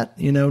for that,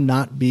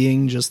 not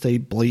being just a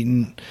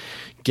blatant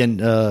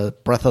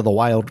Breath of the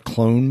Wild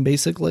clone,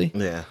 basically.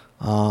 Yeah.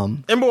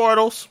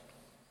 Immortals.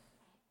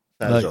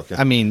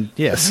 I mean,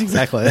 yes,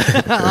 exactly.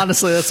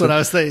 Honestly, that's what I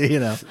was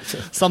thinking.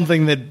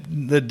 Something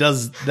that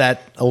does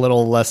that a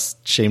little less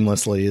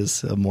shamelessly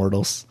is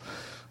Immortals.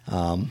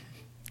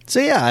 So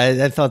yeah,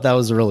 I thought that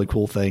was a really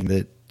cool thing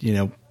that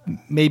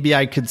maybe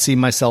I could see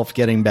myself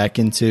getting back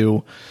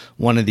into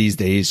one of these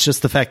days.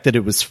 Just the fact that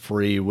it was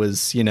free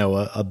was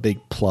a big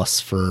plus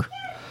for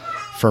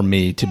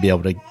me to be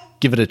able to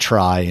give it a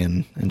try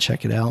and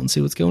check it out and see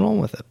what's going on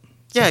with it.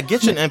 So, yeah,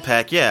 Genshin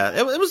Impact. Yeah,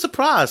 it was a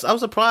surprise. I was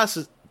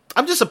surprised.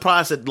 I'm just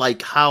surprised at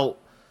like how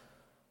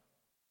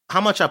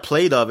much I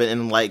played of it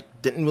and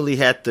like didn't really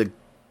have to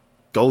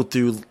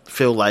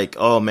feel like,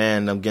 oh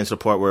man, I'm getting to the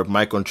part where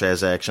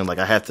microtransaction, like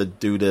I have to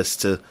do this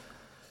to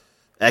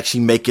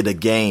actually make it a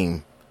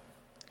game.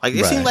 Like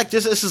it seemed like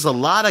this is a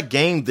lot of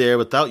game there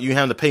without you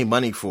having to pay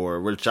money for,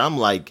 which I'm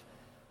like,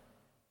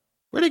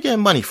 where they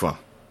getting money from?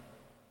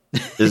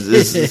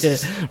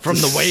 From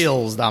the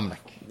whales, Dominic.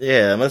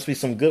 Yeah, there must be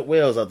some good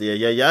whales out there.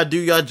 Yeah, y'all do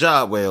your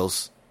job,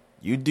 whales.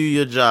 You do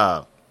your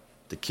job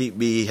to keep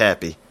me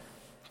happy,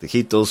 to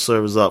keep those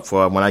servers up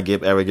for when I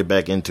ever get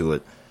back into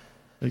it.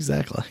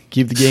 Exactly.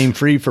 Keep the game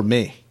free for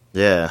me.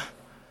 Yeah.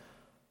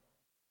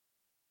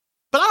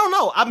 But I don't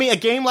know. I mean, a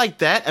game like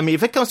that,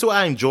 if it comes to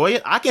I enjoy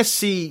it, I can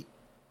see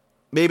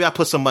maybe I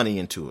put some money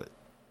into it.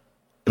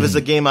 If it's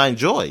a game I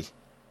enjoy.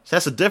 So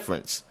that's a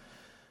difference.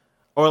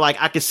 Or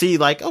like I can see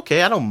like,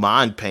 okay, I don't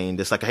mind paying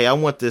this. Like, hey, I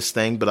want this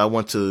thing, but I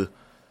want to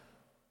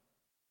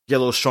get a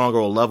little stronger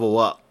or level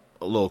up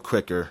a little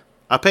quicker.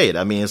 I pay it.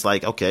 It's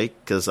like, okay,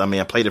 because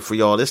I played it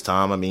free all this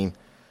time. I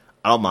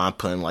don't mind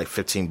putting like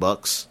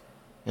 $15,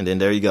 and then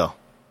there you go.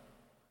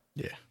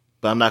 Yeah.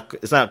 But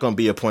it's not going to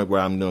be a point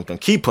where I'm going to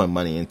keep putting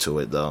money into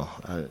it, though.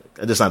 I'm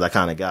just not that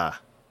kind of guy.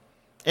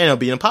 And it'll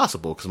be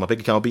impossible because my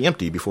bank account will be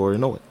empty before I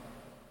know it.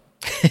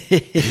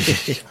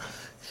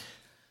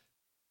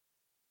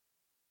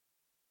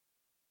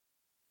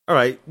 All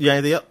right. Yeah.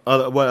 Anything else?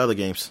 What other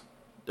games?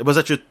 Was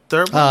that your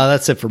third one?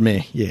 That's it for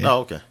me. Yeah.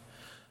 Oh, okay.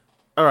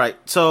 All right.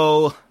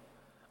 So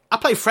I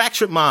played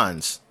Fractured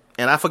Minds,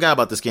 and I forgot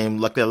about this game.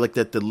 Luckily, I looked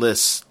at the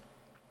list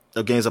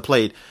of games I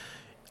played.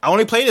 I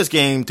only played this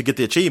game to get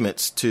the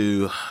achievements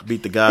to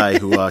beat the guy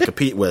who I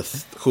compete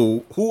with,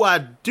 who I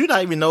do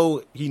not even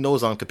know he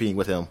knows I'm competing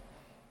with him.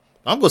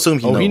 I'm going to assume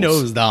he knows. Oh, he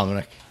knows,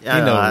 Dominic. Yeah,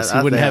 he knows.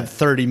 He wouldn't have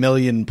 30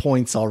 million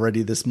points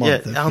already this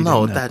month. Yeah, I don't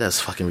know. That's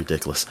fucking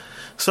ridiculous.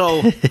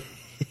 So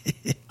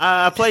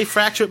I play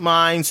Fractured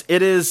Minds.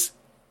 It is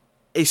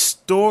a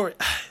story.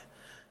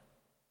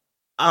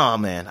 Oh,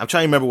 man. I'm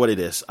trying to remember what it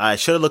is. I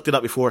should have looked it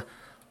up before.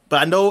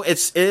 But I know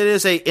it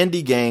is a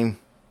indie game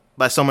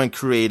by someone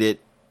created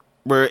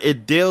where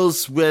it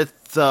deals with,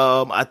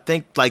 I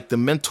think, like the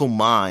mental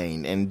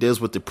mind and deals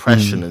with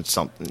depression and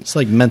something. It's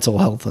like mental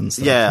health and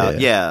stuff.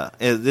 Yeah.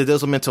 It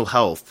deals with mental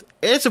health.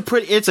 It's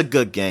a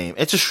good game.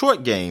 It's a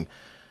short game.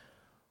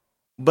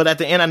 But at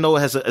the end, I know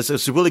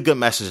it's a really good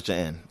message at the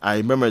end. I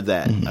remember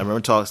that. I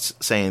remember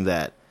saying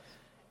that.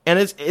 And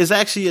it's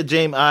actually a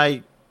game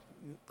I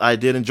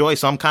did enjoy.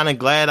 So I'm kind of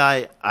glad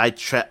I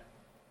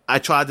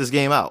tried this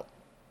game out.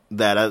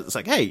 That it's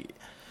like, hey,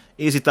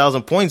 easy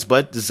 1,000 points,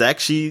 but it's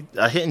actually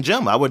a hidden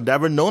gem. I would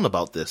never known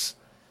about this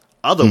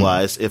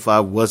otherwise if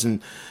I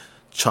wasn't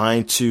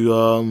trying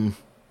to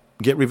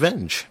get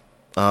revenge.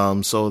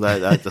 So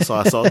that's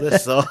why I saw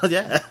this. So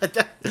yeah.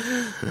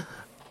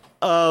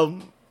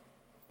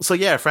 So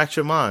yeah,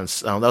 Fractured Minds.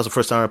 That was the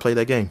first time I played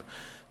that game.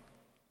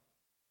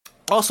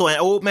 Also, An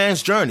Old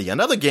Man's Journey,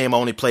 another game I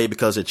only played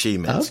because of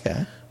achievements.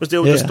 Okay. Which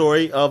deals with the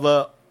story of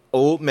a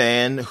old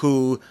man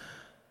who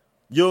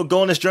you'll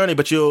go on this journey,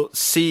 but you'll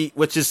see,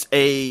 which is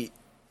a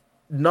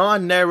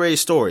non-narrated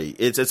story.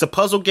 It's a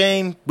puzzle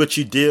game, which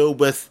you deal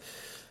with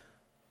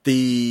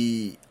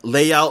the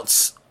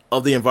layouts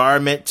of the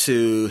environment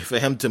for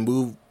him to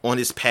move on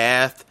his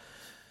path.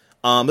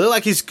 It looks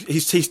like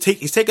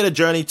he's taking a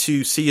journey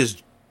to see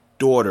his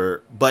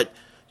daughter, but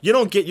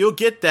you'll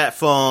get that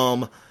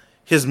from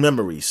his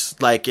memories.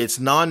 Like, it's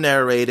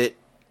non-narrated.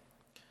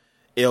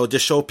 It'll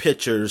just show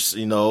pictures,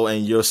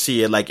 and you'll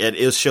see it. Like,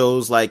 it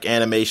shows like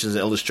animations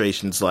and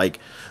illustrations like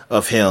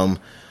of him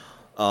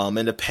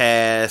in the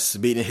past,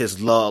 meeting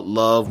his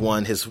loved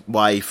one, his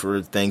wife,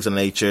 or things of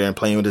nature, and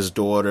playing with his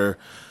daughter.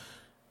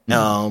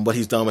 What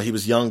he's done when he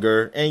was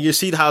younger, and you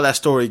see how that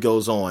story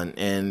goes on,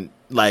 and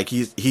like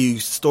he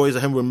stories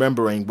of him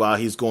remembering while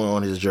he's going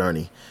on his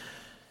journey.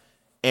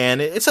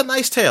 And it's a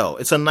nice tale.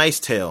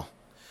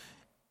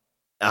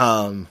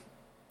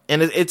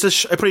 And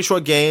it's a pretty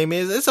short game.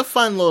 It's a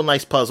fun little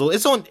nice puzzle.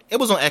 It was on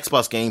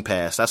Xbox Game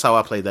Pass. That's how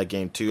I played that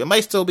game too. It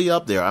might still be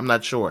up there. I'm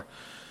not sure.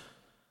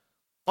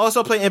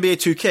 Also played NBA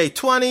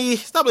 2K20.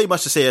 It's not really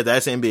much to say of that.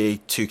 It's an NBA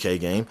 2K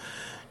game.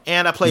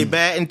 And I played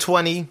Madden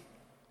 20.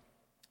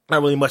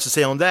 Not really much to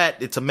say on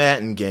that. It's a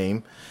Madden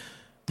game.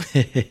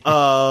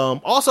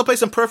 Also played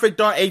some Perfect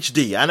Dark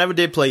HD. I never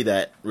did play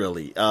that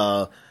really.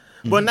 But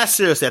not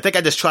seriously. I think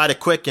I just tried it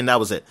quick and that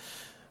was it.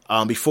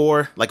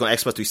 Before, like on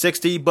Xbox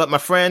 360. But my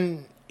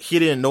friend, he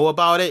didn't know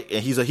about it,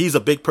 and he's a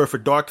big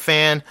Perfect Dark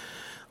fan.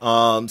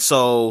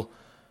 So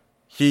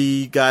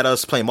he got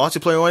us playing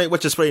multiplayer on it,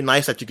 which is pretty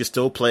nice that you can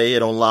still play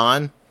it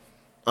online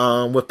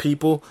with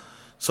people.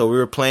 So we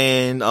were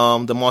playing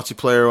the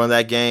multiplayer on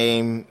that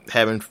game,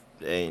 having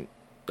I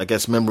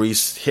guess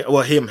memories.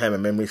 Well, him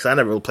having memories. I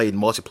never really played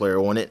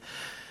multiplayer on it,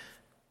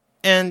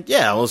 and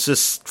yeah, it was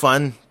just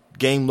fun.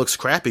 Game looks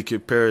crappy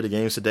compared to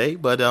games today,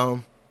 but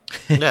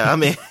yeah, I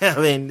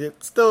mean,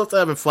 it's still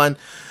having fun.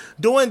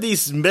 Doing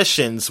these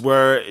missions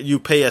where you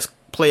play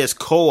as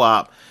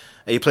co-op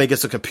and you play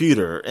against a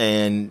computer,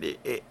 and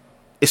it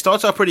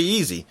starts out pretty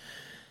easy,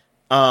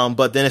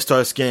 but then it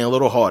starts getting a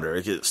little harder.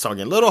 It starts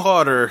getting a little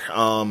harder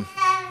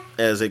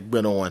as it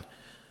went on.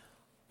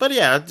 But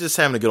yeah, just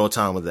having a good old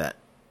time with that.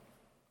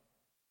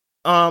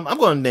 I'm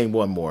going to name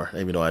one more,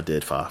 even though I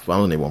did 5. But I'm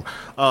going to name one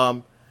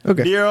more.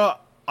 Okay. Nier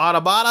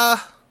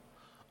Automata,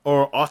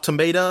 or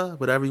Automata,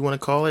 whatever you want to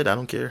call it. I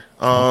don't care.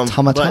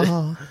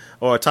 Automata.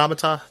 Or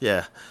Automata,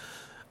 yeah.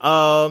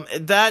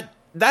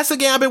 That's the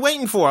game I've been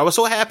waiting for. I was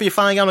so happy to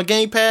finally get on the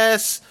Game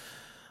Pass,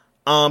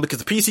 because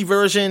the PC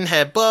version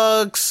had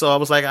bugs, so I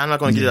was like, I'm not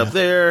going to get it up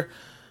there.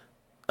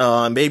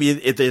 Maybe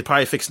they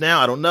probably fixed now,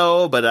 I don't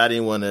know, but I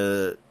didn't want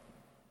to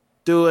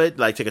do it,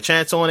 like take a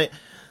chance on it.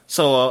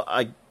 So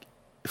I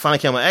finally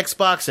came on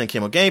Xbox and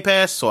came on Game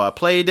Pass, so I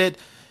played it.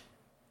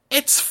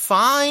 It's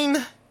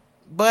fine,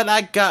 but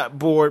I got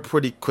bored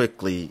pretty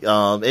quickly.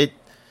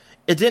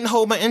 It didn't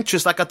hold my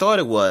interest like I thought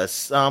it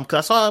was. Because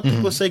I saw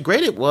people say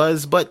great it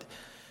was, but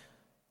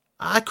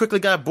I quickly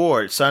got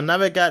bored. So I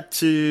never got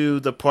to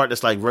the part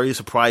that's like very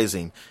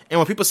surprising. And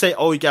when people say,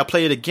 "Oh, you got to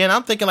play it again,"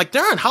 I'm thinking like,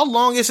 "Darn, how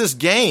long is this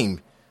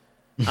game?"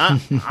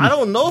 I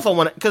don't know if I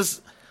want to,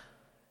 because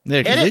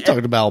they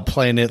talked about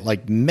playing it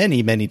like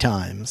many, many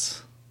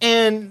times.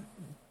 And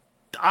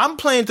I'm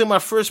playing through my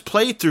first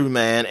playthrough,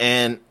 man,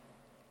 and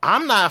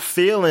I'm not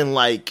feeling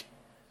like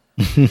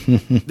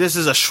this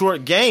is a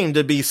short game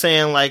to be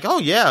saying like, "Oh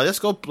yeah, let's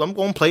go. I'm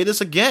going to play this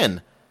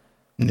again."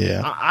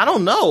 Yeah, I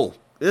don't know.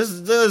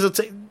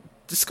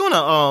 It's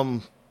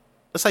gonna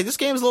it's like this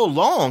game is a little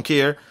long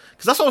here,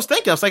 because that's what I was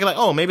thinking. I was thinking like,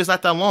 oh, maybe it's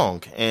not that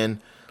long, and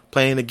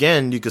playing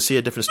again, you can see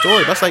a different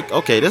story. That's like,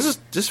 okay,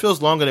 this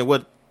feels longer than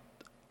what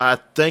I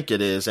think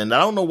it is, and I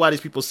don't know why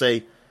these people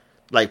say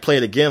like play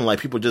it again, like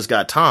people just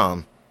got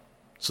time,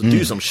 so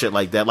do some shit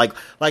like that, like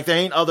there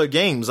ain't other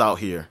games out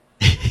here.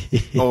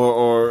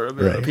 or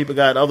right. People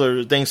got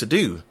other things to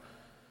do.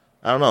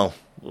 I don't know.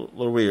 A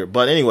little weird.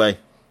 But anyway.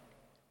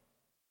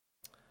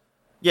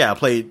 Yeah, I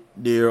played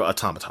Nier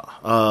Automata.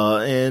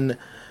 And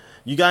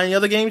you got any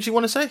other games you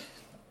want to say?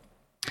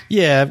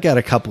 Yeah, I've got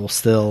a couple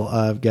still.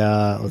 I've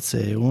got, let's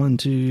see, 1,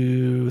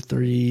 2,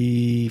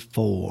 3,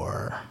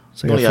 4.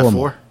 So you only got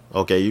 4?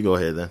 Okay, you go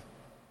ahead then.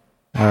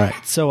 All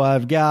right. So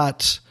I've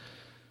got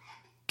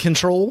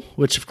Control,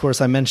 which of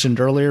course I mentioned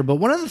earlier, but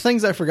one of the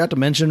things I forgot to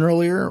mention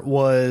earlier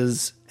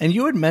was, and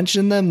you had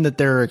mentioned them, that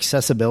there are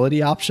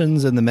accessibility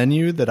options in the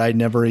menu that I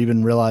never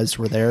even realized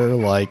were there,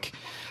 like,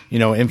 you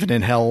know,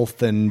 infinite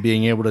health and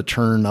being able to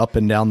turn up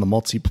and down the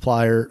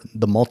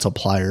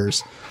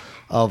multipliers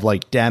of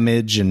like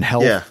damage and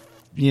health,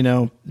 you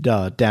know,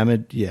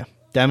 damage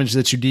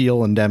that you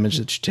deal and damage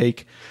that you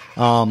take.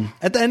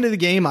 At the end of the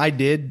game, I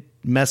did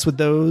mess with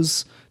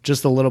those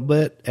just a little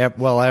bit.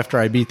 After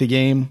I beat the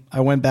game, I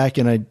went back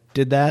and I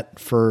did that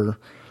for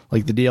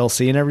like the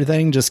DLC and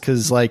everything, just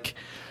because like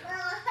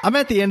I'm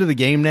at the end of the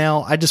game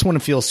now. I just want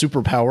to feel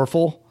super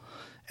powerful,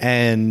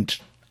 and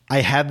I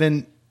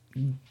haven't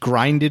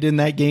grinded in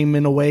that game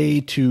in a way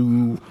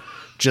to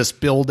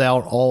just build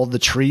out all the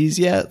trees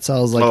yet. So I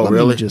was like,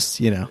 let me just,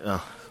 you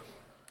know,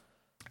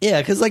 yeah,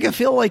 because like I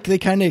feel like they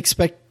kind of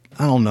expect.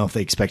 I don't know if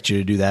they expect you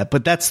to do that,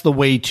 but that's the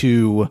way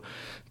to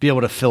be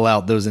able to fill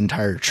out those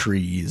entire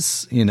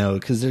trees, you know,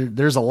 because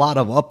there's a lot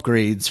of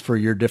upgrades for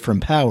your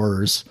different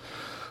powers.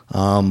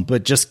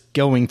 But just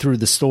going through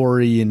the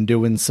story and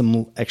doing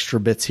some extra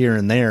bits here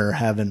and there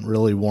haven't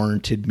really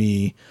warranted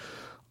me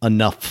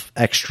enough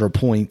extra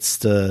points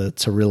to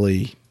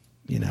really,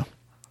 you know,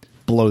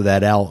 blow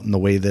that out in the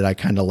way that I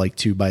kind of like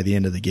to by the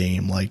end of the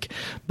game. Like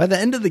by the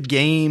end of the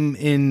game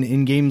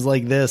in games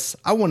like this,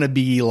 I want to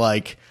be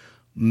like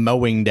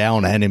mowing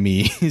down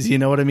enemies. You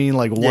know what I mean?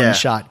 Like one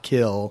shot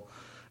kill.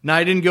 Now,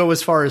 I didn't go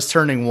as far as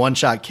turning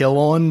one-shot kill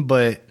on,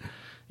 but,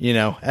 you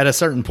know, at a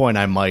certain point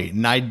I might.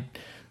 And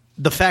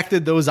the fact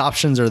that those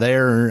options are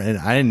there, and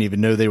I didn't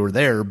even know they were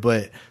there,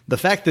 but the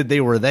fact that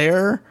they were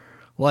there,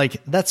 like,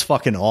 that's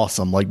fucking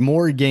awesome. Like,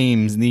 more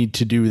games need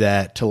to do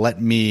that to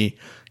let me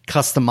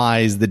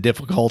customize the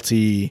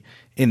difficulty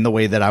in the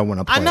way that I want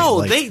to play. I know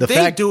like,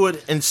 they do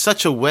it in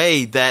such a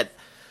way that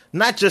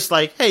not just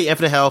like, hey,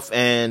 infinite health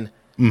and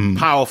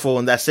powerful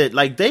and that's it.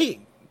 Like they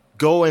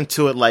go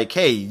into it like,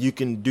 hey, you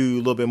can do a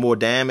little bit more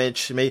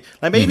damage.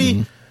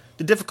 Maybe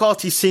the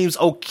difficulty seems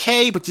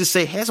okay, but just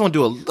say, hey, I just want to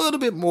do a little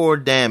bit more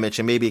damage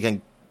and maybe it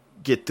can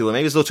get through it.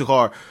 Maybe it's a little too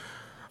hard.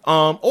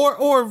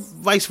 Or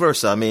vice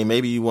versa. I mean,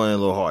 maybe you want it a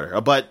little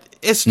harder. But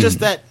it's just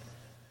that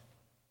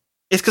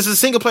it's because it's a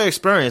single player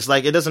experience.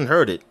 Like, it doesn't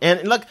hurt it.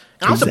 And look,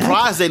 I'm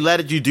surprised they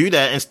let you do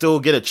that and still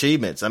get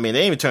achievements. I mean, they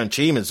didn't even turn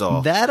achievements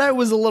off. That I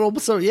was a little,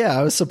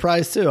 I was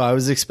surprised too. I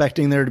was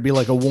expecting there to be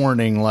like a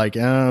warning, like,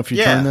 I don't know if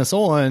you turn this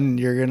on,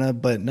 you're gonna,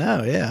 but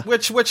no, yeah.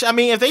 Which, I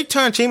mean, if they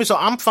turn achievements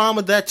off, I'm fine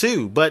with that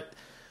too. But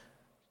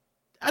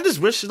I just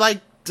wish, like,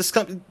 this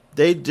company,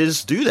 they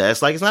just do that.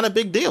 It's like, it's not a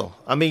big deal.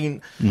 I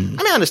mean,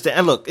 I understand.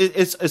 And look,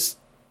 it's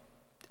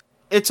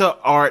an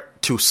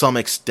art to some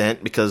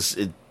extent because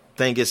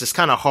it's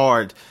kind of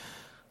hard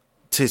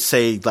to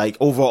say like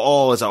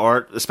overall as an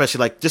art, especially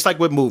like just like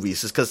with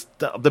movies, is because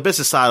the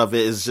business side of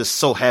it is just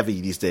so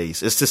heavy these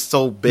days. It's just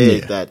so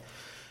big that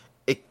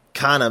it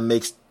kind of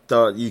makes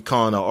you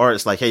calling an art.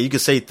 It's like, hey, you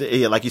could say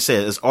like you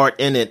said, there's art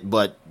in it,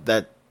 but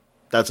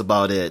that's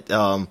about it.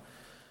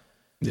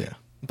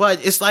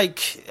 But it's like,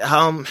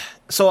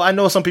 so I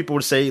know some people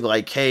would say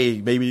like, hey,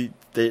 maybe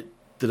the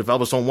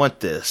developers don't want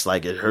this.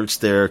 Like it hurts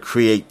their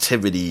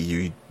creativity.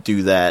 You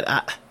do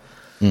that.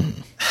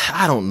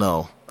 I don't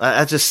know.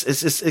 I just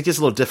it gets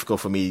a little difficult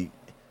for me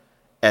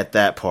at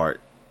that part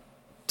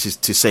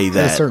to say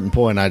that. At a certain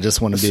point, I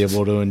just want to be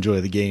able to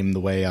enjoy the game the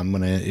way I'm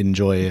going to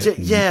enjoy it.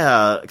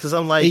 Yeah, because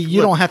I'm like,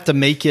 you don't have to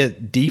make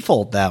it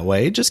default that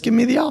way. Just give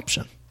me the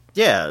option.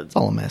 Yeah, that's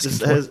all I'm asking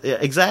for.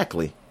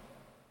 Exactly.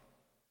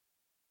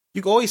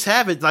 You can always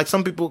have it like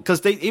some people,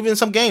 because they even in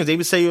some games they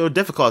even say you're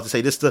difficult to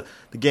say this. The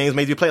games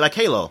made you play like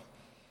Halo.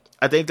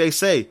 I think they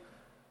say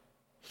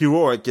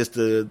Heroic is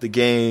the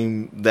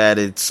game that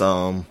it's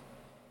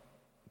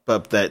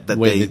but that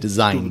they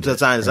designed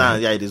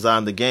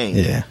the game.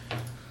 Yeah.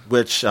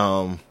 Which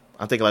I'm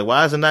thinking like,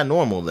 why isn't that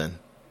normal then?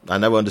 I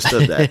never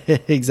understood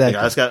that.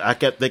 Exactly. I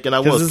kept thinking I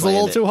was. Because it's a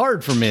little too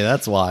hard for me.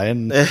 That's why,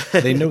 and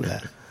they know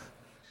that.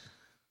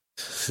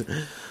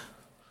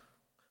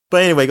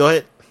 But anyway, go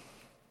ahead.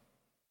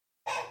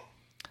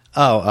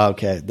 Oh,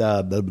 okay.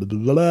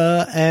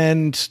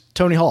 And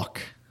Tony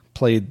Hawk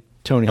played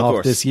Tony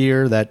Hawk this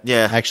year. That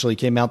actually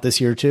came out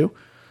this year too.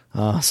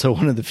 So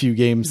one of the few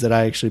games that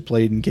I actually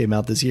played and came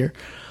out this year.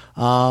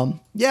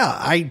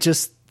 I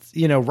just,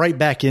 right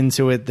back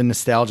into it. The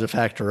nostalgia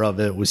factor of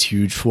it was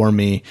huge for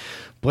me,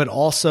 but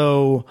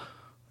also,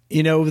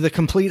 the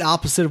complete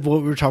opposite of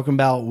what we were talking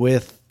about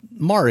with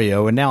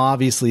Mario. And now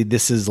obviously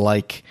this is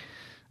like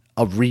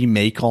a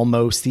remake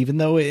almost, even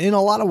though in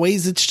a lot of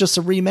ways it's just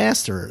a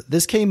remaster.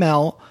 This came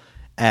out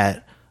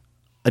at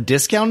a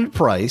discounted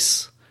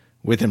price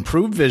with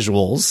improved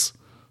visuals,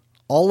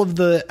 all of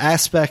the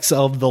aspects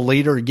of the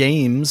later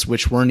games,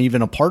 which weren't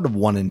even a part of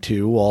 1 and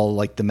 2, all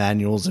like the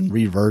manuals and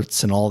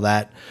reverts and all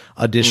that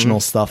additional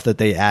stuff that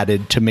they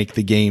added to make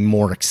the game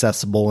more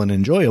accessible and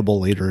enjoyable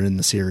later in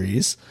the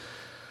series.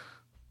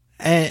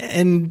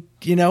 And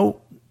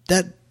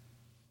that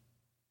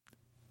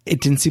it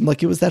didn't seem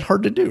like it was that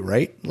hard to do,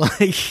 right?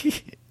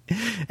 Like,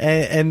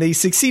 and they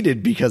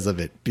succeeded because of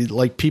it.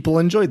 Like, people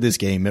enjoyed this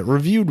game. It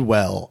reviewed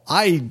well.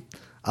 I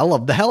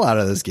loved the hell out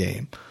of this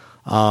game.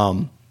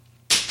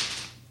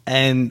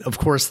 And of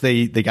course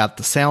they got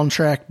the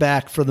soundtrack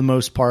back for the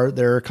most part.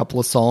 There are a couple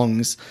of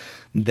songs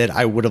that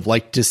I would have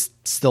liked to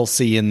still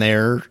see in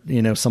there,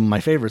 some of my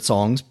favorite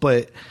songs,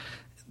 but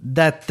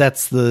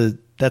that's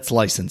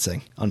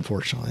licensing.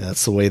 Unfortunately,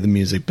 that's the way the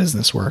music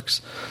business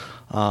works.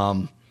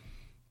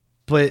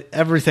 But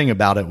everything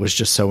about it was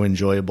just so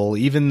enjoyable.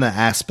 Even the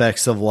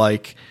aspects of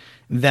like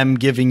them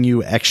giving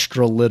you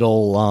extra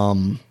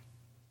little,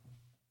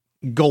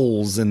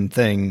 goals and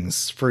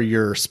things for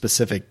your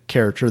specific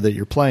character that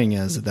you're playing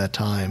as at that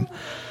time.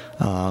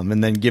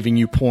 And then giving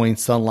you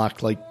points to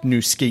unlock like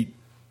new skate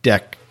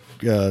deck,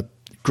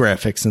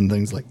 graphics and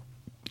things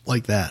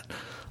like that.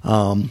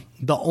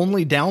 The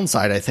only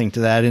downside I think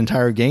to that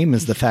entire game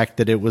is the fact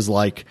that it was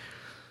like,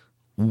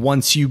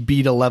 once you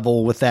beat a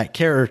level with that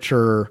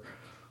character,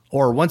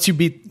 or once you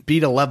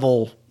beat a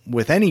level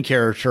with any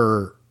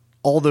character,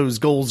 all those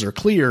goals are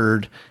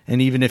cleared.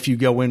 And even if you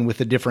go in with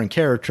a different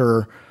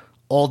character,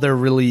 all there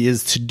really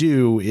is to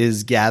do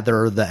is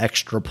gather the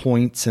extra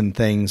points and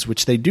things,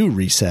 which they do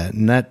reset.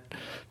 And that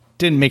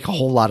didn't make a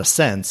whole lot of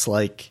sense.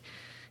 Like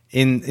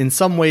in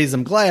some ways,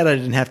 I'm glad I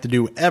didn't have to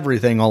do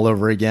everything all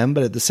over again,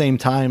 but at the same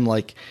time,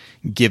 like,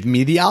 give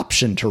me the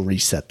option to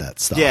reset that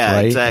stuff. Yeah,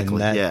 right? exactly.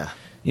 And that, yeah.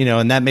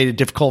 And that made it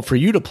difficult for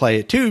you to play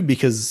it too,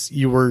 because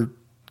you were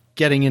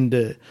getting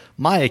into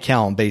my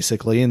account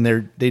basically, and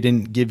they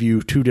didn't give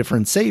you 2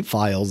 different save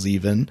files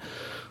even.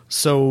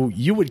 So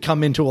you would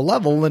come into a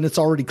level and it's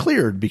already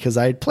cleared because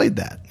I had played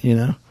that,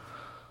 Yeah,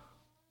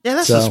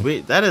 that's just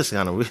weird. That is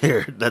kind of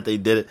weird that they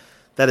did it.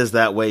 That is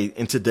that way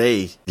in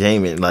today's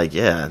gaming. Like,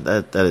 yeah,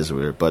 that is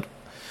weird. But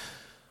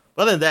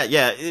other than that,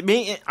 yeah, I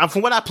mean,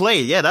 from what I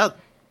played, yeah,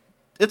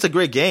 it's a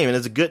great game, and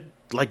it's a good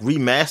like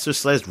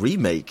remaster /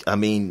 remake. I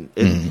mean,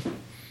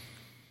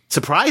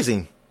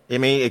 surprising. I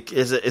mean,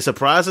 it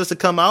surprised us to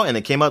come out, and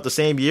it came out the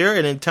same year,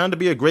 and it turned to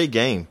be a great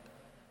game.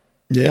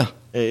 Yeah.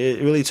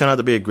 It really turned out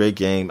to be a great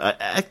game.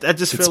 I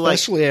just feel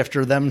especially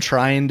after them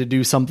trying to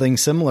do something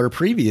similar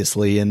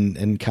previously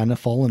and kind of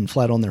falling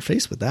flat on their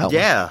face with that one.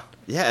 Yeah,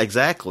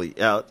 exactly.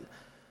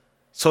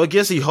 So it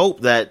gives you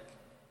hope that,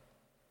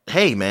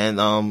 hey,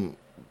 man,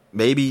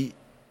 maybe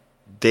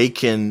they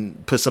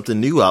can put something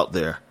new out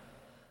there.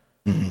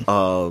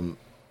 I'm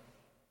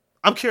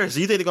curious,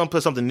 do you think they're going to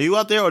put something new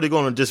out there, or are they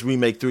going to just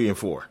remake 3 and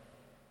 4?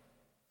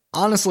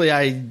 Honestly,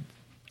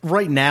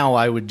 right now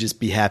I would just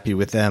be happy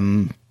with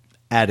them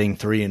adding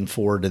 3 and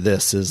 4 to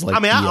this is like. I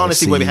mean, DLC. I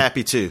honestly would be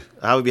happy too.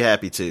 I would be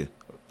happy too.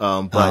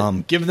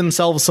 But give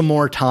themselves some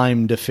more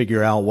time to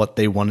figure out what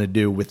they want to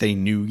do with a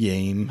new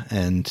game,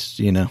 and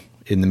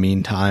in the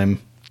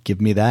meantime, give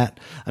me that.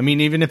 I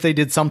mean, even if they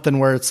did something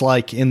where it's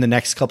like in the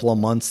next couple of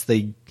months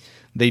they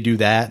do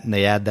that and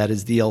they add that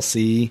as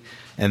DLC,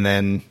 and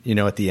then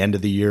at the end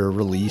of the year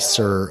release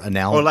or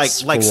announce, or like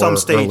some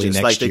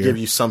stages, like they year. give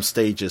you some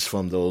stages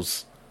from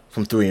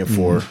 3 and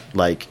 4.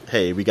 Like,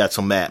 hey, we got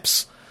some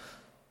maps.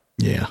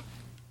 Yeah.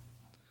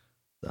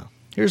 So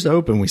here's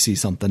hoping we see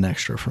something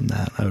extra from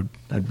that.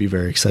 I'd be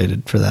very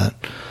excited for that.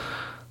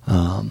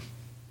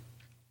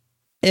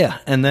 Yeah,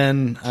 and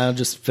then I'll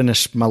just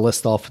finish my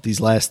list off with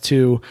these last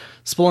two.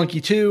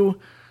 Spelunky 2,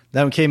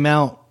 that one came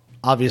out,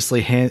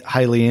 obviously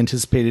highly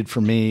anticipated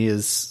for me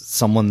as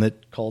someone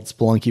that called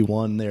Spelunky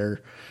 1 their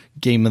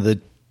game of the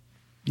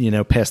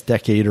past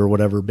decade or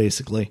whatever,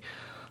 basically.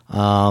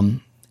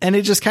 And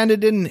it just kind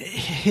of didn't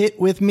hit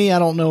with me. I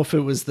don't know if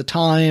it was the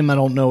time. I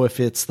don't know if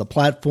it's the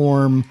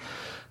platform,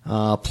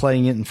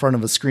 playing it in front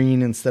of a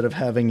screen instead of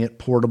having it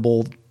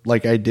portable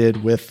like I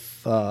did with.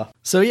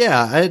 So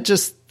yeah, I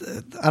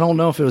don't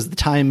know if it was the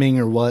timing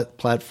or what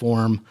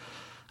platform.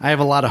 I have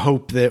a lot of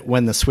hope that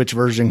when the Switch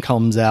version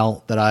comes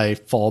out that I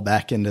fall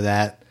back into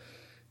that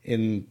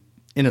in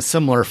a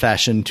similar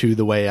fashion to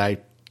the way I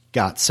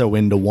got so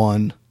into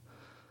 1.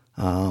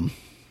 But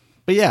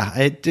yeah,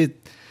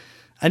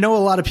 I know a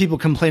lot of people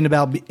complain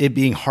about it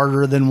being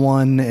harder than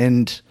 1,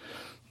 and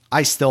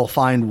I still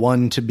find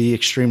 1 to be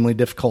extremely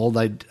difficult.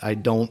 I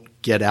don't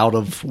get out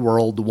of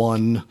world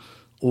 1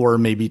 or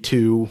maybe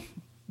 2,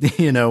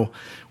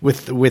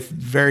 with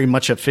very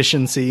much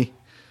efficiency.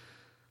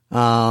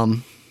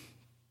 And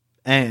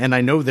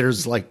I know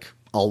there's like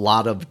a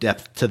lot of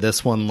depth to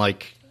this one,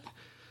 like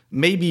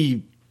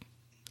maybe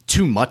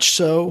too much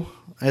so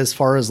as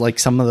far as like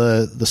some of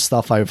the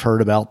stuff I've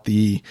heard about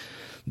the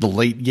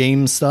late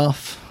game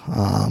stuff.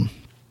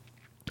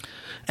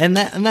 And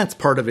that's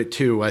part of it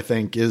too, I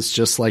think, is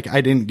just like,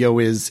 I didn't go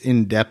as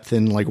in depth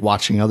in like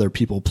watching other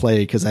people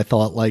play, 'cause I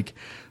thought like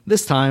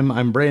this time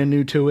I'm brand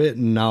new to it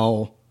and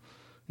I'll,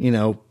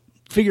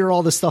 figure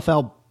all this stuff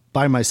out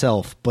by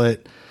myself.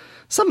 But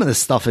some of this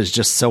stuff is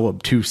just so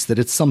obtuse that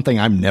it's something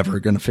I'm never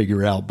going to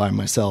figure out by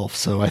myself.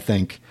 So I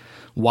think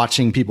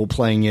watching people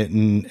playing it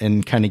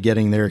and kind of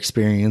getting their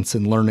experience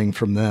and learning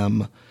from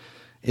them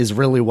is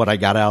really what I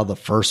got out of the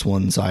first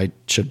one. So I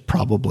should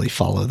probably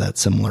follow that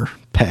similar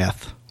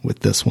path with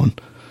this one.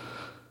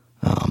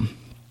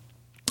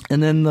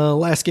 And then the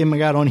last game I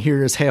got on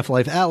here is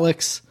Half-Life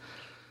Alyx.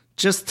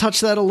 Just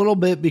touched that a little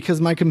bit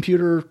because my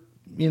computer,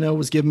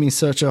 was giving me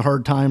such a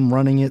hard time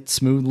running it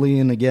smoothly.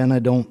 And again, I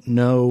don't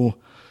know.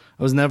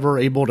 I was never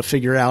able to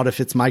figure out if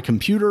it's my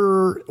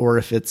computer or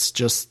if it's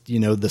just,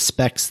 the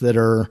specs that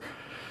are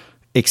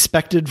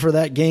expected for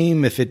that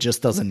game. If it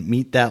just doesn't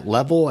meet that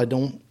level, I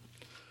don't.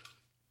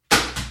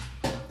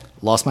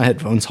 Lost my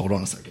headphones. Hold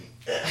on a second.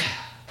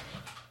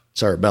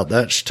 Sorry about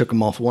that. Just took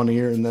them off one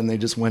ear and then they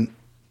just went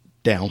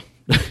down.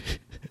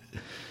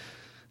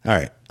 All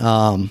right.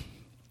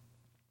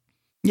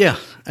 Yeah.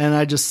 And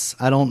I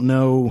don't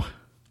know.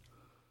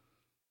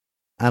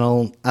 I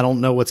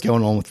don't know what's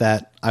going on with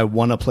that. I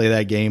want to play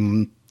that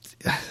game.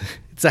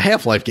 It's a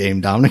Half-Life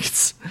game, Dominic.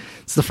 It's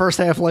the first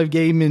Half-Life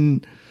game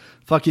in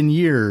fucking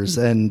years.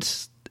 And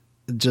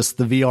just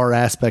the VR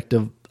aspect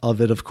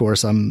of it, of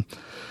course, I'm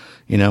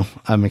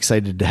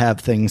excited to have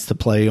things to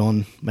play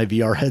on my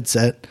VR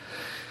headset.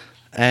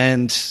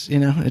 And,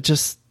 it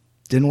just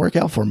didn't work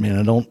out for me. And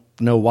I don't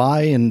know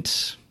why. And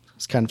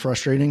it's kind of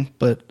frustrating.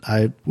 But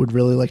I would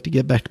really like to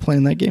get back to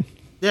playing that game.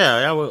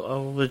 Yeah, I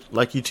would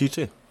like you to,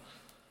 too.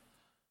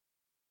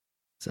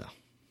 So.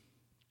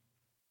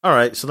 All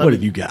right. So what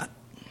have you got?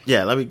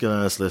 Yeah, let me get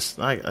on this list.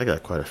 I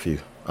got quite a few.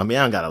 I mean,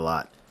 I don't got a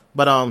lot.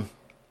 But,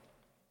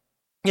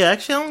 yeah,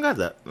 actually, I don't got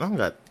that. I don't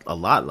got a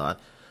lot.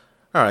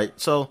 All right.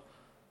 So.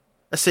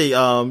 Let's see,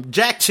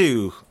 Jak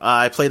 2.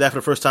 I played that for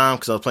the first time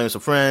because I was playing with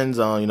some friends.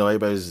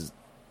 Everybody's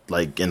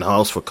like in the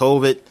house for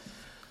COVID.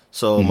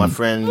 So my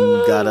friend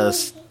got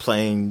us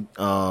playing,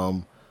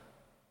 You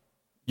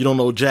Don't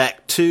Know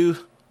Jak 2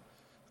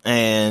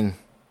 and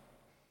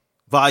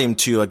Volume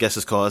 2, I guess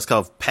it's called. It's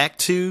called Pack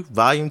 2,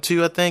 Volume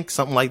 2, I think,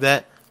 something like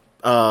that.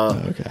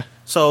 Okay.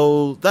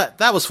 So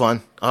that was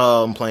fun,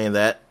 playing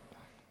that.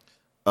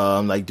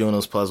 Like doing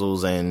those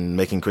puzzles and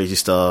making crazy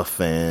stuff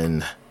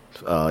and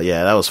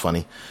Yeah, that was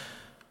funny.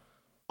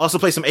 Also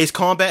played some Ace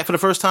Combat for the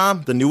first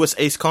time, the newest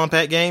Ace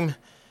Combat game.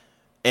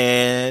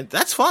 And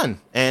that's fun.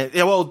 And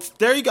yeah, well,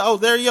 there you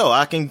go.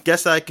 I can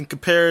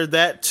compare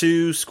that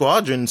to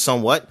Squadron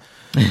somewhat.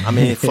 I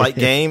mean, flight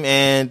game,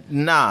 and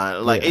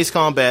Ace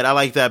Combat, I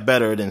like that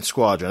better than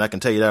Squadron. I can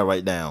tell you that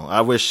right now.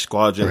 I wish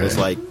Squadron was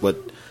like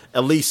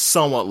at least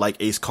somewhat like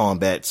Ace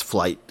Combat's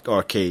flight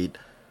arcade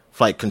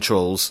flight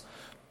controls.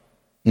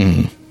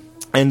 Mm.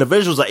 And the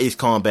visuals of Ace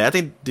Combat, I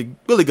think did a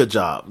really good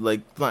job. Like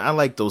I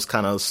like those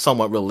kind of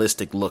somewhat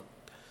realistic look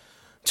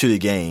to the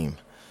game.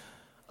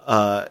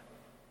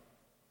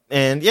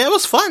 And yeah, it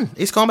was fun.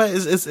 Ace Combat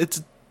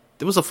it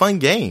was a fun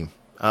game.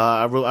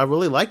 I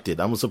really liked it.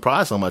 I was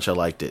surprised how much I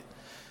liked it.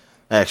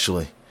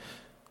 Actually,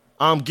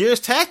 Gears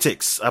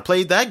Tactics. I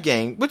played that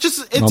game, which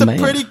is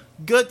pretty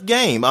good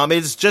game.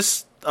 It's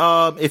just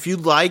if you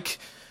like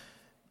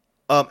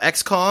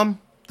XCOM,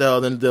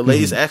 the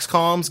latest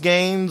XCOM's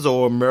games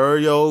or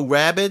Mario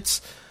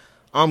Rabbids,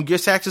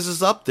 Gears Tactics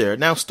is up there.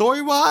 Now,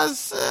 story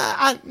wise,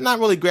 not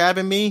really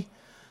grabbing me,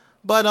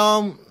 but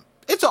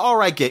it's an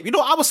alright game. You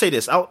know, I will say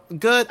this.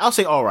 I'll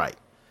say alright.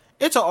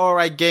 It's an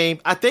alright game.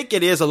 I think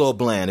it is a little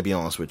bland, to be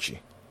honest with you.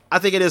 I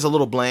think it is a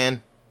little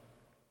bland.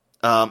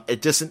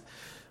 It doesn't,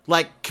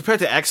 like, compared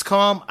to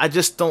XCOM, I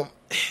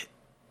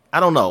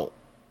don't know.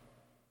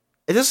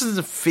 It just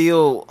doesn't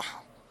feel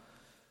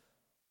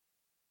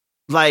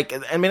like,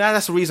 I mean,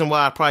 that's the reason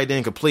why I probably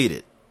didn't complete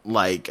it.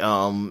 Like,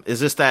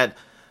 is just that,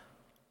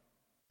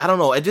 I don't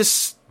know, it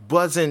just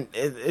wasn't,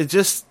 it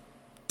just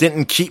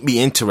didn't keep me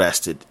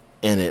interested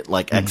in it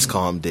like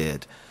XCOM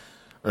did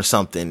or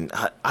something.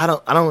 I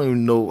don't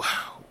even know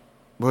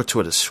where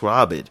to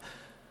describe it.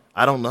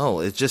 I don't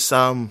know. It's just,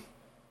 it's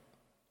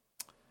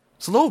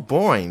a little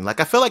boring. Like,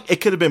 I feel like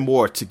it could have been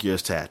more to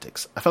Gears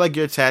Tactics. I feel like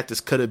Gears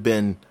Tactics could have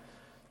been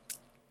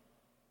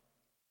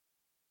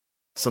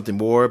something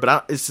more,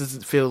 but it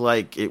doesn't feel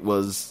like it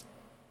was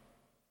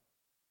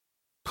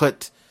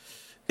it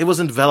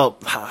wasn't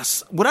developed.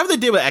 Whatever they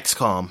did with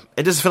XCOM,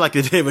 it doesn't feel like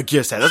they did with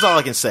Gears Tactics. That's all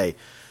I can say.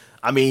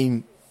 I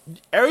mean,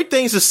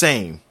 everything's the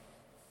same,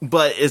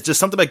 but it's just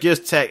something about Gears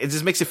Tactics. It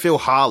just makes it feel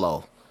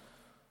hollow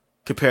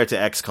compared to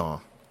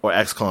XCOM or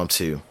XCOM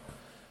 2.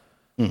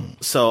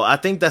 So I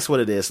think that's what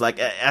it is. Like,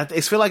 I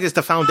feel like it's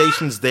the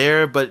foundation's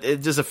there, but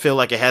it doesn't feel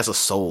like it has a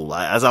soul.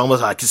 That's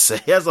almost I can say.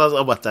 That's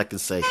almost I can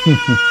say.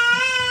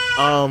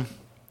 The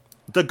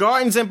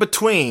Gardens in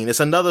Between. It's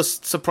another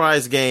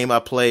surprise game I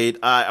played.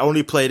 I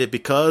only played it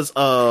because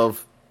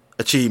of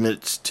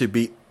achievements to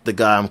beat the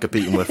guy I'm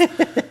competing with.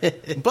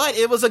 But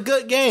it was a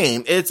good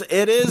game. It's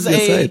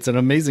an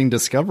amazing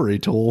discovery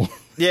tool.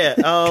 Yeah,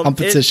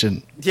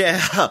 competition.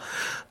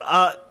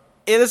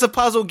 It is a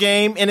puzzle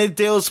game, and it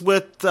deals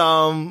with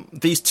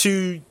these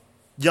two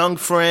young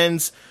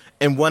friends,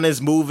 and one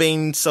is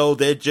moving, so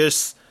they're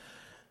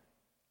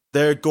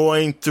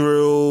going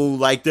through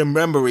like their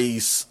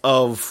memories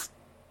of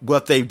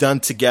what they've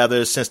done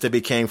together since they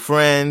became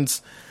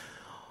friends.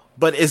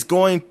 But it's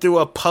going through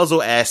a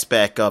puzzle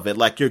aspect of it,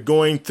 like you're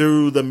going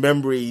through the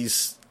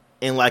memories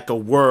in like a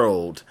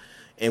world,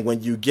 and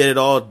when you get it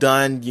all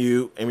done,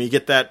 when you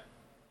get that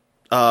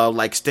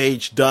like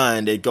stage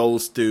done, it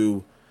goes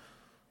through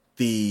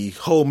the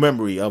whole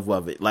memory of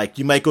it. Like,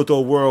 you might go to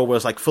a world where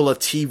it's like full of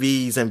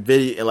TVs and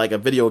video, like a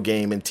video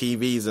game and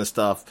TVs and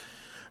stuff.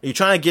 And you're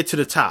trying to get to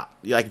the top.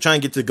 You're like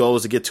trying to get the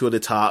goals to get to the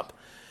top,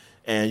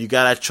 and you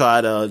gotta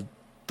try to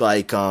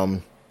like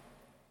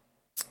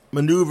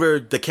maneuver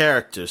the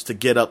characters to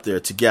get up there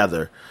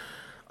together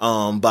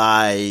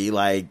by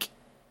like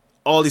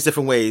all these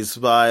different ways,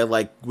 by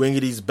like ringing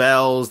these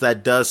bells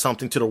that does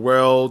something to the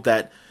world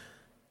that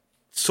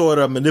sort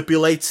of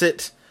manipulates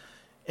it.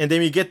 And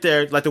then you get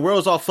there, like the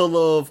world's all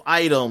full of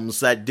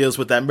items that deals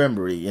with that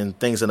memory and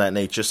things of that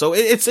nature. So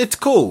it's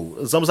cool.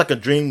 It's almost like a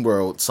dream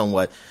world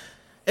somewhat.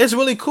 It's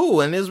really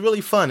cool and it's really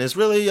fun. It's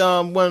really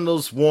one of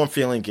those warm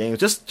feeling games,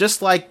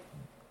 just like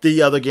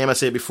the other game I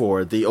said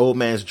before, The Old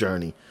Man's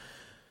Journey.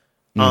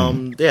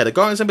 Yeah, The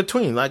Gardens in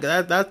Between, like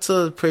that's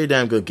a pretty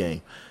damn good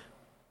game.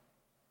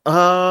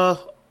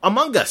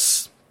 Among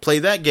Us, play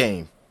that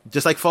game.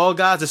 Just like Fall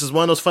Guys, this is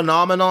one of those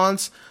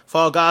phenomenons.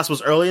 Fall Guys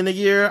was early in the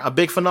year, a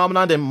big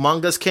phenomenon. Then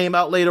Among Us came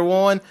out later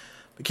on,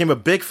 became a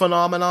big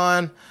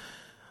phenomenon,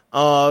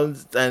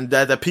 and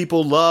that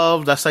people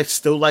love. That's like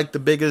still like the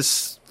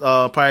biggest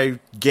probably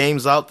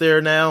games out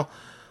there now.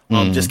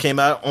 Just came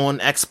out on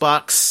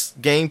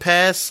Xbox Game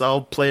Pass.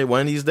 I'll play it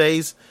one of these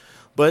days.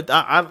 But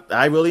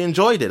I really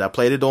enjoyed it. I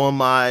played it on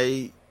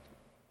my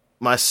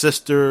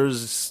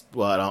sister's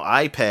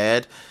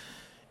iPad.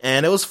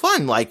 And it was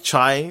fun, like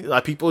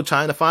people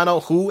trying to find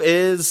out who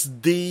is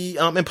the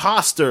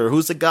imposter,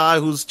 who's the guy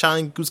who's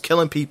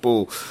killing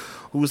people,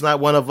 who's not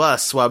one of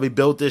us while we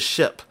build this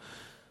ship,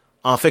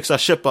 fix our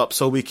ship up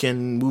so we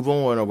can move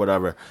on or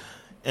whatever.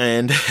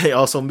 And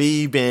also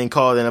me being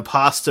called an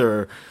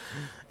imposter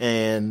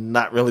and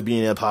not really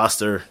being an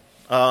imposter,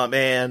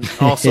 and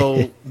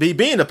also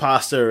being an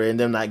imposter and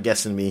them not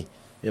guessing me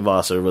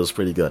imposter was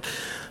pretty good.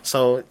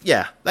 So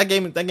yeah, that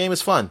game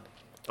is fun.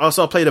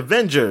 Also, I played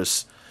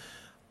Avengers.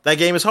 That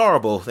game is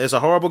horrible. It's a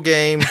horrible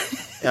game.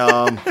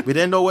 We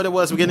didn't know what it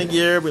was beginning of the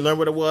year. We learned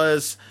what it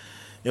was.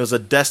 It was a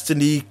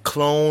Destiny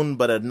clone,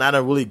 but not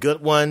a really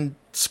good one.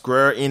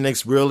 Square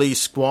Enix really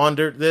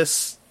squandered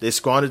this. They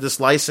squandered this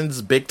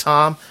license big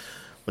time.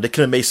 But they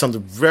could have made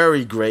something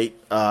very great.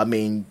 These are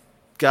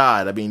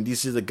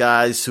the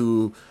guys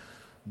who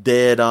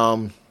did...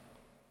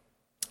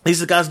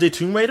 these are the guys who did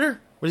Tomb Raider?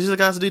 Were these the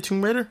guys who did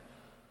Tomb Raider?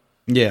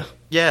 Yeah.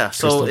 Yeah,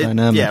 so...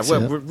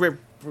 we're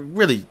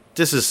really...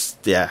 This is...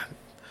 Yeah.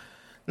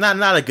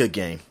 Not a good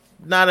game.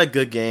 Not a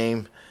good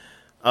game.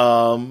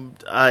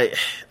 I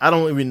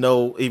don't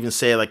even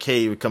say like,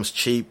 hey, it becomes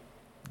cheap.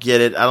 Get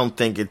it? I don't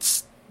think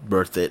it's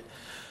worth it.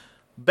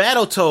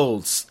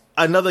 Battletoads,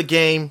 another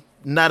game,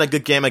 not a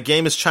good game. A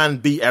game is trying to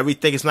beat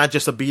everything. It's not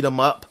just a beat 'em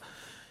up.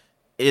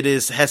 It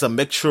has a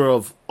mixture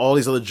of all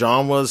these other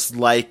genres,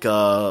 like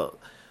it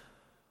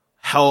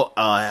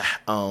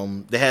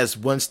has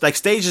one like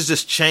stages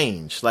just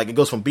change. Like it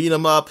goes from beat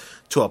 'em up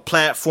to a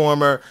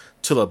platformer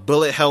to a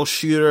bullet hell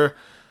shooter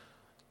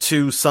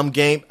to some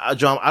game.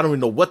 John, I don't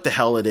even know what the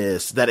hell it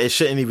is that it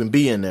shouldn't even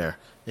be in there.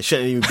 It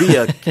shouldn't even be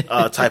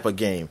a type of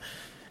game.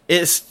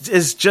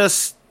 It's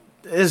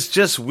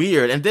just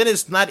weird. And then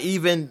it's not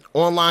even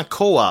online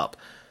co-op.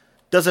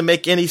 Doesn't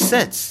make any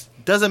sense.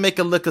 Doesn't make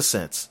a lick of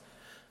sense.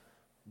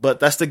 But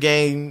that's the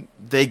game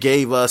they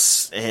gave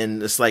us,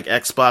 and it's like,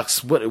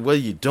 Xbox, what are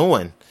you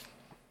doing?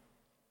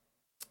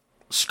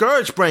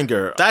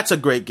 Scourgebringer, that's a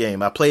great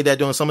game. I played that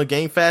during Summer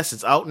Game Fest.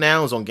 It's out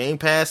now. It's on Game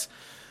Pass.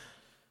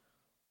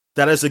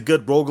 That is a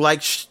good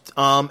roguelike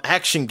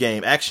action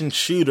game, action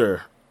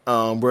shooter,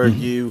 where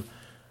you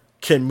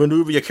can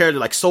maneuver your character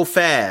like so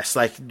fast.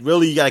 Like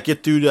really, you gotta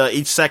get through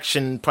each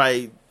section.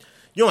 Probably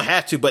you don't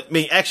have to, but I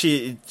mean,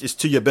 actually, it's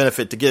to your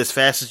benefit to get as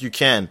fast as you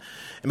can.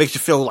 It makes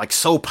you feel like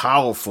so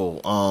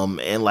powerful,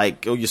 and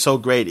like, oh, you're so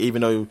great,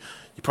 even though you're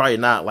probably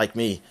not like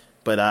me,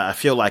 but I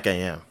feel like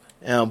I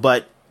am.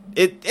 But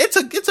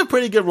it's a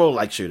pretty good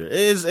roguelike shooter.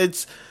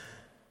 It's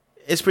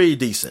pretty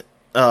decent.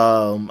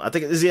 I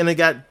think it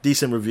got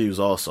decent reviews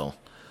also.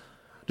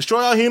 Destroy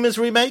All Humans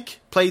remake,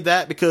 played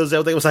that because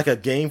it was like a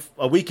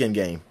weekend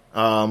game,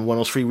 one of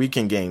those free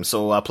weekend games.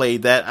 So I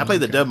played that. I played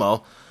the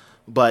demo,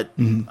 but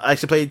I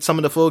actually played some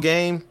of the full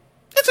game.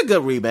 It's a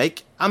good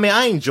remake. I mean,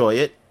 I enjoy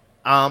it.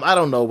 I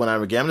don't know when I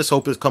again. I just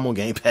hope it's come on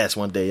Game Pass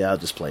one day. I'll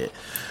just play it.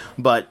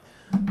 But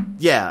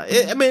yeah,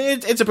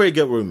 it's a pretty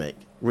good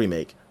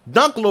remake.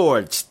 Dunk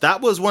Lords,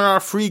 that was one of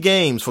our free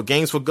games for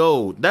Games for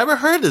Gold. Never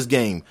heard of this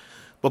game,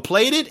 but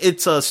played it.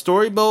 It's a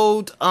story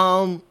mode,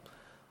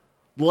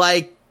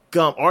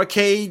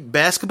 arcade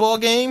basketball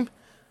game.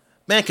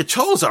 Man,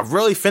 controls are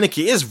really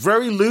finicky. It's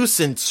very loose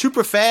and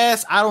super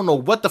fast. I don't know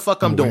what the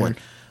fuck I'm doing.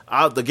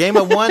 The game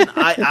I won,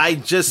 I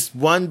just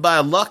won by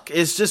luck.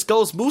 It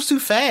just moves too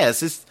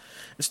fast.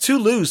 It's too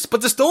loose.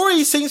 But the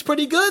story seems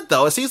pretty good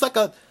though. It seems like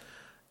a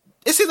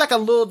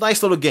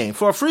nice little game.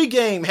 For a free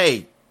game,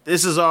 hey,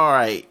 this is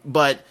alright.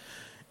 But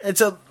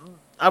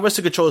I wish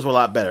the controls were a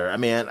lot better. I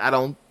mean, I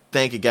don't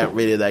think it got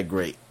rated that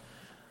great.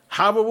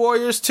 Hyrule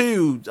Warriors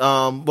 2,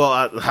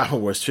 Hyrule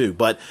Warriors 2,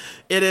 but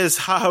it is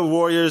Hyrule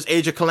Warriors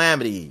Age of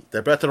Calamity,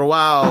 the Breath of the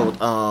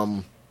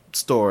Wild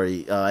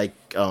story.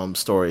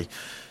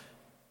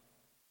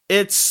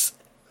 It's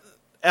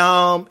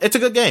a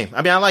good game.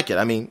 I mean, I like it.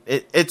 I mean,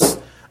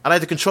 I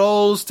like the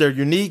controls. They're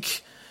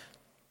unique.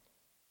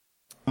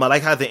 I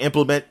like how they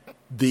implement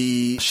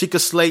the Sheikah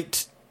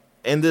Slate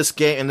in this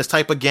game, in this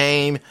type of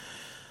game.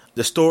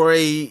 The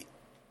story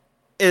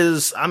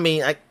is,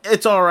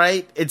 it's all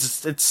right.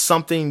 It's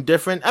something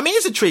different. I mean,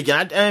 it's intriguing.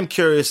 I am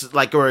curious,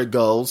 like, where it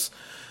goes.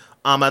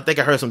 I think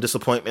I heard some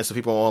disappointments of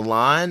people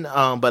online,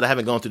 but I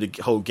haven't gone through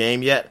the whole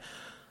game yet.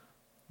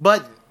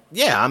 But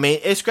yeah, I mean,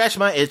 it scratched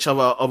my itch of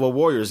a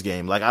Warriors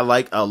game. Like, I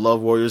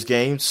love Warriors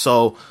games.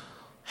 So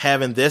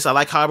having this, I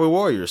like Hyrule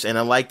Warriors, and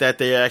I like that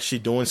they're actually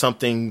doing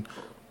something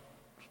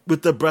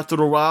with the Breath of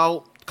the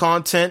Wild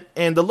content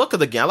and the look of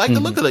the game. I like the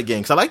look of the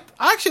game, because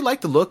I actually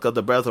like the look of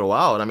the Breath of the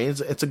Wild. I mean,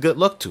 it's a good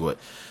look to it.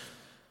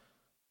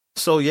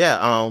 So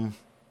yeah,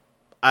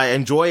 I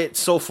enjoy it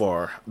so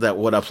far, that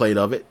what I played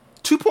of it.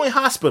 2 Point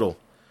Hospital,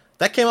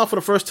 that came out for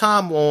the first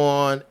time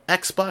on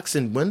Xbox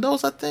and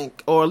Windows, I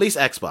think, or at least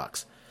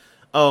Xbox.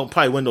 Oh,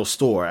 probably Windows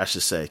Store, I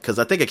should say, because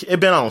I think it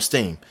been on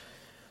Steam.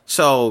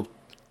 So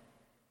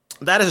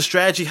that is a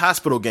strategy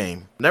hospital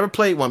game. Never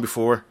played one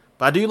before,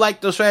 but I do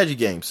like those strategy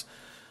games.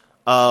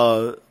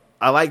 I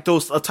like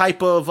those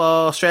type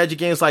of strategy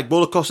games like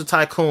Roller Coaster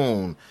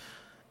Tycoon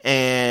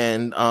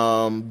and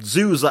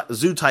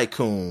Zoo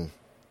Tycoon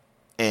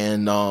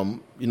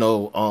and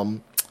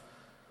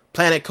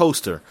Planet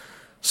Coaster.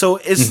 So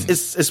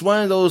it's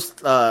one of those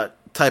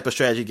type of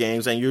strategy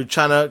games, and you're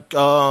trying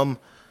to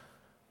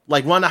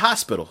run a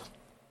hospital.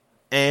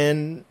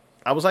 And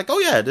I was like, oh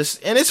yeah, and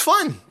it's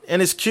fun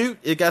and it's cute.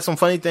 It got some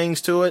funny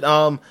things to it.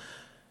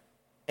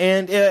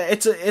 And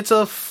it's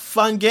a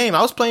fun game.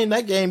 I was playing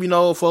that game,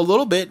 for a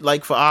little bit,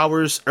 like for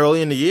hours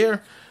early in the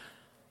year.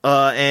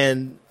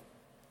 And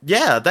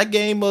yeah, that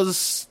game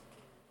was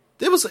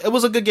it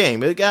was a good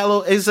game. It got a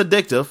little. It's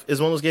addictive. It's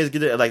one of those games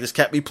that like just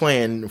kept me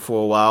playing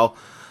for a while.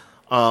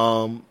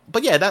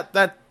 But yeah,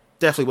 that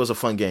definitely was a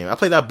fun game. I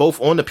played that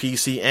both on the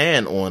PC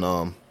and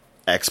on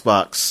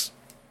Xbox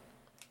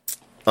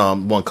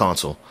One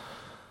console.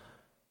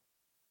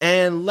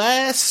 And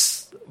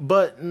last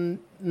but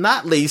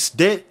not least,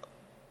 I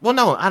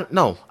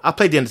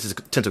played the End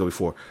of Tentacle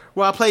before.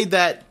 Well, I played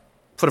that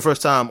for the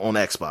first time on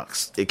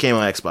Xbox. It came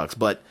on Xbox,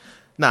 but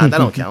that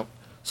don't count.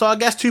 So I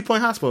guess 2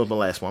 Point Hospital was my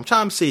last one. I'm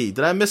trying to see.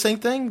 Did I miss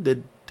anything?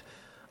 Did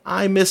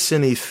I miss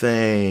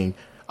anything?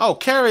 Oh,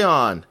 Carry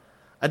On.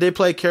 I did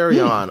play Carry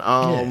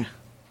On.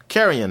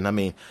 Carrion, I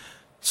mean.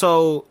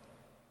 So,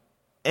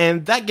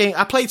 and that game,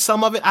 I played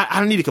some of it. I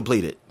don't need to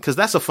complete it, because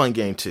that's a fun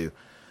game, too.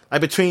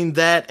 Like, between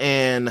that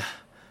and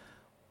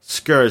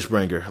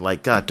Scourgebringer,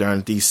 like, god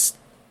darn, these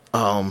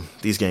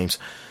games.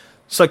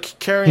 So,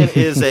 Carrion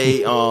is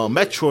a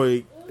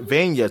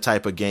Metroidvania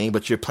type of game,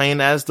 but you're playing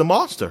as the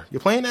monster.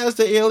 You're playing as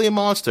the alien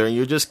monster, and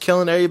you're just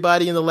killing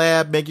everybody in the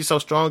lab, make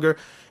yourself stronger.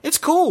 It's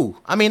cool.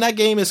 I mean, that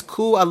game is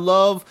cool. I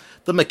love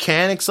the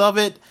mechanics of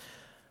it.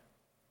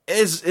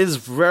 Is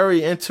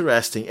very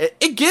interesting.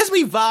 It gives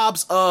me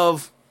vibes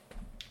of,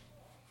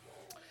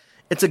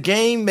 it's a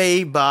game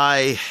made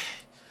by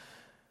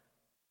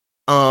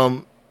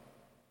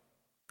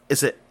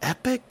is it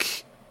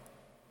Epic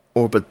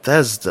or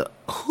Bethesda?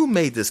 Who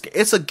made this game?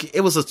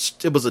 It was a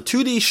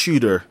 2D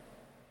shooter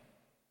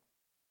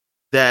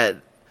like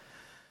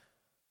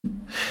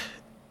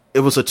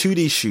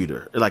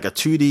a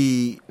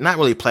 2D, not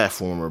really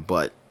platformer,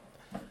 but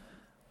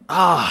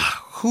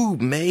who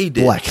made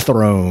it? Black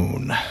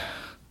Throne.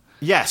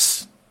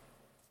 Yes.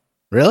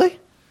 Really?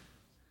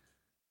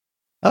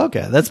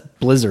 Okay, that's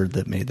Blizzard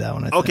that made that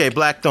one. I think.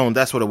 Black Throne.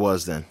 That's what it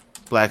was then.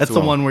 That's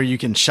Throne. The one where you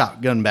can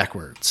shotgun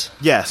backwards.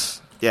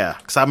 Yes. Yeah.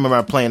 Because I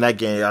remember playing that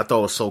game. I thought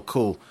it was so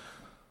cool.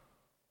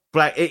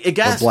 It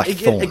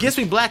gives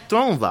me Black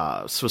Throne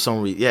vibes for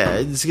some reason. Yeah,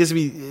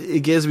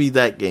 it gives me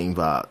that game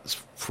vibes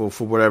for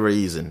whatever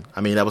reason.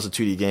 I mean, that was a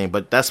 2D game,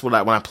 but that's what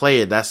when I play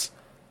it, that's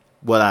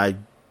what I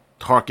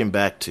harken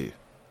back to.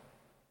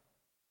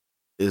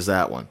 Is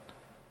that one?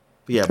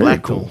 But yeah,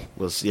 Black Throne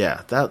was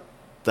that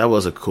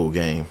was a cool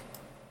game.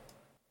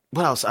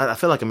 What else? I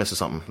feel like I'm missing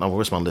something. Oh,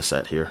 where's my list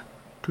at here?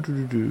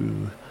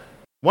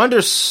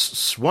 Wonder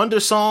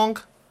Song,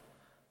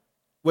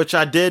 which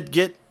I did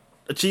get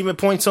achievement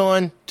points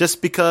on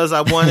just because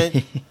I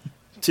wanted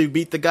to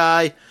beat the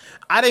guy.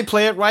 I didn't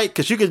play it right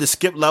because you could just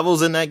skip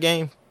levels in that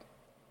game,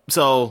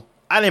 so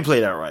I didn't play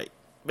that right.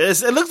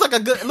 It looks like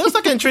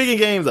an intriguing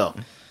game though.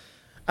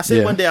 I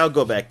said one day I'll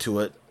go back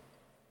to it.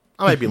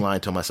 I might be lying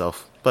to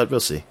myself, but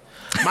we'll see.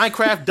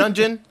 Minecraft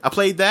Dungeon, I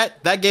played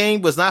that. That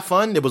game was not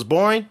fun. It was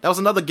boring. That was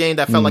another game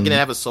that felt like it didn't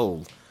have a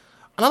soul.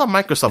 Another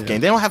Microsoft game.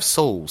 They don't have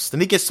souls. They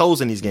need to get souls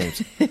in these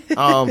games. It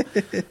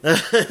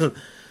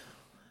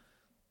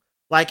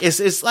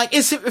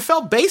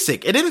felt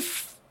basic. It didn't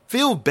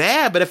feel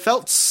bad, but it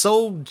felt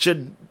so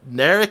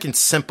generic and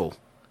simple.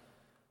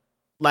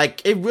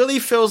 Like, it really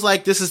feels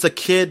like this is the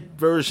kid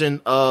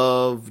version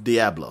of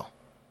Diablo.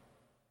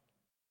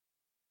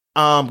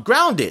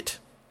 Grounded.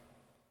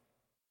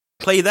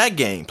 Play that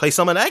game. Play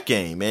some of that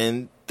game.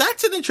 And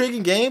that's an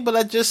intriguing game, but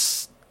I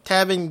just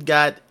haven't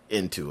got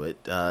into it.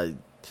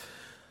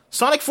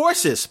 Sonic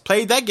Forces.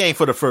 Played that game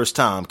for the first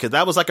time, because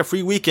that was like a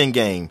free weekend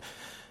game.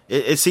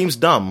 It seems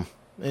dumb.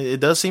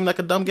 It does seem like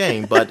a dumb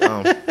game, but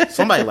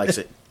somebody likes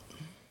it.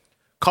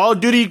 Call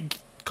of Duty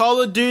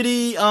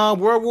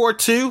World War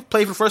II.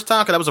 Played for the first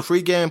time, because that was a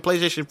free game on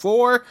PlayStation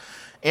 4.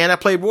 And I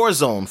played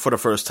Warzone for the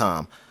first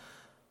time.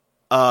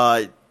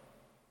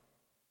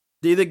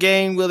 Neither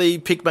game really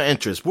piqued my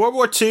interest. World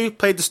War II,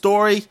 played the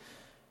story.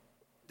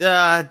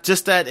 It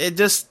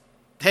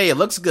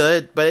looks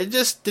good, but it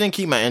just didn't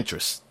keep my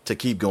interest to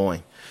keep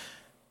going.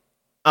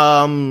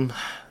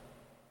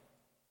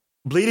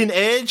 Bleeding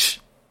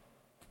Edge,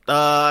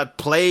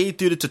 played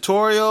through the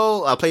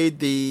tutorial. I played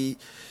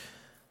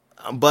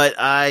but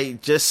I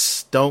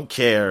just don't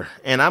care.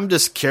 And I'm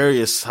just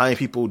curious how many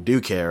people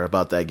do care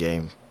about that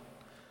game.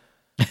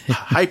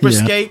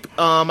 Hyperscape,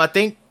 I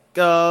think,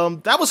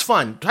 that was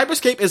fun.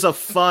 Hyperscape is a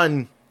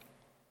fun,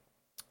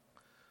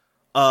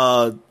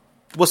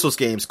 what's those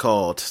games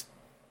called?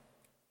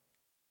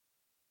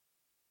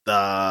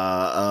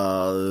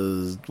 What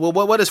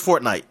is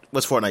Fortnite?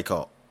 What's Fortnite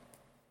called?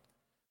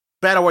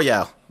 Battle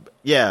Royale.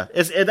 Yeah,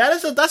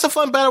 that's a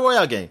fun Battle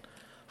Royale game.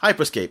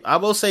 Hyperscape. I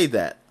will say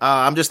that.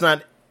 I'm just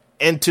not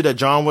into the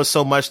genre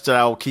so much that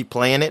I'll keep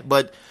playing it,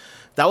 but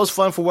that was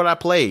fun for what I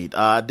played.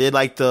 I did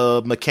like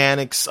the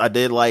mechanics. I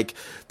did like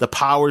the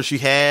powers you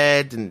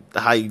had and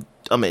how you,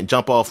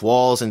 jump off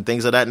walls and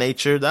things of that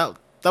nature. That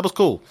was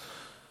cool.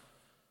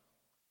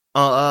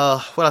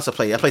 What else I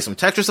played? I played some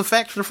Tetris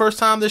Effect for the first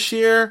time this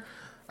year.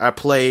 I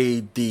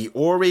played the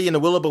Ori and the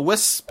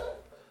Will-O-the-Wisp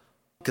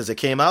because it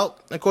came out,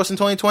 of course, in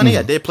 2020.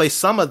 I did play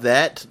some of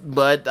that,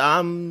 but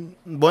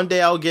one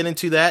day I'll get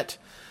into that.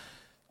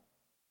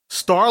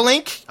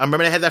 Starlink, I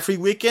remember I had that free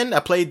weekend. I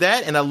played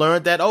that, and I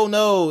learned that, oh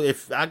no,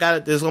 if I got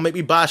it, this is going to make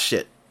me buy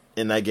shit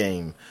in that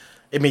game.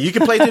 I mean, you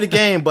can play through the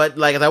game, but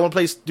like if I want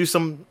to do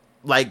some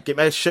like get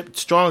my ship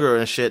stronger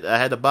and shit, I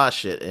had to buy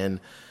shit, and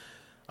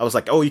I was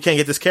like, oh, you can't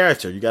get this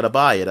character, you got to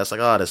buy it. I was like,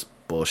 oh, that's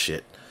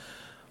bullshit.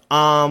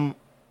 I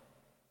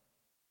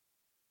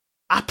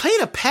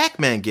played a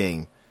Pac-Man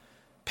game,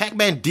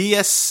 Pac-Man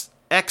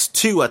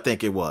DSX2, I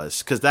think it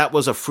was, because that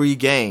was a free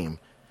game.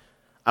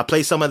 I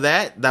played some of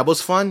that. That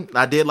was fun.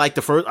 I did like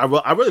the first. I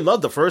really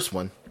loved the first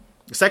one.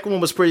 The second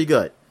one was pretty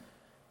good.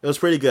 It was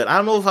pretty good. I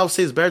don't know if I would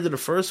say it's better than the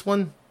first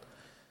one.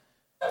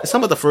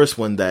 Some of the first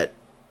one that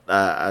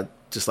I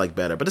just like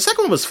better, but the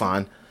second one was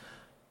fine.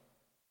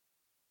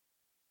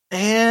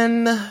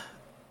 And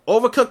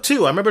Overcooked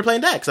 2, I remember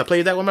playing that because I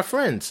played that with my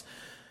friends.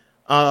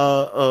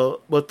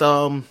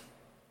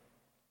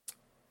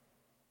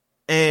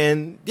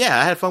 And yeah,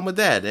 I had fun with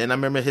that. And I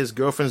remember his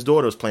girlfriend's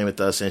daughter was playing with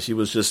us, and she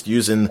was just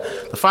using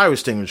the fire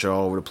extinguisher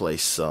all over the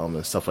place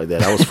and stuff like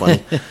that. That was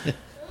funny.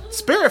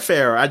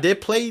 Spiritfarer, I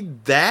did play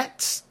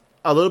that,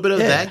 a little bit of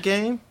that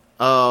game.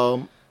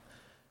 That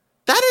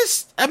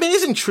is, I mean,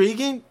 it's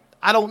intriguing.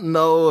 I don't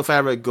know if I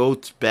ever go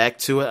back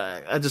to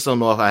it. I just don't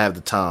know if I have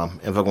the time.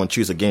 If I'm going to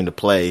choose a game to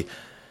play,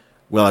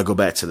 will I go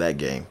back to that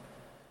game?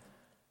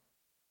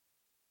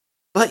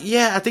 But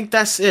yeah, I think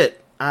that's it.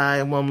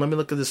 Let me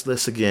look at this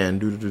list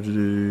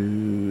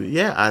again.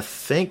 Yeah, I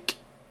think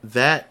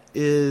that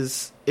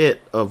is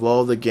it of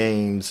all the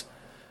games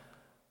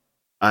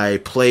I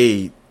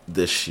played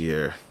this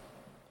year.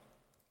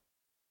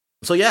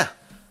 So yeah.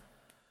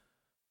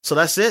 So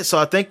that's it. So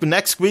I think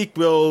next week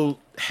we'll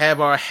have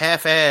our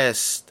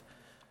half-assed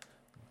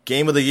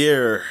Game of the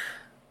Year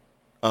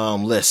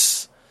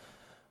lists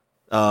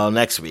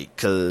next week.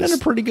 Cause been a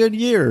pretty good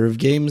year of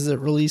games that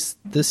released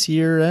this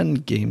year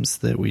and games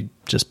that we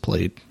just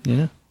played.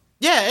 Yeah.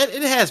 Yeah,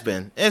 it has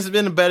been. It's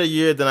been a better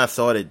year than I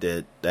thought it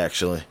did,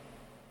 actually.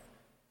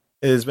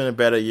 It has been a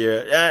better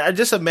year. I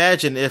just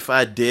imagine if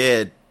I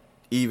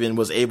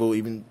was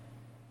able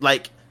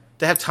like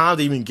to have time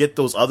to even get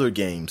those other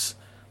games,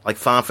 like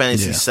Final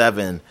Fantasy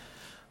VII,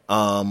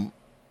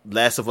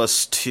 Last of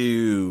Us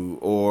 2,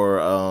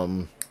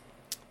 or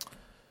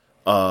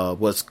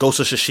what's Ghost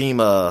of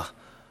Tsushima.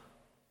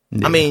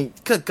 Yeah. I mean,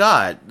 good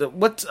God,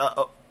 what's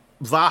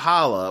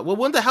Valhalla? Well,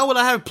 when the hell would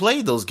I have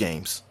played those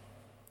games?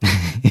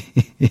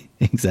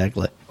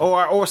 Exactly.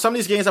 Or some of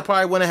these games I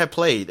probably wouldn't have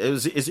played.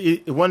 It's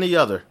one or the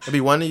other. It'd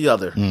be one or the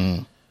other.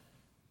 Mm.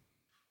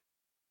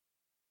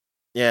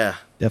 Yeah.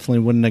 Definitely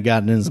wouldn't have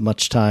gotten as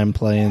much time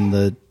playing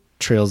the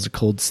Trails of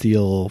Cold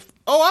Steel.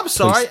 Oh, I'm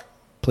sorry.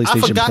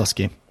 PlayStation Plus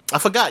game. I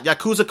forgot.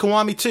 Yakuza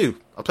Kiwami 2.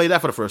 I played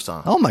that for the first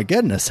time. Oh my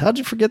goodness. How'd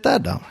you forget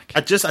that, Dominic?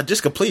 I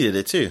just completed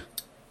it too.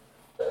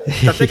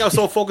 I think I was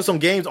so focused on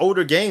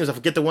older games, I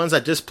forget the ones I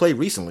just played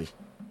recently.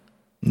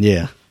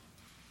 Yeah.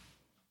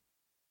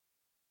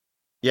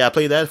 Yeah, I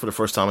played that for the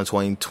first time in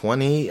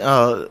 2020.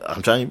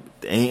 I'm trying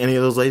any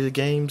of those latest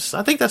games.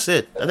 I think that's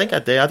it. I think I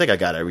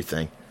got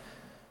everything.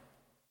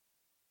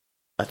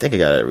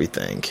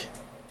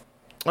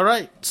 All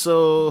right,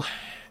 so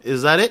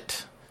is that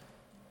it?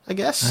 I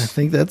guess. I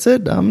think that's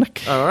it,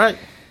 Dominic. All right.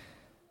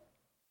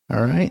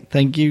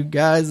 Thank you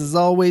guys as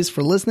always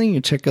for listening.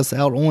 You check us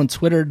out on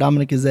Twitter.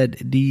 Dominic is at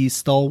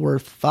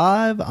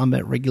DStallworth5. I'm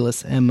at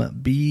Regulus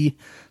MB. The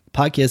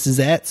podcast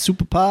is at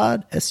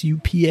Supapod,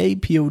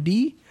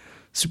 SUPAPOD.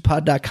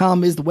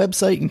 Superpod.com is the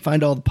website. You can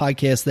find all the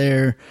podcasts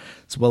there,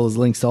 as well as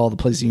links to all the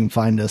places you can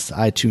find us: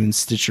 iTunes,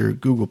 Stitcher,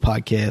 Google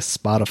Podcasts,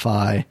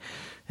 Spotify,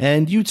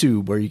 and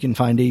YouTube, where you can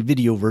find a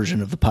video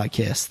version of the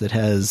podcast that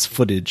has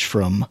footage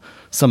from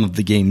some of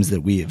the games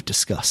that we have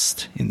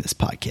discussed in this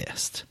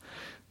podcast.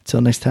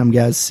 Until next time,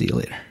 guys, see you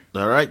later.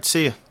 All right,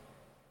 see you.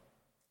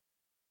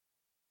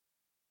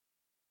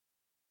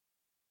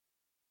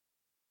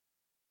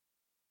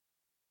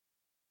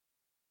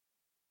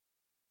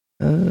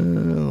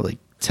 Like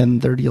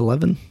 10:30,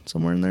 11,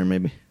 somewhere in there,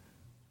 maybe.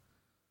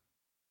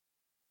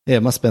 Yeah,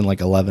 it must have been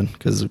like 11,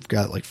 because we've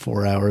got like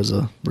 4 hours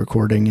of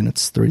recording, and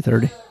it's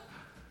 3:30.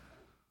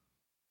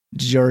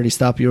 Did you already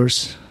stop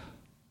yours?